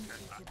I want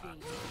you to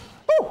be.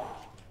 Woo!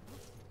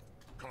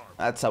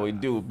 That's how we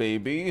do,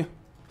 baby.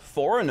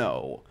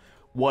 4-0.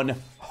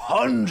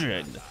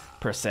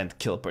 100%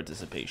 kill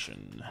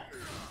participation.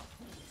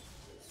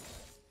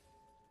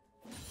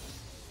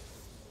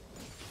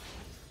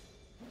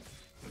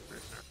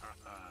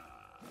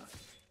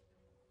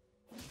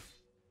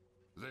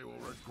 They will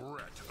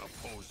regret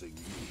opposing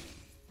me.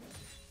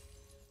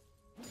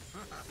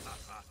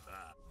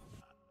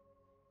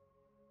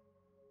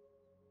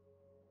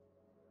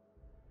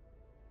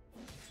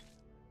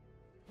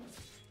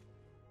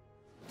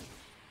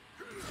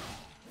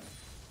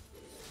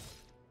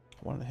 I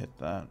wanted to hit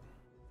that.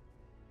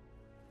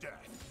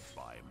 Death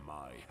by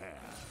my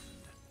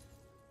hand.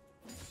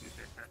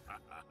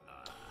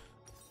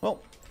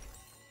 Well,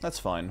 that's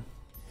fine.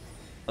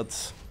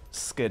 Let's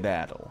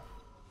skedaddle.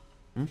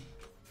 Hmm?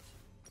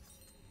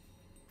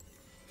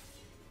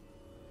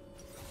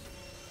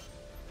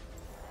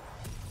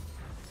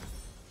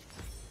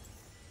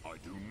 I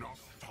do not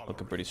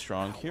Looking pretty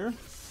strong here.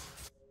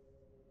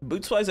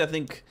 Boots wise, I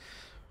think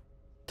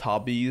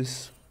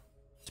Tabby's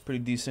is pretty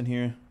decent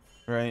here,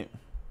 right?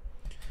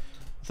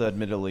 So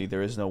admittedly,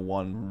 there is no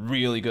one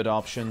really good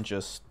option,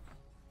 just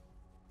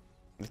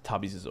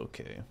Tabby's is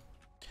okay.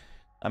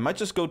 I might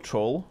just go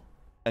troll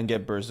and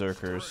get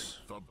berserkers,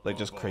 like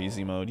just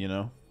crazy mode, you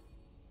know?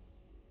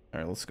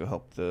 Alright, let's go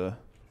help the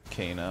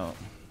Kane out.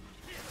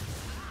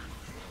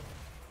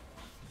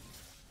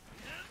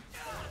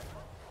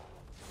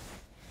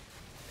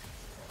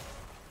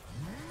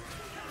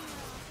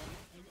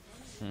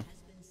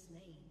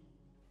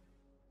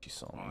 She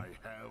saw me. I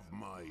have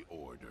my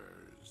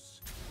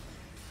orders.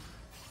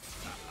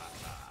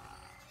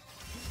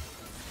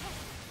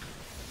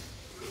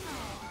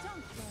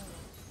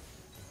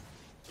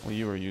 Well,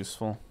 you were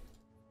useful.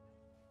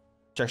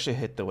 She actually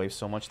hit the wave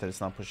so much that it's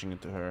not pushing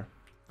into her.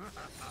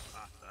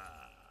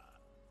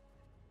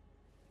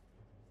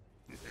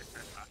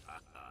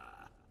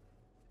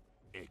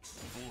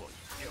 Exploit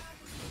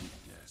every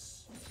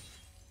weakness.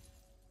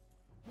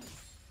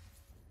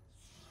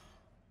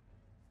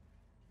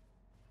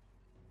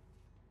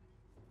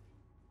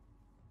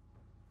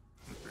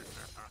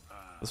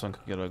 This one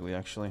could get ugly,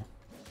 actually.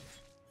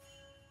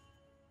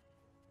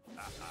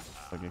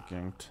 If I get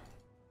ganked.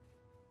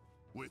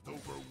 With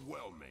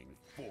overwhelming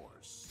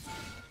force.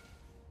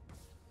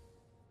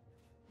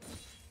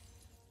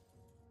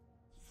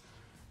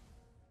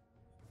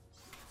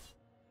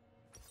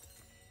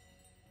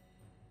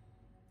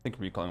 I think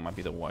recalling might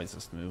be the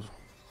wisest move.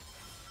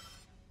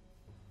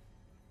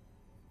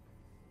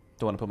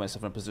 Don't want to put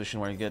myself in a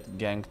position where I get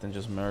ganked and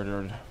just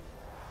murdered.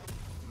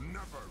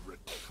 Never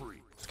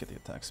retreat. Let's get the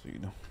attack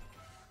speed.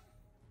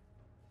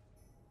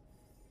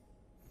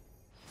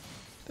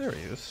 There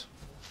he is.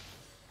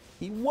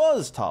 He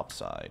was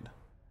topside.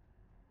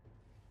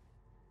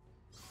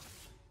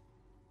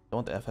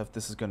 Don't FF,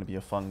 this is gonna be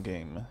a fun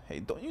game. Hey,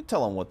 don't you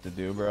tell him what to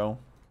do, bro.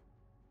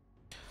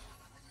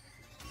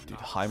 Dude,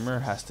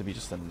 Heimer has to be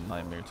just a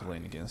nightmare to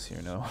lane against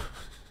here, no?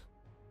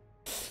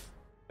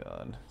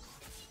 God.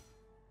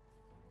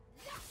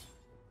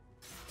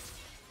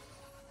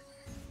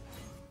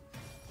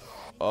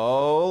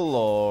 Oh,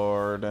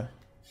 Lord.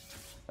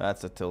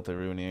 That's a tilted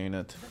Rooney, ain't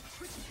it?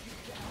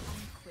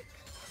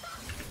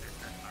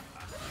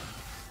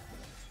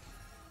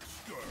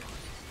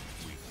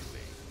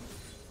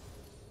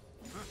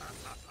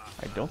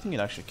 I don't think it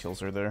actually kills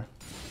her there.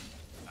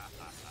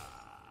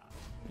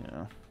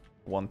 Yeah.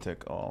 One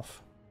tick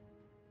off.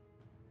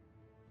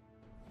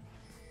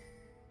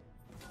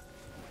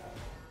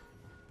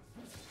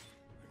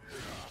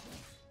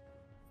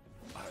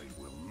 I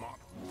will not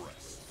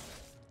rest.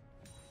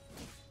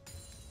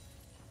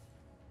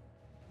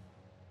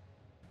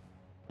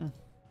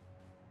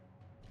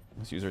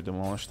 Let's use our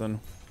demolish then.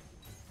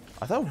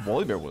 I thought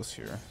Volibear was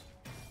here.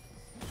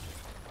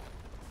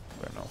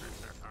 I don't know.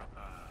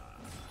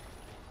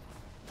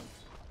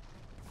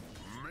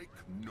 Make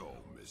no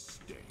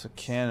mistake. So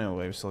cannon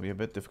wave still be a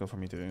bit difficult for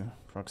me to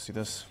proxy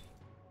this.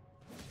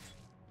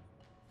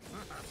 An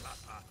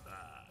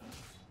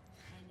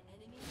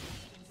enemy has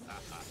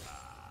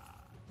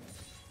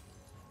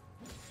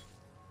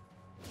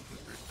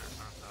been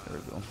slain. There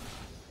we go.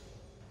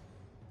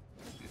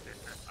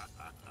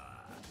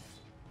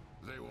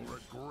 They will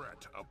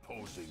regret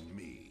opposing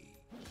me.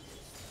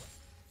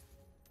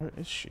 Where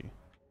is she?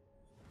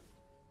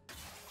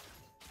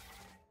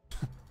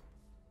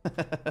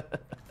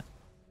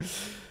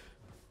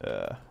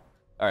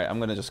 Alright, I'm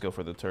gonna just go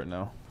for the turret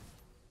now.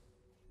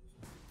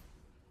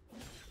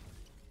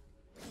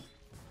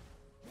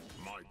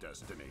 My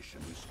destination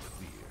is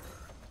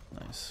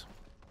clear. Nice.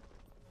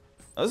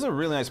 That was a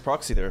really nice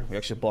proxy there. We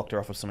actually blocked her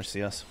off with so much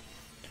CS.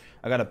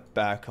 I gotta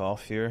back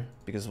off here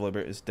because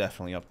Volibear is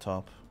definitely up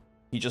top.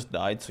 He just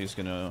died, so he's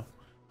gonna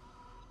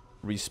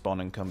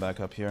respawn and come back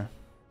up here.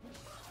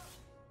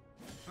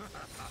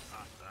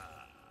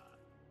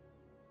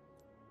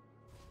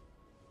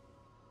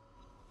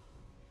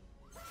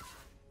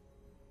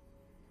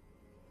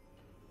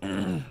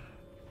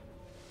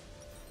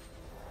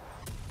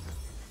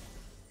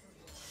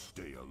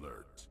 Stay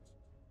alert.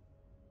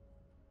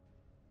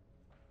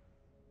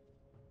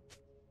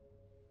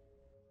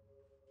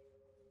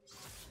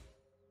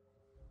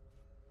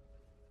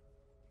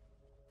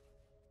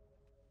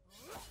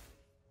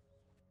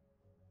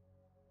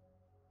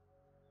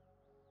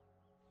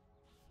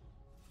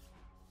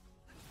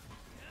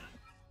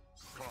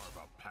 Carve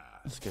a path.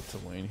 Let's get to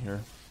lane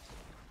here.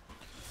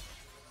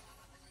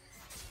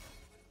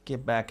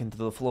 Get back into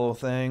the flow of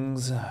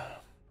things.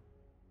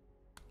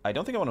 I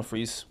don't think I want to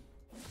freeze.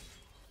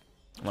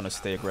 I want to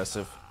stay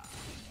aggressive.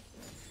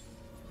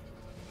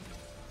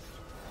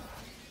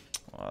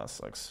 Oh, that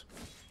sucks.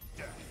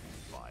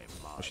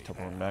 I should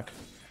teleport him back.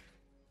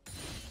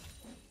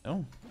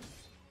 No.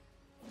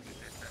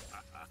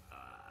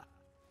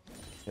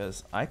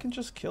 Because I can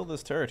just kill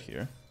this turret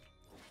here.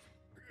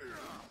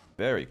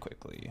 Very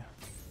quickly.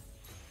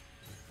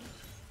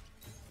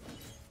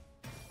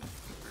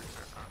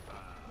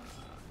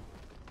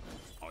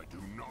 I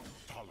do not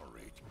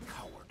tolerate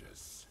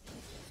cowardice.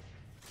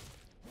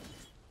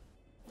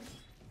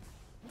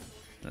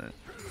 Alright. An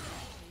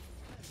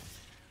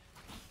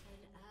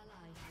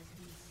ally has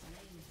been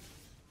slain.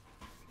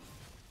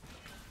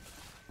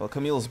 Well,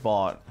 Camille's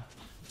bot,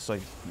 so I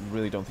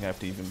really don't think I have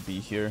to even be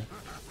here.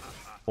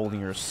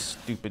 Holding her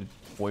stupid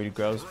void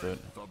grubs, but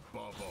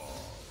Above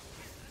all,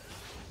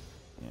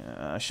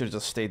 yeah, I should have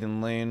just stayed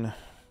in lane.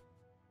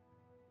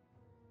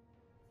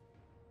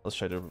 Let's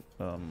try to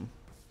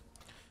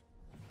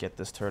get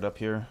this turret up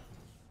here.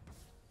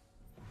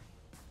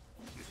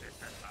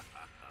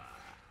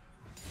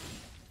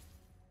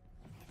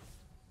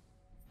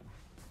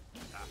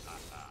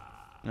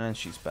 And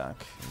she's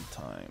back in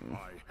time.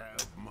 I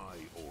have my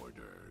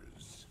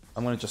orders.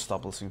 I'm gonna just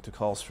stop listening to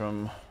calls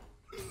from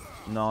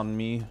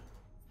non-me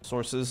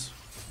sources.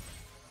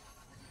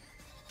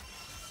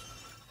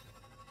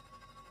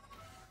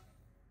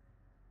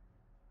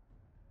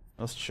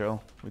 Let's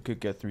chill. We could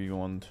get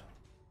 3v1'd.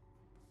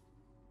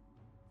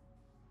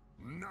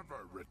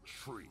 Never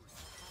retreat.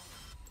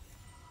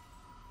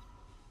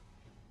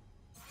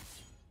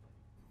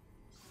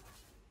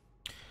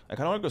 I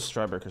kinda wanna go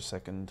Stryberker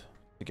second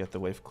to get the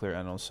wave clear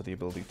and also the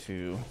ability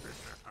to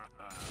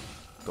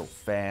go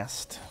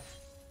fast.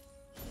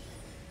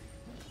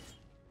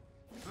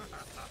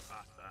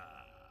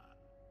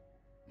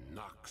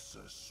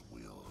 Noxus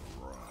will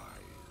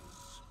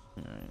rise.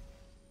 Alright.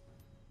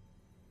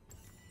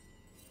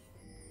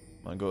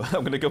 I'm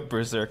gonna go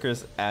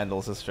Berserkers and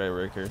also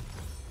Stryberker.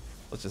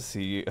 Let's just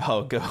see how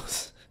it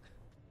goes.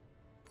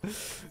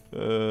 This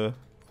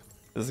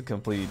is a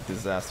complete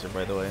disaster,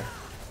 by the way.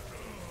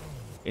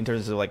 In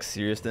terms of like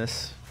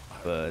seriousness,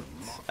 but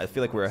I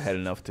feel like we're ahead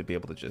enough to be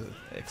able to just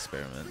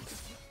experiment.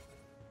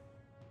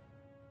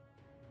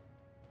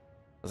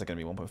 Is it gonna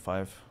be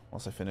 1.5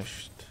 once I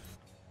finished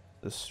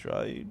the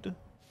stride?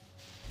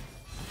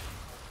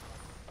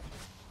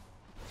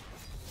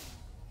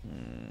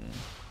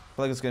 I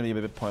feel like it's gonna be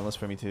a bit pointless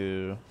for me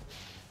to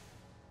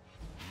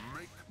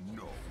Make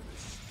no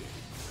mistake.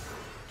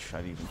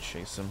 try to even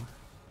chase him.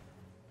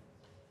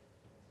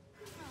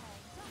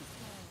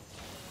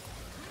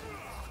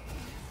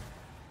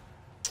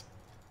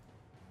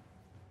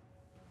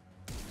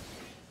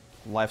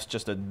 Life's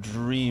just a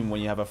dream when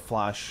you have a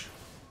flash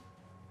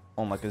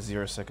on like a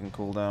 0-second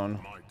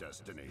cooldown. My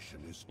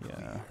destination is Yeah.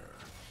 clear.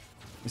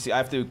 You see, I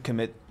have to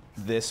commit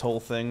this whole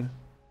thing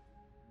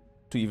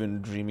to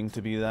even dreaming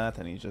to be that,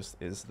 and he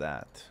just is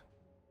that.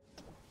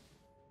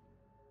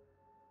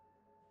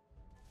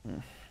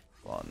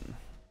 Fun.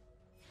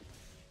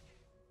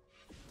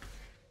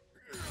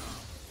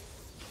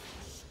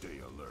 Stay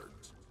alert.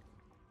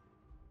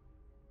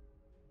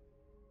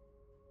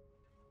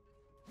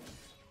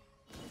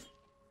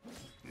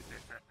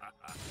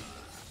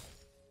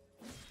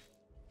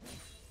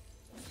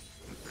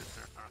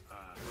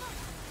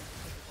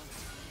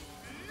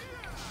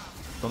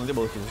 Don't think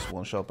able to just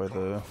one shot by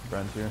the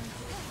brand here.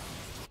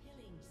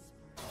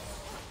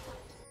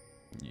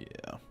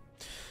 Yeah.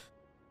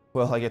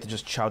 Well, I get to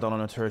just chow down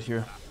on a turret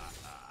here.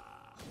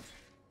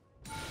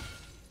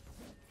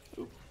 I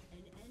do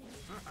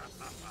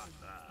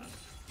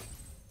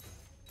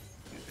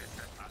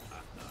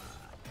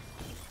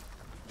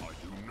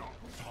not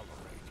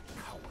tolerate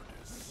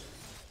cowardice.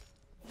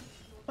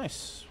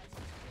 Nice.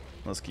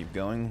 Let's keep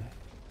going.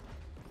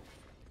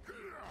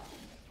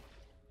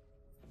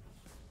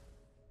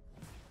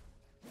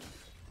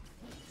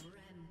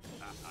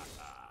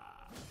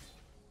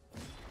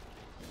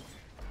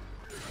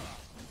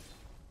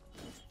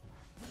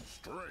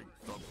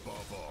 Strength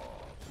above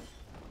all.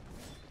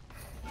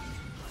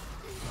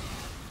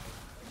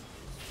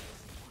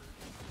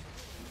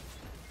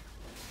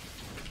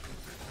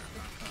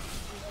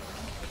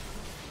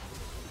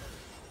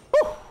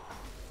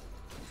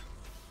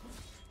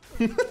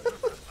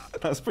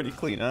 That's pretty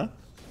clean, huh?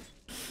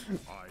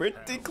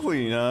 Pretty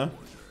clean, huh?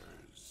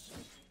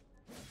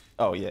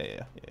 Oh,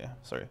 yeah.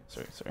 Sorry.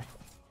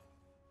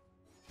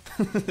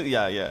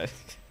 yeah.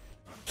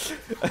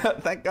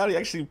 Thank God he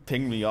actually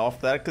pinged me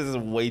off that, because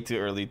it's way too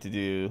early to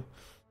do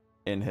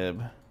inhib.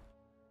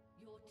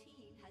 Your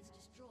team has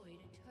destroyed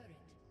a turret.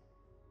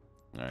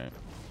 Alright.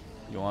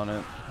 You want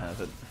it?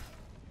 Have it.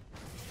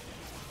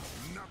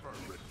 Never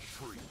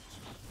retreat.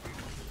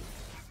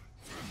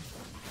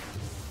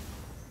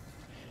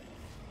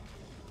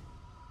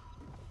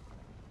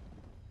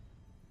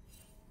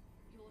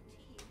 Your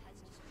team has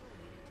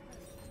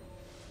destroyed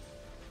a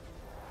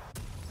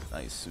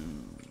turret. Nice.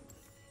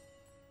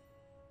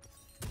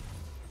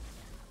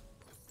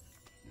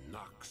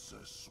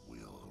 Noxus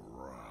will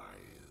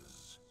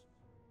rise.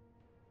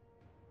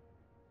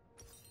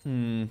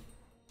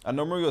 I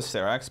normally go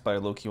Serax, but I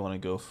low-key want to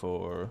go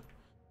for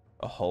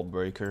a hull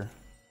breaker.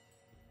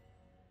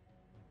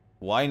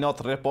 Why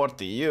not report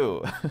to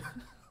you?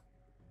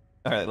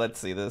 Alright, let's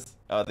see this.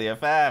 Oh, the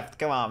FF.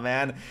 Come on,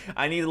 man.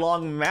 I need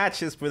long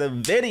matches for the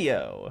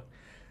video.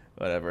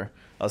 Whatever.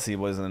 I'll see you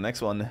boys in the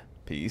next one.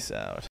 Peace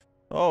out.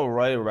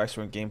 Alright, we're back to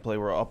gameplay.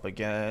 We're up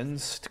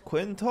against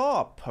Quinn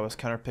top. I was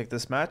counterpicked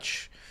this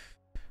match,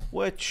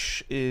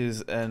 which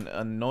is an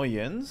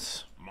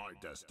annoyance. My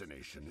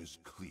destination is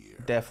clear.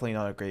 Definitely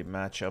not a great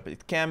matchup.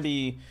 It can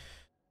be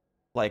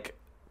like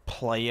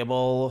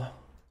playable,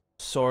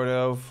 sort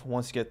of,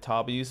 once you get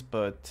Tabis,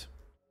 but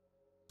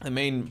the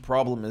main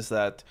problem is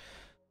that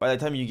by the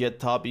time you get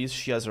Tabis,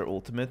 she has her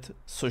ultimate,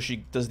 so she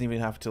doesn't even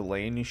have to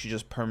lane. She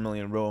just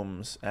permanently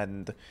roams,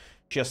 and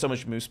she has so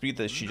much move speed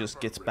that she just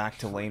gets back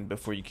to lane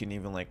before you can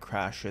even like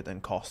crash it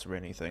and cost her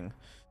anything.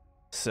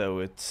 So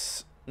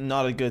it's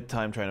not a good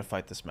time trying to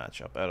fight this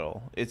matchup at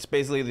all. It's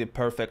basically the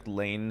perfect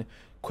lane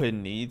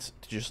Quinn needs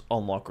to just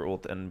unlock her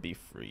ult and be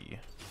free.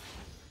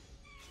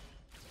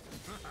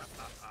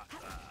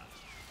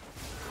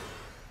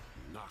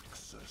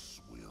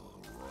 Noxus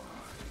will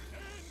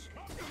rise.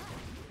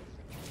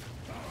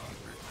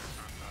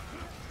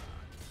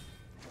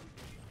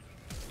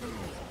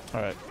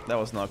 Alright, that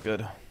was not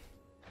good.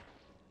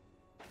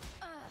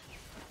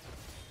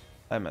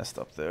 I messed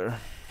up there.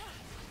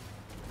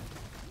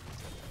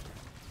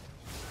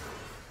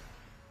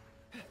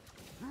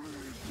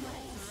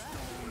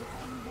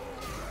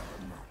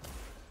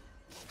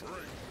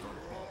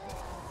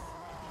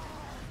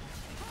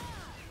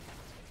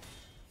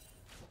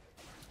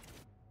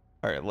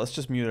 Alright, let's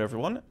just mute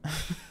everyone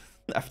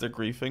after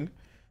griefing.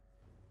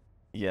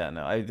 Yeah,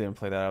 no, I didn't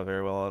play that out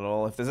very well at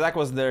all. If the Zac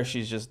wasn't there,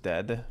 she's just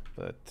dead,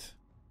 but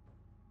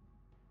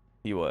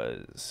he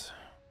was.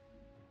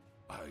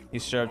 He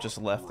should have just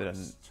left it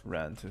and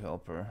ran to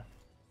help her.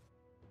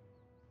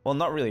 Well,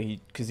 not really,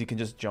 because he can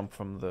just jump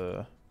from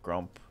the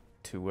Grump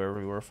to where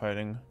we were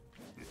fighting.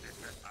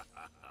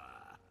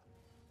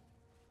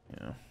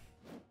 Yeah.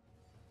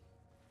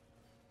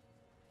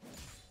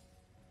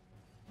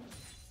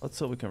 Let's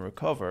hope we can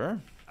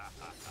recover.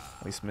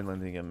 At least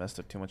Midland didn't get messed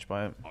up too much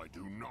by it. I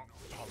do not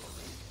tolerate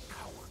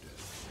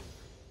cowardice.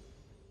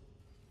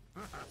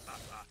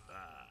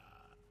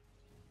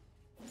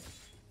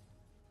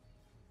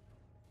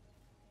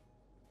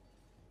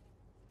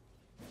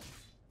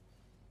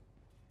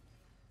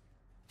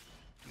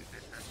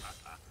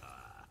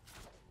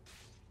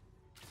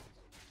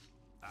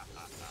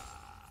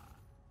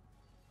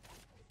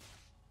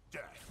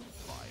 Death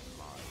by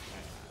my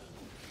hand.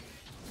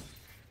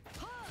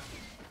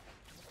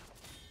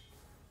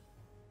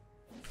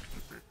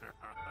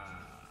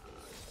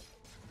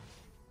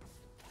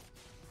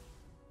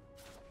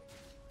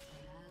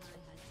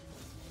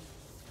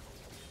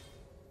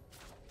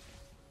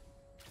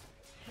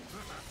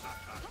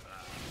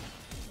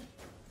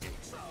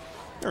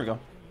 we go.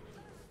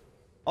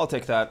 I'll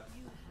take that.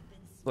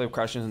 Blade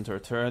crashes into her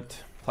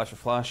turret. Flash for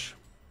flash.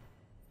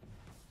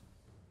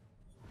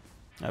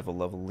 I have a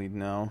level lead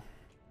now,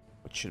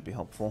 which should be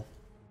helpful.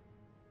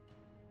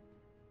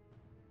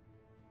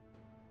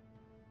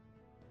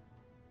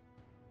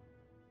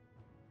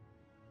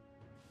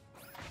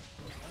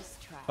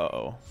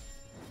 Uh-oh.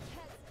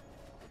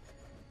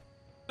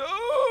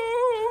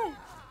 No!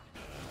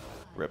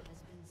 Rip.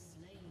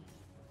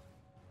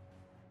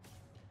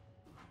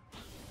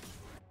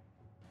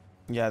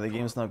 Yeah, the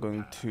game's not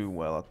going too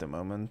well at the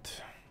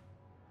moment.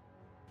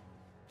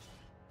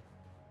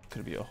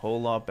 Could be a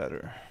whole lot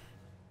better.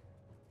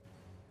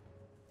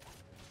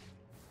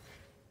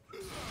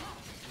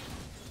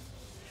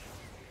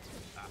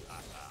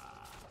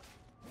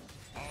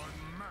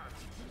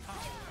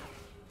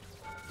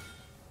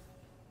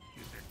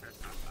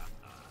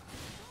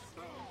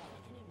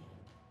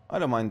 I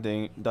don't mind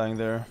dying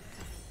there.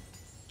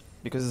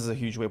 Because this is a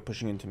huge wave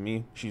pushing into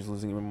me, she's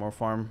losing even more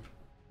farm.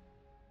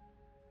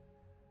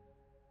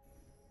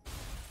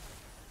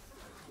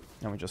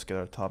 And we just get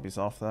our toppies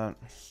off that.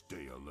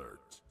 Stay alert.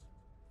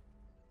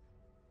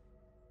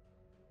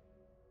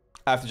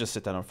 I have to just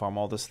sit down and farm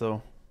all this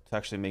though, to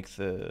actually make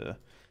the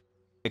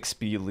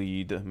XP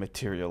lead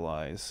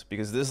materialize.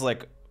 Because this is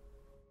like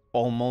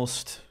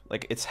almost,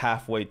 like it's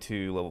halfway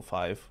to level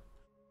 5.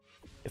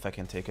 If I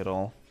can take it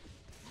all.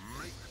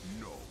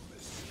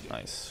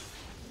 Nice.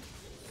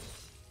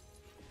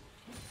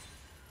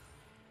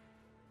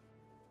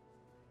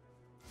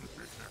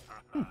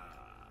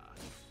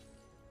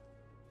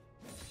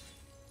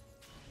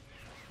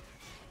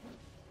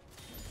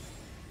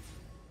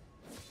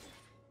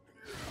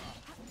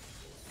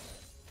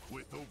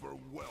 With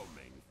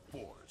overwhelming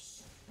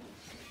force.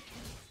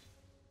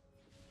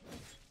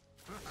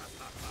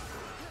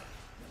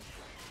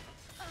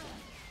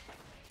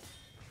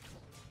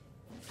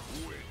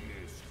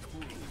 Witness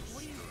true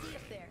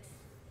strength.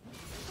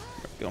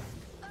 Go.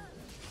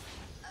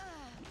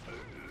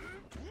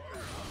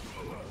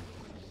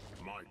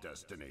 My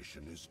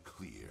destination is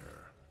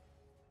clear.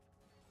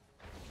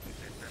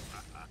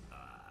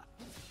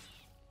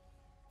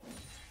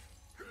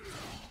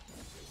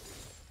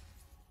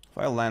 If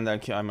I land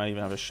that kill, I might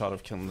even have a shot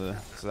of killing the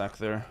Zac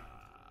there.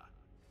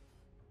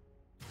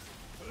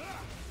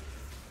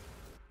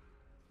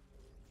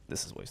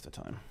 This is a waste of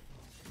time.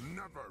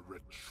 Never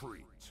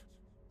retreat.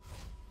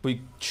 If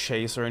we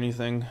chase or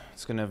anything,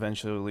 it's gonna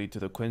eventually lead to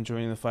the Quinn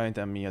joining the fight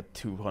and me at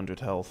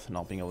 200 health,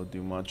 not being able to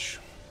do much.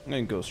 I'm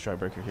gonna go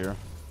Stridebreaker here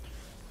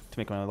to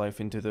make my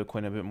life into the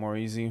Quinn a bit more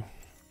easy.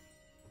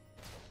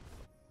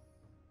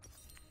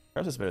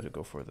 Perhaps it's better to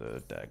go for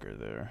the dagger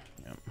there.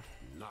 Yep.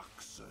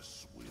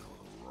 Noxus will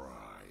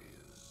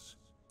rise.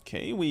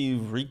 Okay,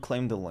 we've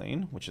reclaimed the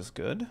lane, which is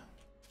good.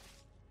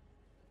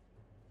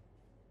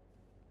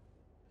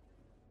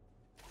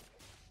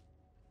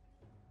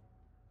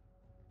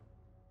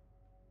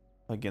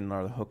 Again,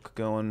 another hook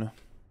going.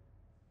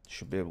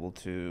 Should be able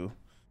to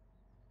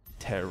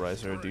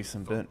terrorize her a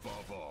decent bit.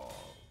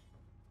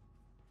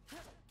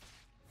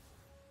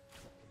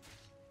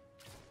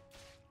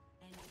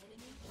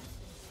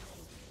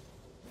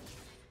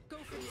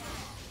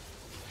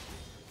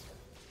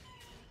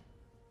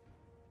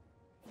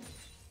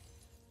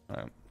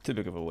 Alright, too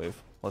big of a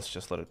wave. Let's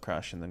just let it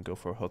crash and then go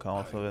for a hook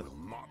off of it.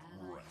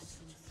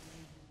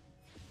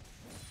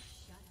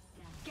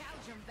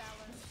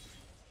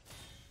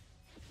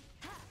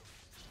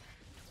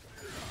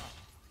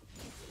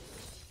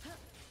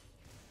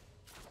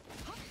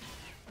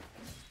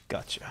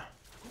 Gotcha.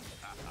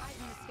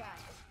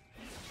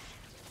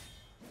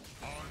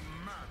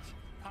 Unmatched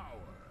power.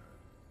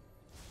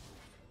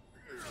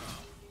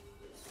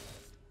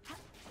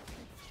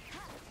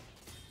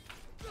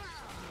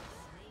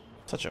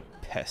 Such a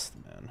pest,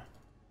 man.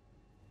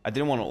 I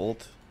didn't want to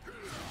ult.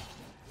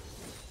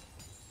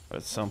 But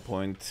at some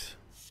point,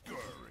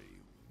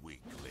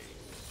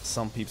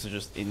 some peeps are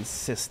just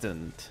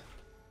insistent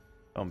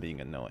on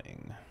being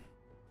annoying.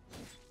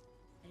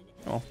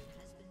 Oh.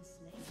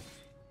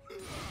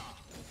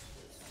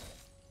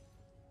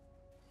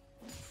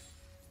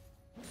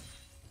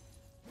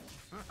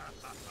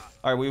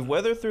 Alright, we've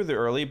weathered through the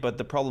early, but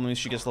the problem is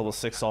she gets level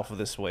 6 off of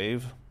this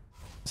wave.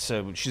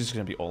 So she's just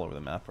going to be all over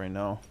the map right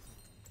now.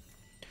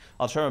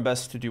 I'll try my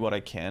best to do what I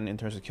can in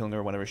terms of killing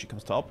her whenever she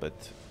comes top, but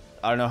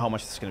I don't know how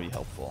much it's going to be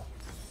helpful.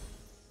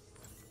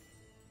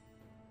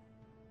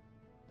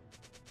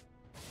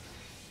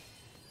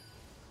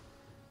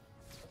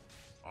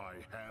 I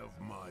have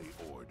my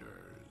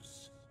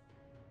orders.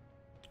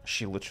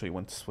 She literally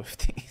went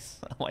Swifties.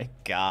 Oh my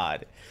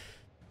god.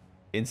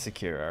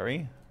 Insecure, are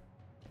we?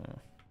 Oh,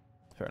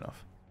 fair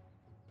enough.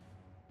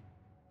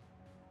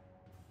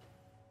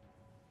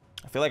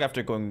 I feel like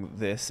after going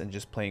this and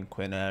just playing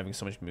Quinn and having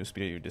so much move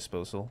speed at your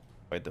disposal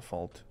by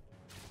default,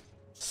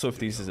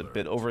 Swifties is a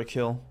bit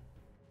overkill.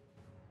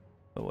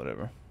 But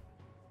whatever.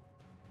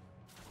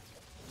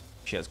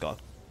 She has got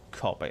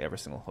caught by every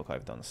single hook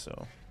I've done,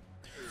 so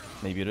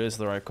maybe it is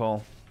the right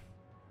call.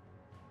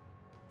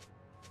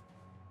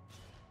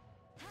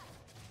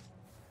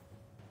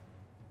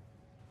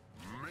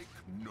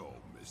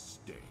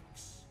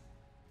 mistakes.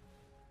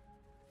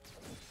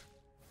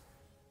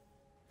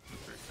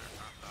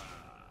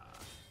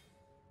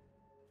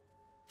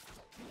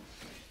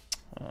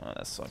 Oh,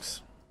 that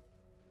sucks.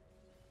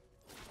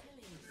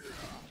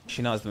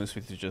 She now has the move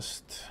speed to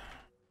just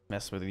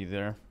mess with you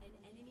there.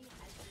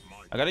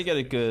 I gotta get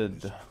a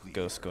good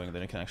ghost going,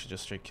 then I can actually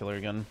just straight kill her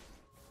again.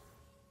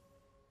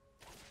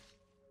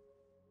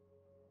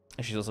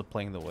 And she's also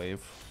playing the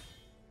wave.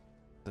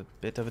 It's a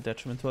bit of a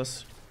detriment to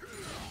us.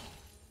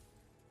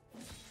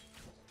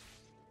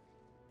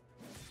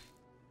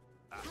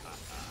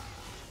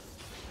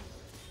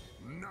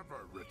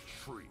 Never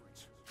retreat.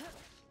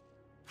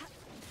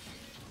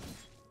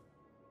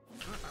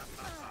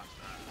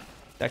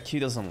 That Q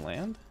doesn't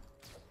land?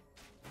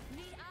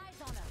 Need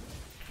eyes on her.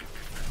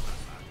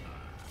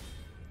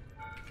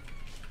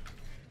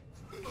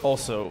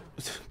 Also,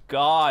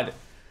 God,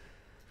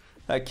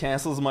 that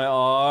cancels my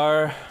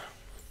R.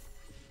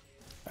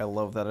 I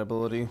love that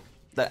ability.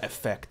 That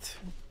effect.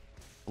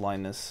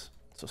 Blindness.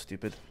 So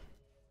stupid.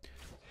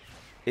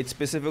 It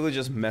specifically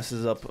just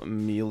messes up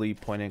melee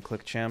point and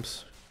click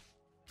champs.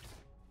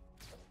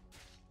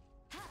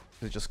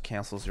 It just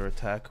cancels your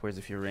attack, whereas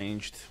if you're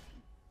ranged,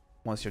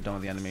 once you're done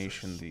with the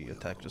animation, the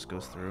attack just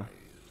goes through.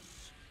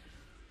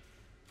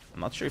 I'm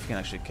not sure if you can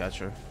actually catch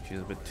her. She's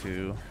a bit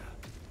too...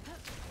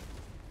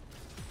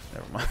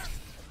 Never mind.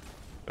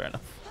 Fair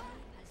enough.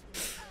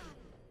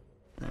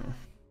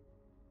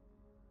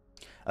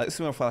 I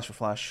assume a flash for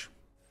flash.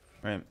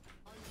 Right.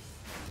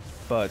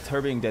 But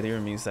her being dead here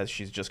means that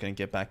she's just gonna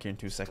get back here in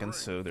 2 seconds,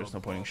 so there's no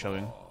point in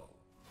showing.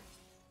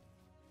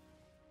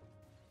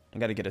 I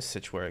gotta get a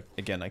sitch where,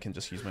 again, I can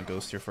just use my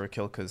ghost here for a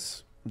kill,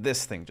 because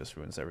this thing just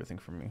ruins everything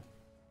for me.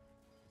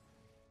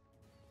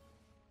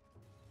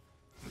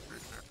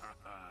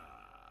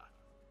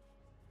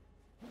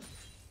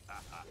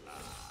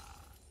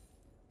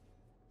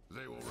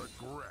 They will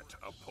regret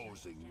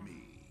opposing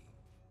me.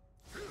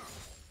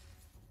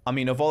 I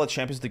mean, of all the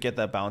champions to get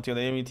that bounty on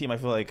the enemy team, I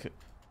feel like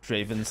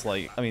Draven's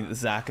like... I mean,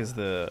 Zac is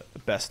the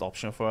best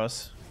option for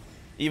us.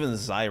 Even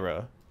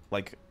Zyra,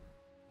 like...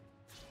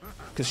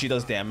 Because she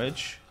does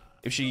damage.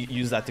 If she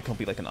used that to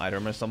complete like an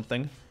item or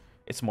something,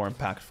 it's more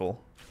impactful.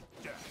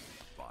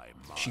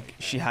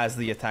 She has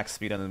the attack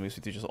speed and the move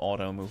speed to just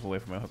auto move away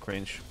from my hook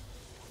range.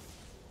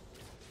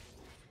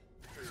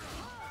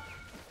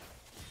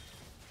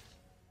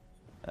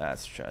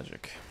 That's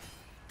tragic.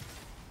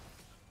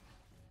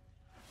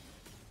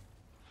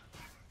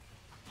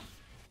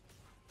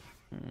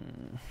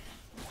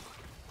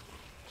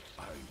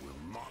 I will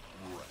not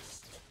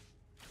rest.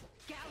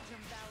 Gouge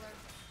him, Valor.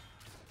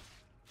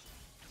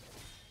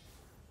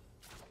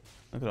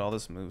 Look at all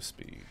this move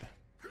speed.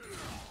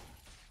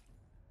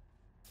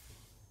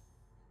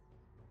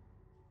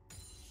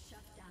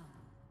 Shut down.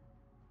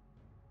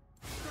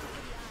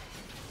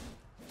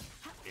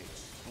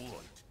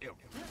 Exploit every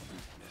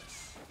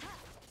weakness.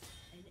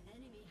 An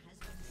enemy has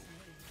been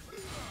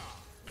slain.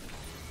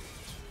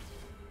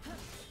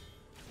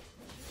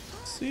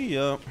 See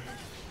ya.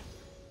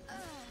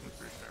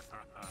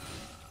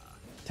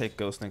 Take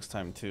ghost next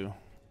time too.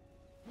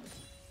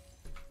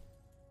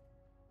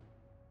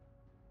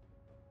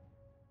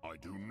 I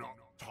do not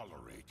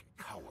tolerate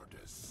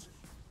cowardice.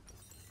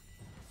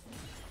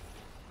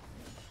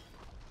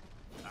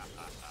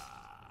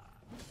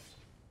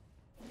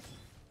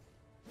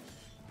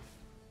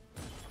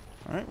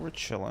 Alright, we're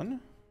chilling.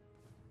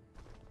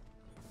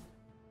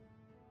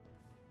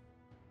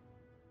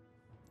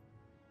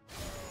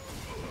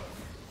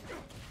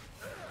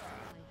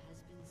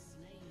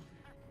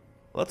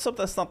 Let's hope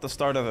that's not the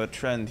start of a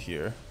trend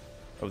here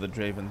of the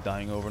Draven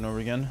dying over and over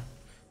again,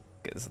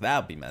 because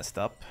that'd be messed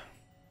up.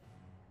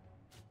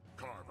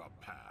 Carve a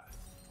path.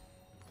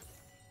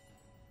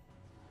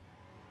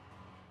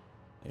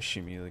 She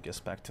immediately gets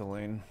back to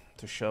lane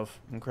to shove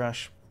and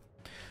crash.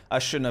 I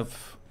shouldn't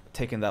have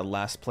taken that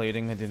last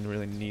plating. I didn't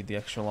really need the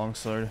extra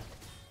longsword.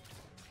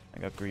 I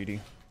got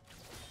greedy.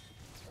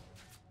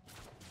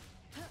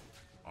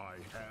 I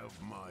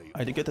have my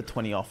I did get the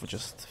 20 off with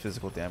just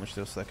physical damage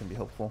though, so that can be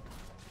helpful.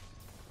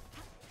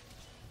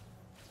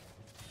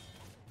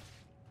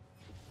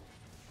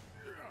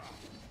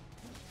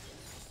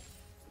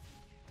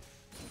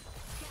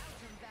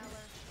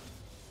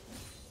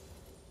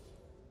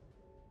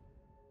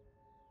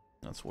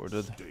 That's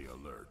worded. Stay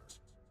alert.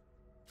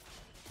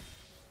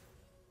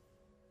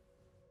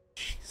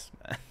 Jeez,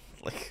 man.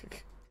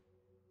 Like,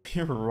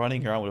 you're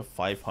running around with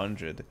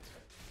 500.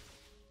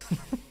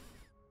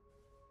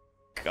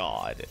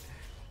 God.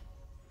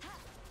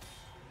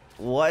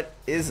 What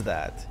is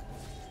that?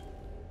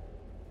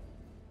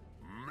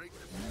 Make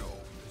no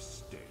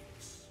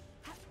mistakes.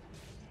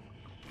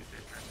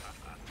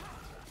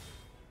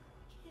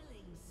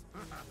 Killing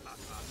spree.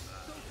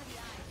 Go for the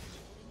eye.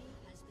 Enemy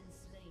has been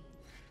slain.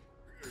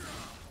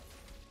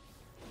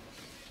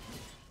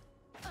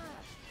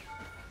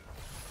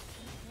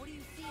 What do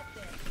you see up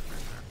there?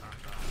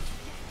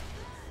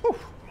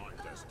 My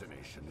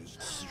destination is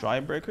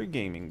Stridebreaker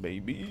Gaming,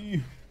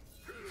 baby.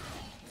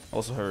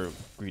 Also her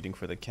greeting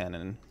for the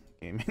Canon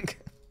Gaming.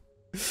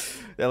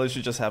 That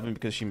literally just happened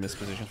because she missed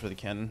position for the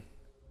cannon.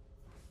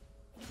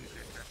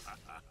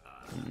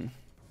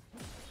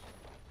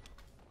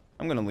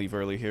 I'm gonna leave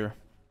early here.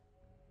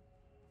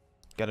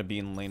 Gotta be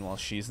in lane while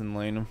she's in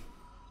lane.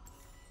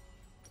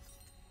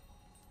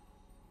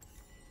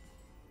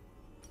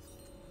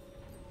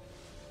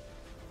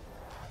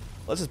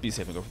 Let's just be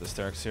safe and go for the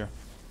Starks here.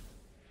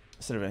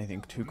 Instead of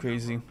anything too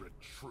crazy.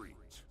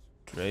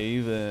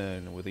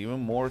 Draven with even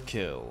more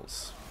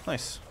kills.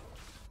 Nice.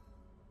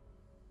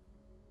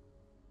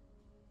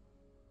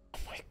 Oh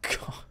my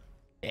god.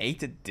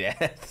 8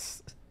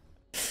 deaths.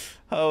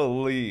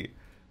 Holy.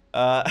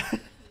 I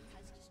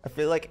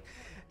feel like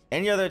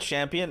any other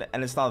champion,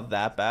 and it's not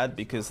that bad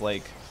because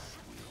like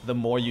the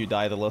more you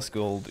die, the less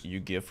gold you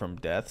give from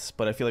deaths.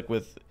 But I feel like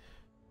with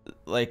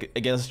like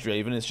against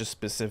Draven, it's just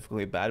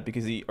specifically bad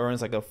because he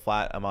earns like a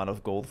flat amount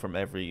of gold from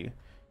every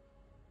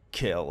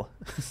kill.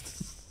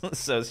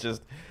 So it's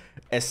just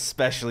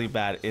especially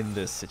bad in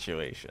this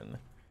situation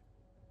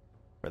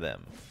for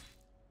them.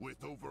 With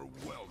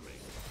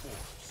overwhelming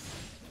force.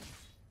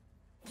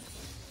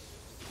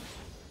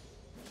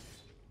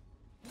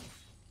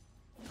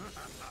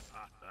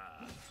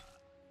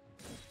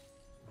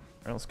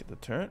 Alright, let's get the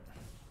turret.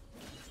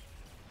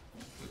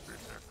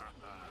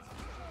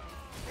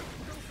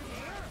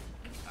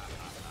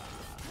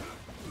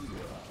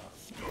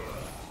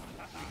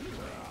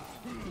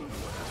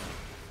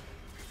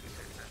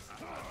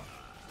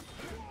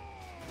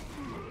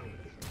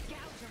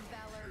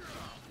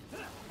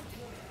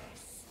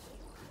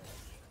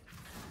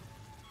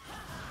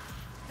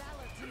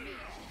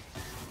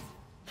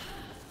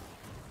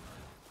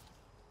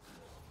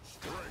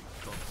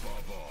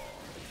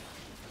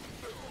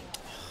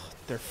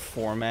 They're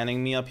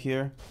 4-manning me up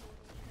here.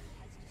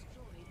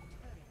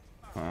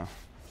 Huh.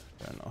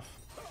 Fair enough.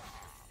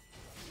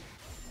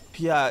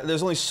 Yeah,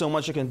 there's only so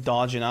much I can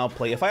dodge and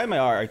outplay. If I had my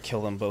R, I'd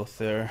kill them both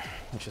there,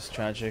 which is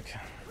tragic.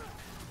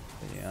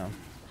 But yeah.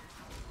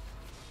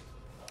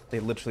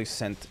 They literally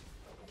sent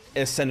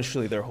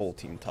essentially their whole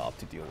team top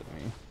to deal with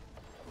me.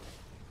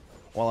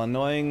 While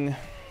annoying,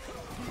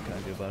 what can I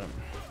do about it?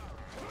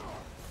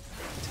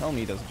 Tell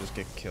me he doesn't just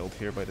get killed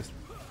here by this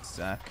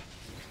Zac.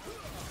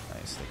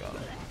 Nice, they got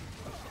him.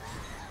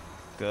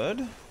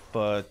 Good,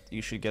 but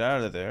you should get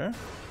out of there.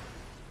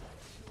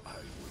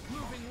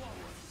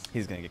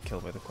 He's gonna get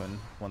killed by the Quinn,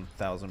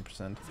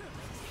 1000%.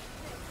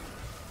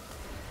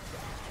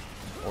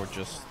 Or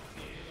just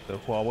the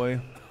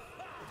Huawei.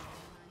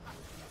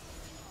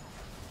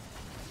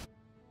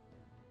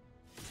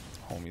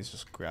 Homie's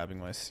just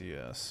grabbing my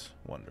CS.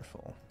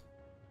 Wonderful.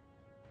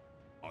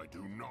 I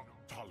do not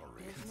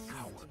tolerate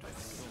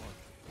cowardice.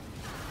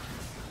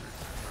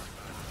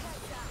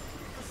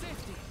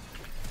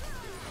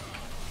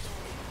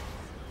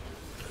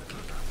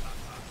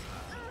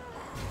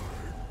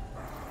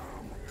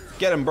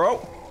 Get him,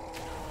 bro.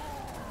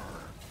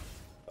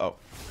 Oh.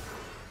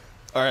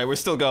 Alright, we're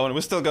still going.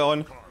 We're still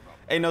going.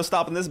 Ain't no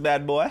stopping this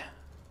bad boy.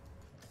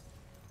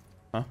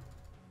 Huh?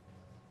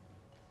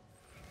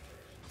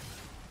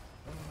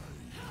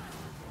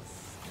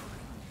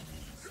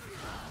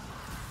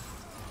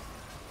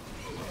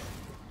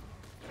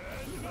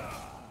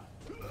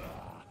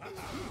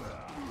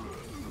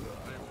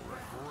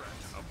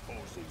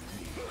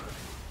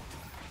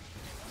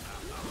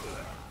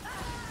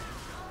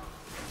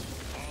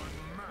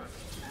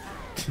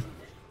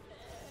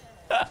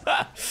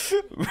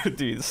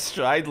 Dude,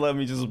 Stride let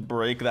me just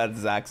break that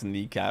Zac's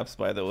kneecaps,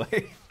 by the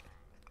way.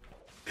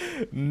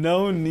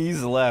 No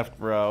knees left,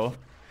 bro.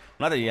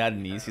 Not that he had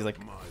knees, he's like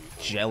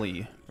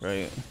jelly,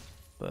 right?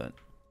 But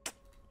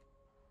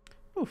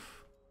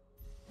oof.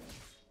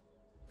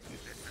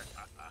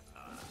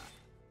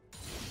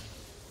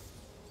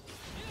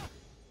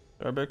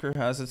 Starbaker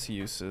has its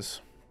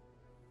uses.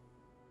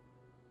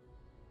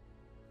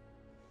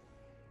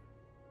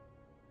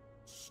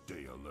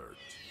 Stay alert.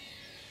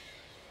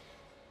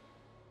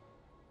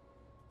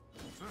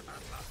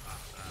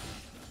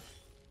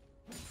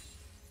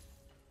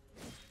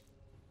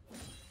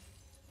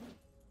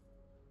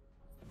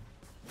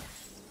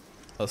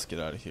 Let's get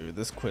out of here.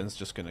 This Quinn's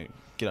just gonna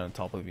get on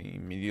top of me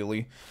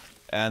immediately.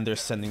 And they're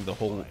sending the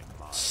whole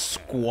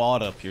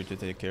squad up here to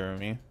take care of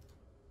me.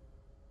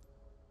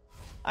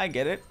 I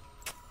get it.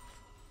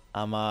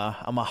 I'm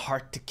a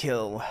hard to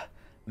kill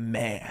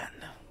man.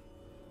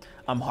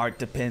 I'm hard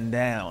to pin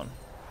down.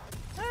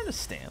 I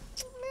understand.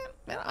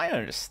 Man, I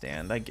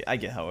understand. I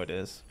get how it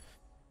is.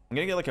 I'm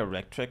gonna get like a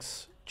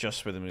Rectrix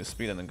just for the move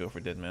speed and then go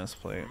for Dead Man's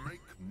Plate. Make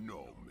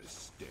no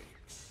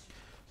mistakes.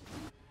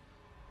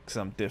 Because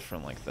I'm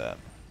different like that.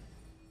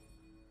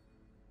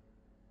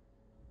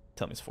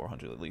 Tell me it's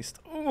 400 at least.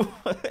 Ooh,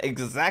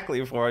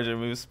 exactly 400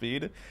 move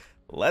speed.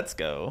 Let's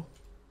go.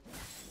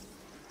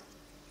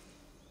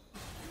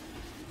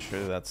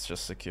 Sure, that's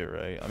just secure,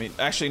 right? I mean,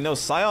 actually, no.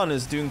 Sion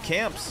is doing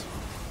camps.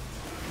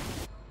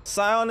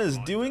 Sion is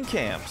doing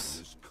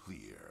camps.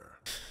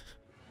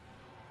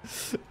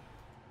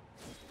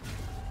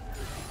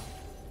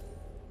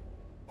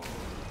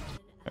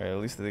 Alright, at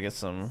least they get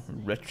some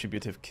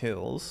retributive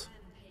kills.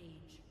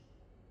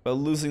 But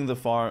losing the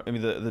farm, I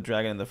mean the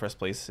dragon in the first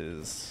place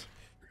is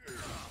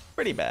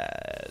pretty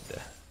bad.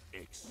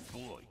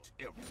 Exploit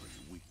every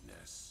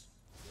weakness.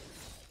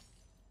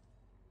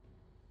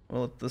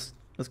 Well, let's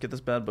get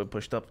this bad boy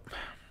pushed up.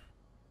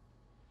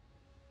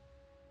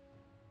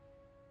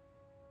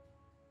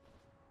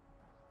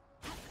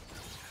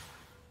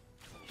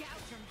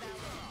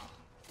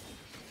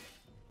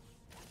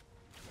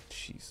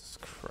 Jesus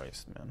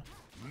Christ, man.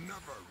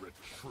 Never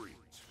retreat.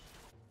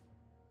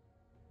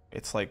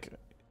 It's like,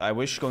 I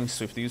wish going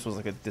Swifties was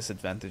like a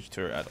disadvantage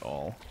to her at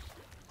all.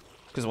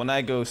 Because when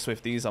I go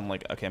Swifties, I'm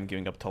like, okay, I'm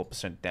giving up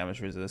 12%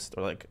 damage resist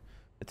or like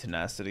a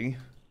tenacity.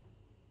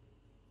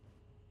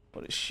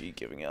 What is she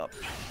giving up?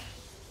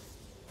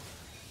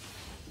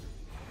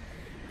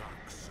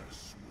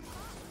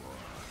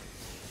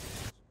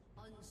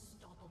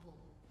 Unstoppable.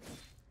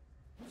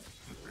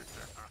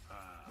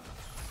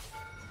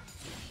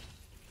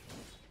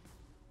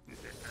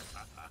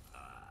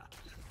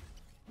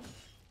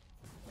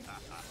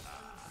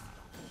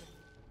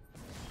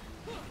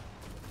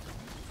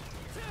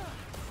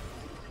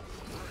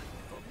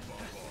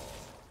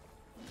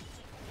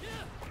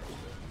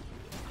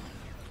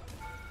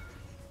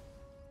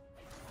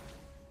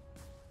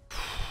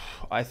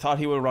 I thought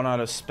he would run out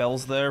of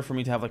spells there for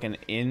me to have like an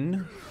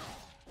in,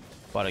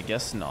 but I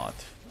guess not.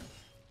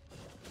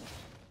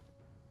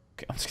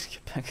 Okay, I'm just gonna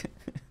get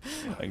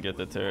back and get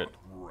the turret.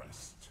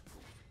 Rest.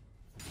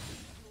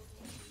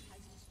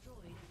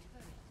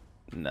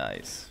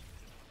 Nice.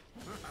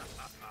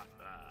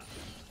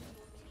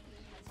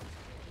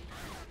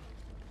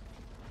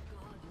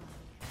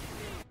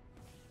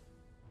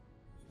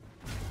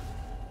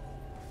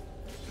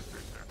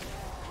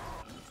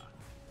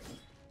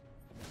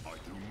 I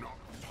do not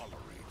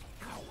tolerate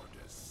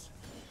cowardice.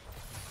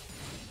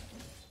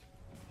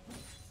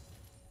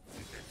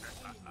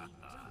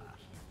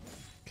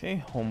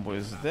 Okay,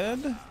 homeboy's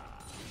dead.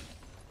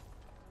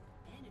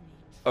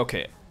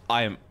 Okay,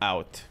 I am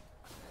out.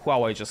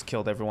 Wow, I just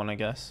killed everyone, I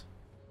guess.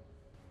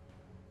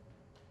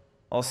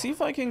 I'll see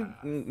if I can,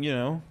 you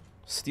know,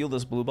 steal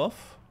this blue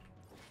buff.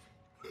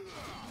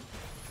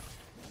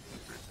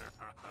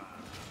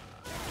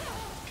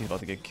 He's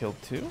about to get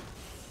killed too.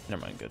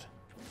 Never mind, good.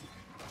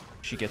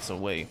 She gets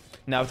away.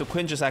 Now, if the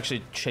Quinn just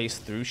actually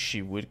chased through,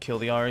 she would kill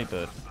the Ahri,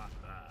 but...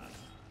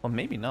 well,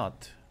 maybe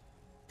not.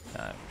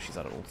 Nah, she's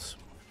out of ults.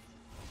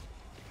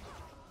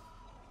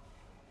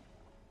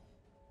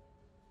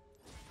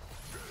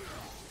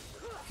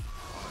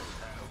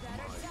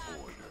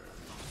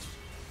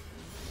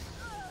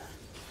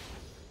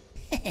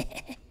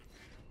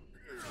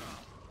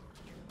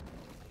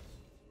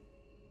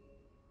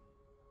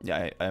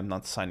 Yeah, I am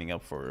not signing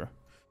up for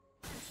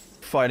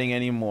fighting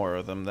any more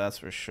of them, that's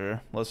for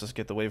sure. Let's just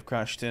get the wave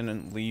crashed in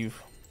and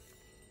leave.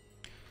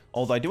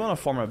 Although I do want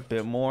to farm a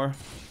bit more,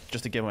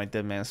 just to get my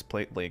dead man's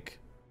plate, like,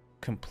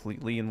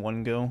 completely in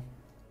one go.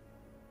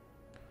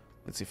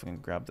 Let's see if I can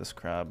grab this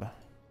crab.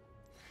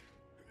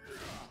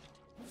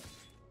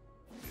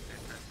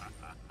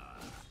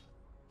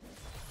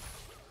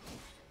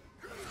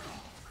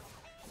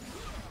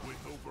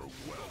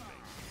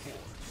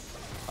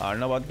 I don't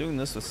know about doing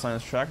this with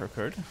Science track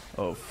record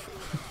of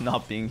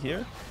not being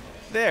here.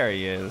 There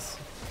he is.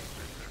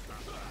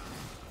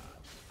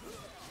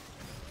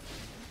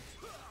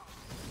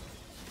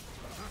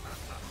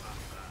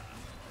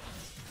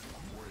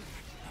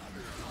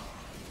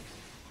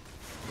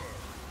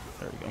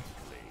 There we go.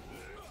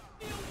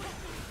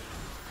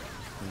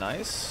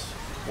 Nice.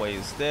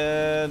 Way's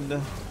dead.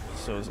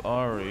 So is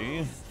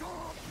Ahri.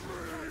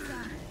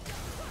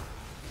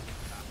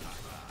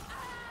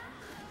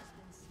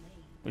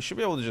 We should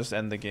be able to just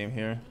end the game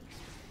here.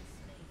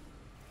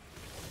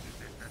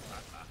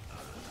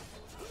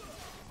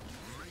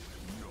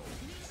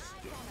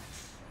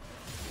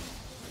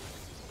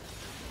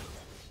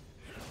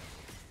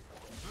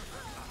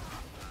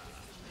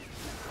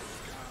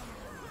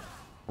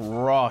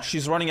 Raw,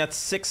 she's running at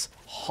 6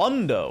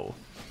 hundo.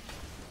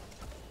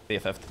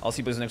 BFF. I'll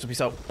see you guys next one. Peace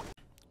out.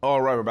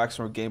 Alright, we're back.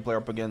 So we're gameplay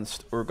up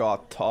against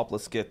Urgot top.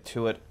 Let's get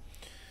to it.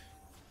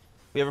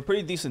 We have a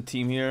pretty decent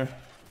team here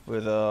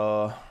with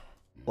a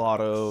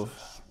lot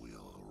of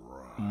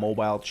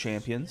mobile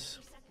champions.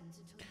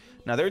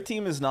 Now their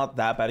team is not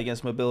that bad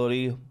against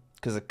mobility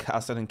because the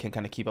Kassadin can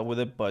kind of keep up with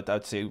it, but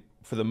I'd say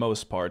for the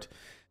most part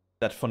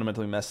that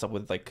fundamentally messed up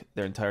with like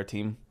their entire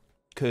team.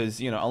 Because,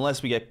 you know,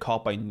 unless we get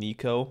caught by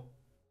Nico,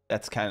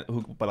 that's kind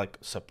of by like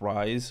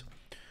surprise,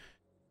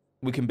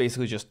 we can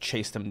basically just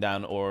chase them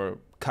down or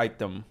kite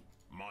them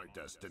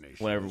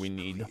whenever we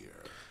need.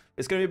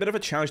 It's going to be a bit of a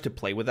challenge to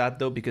play with that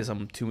though, because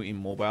I'm too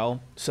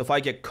immobile. So if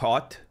I get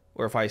caught,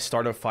 or if I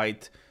start a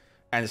fight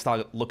and it's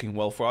not looking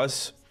well for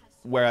us,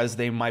 whereas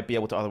they might be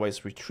able to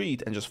otherwise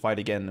retreat and just fight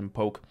again and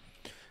poke,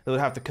 they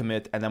would have to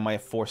commit, and that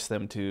might force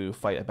them to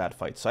fight a bad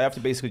fight. So I have to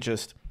basically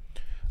just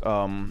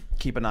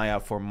keep an eye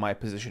out for my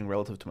position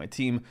relative to my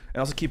team,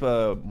 and also keep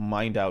a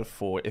mind out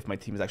for if my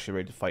team is actually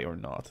ready to fight or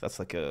not. That's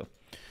like a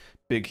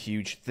big,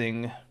 huge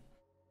thing to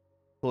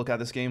look at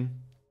this game.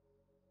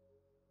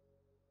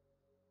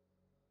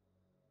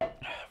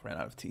 Ran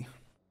out of tea.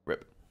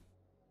 Rip.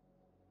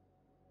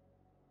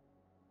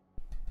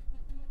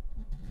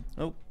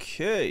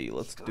 Okay,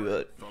 let's do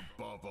it.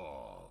 Above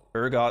all.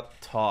 Urgot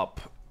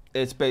top.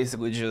 It's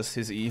basically just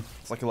his E.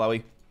 It's like a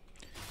Lowy.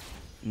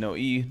 No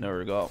E, no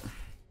Urgot.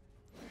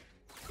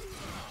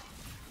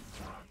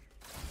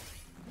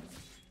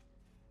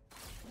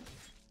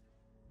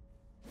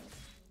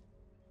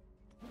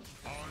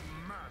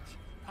 Unmatched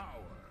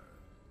power.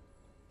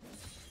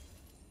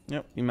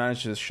 Yep, he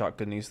managed his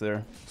shotgun knees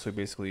there, so he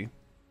basically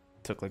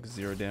took like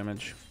 0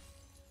 damage.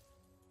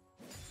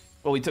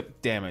 Well, he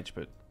took damage,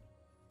 but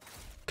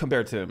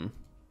compared to him,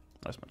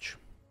 not as much.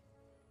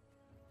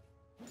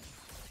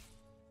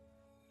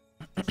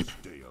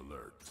 Stay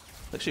alert.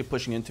 Actually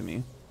pushing into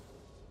me,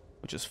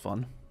 which is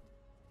fun.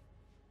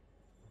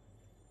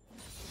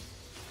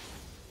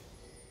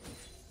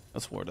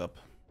 Let's ward up.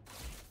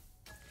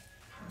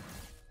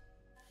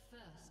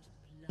 First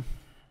blood.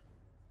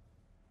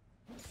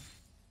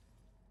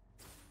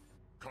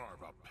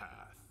 Carve a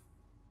path.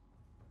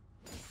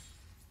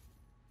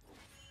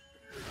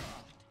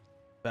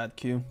 Bad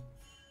Q.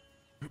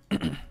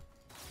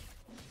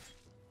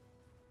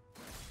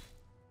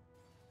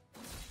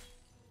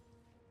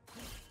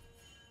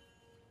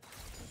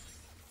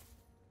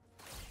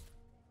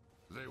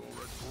 They will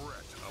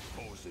regret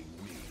opposing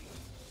me.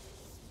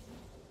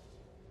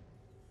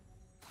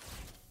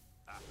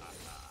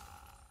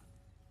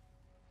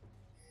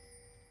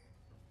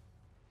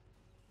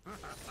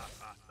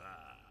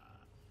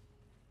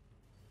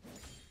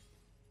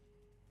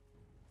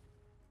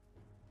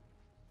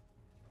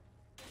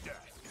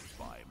 Death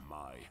by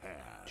my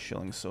hand.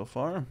 Chilling so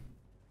far.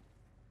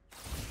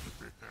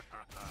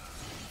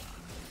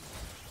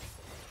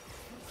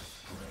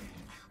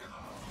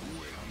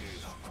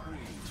 Witness true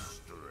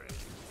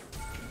strength.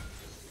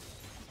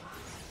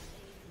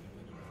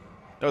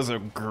 That was a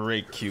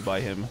great Q by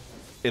him.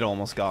 It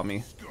almost got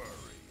me.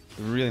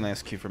 Really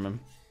nice Q from him.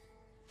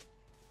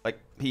 Like,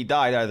 he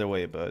died either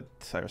way, but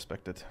I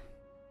respect it.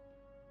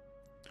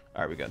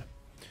 Alright, we good.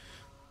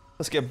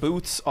 Let's get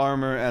boots,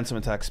 armor, and some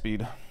attack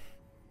speed.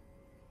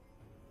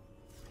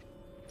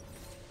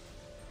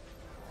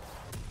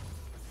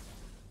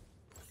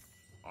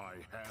 I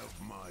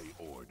have my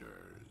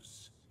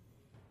orders.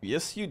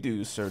 Yes, you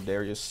do, Sir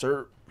Darius,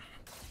 sir.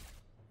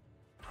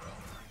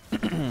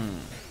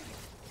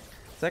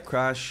 Does that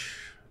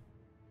crash?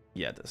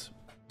 Yeah, it does.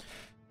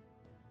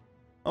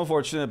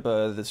 Unfortunate,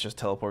 but it's just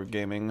teleport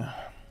gaming.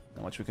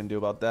 Not much we can do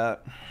about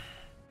that.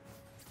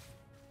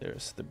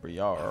 There's the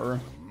Briar.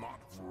 Not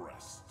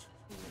rest.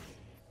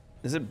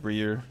 Is it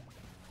Briar?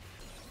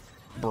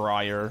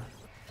 Briar.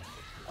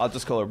 I'll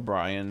just call her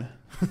Brian.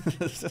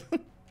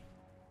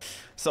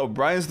 So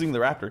Brian's doing the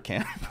Raptor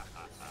camp.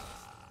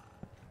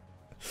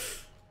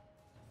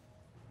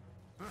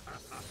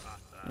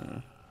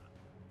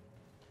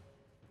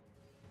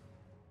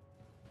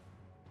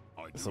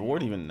 Is the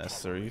ward even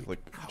necessary?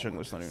 Like,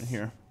 jungler's not even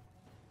here.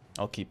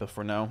 I'll keep it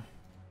for now.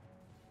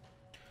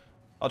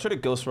 I'll try to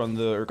ghost run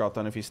the Urgot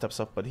down if he steps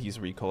up, but he's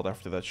recalled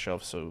after that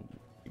shove, so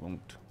he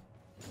won't.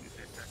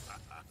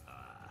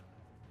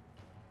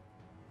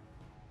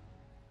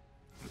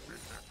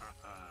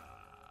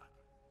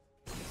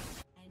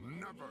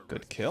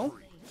 Good kill.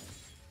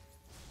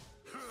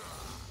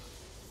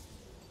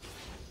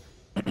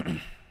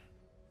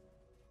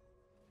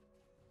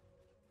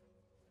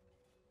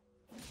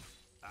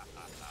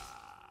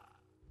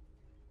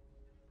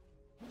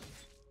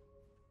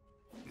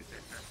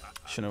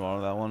 Shouldn't have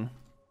wanted that one. It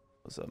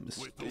was a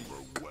mistake. With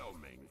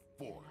overwhelming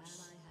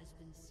force. Ally has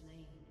been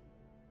slain.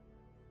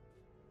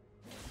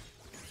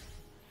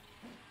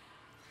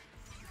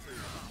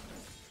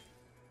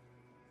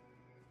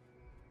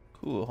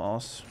 Cool,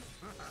 Hoss.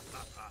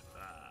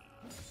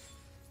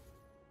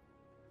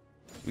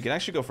 We can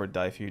actually go for a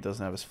dive here. He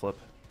doesn't have his flip.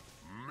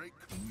 Make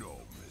no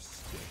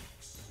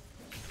mistakes.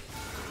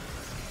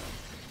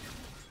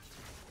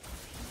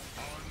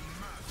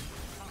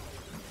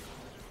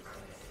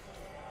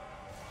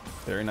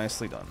 Very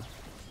nicely done.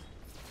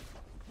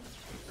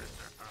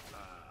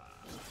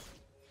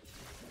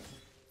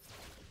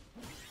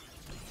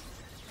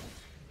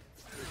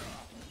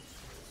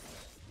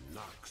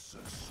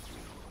 Noxus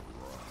will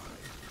rise.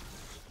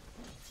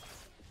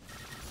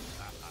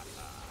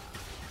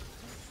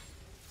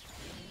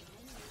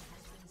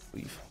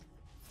 Leave.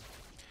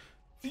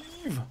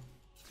 Leave!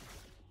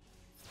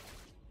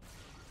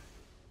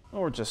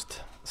 Or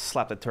just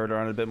slap the turret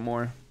around a bit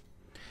more.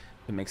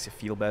 It makes you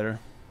feel better.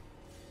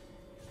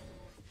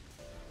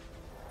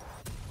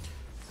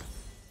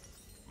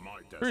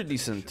 Pretty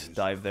decent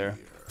dive there.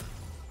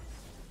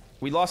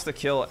 We lost the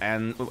kill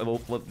and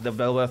the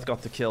Velvet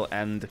got the kill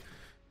and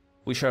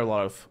we shared a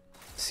lot of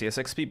CS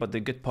XP, but the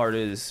good part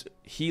is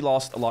he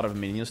lost a lot of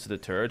minions to the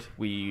turret.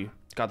 We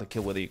got the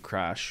kill with a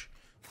crash,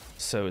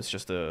 so it's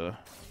just a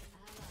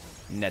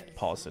net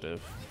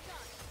positive.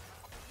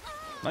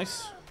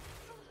 Nice.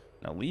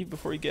 Now leave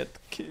before you get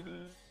killed.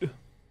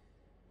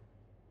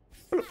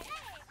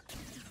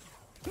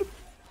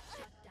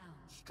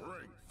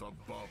 Strength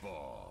above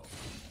all.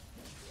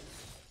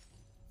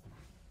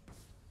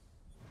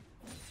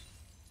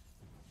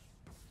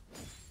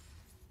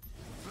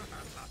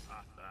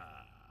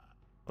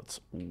 Let's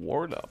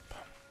ward up.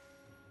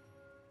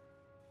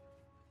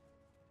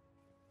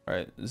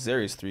 Alright,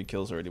 Zeri's 3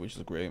 kills already, which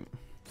is great.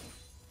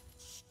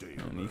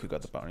 And Nico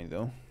got the bounty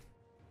though.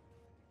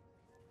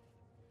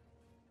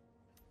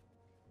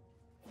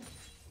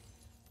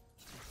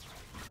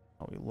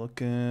 How we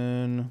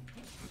looking?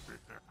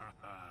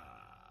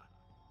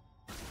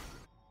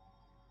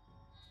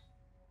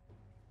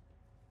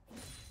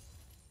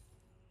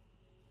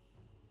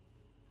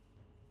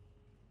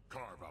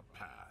 Carve a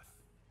path.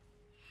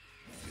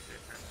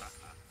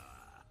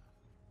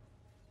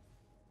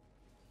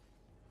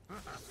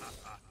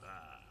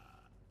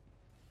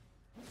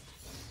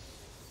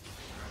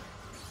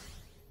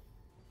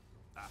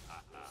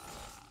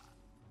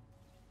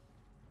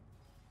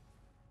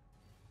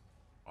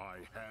 I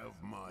have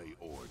my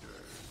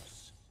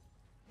orders.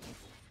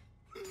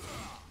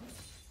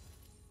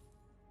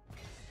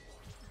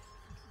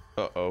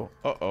 Uh-oh.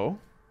 Uh-oh.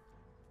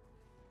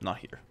 Not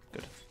here.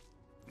 Good.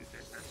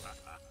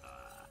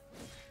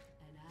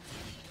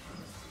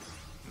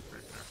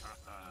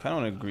 Kind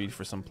of want to greed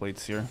for some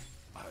plates here.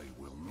 I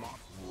will not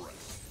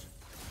rest.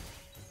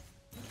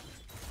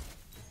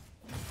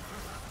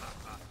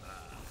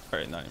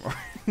 Alright, not anymore.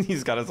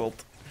 He's got his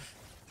ult.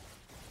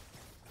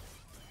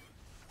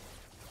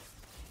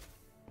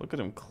 Look at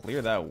him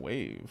clear that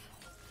wave.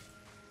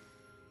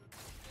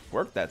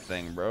 Work that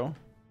thing, bro.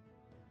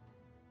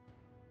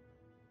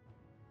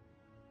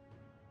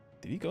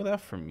 Did he go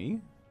that for me?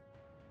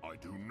 I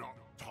do not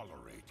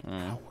tolerate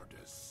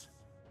cowardice.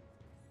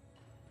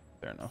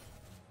 Fair enough.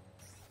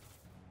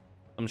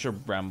 I'm sure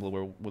Bramble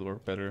would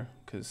work better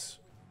because,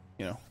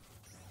 you know,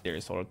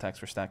 Darius auto attacks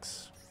for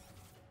stacks.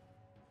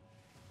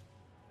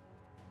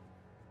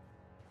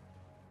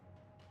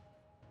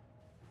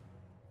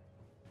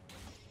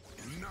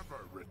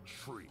 Never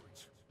retreat.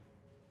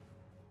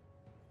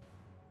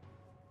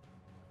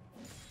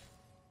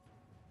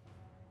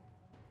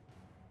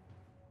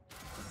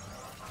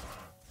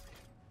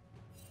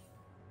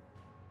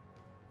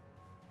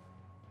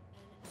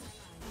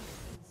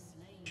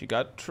 She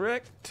got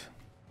tricked.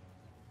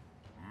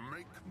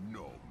 Make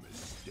no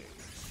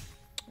mistakes.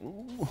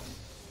 Ooh.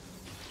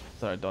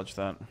 Thought I dodged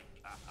that.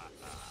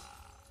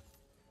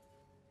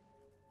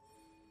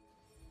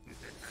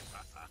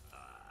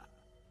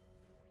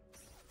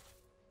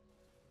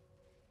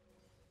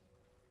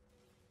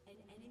 An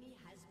enemy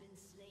has been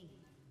slain.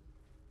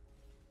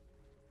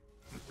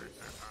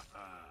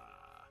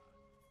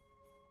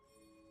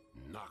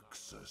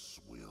 Noxus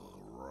will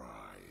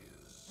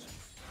rise.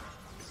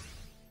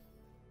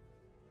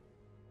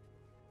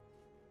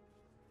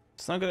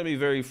 It's not going to be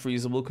very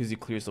freezable because he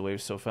clears the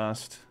wave so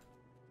fast.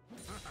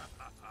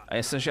 I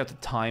essentially have to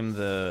time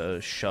the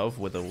shove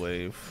with a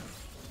wave.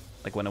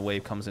 Like when a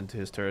wave comes into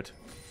his turret.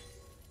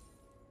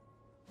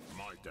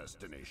 My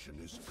destination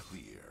is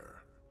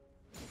clear.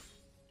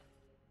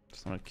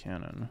 It's not a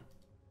cannon.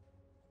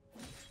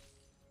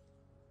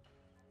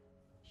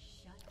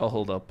 I'll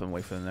hold up and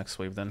wait for the next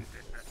wave then.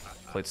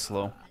 Play it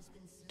slow.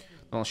 Then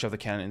I'll shove the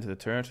cannon into the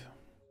turret.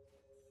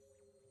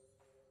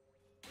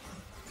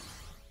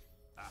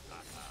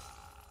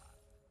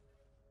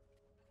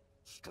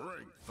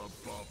 Strength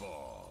above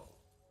all.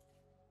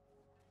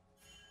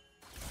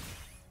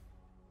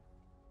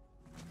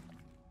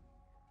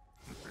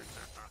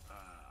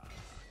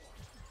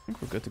 I think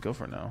we're good to go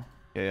for now.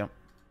 Yeah, yeah.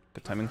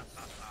 Good timing.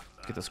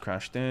 Let's get this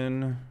crashed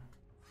in.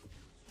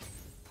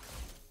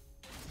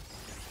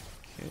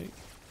 Okay.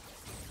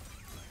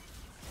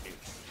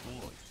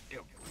 Exploit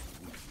every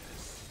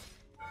weakness.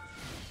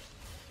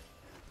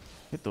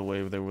 Hit the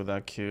wave there with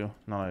that Q.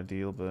 Not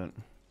ideal, but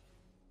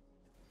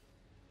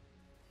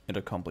it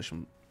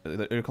accomplishes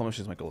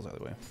my goals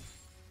either way.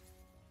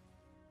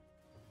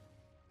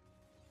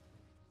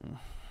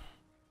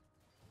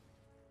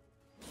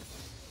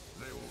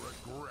 They will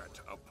regret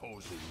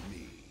opposing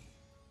me.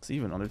 It's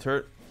even under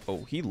turret.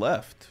 Oh, he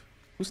left.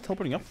 Who's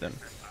teleporting up then?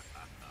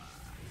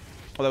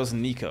 Oh, that was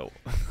Nico.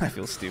 I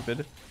feel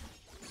stupid.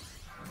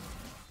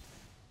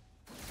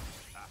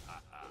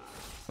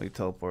 Well, he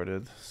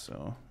teleported,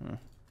 so.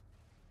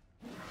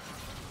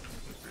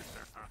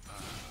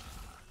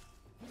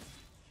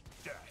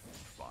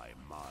 Death by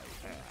my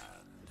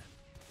hand.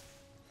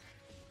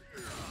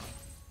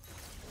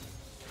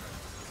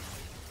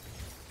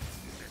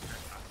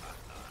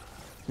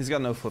 He's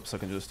got no flip, so I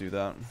can just do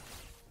that.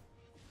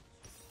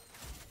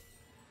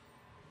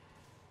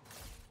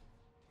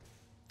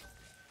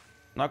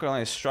 Not gonna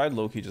lie, Stride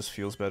Loki just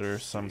feels better,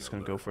 so I'm just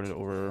gonna go for it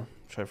over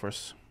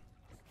Triforce.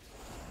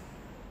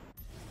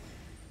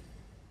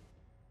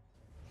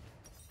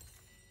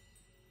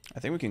 I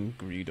think we can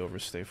greed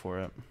overstay for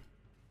it.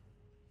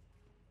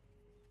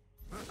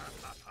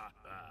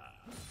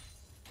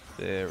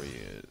 There he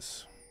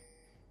is.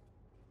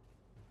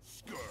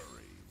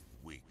 Scurry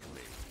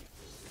weakly.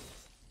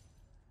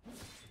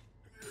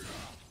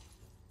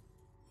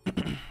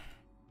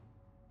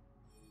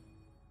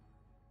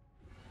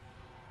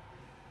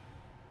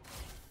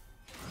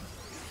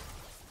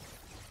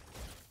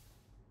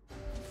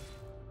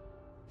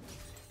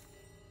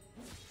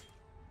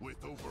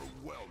 With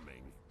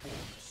overwhelming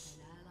force.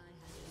 An ally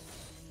has been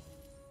slain.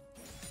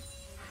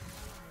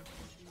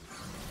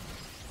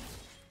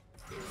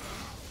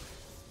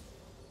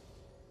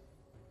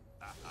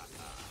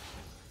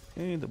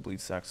 Okay, the bleed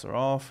sacks are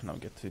off. Now we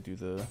get to do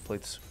the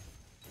plates.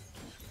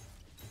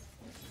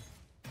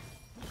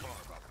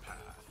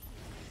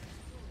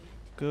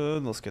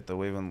 Good, let's get the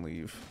wave and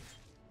leave.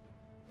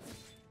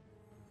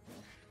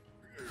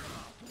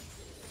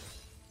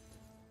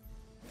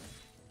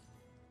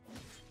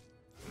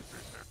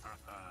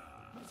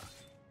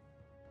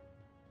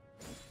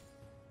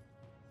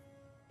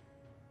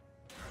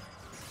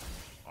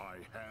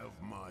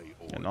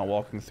 And not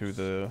walking through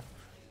the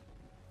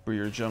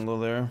Breer jungle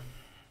there.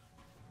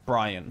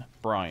 Brian,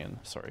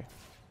 sorry.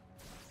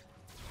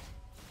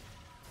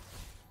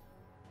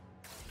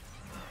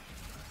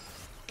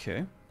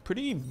 Okay,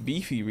 pretty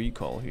beefy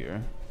recall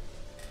here.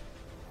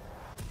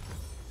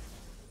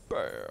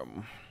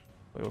 Bam.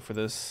 Wait for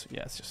this.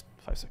 Yeah, it's just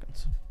 5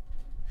 seconds.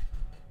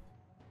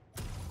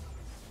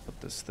 Put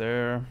this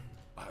there.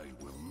 I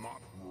will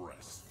not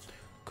rest.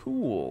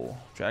 Cool.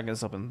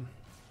 Dragon's up in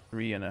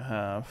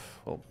 3.5.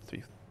 Well,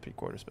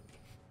 3/4, but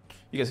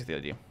you guys get the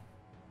idea.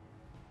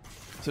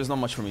 So there's not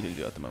much for me to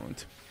do at the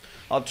moment.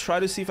 I'll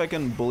try to see if I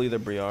can bully the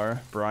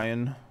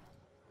Brian.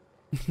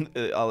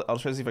 I'll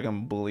try to see if I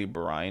can bully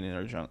Brian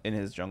in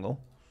his jungle.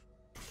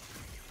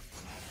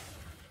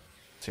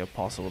 See how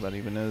possible that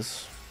even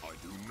is. I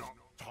do not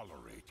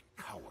tolerate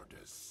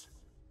cowardice.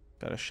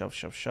 Gotta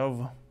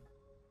shove.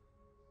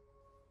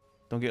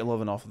 Don't get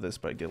 11 off of this,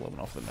 but I get 11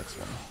 off of the next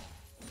one.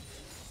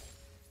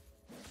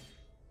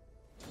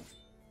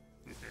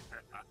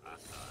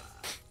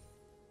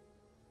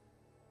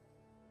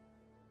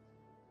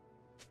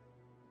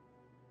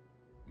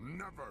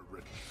 Never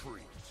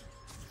retreat.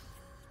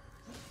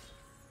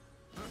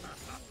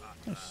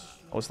 Nice.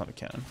 Oh, it's not a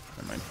cannon.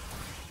 Never mind.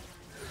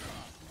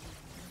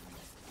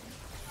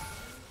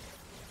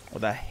 Oh,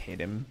 that hit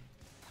him.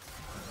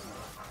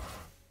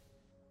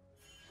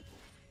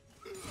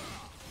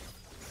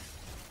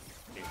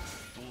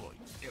 Exploit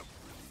every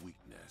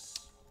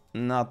weakness.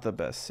 Not the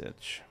best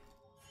sitch.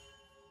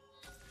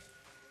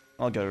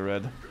 I'll get a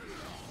red.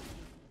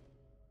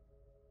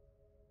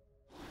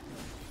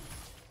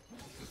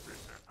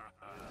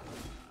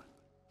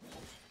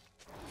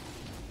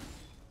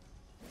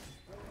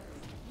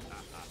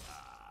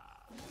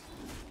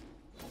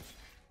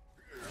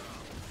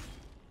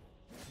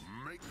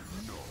 Make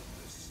no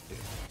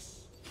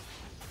mistakes.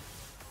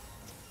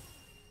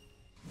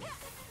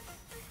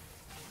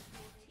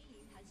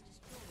 Team has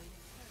destroyed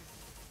a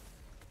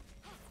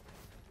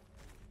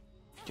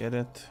turret. Get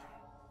it.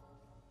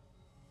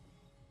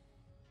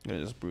 I'm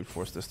gonna just brute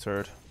force this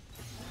turret.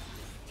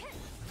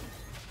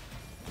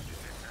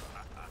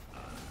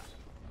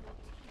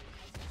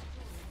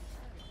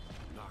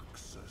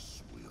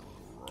 Noxus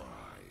will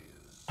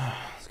rise.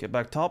 Let's get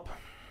back top.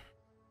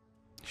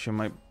 She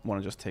might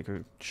want to just take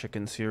her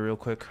chickens here real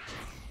quick. An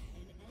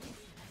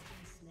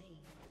enemy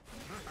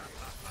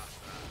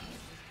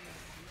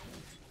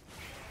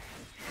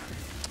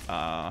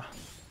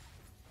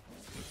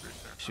has been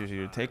slain. She was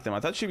here to take them. I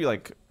thought she'd be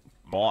like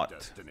bought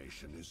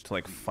Destination is to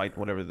like fight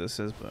whatever this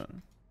is, but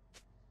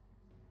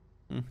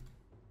fair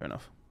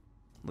enough.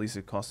 At least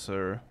it costs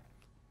her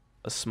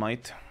a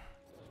smite.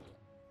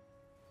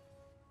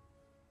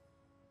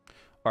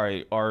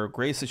 Alright, our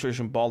great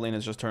situation ball lane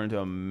has just turned into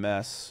a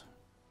mess.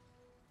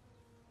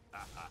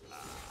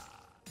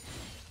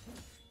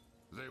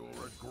 They will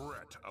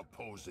regret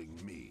opposing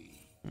me.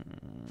 Your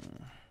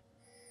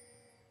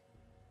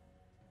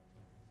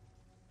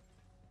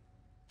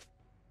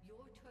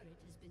turret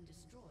has been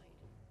destroyed.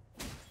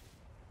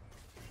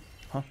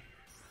 Huh?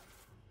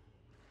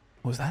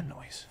 What was that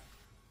noise?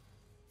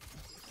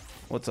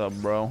 What's up,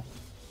 bro?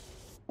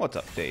 What's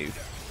up, Dave?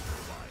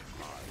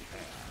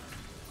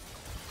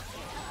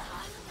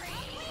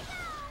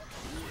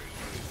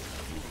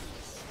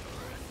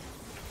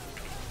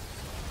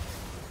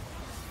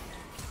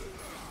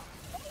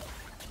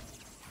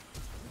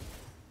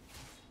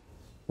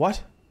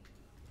 What?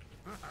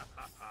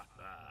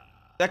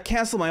 That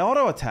canceled my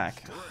auto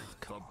attack.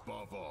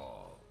 Above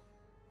all.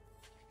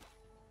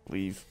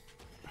 Leave.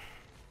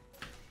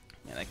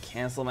 And I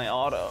cancel my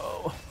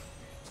auto.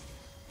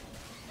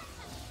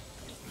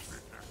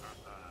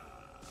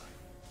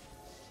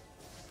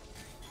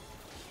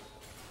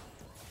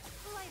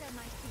 Light on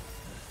my feet.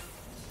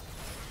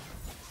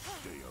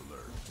 Stay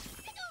alert.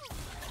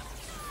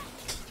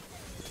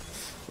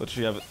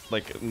 Literally have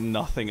like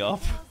nothing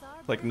up.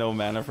 Like no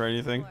mana for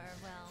anything. Or, well,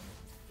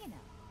 you know.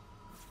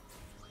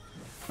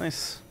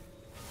 Nice.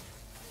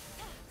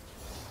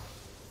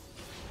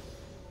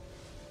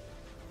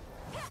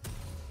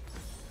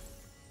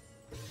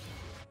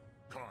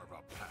 Carve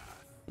a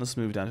path. Let's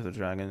move down to the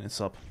dragon.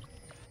 It's up.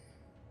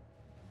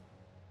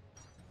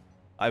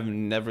 I've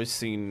never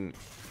seen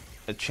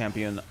a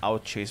champion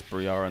outchase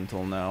Briar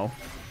until now.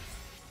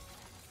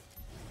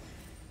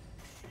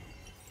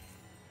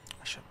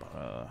 I should have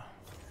bought a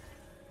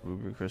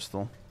ruby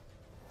crystal.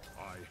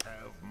 I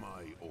have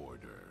my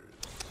orders.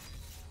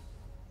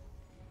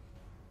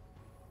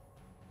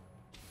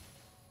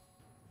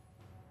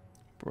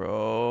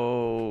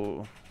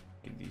 Bro,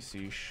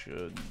 ADC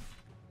should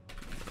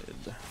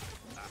mid.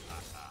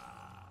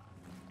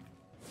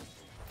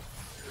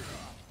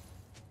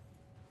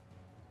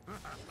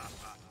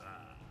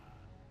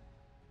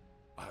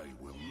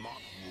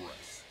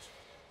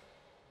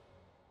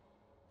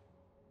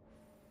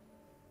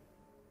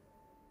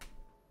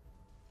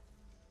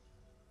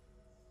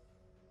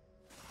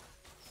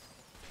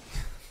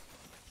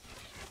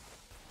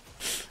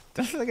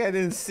 Just like I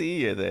didn't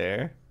see you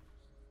there.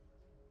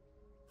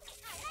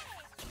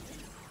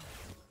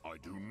 I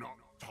do not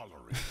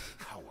tolerate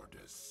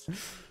cowardice.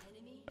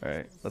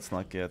 Alright, let's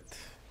not get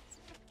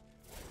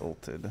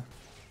ulted.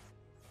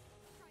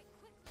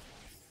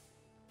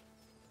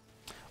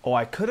 Oh,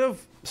 I could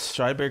have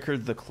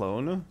Stridebreakered the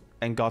clone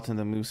and gotten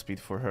the move speed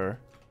for her.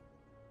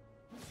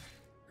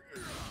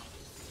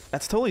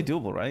 That's totally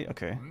doable, right?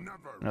 Okay.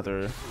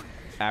 Another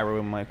arrow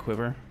in my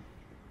quiver.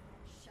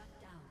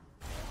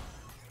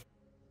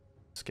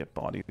 Let's get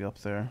body up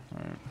there.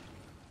 Alright.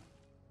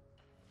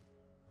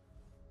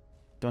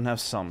 Don't have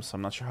some, so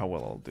I'm not sure how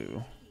well I'll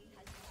do.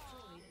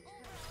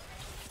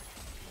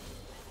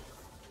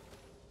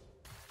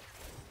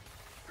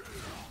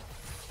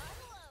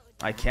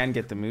 I can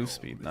get the move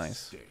speed,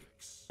 nice.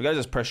 We gotta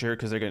just pressure here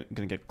because they're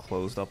gonna get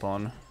closed up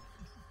on.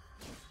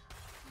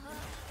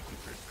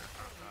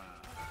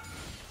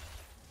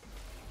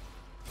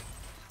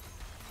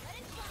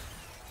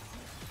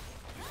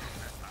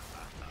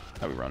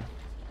 How we run?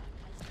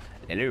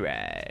 Let it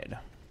ride.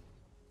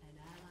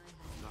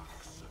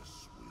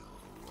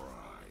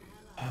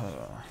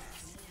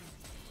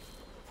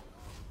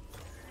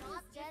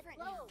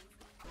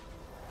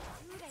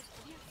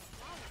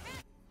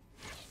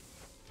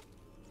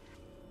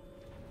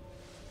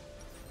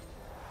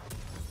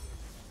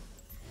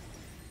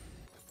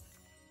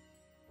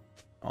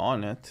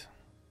 On it.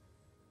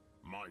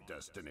 My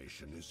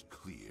destination is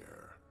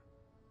clear.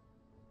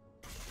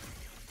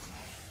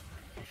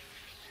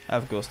 I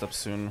have ghost up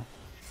soon.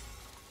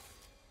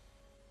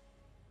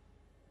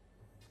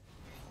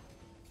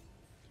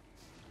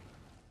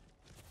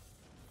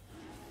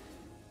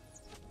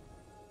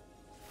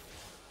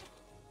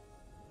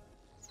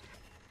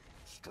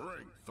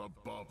 Strength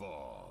above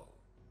all.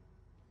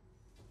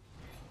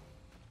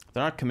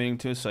 They're not committing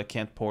to it, so I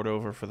can't port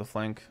over for the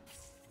flank.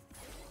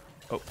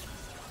 Oh.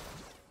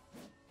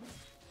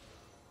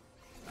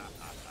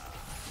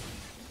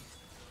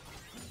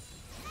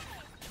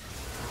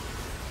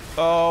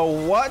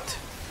 Oh, what?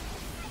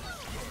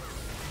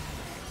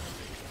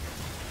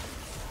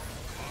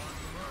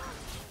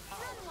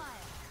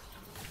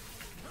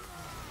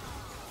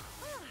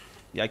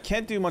 Yeah, I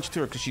can't do much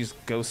to her because she's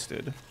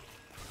ghosted.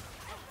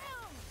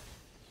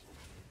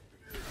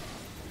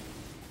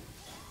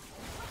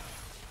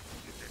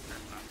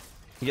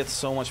 You get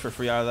so much for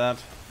free out of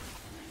that.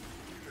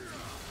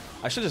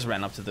 I should just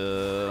ran up to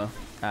the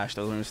Ashe.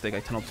 That was a mistake.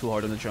 I tunneled too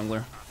hard on the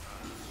jungler.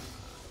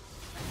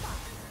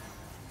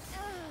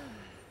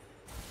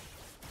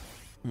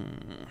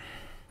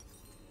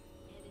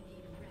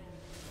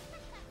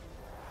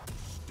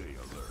 Stay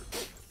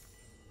alert.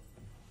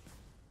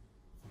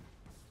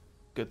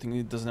 Good thing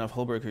he doesn't have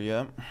Hullbreaker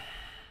yet.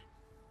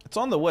 It's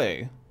on the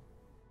way.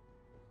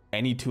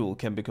 Any tool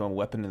can become a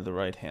weapon in the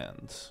right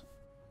hands.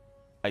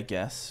 I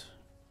guess.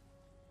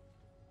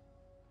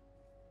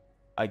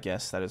 I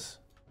guess that is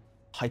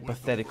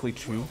hypothetically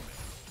true.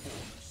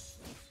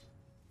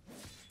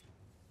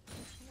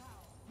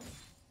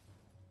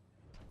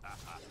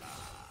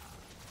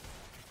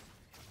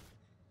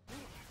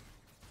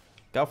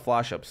 Got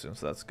flash up soon,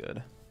 so that's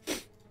good.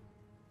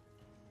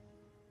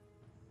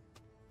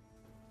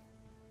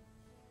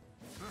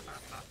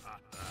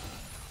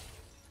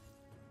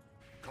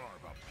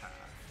 Carve a path.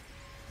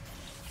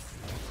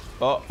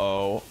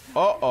 Uh-oh.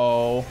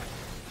 Uh-oh.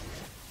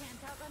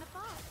 Can't outrun a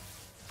fox.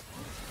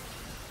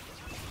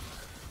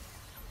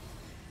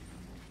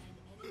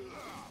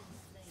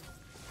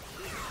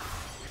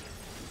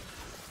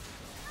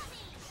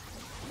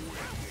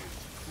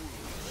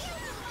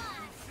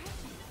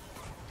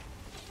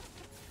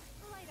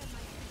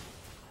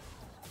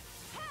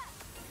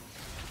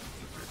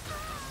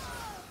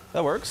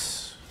 That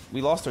works.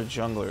 We lost our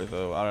jungler,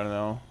 though. I don't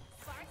know.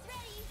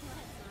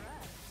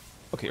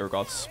 Okay,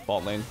 Urgot's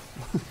bot lane.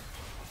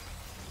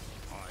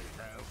 I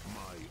have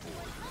my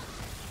orders.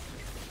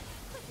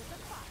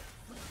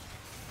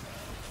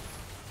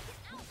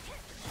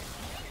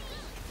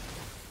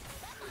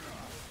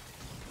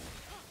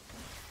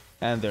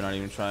 And they're not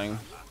even trying.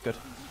 Good.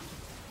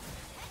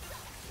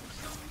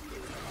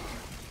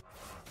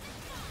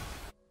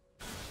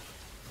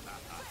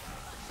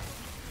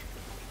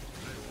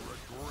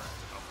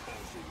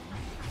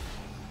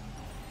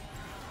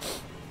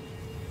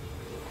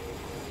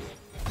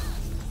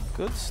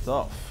 Good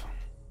stuff.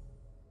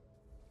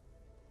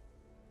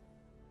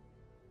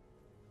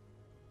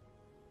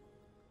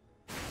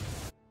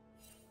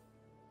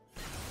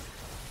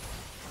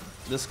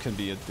 This could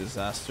be a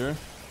disaster.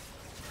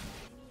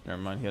 Never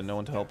mind, he had no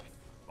one to help.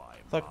 I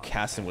thought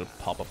Cassin would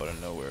pop up out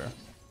of nowhere.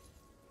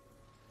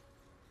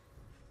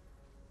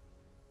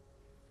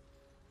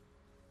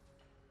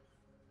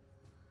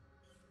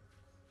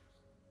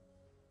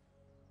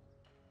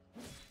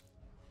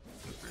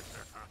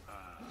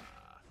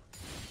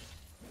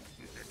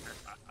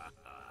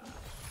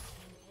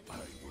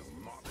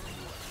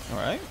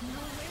 Alright.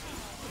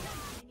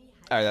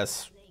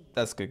 Alright,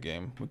 that's good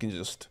game. We can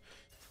just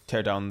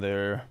tear down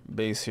their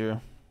base here.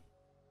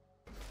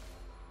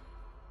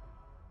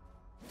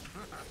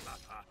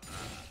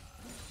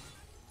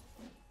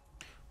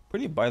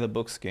 pretty by the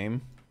books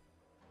game.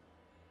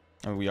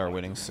 And we are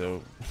winning,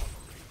 so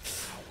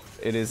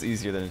it is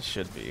easier than it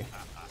should be.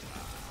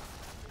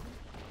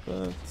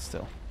 But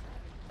still.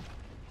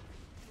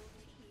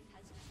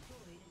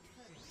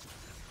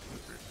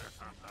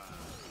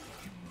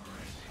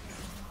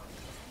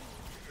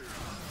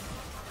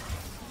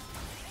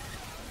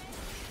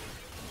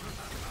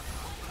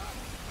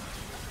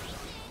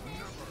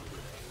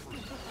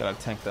 Gotta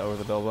tank that over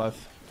the Bel'Veth.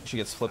 She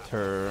gets flipped,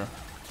 her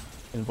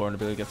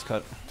invulnerability gets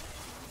cut.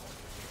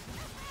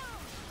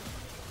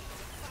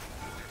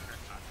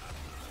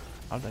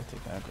 How did I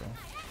take aggro?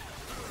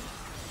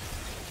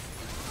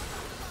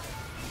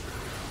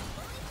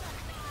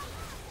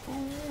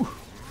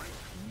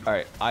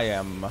 Alright, I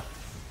am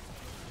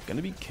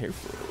gonna be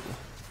careful.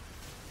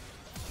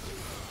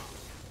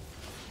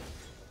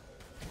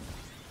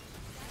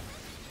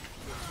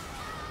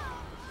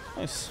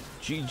 Nice.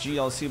 GG,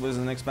 I'll see you boys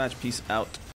in the next match. Peace out.